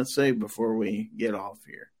anything you want to say before we get off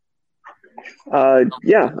here?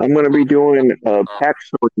 Yeah, I'm going to be doing a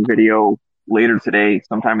patch sorting video later today,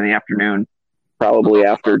 sometime in the afternoon, probably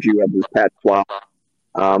after G-Web's patch swap.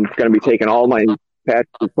 I'm going to be taking all my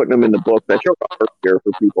patches and putting them in the book that showed up here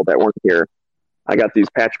for people that weren't here. I got these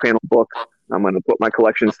patch panel books. I'm going to put my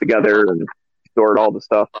collections together and stored all the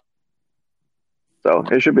stuff. So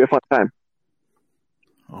it should be a fun time.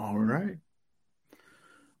 All right.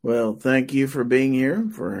 Well, thank you for being here,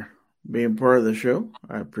 for being part of the show.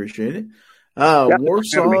 I appreciate it.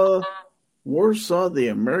 Warsaw, the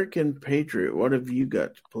American Patriot. What have you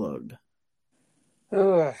got to plug?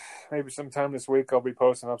 Maybe sometime this week I'll be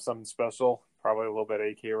posting up something special, probably a little bit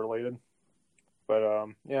AK related. But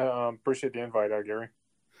appreciate the invite, Gary.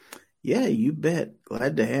 Yeah, you bet.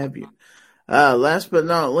 Glad to have you. Last but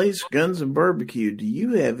not least, Guns and Barbecue. Do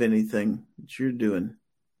you have anything that you're doing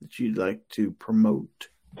that you'd like to promote?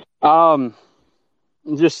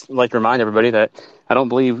 Just like to remind everybody that I don't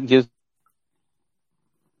believe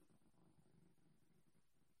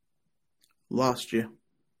Lost you.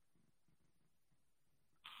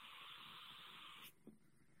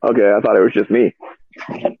 Okay, I thought it was just me.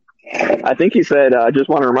 I think he said, I just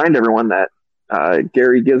want to remind everyone that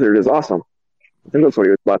Gary Gizzard is awesome. I think that's what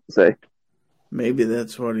he was about to say. Maybe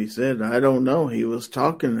that's what he said. I don't know. He was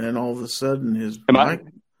talking, and all of a sudden his mic...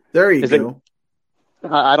 There you go.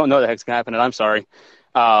 I don't know what the heck's going to happen, and I'm sorry.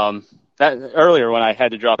 That earlier when I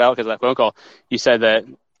had to drop out because of that phone call, you said that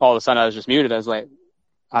all of a sudden I was just muted. I was like,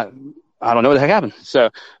 I don't know what the heck happened. So,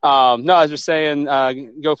 no, I was just saying,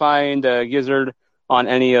 go find Gizzard on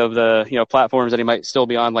any of the platforms that he might still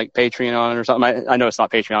be on, like Patreon or something. I know it's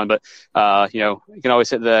not Patreon, but you can always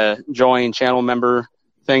hit the join channel member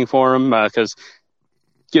thing for him because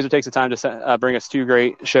Gizzard takes the time to bring us 2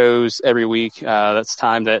 great shows every week. That's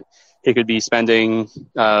time that he could be spending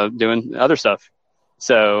doing other stuff.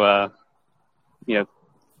 So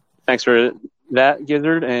thanks for that,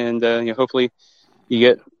 Gizzard, and hopefully you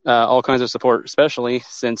get all kinds of support, especially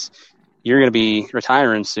since you're going to be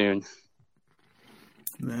retiring soon.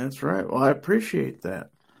 That's right. Well, I appreciate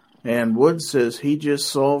that. And Wood says he just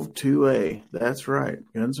solved 2A. That's right.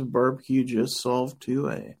 Guns and Barbecue just solved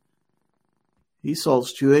 2A. He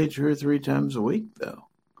solves 2A 2 or 3 times a week, though.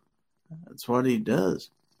 That's what he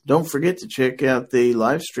does. Don't forget to check out the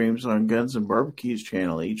live streams on Guns and Barbecue's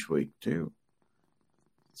channel each week, too.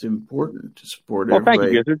 It's important to support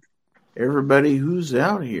everybody who's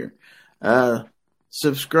out here.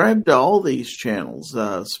 Subscribe to all these channels.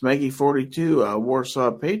 Smeggy42,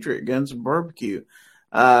 Warsaw Patriot, Guns and Barbecue,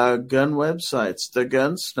 gun websites, The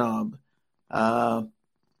Gun Snob.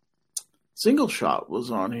 Single Shot was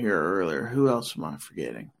on here earlier. Who else am I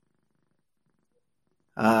forgetting?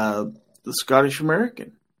 The Scottish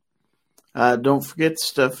American. Don't forget the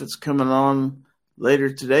stuff that's coming on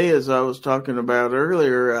later today, as I was talking about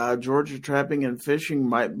earlier. Georgia Trapping and Fishing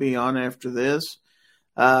might be on after this.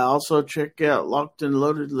 Also check out Locked and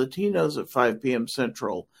Loaded Latinos at 5 p.m.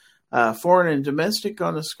 Central. Foreign and Domestic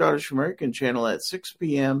on the Scottish American channel at 6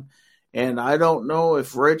 p.m. And I don't know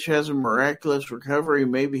if Rich has a miraculous recovery.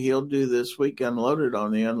 Maybe he'll do this week Unloaded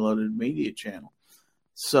on the Unloaded Media channel.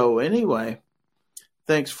 So anyway,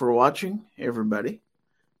 thanks for watching, everybody.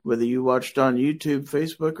 Whether you watched on YouTube,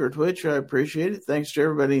 Facebook, or Twitch, I appreciate it. Thanks to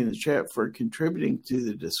everybody in the chat for contributing to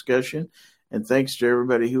the discussion. And thanks to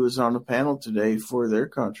everybody who was on the panel today for their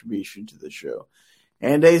contribution to the show.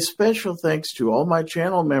 And a special thanks to all my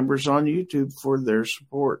channel members on YouTube for their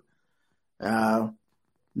support.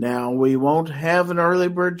 Now, we won't have an early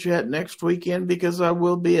bird chat next weekend because I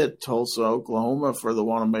will be at Tulsa, Oklahoma for the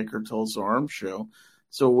Wanamaker Tulsa Arms Show.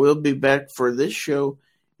 So we'll be back for this show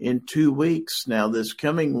in 2 weeks. Now, this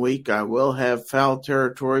coming week, I will have Foul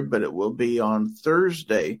Territory, but it will be on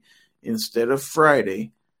Thursday instead of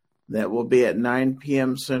Friday. That will be at 9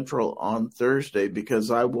 p.m. Central on Thursday because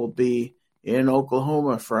I will be in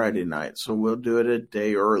Oklahoma Friday night. So we'll do it a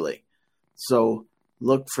day early. So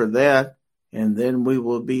look for that. And then we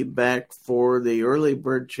will be back for the early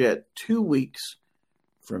bird chat 2 weeks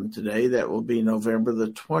from today. That will be November the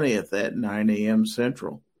 20th at 9 a.m.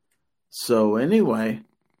 Central. So anyway,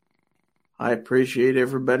 I appreciate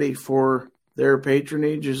everybody for their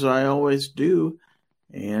patronage as I always do.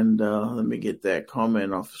 And let me get that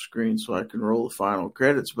comment off the screen so I can roll the final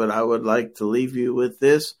credits. But I would like to leave you with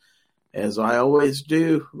this, as I always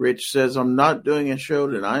do. Rich says, I'm not doing a show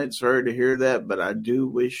tonight. Sorry to hear that, but I do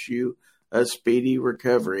wish you a speedy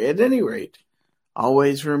recovery. At any rate,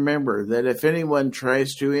 always remember that if anyone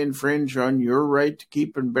tries to infringe on your right to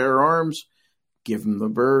keep and bear arms, give them the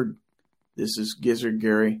bird. This is Gizzard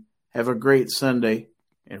Gary. Have a great Sunday,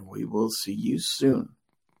 and we will see you soon.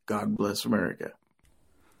 God bless America.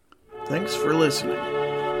 Thanks for listening.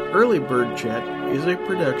 Early Bird Chat is a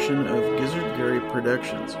production of Gizzard Gary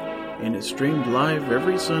Productions and is streamed live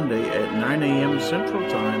every Sunday at 9 a.m. Central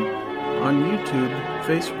Time on YouTube,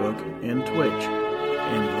 Facebook, and Twitch,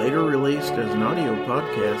 and later released as an audio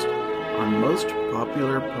podcast on most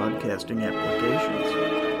popular podcasting applications.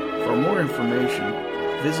 For For more information,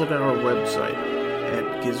 visit our website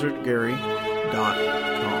at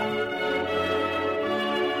gizzardgary.com.